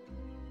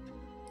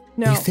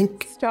 No, You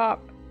think- stop.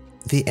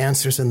 The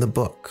answer's in the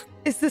book.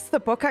 Is this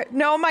the book?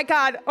 No, oh my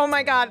God. Oh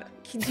my God.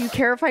 Do you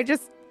care if I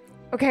just...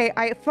 Okay,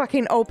 I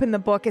fucking open the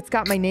book. It's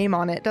got my name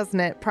on it, doesn't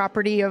it?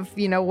 Property of,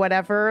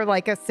 whatever,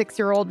 like a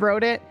 6-year-old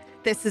wrote it.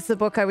 This is the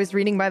book I was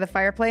reading by the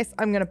fireplace.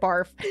 I'm going to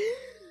barf.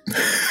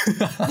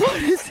 What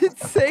does it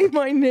say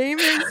my name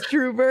is,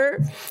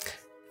 Struber?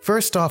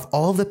 First off,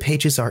 all the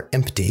pages are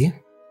empty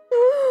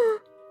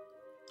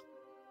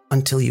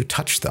until you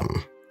touch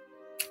them.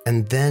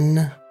 And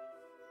then,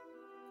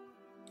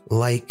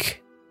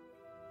 like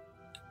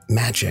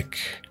magic,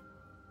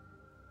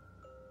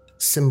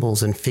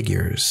 symbols and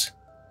figures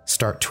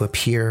start to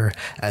appear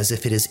as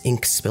if it is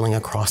ink spilling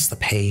across the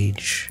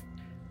page.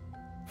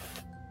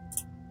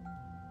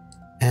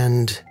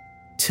 And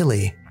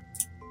Tilly.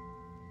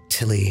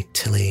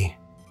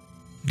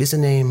 It is a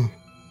name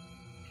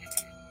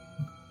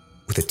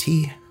with a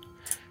T,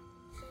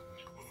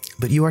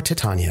 but you are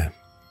Titania.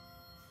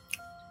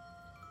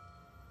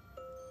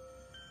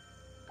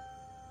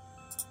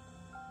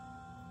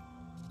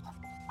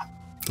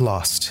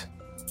 Lost.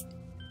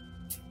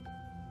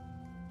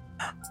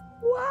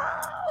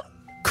 Wow.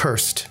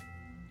 Cursed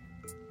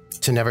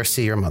to never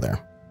see your mother.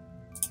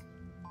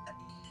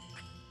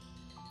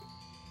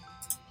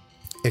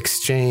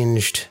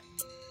 Exchanged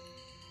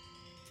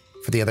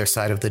for the other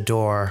side of the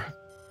door.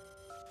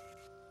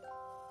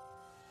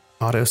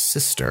 Otto's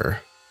sister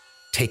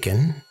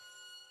taken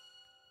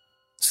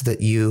so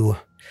that you...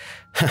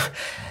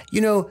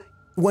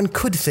 one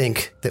could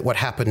think that what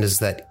happened is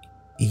that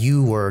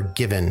you were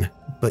given,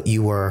 but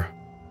you were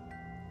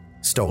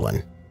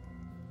stolen.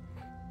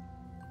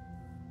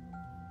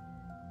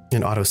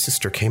 And Otto's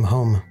sister came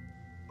home.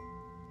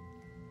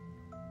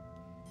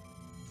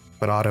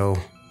 But Otto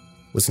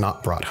was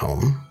not brought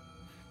home.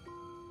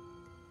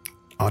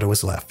 Otto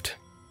was left.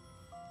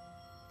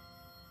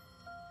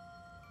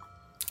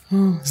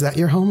 Oh, is that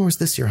your home or is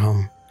this your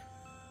home?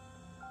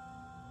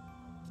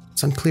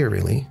 It's unclear,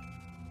 really.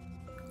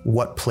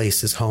 What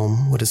place is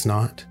home, what is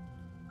not.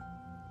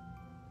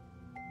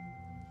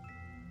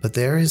 But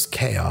there is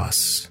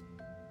chaos.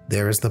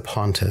 There is the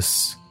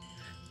Pontus.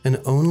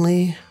 And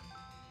only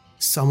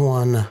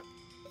someone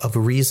of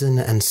reason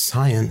and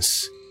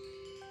science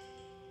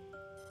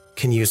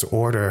can use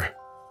order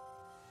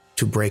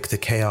to break the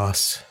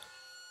chaos.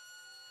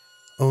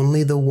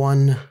 Only the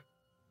one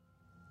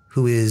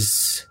who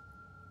is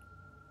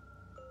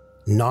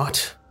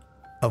not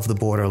of the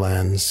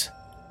Borderlands,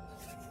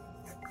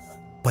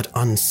 but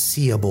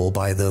unseeable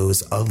by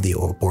those of the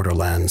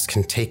Borderlands,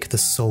 can take the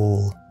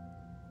soul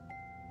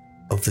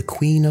of the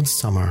Queen of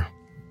Summer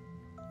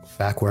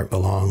back where it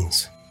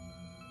belongs.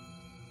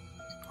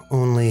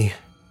 Only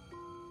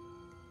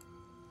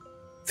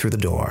through the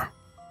door.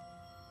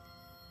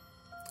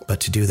 But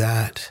to do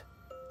that,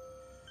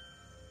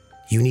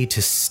 you need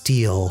to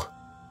steal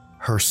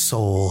her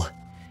soul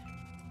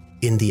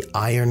in the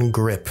iron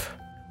grip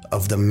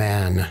of the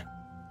man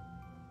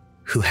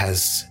who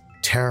has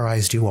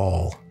terrorized you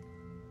all,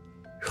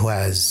 who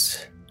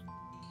has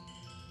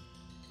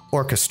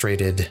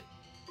orchestrated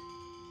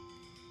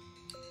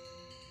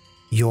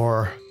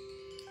your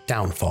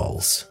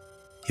downfalls,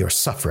 your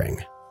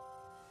suffering.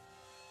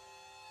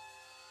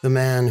 The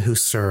man who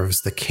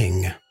serves the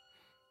king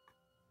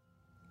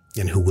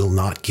and who will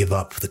not give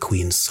up the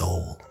queen's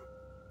soul.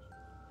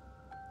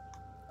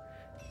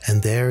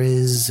 And there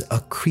is a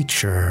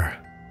creature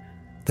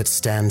that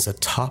stands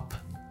atop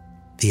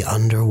the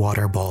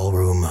underwater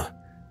ballroom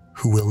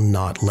who will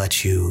not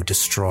let you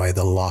destroy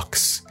the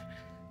locks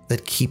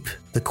that keep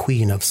the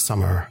Queen of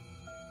Summer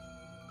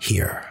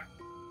here.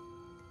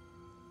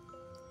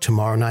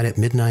 Tomorrow night at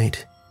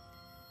midnight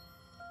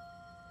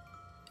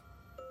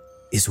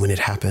is when it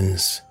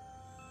happens.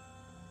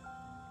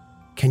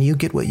 Can you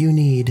get what you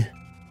need?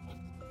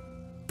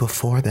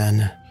 Before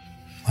then,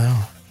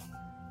 well,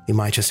 you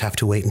might just have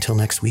to wait until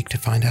next week to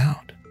find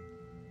out.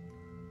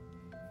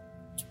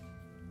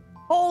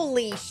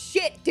 Holy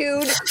shit,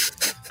 dude.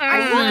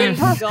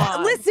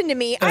 God. Listen to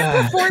me.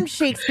 I performed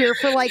Shakespeare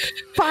for like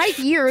 5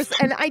 years,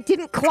 and I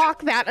didn't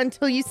clock that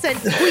until you said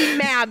Queen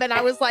Mab, and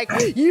I was like,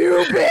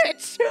 you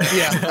bitch.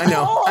 Yeah, I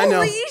know.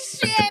 Holy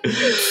shit.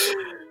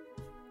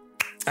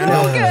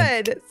 So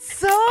good.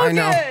 So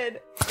good.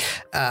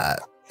 I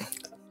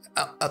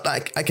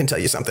can tell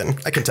you something.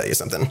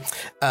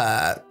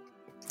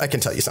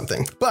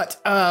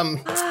 But,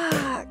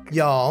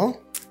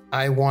 y'all,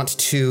 I want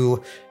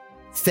to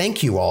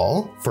thank you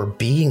all for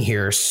being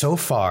here so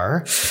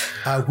far.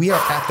 We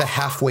are at the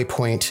halfway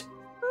point.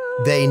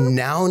 They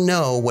now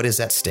know what is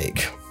at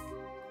stake.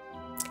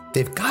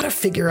 They've got to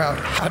figure out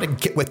how to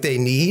get what they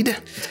need,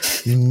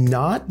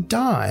 not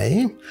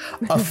die,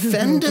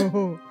 offend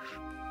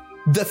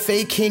the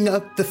Fey King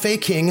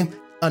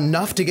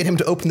enough to get him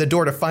to open the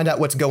door to find out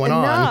what's going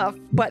on. Enough,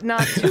 but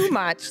not too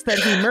much that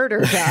he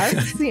murdered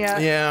us. Yeah.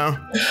 Yeah.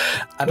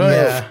 I don't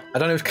know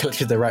if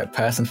Clutch is the right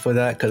person for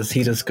that, because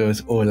he just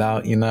goes all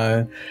out, you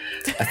know.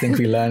 I think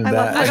we learned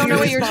that. I don't know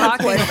what you're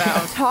talking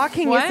about.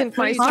 Talking What? isn't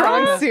my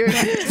strong suit.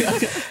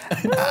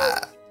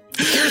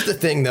 Here's the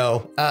thing,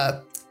 though.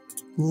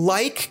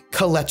 Like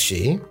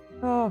Kalechi,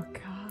 Oh,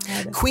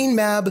 God. Queen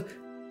Mab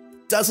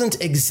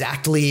doesn't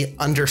exactly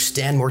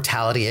understand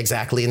mortality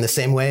exactly in the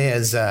same way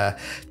as,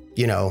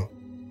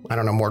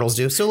 mortals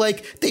do. So,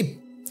 like,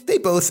 they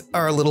both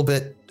are a little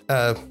bit,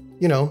 a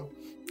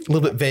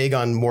little bit vague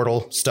on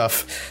mortal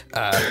stuff.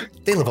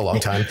 They live a long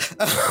time.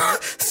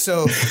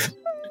 So,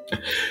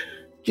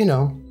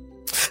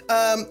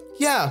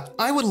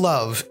 I would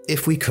love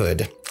if we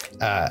could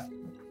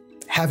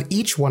have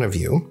each one of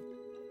you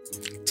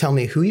tell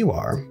me who you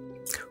are,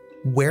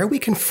 where we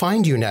can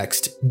find you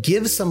next,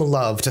 give some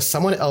love to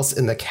someone else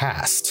in the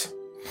cast,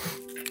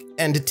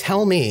 and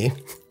tell me,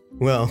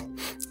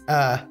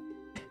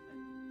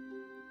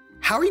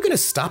 how are you going to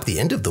stop the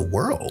end of the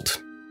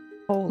world?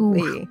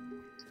 Holy.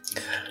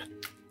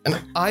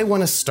 And I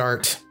want to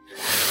start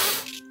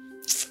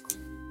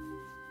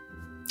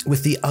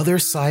with the other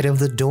side of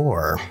the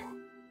door.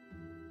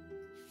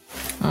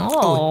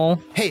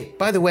 Oh. Hey,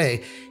 by the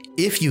way,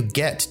 if you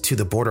get to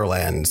the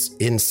Borderlands,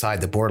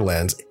 inside the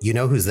Borderlands, you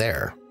know who's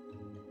there.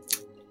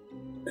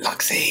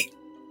 Luxie.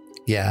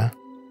 Yeah.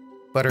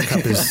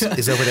 Buttercup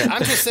is over there.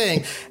 I'm just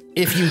saying,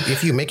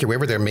 if you make your way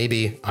over there,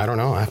 maybe, I don't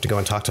know, I have to go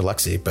and talk to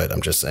Luxie, but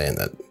I'm just saying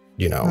that,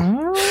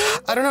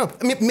 I don't know.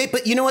 I mean,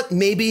 but you know what?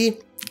 Maybe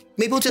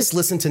we'll just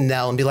listen to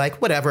Nell and be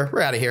like, whatever,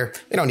 we're out of here.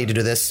 We don't need to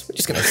do this. We're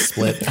just going to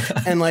split.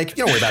 And like,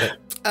 don't worry about it.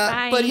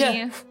 Bye. But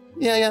yeah.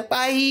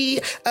 Bye.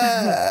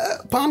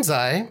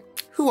 Bonsai,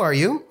 who are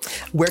you?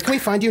 Where can we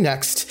find you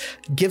next?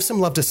 Give some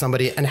love to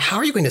somebody. And how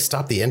are you going to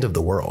stop the end of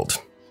the world?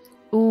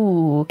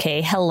 Ooh,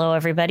 okay. Hello,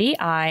 everybody.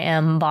 I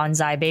am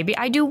Bonsai Baby.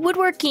 I do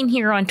woodworking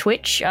here on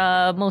Twitch.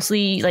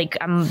 Mostly, like,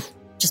 I'm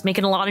just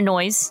making a lot of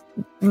noise,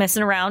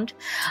 messing around.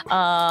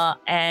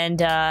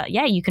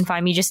 Yeah, you can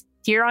find me just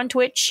here on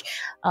Twitch.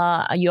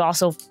 You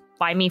also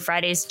find me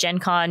Fridays, Gen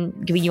Con,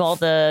 giving you all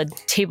the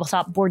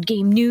tabletop board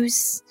game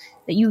news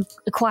that you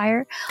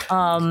acquire.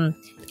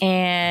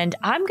 And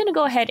I'm going to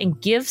go ahead and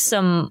give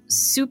some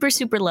super,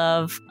 super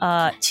love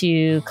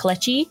to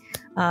Kelechi.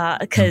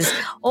 Because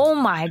oh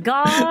my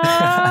gosh,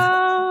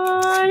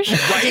 right?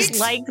 Just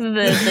like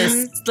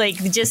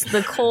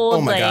the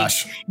cold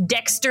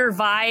Dexter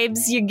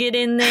vibes you get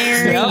in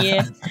there.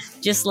 Yeah.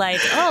 Just like,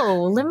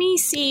 oh, let me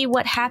see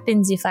what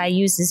happens if I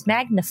use this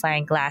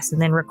magnifying glass and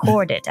then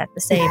record it at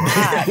the same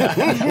time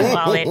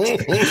while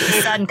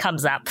the sun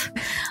comes up.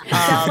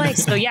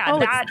 So yeah,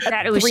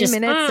 that was 3 just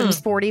minutes and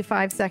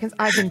 45 seconds.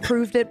 I've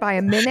improved it by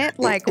a minute.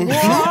 Like,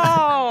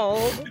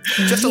 whoa!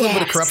 Just a little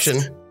bit of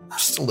corruption.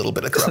 Just a little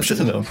bit of corruption.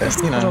 Just a little bit,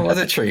 you know, as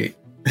a treat.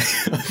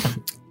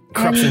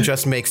 Corruption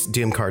just makes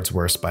Doom cards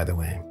worse, by the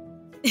way.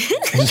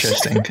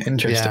 Interesting.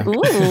 Yeah.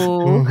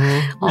 Ooh,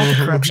 all the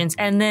corruptions.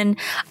 And then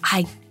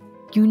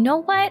you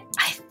know what?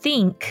 I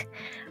think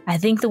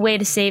the way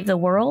to save the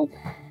world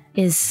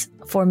is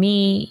for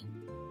me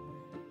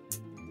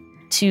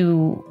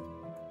to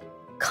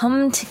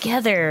come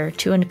together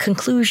to a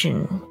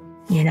conclusion,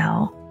 you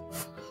know?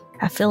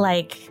 I feel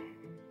like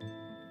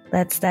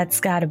that's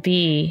gotta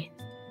be.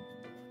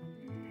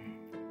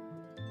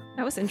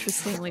 That was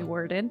interestingly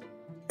worded.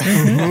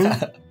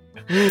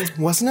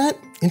 Mm-hmm. Wasn't it?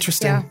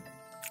 Interesting. Yeah.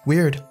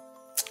 Weird.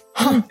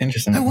 Huh.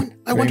 Interesting. I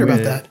wonder about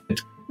that.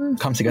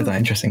 Come together.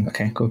 Interesting.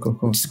 Okay, cool.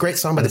 It's a great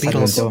song by the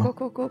Beatles.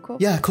 Cool.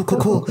 Yeah,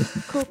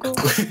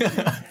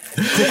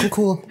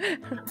 cool.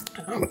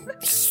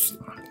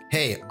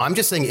 Hey, I'm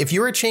just saying, if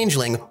you're a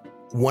changeling,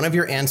 one of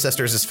your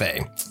ancestors is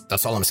Fae.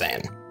 That's all I'm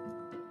saying.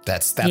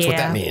 That's what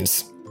that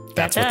means.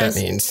 That's what that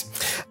means.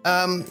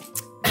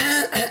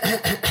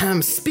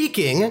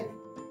 Speaking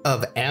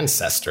of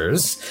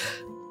ancestors,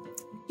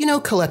 you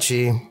know,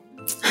 Kelechi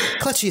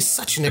is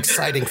such an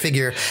exciting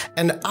figure,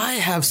 and I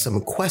have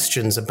some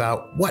questions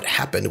about what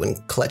happened when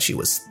Kelechi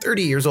was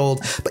 30 years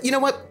old. But you know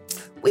what?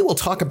 We will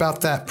talk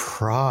about that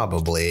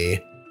probably,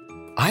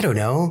 I don't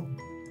know,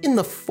 in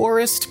the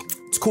forest.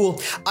 It's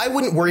cool. I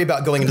wouldn't worry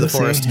about going into the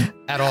forest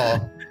at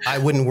all. I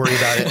wouldn't worry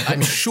about it.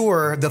 I'm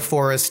sure the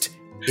forest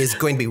is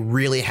going to be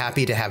really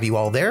happy to have you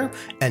all there,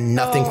 and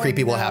nothing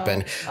creepy will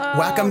happen.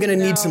 Whack, I'm going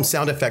to need some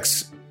sound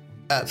effects.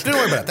 Don't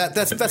worry about it.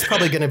 That's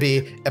probably going to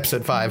be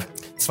episode 5.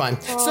 It's fine.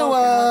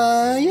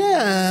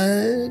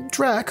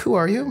 Drac, who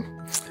are you?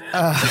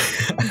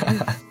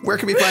 Where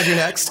can we find you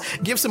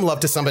next? Give some love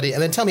to somebody,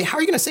 and then tell me, how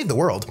are you going to save the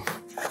world?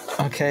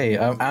 Okay,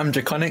 I'm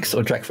Draconics,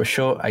 or Drac for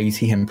short. I use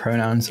he, him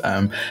pronouns.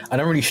 I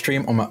don't really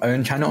stream on my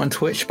own channel on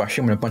Twitch, but I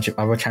stream on a bunch of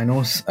other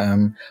channels.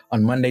 On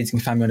Mondays, you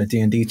can find me on the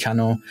D&D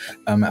channel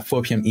at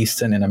 4 p.m.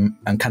 Eastern in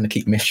a Kind of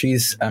Keep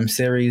Mysteries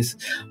series.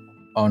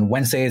 On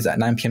Wednesdays at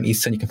 9 p.m.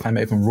 Eastern, you can find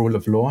me over in Rule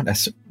of Lore.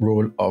 That's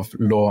Rule of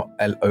Lore,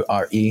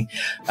 Lore. In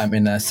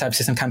a cyber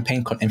system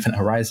campaign called Infinite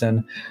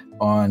Horizon.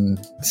 On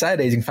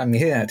Saturdays, you can find me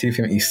here at 2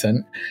 p.m.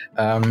 Eastern.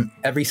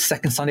 Every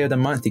second Sunday of the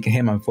month, you can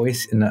hear my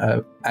voice in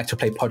an actual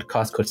play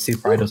podcast called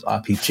Super Idols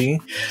RPG,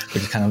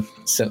 which is kind of,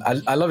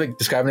 I love it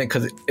describing it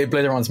because it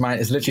blows everyone's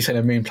mind. It's literally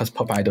Sailor Moon plus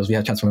Pop Idols. We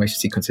have transformation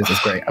sequences. It's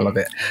great. I love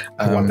it.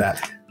 I love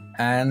that.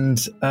 And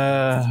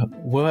I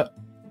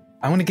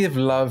want to give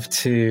love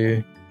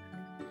to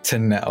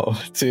Nell,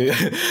 to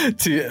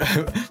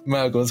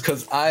Murgles,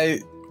 because I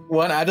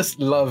just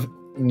love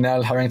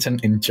Nell Harrington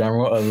in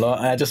general a lot.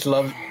 And I just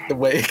love the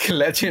way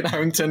Kelechi and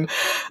Harrington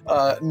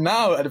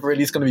now at the very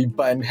least going to be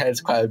butting heads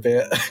quite a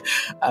bit.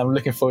 I'm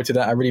looking forward to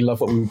that. I really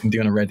love what we've been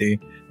doing already.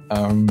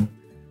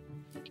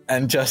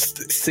 And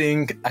just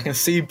seeing, I can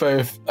see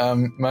both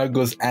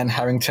Murgles and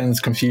Harrington's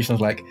confusion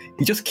of like,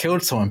 he just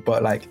killed someone,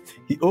 but like,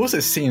 he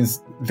also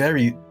seems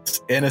very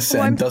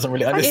innocent and doesn't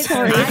really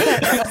understand.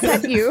 I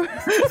upset you.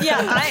 Yeah,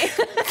 I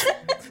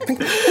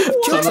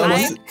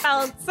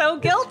felt so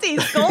guilty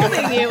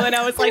scolding you, and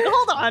I was like,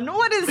 hold on,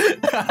 what is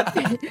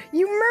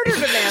You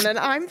murdered a man and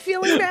I'm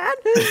feeling bad?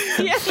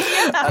 Yeah.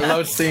 I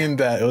loved seeing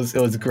that. It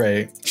was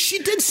great. She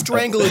did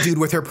strangle a dude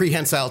with her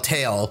prehensile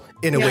tail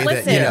in a way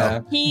that, you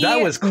know.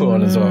 That was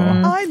cool as well.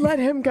 I let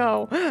him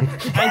go.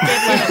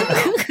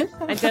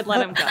 I did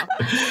let him go.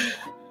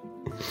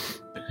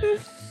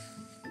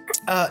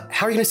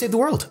 How are you going to save the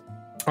world?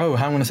 Oh,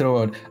 how I'm going to save the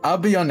world? I'll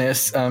be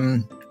honest.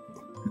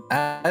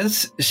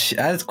 As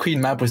Queen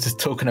Mab was just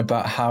talking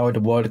about how the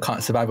world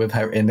can't survive with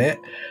her in it,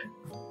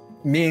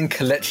 me and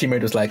Kelechi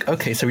mode was like,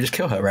 okay, so we just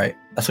kill her, right?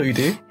 That's what we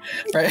do,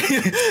 right?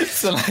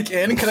 So like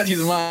in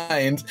Kelechi's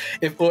mind,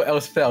 if all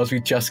else fails,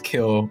 we just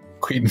kill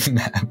Queen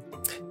Mab.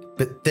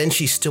 But then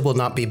she still will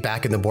not be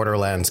back in the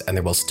Borderlands, and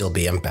there will still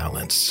be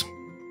imbalance.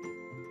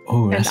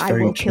 Oh, that's and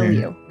very I will true. kill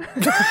you.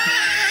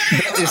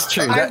 That is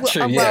true. That's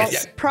true.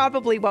 Yes.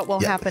 Probably what will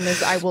happen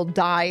is I will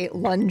die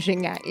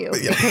lunging at you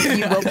because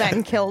you will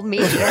then kill me,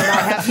 and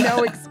I have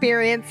no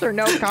experience or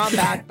no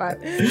combat. But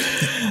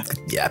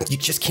yeah, you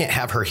just can't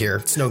have her here.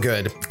 It's no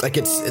good. Like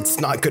it's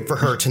not good for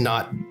her to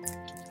not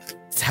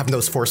have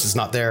those forces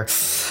not there.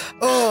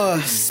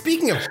 Oh,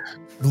 speaking of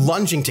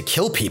lunging to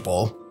kill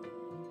people.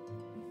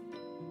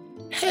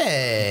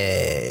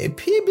 Hey,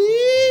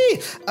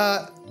 PB!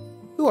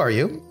 Who are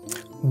you?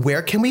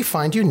 Where can we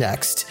find you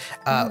next?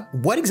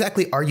 What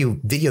exactly are you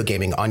video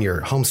gaming on your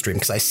home stream?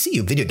 Because I see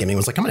you video gaming. I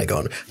was like, I'm going to go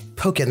and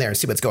poke in there and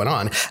see what's going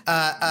on.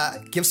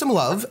 Give some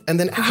love. And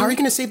then how are you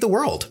going to save the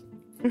world?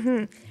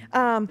 I'm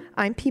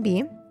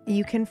PB.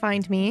 You can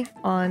find me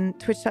on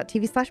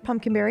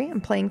twitch.tv/pumpkinberry.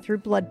 I'm playing through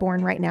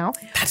Bloodborne right now.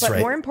 That's but right.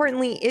 More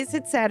importantly, is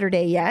it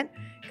Saturday yet?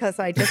 Because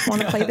I just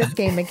want to play this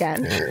game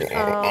again.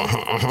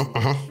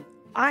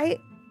 I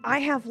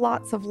have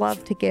lots of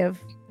love to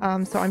give,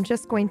 so I'm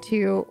just going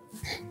to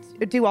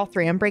do all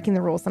three. I'm breaking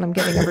the rules and I'm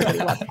giving everybody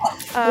love.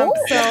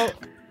 So,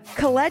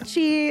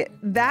 Kalechi,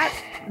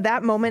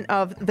 that moment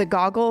of the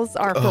goggles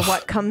are for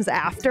what comes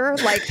after.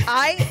 Like,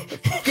 I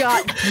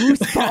got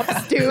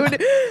goosebumps,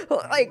 dude.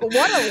 Like,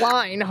 what a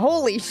line.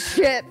 Holy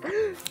shit.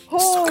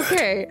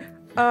 Okay.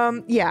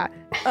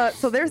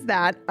 So there's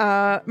that.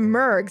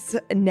 Mergs,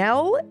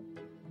 Nell,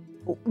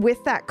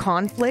 with that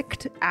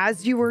conflict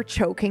as you were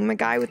choking the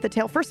guy with the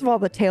tail. First of all,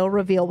 the tail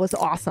reveal was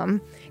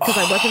awesome because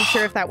I wasn't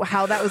sure if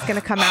how that was going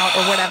to come out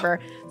or whatever.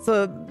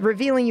 So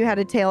revealing you had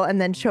a tail and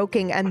then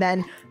choking and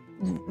then,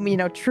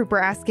 Trooper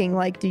asking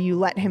like, do you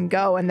let him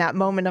go? And that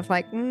moment of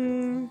like,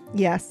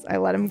 yes, I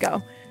let him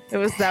go.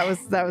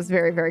 That was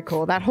very, very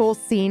cool. That whole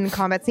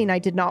combat scene, I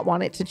did not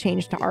want it to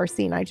change to our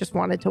scene. I just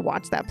wanted to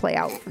watch that play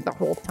out for the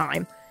whole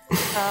time.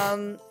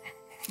 Bonsai.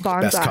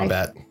 Best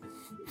combat.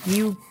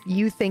 You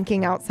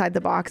thinking outside the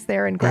box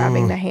there and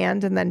grabbing the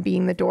hand and then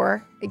being the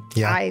door.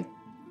 Yeah. It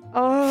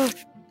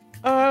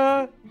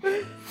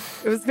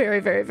was very,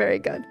 very, very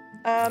good.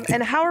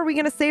 And how are we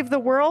going to save the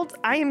world?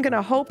 I am going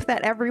to hope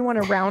that everyone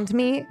around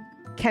me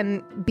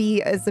can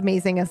be as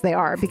amazing as they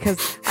are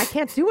because I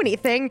can't do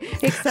anything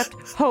except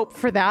hope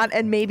for that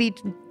and maybe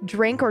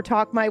drink or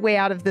talk my way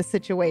out of this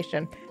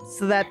situation.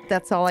 So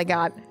that's all I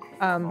got.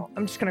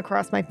 I'm just going to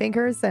cross my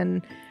fingers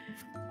and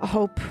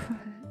hope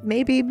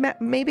maybe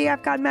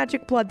I've got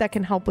magic blood that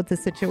can help with the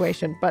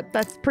situation, but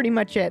that's pretty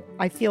much it.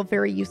 I feel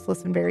very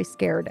useless and very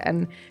scared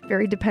and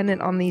very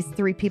dependent on these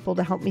three people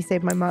to help me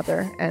save my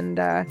mother. And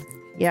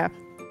yeah.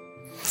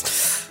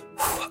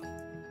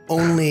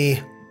 Only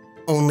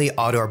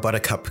Otto or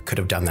Buttercup could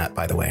have done that,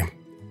 by the way.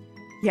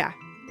 Yeah.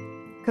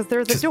 Because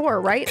they're the door,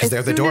 right? Because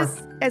they're the door.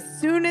 As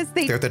soon as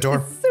they're the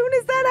door. As soon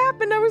as that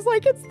happened, I was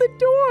like, it's the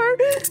door.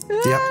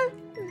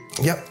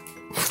 Yep.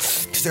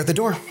 Because they're the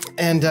door.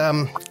 And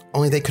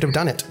only they could have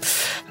done it.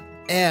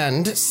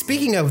 And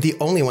speaking of the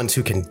only ones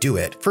who can do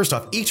it, first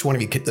off, each one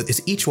of you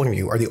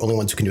are the only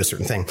ones who can do a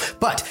certain thing.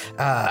 But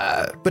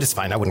it's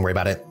fine. I wouldn't worry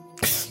about it.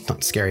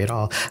 Not scary at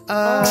all.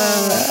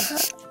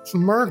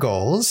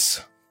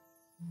 Murgles.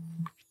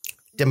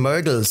 The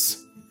Murgles.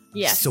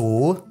 Yes.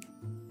 So,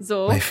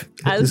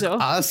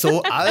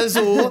 also,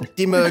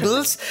 die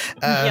Murgles.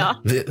 Ja.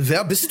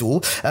 Wer bist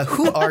du?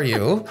 Who are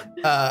you?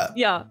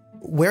 Ja.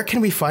 Where can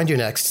we find you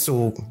next?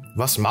 So,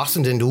 was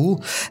machst denn du?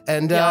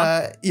 And,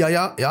 ja.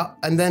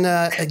 And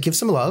then, give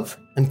some love.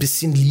 Ein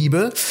bisschen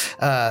Liebe.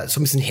 So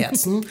ein bisschen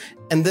Herzen.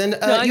 And then,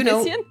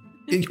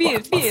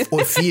 Viel.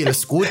 Oh, viel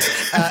ist gut.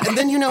 And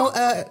then, how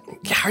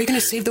are you going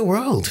to save the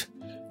world?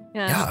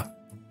 Ja.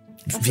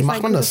 Wie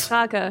macht man das?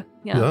 Frage.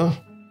 Ja.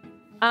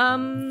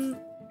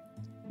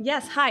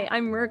 Yes, hi,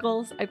 I'm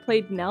Murgles. I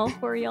played Nell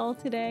for y'all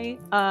today.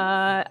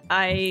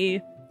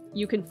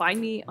 You can find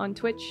me on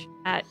Twitch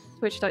at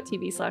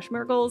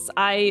twitch.tv/Murgles.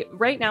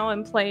 Right now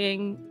I'm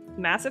playing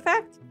Mass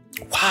Effect,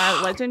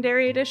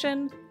 Legendary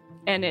Edition,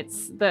 and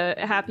it's the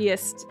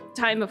happiest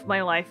time of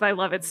my life. I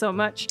love it so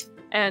much.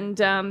 And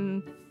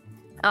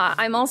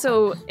I'm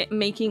also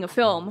making a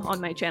film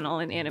on my channel,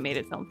 an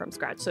animated film from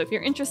scratch. So if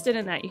you're interested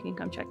in that, you can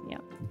come check me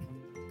out.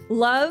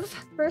 Love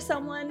for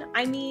someone.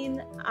 I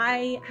mean,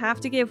 I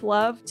have to give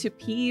love to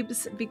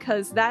Peebs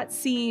because that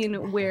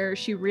scene where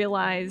she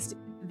realized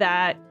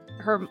that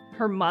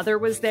her mother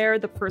was there,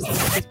 the person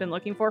that she's been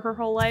looking for her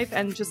whole life,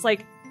 and just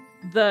like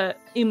the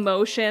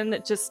emotion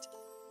that just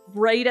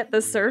right at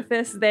the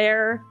surface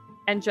there,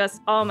 and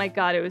just, oh my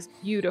God, it was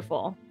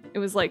beautiful. It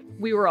was like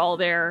we were all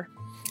there.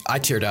 I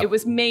teared up. It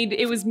was made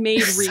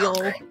real.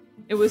 So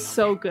it was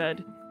so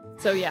good.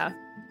 So yeah.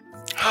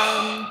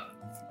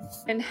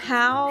 And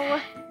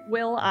how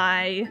will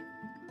I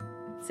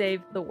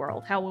save the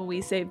world? How will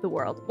we save the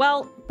world?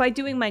 Well, by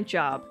doing my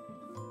job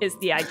is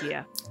the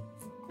idea.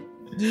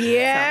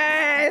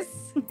 Yes!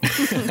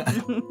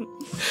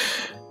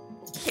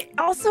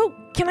 Also,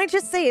 can I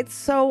just say it's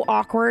so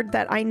awkward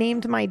that I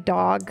named my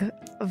dog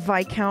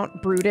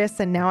Viscount Brutus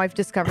and now I've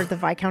discovered the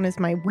Viscount is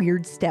my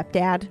weird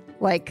stepdad.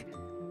 Like,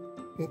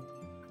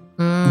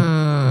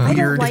 I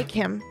don't like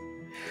him.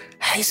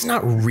 He's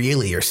not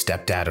really your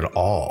stepdad at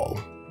all.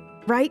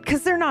 Right?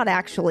 Because they're not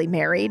actually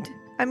married.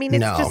 I mean,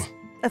 it's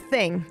a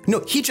thing.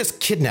 No, he just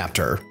kidnapped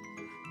her.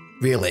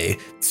 Really.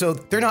 So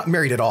they're not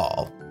married at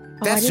all.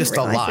 That's just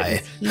a lie.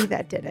 It was he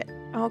that did it.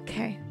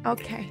 Okay.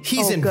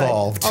 He's good.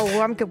 involved. Oh,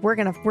 well, I'm good. We're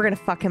gonna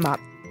fuck him up.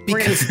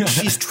 Because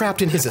she's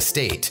trapped in his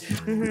estate.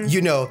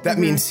 You know, that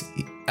means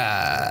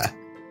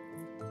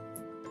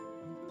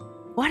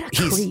What a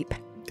creep.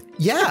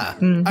 Yeah.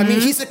 I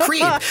mean, he's a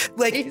creep.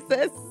 Like, He's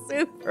a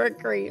super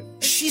creep.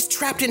 she's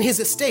trapped in his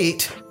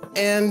estate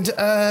and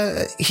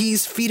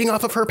he's feeding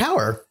off of her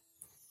power.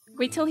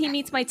 Wait till he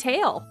meets my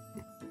tail.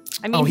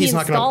 I mean, he he's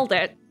not gonna- installed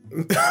it.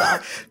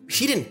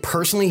 He didn't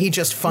personally, he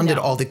just funded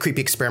all the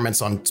creepy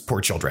experiments on poor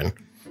children,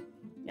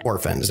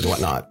 orphans and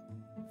whatnot.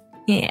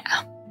 Yeah.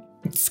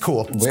 It's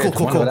cool. It's Weird.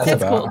 cool. Wonder what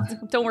that's about.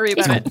 Cool. Don't worry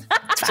about it.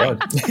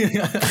 Totally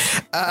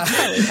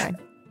fine.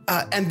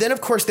 And then,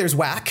 of course, there's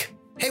Whack.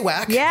 Hey,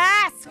 Whack.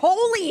 Yes!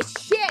 Holy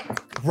shit!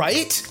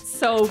 Right?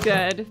 So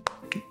good.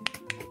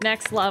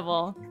 Next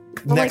level.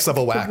 Next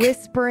level The Whack.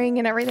 whispering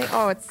and everything.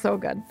 Oh, it's so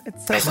good.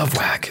 It's so I good. love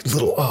Whack.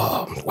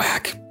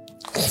 Whack.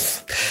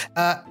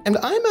 And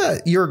I'm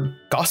your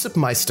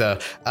Gossipmeister,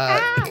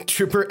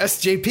 Trooper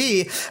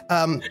SJP.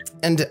 And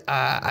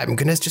I'm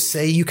going to just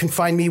say you can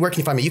find me. Where can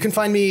you find me? You can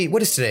find me.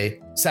 What is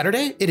today?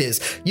 Saturday? It is.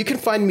 You can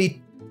find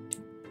me.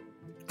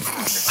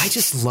 I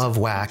just love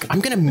Whack. I'm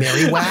going to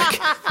marry Whack,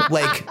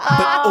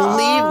 but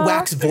only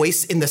Whack's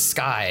voice in the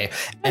sky.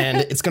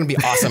 And it's going to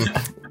be awesome.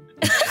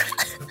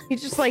 He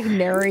just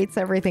narrates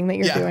everything that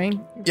you're doing.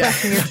 You're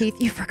brushing your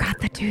teeth. You forgot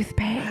the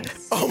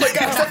toothpaste. Oh my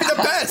gosh, that'd be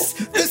the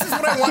best. This is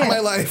what I want in my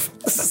life.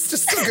 This is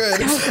just so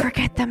good. Don't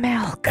forget the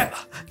milk. Get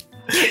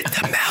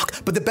the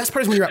milk. But the best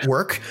part is when you're at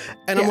work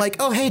and I'm like,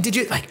 oh, hey, did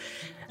you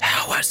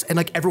how was?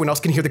 And everyone else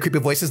can hear the creepy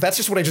voices. That's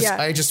just what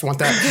I just want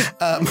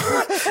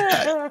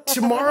that.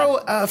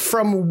 Tomorrow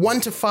from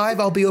 1 to 5,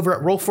 I'll be over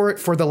at Roll For It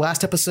for the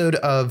last episode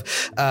of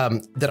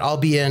that I'll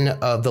be in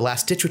of The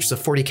Last Ditch, which is a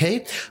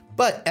 40K.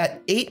 But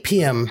at 8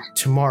 p.m.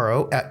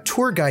 tomorrow at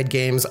Tour Guide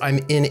Games, I'm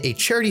in a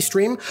charity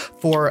stream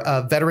for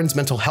veterans'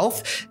 mental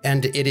health,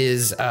 and it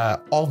is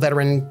all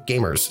veteran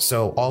gamers.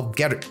 So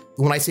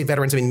when I say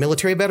veterans, I mean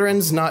military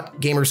veterans, not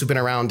gamers who've been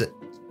around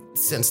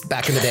since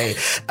back in the day.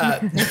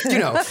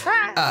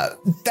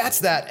 That's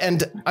that.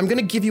 And I'm going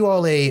to give you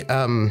all a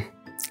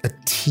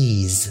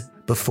tease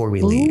before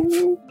we leave.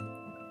 Ooh.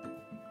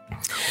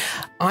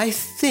 I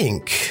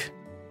think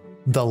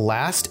the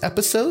last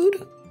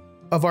episode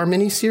of our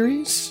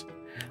miniseries,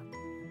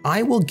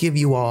 I will give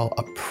you all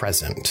a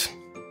present.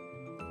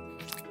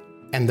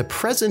 And the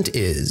present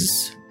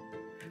is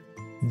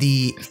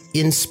the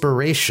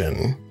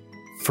inspiration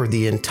for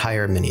the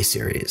entire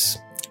miniseries.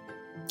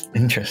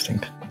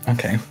 Interesting.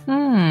 Okay.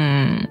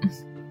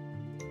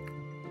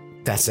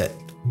 That's it.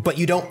 But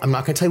I'm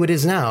not going to tell you what it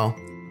is now.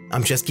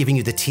 I'm just giving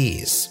you the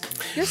tease.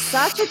 You're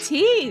such a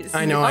tease.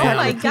 I know. Oh I am.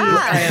 my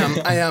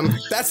God. I am.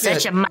 That's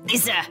such it. a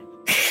miser.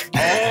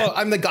 Oh,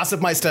 I'm the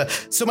Gossipmeister.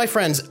 So my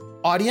friends,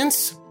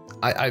 audience,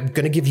 I'm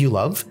going to give you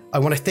love. I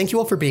want to thank you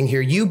all for being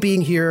here. You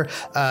being here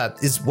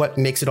is what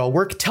makes it all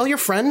work. Tell your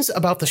friends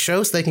about the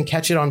show so they can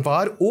catch it on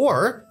VOD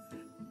or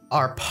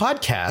our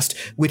podcast,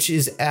 which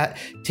is at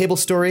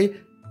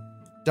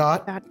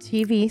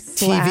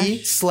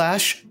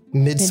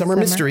tablestory.tv/Midsummer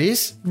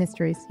Mysteries.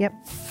 Mysteries. Yep.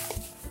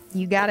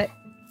 You got it.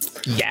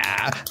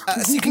 Yeah.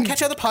 So you can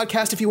catch out the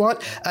podcast if you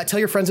want. Tell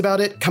your friends about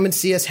it. Come and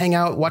see us, hang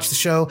out, watch the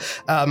show.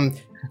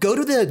 Go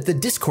to the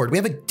Discord. We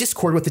have a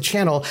Discord with the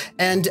channel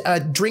and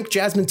drink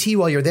jasmine tea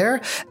while you're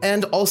there.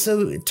 And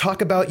also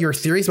talk about your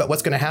theories about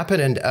what's going to happen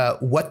and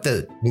what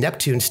the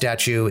Neptune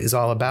statue is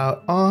all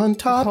about on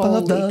top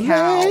of the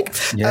lake.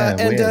 Yeah,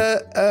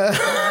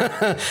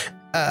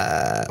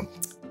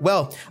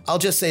 well, I'll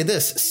just say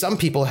this. Some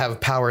people have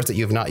powers that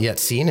you've not yet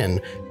seen, and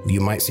you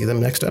might see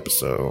them next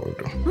episode.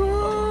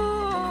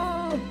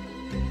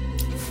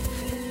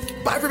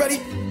 Bye, everybody.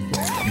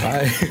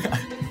 Bye.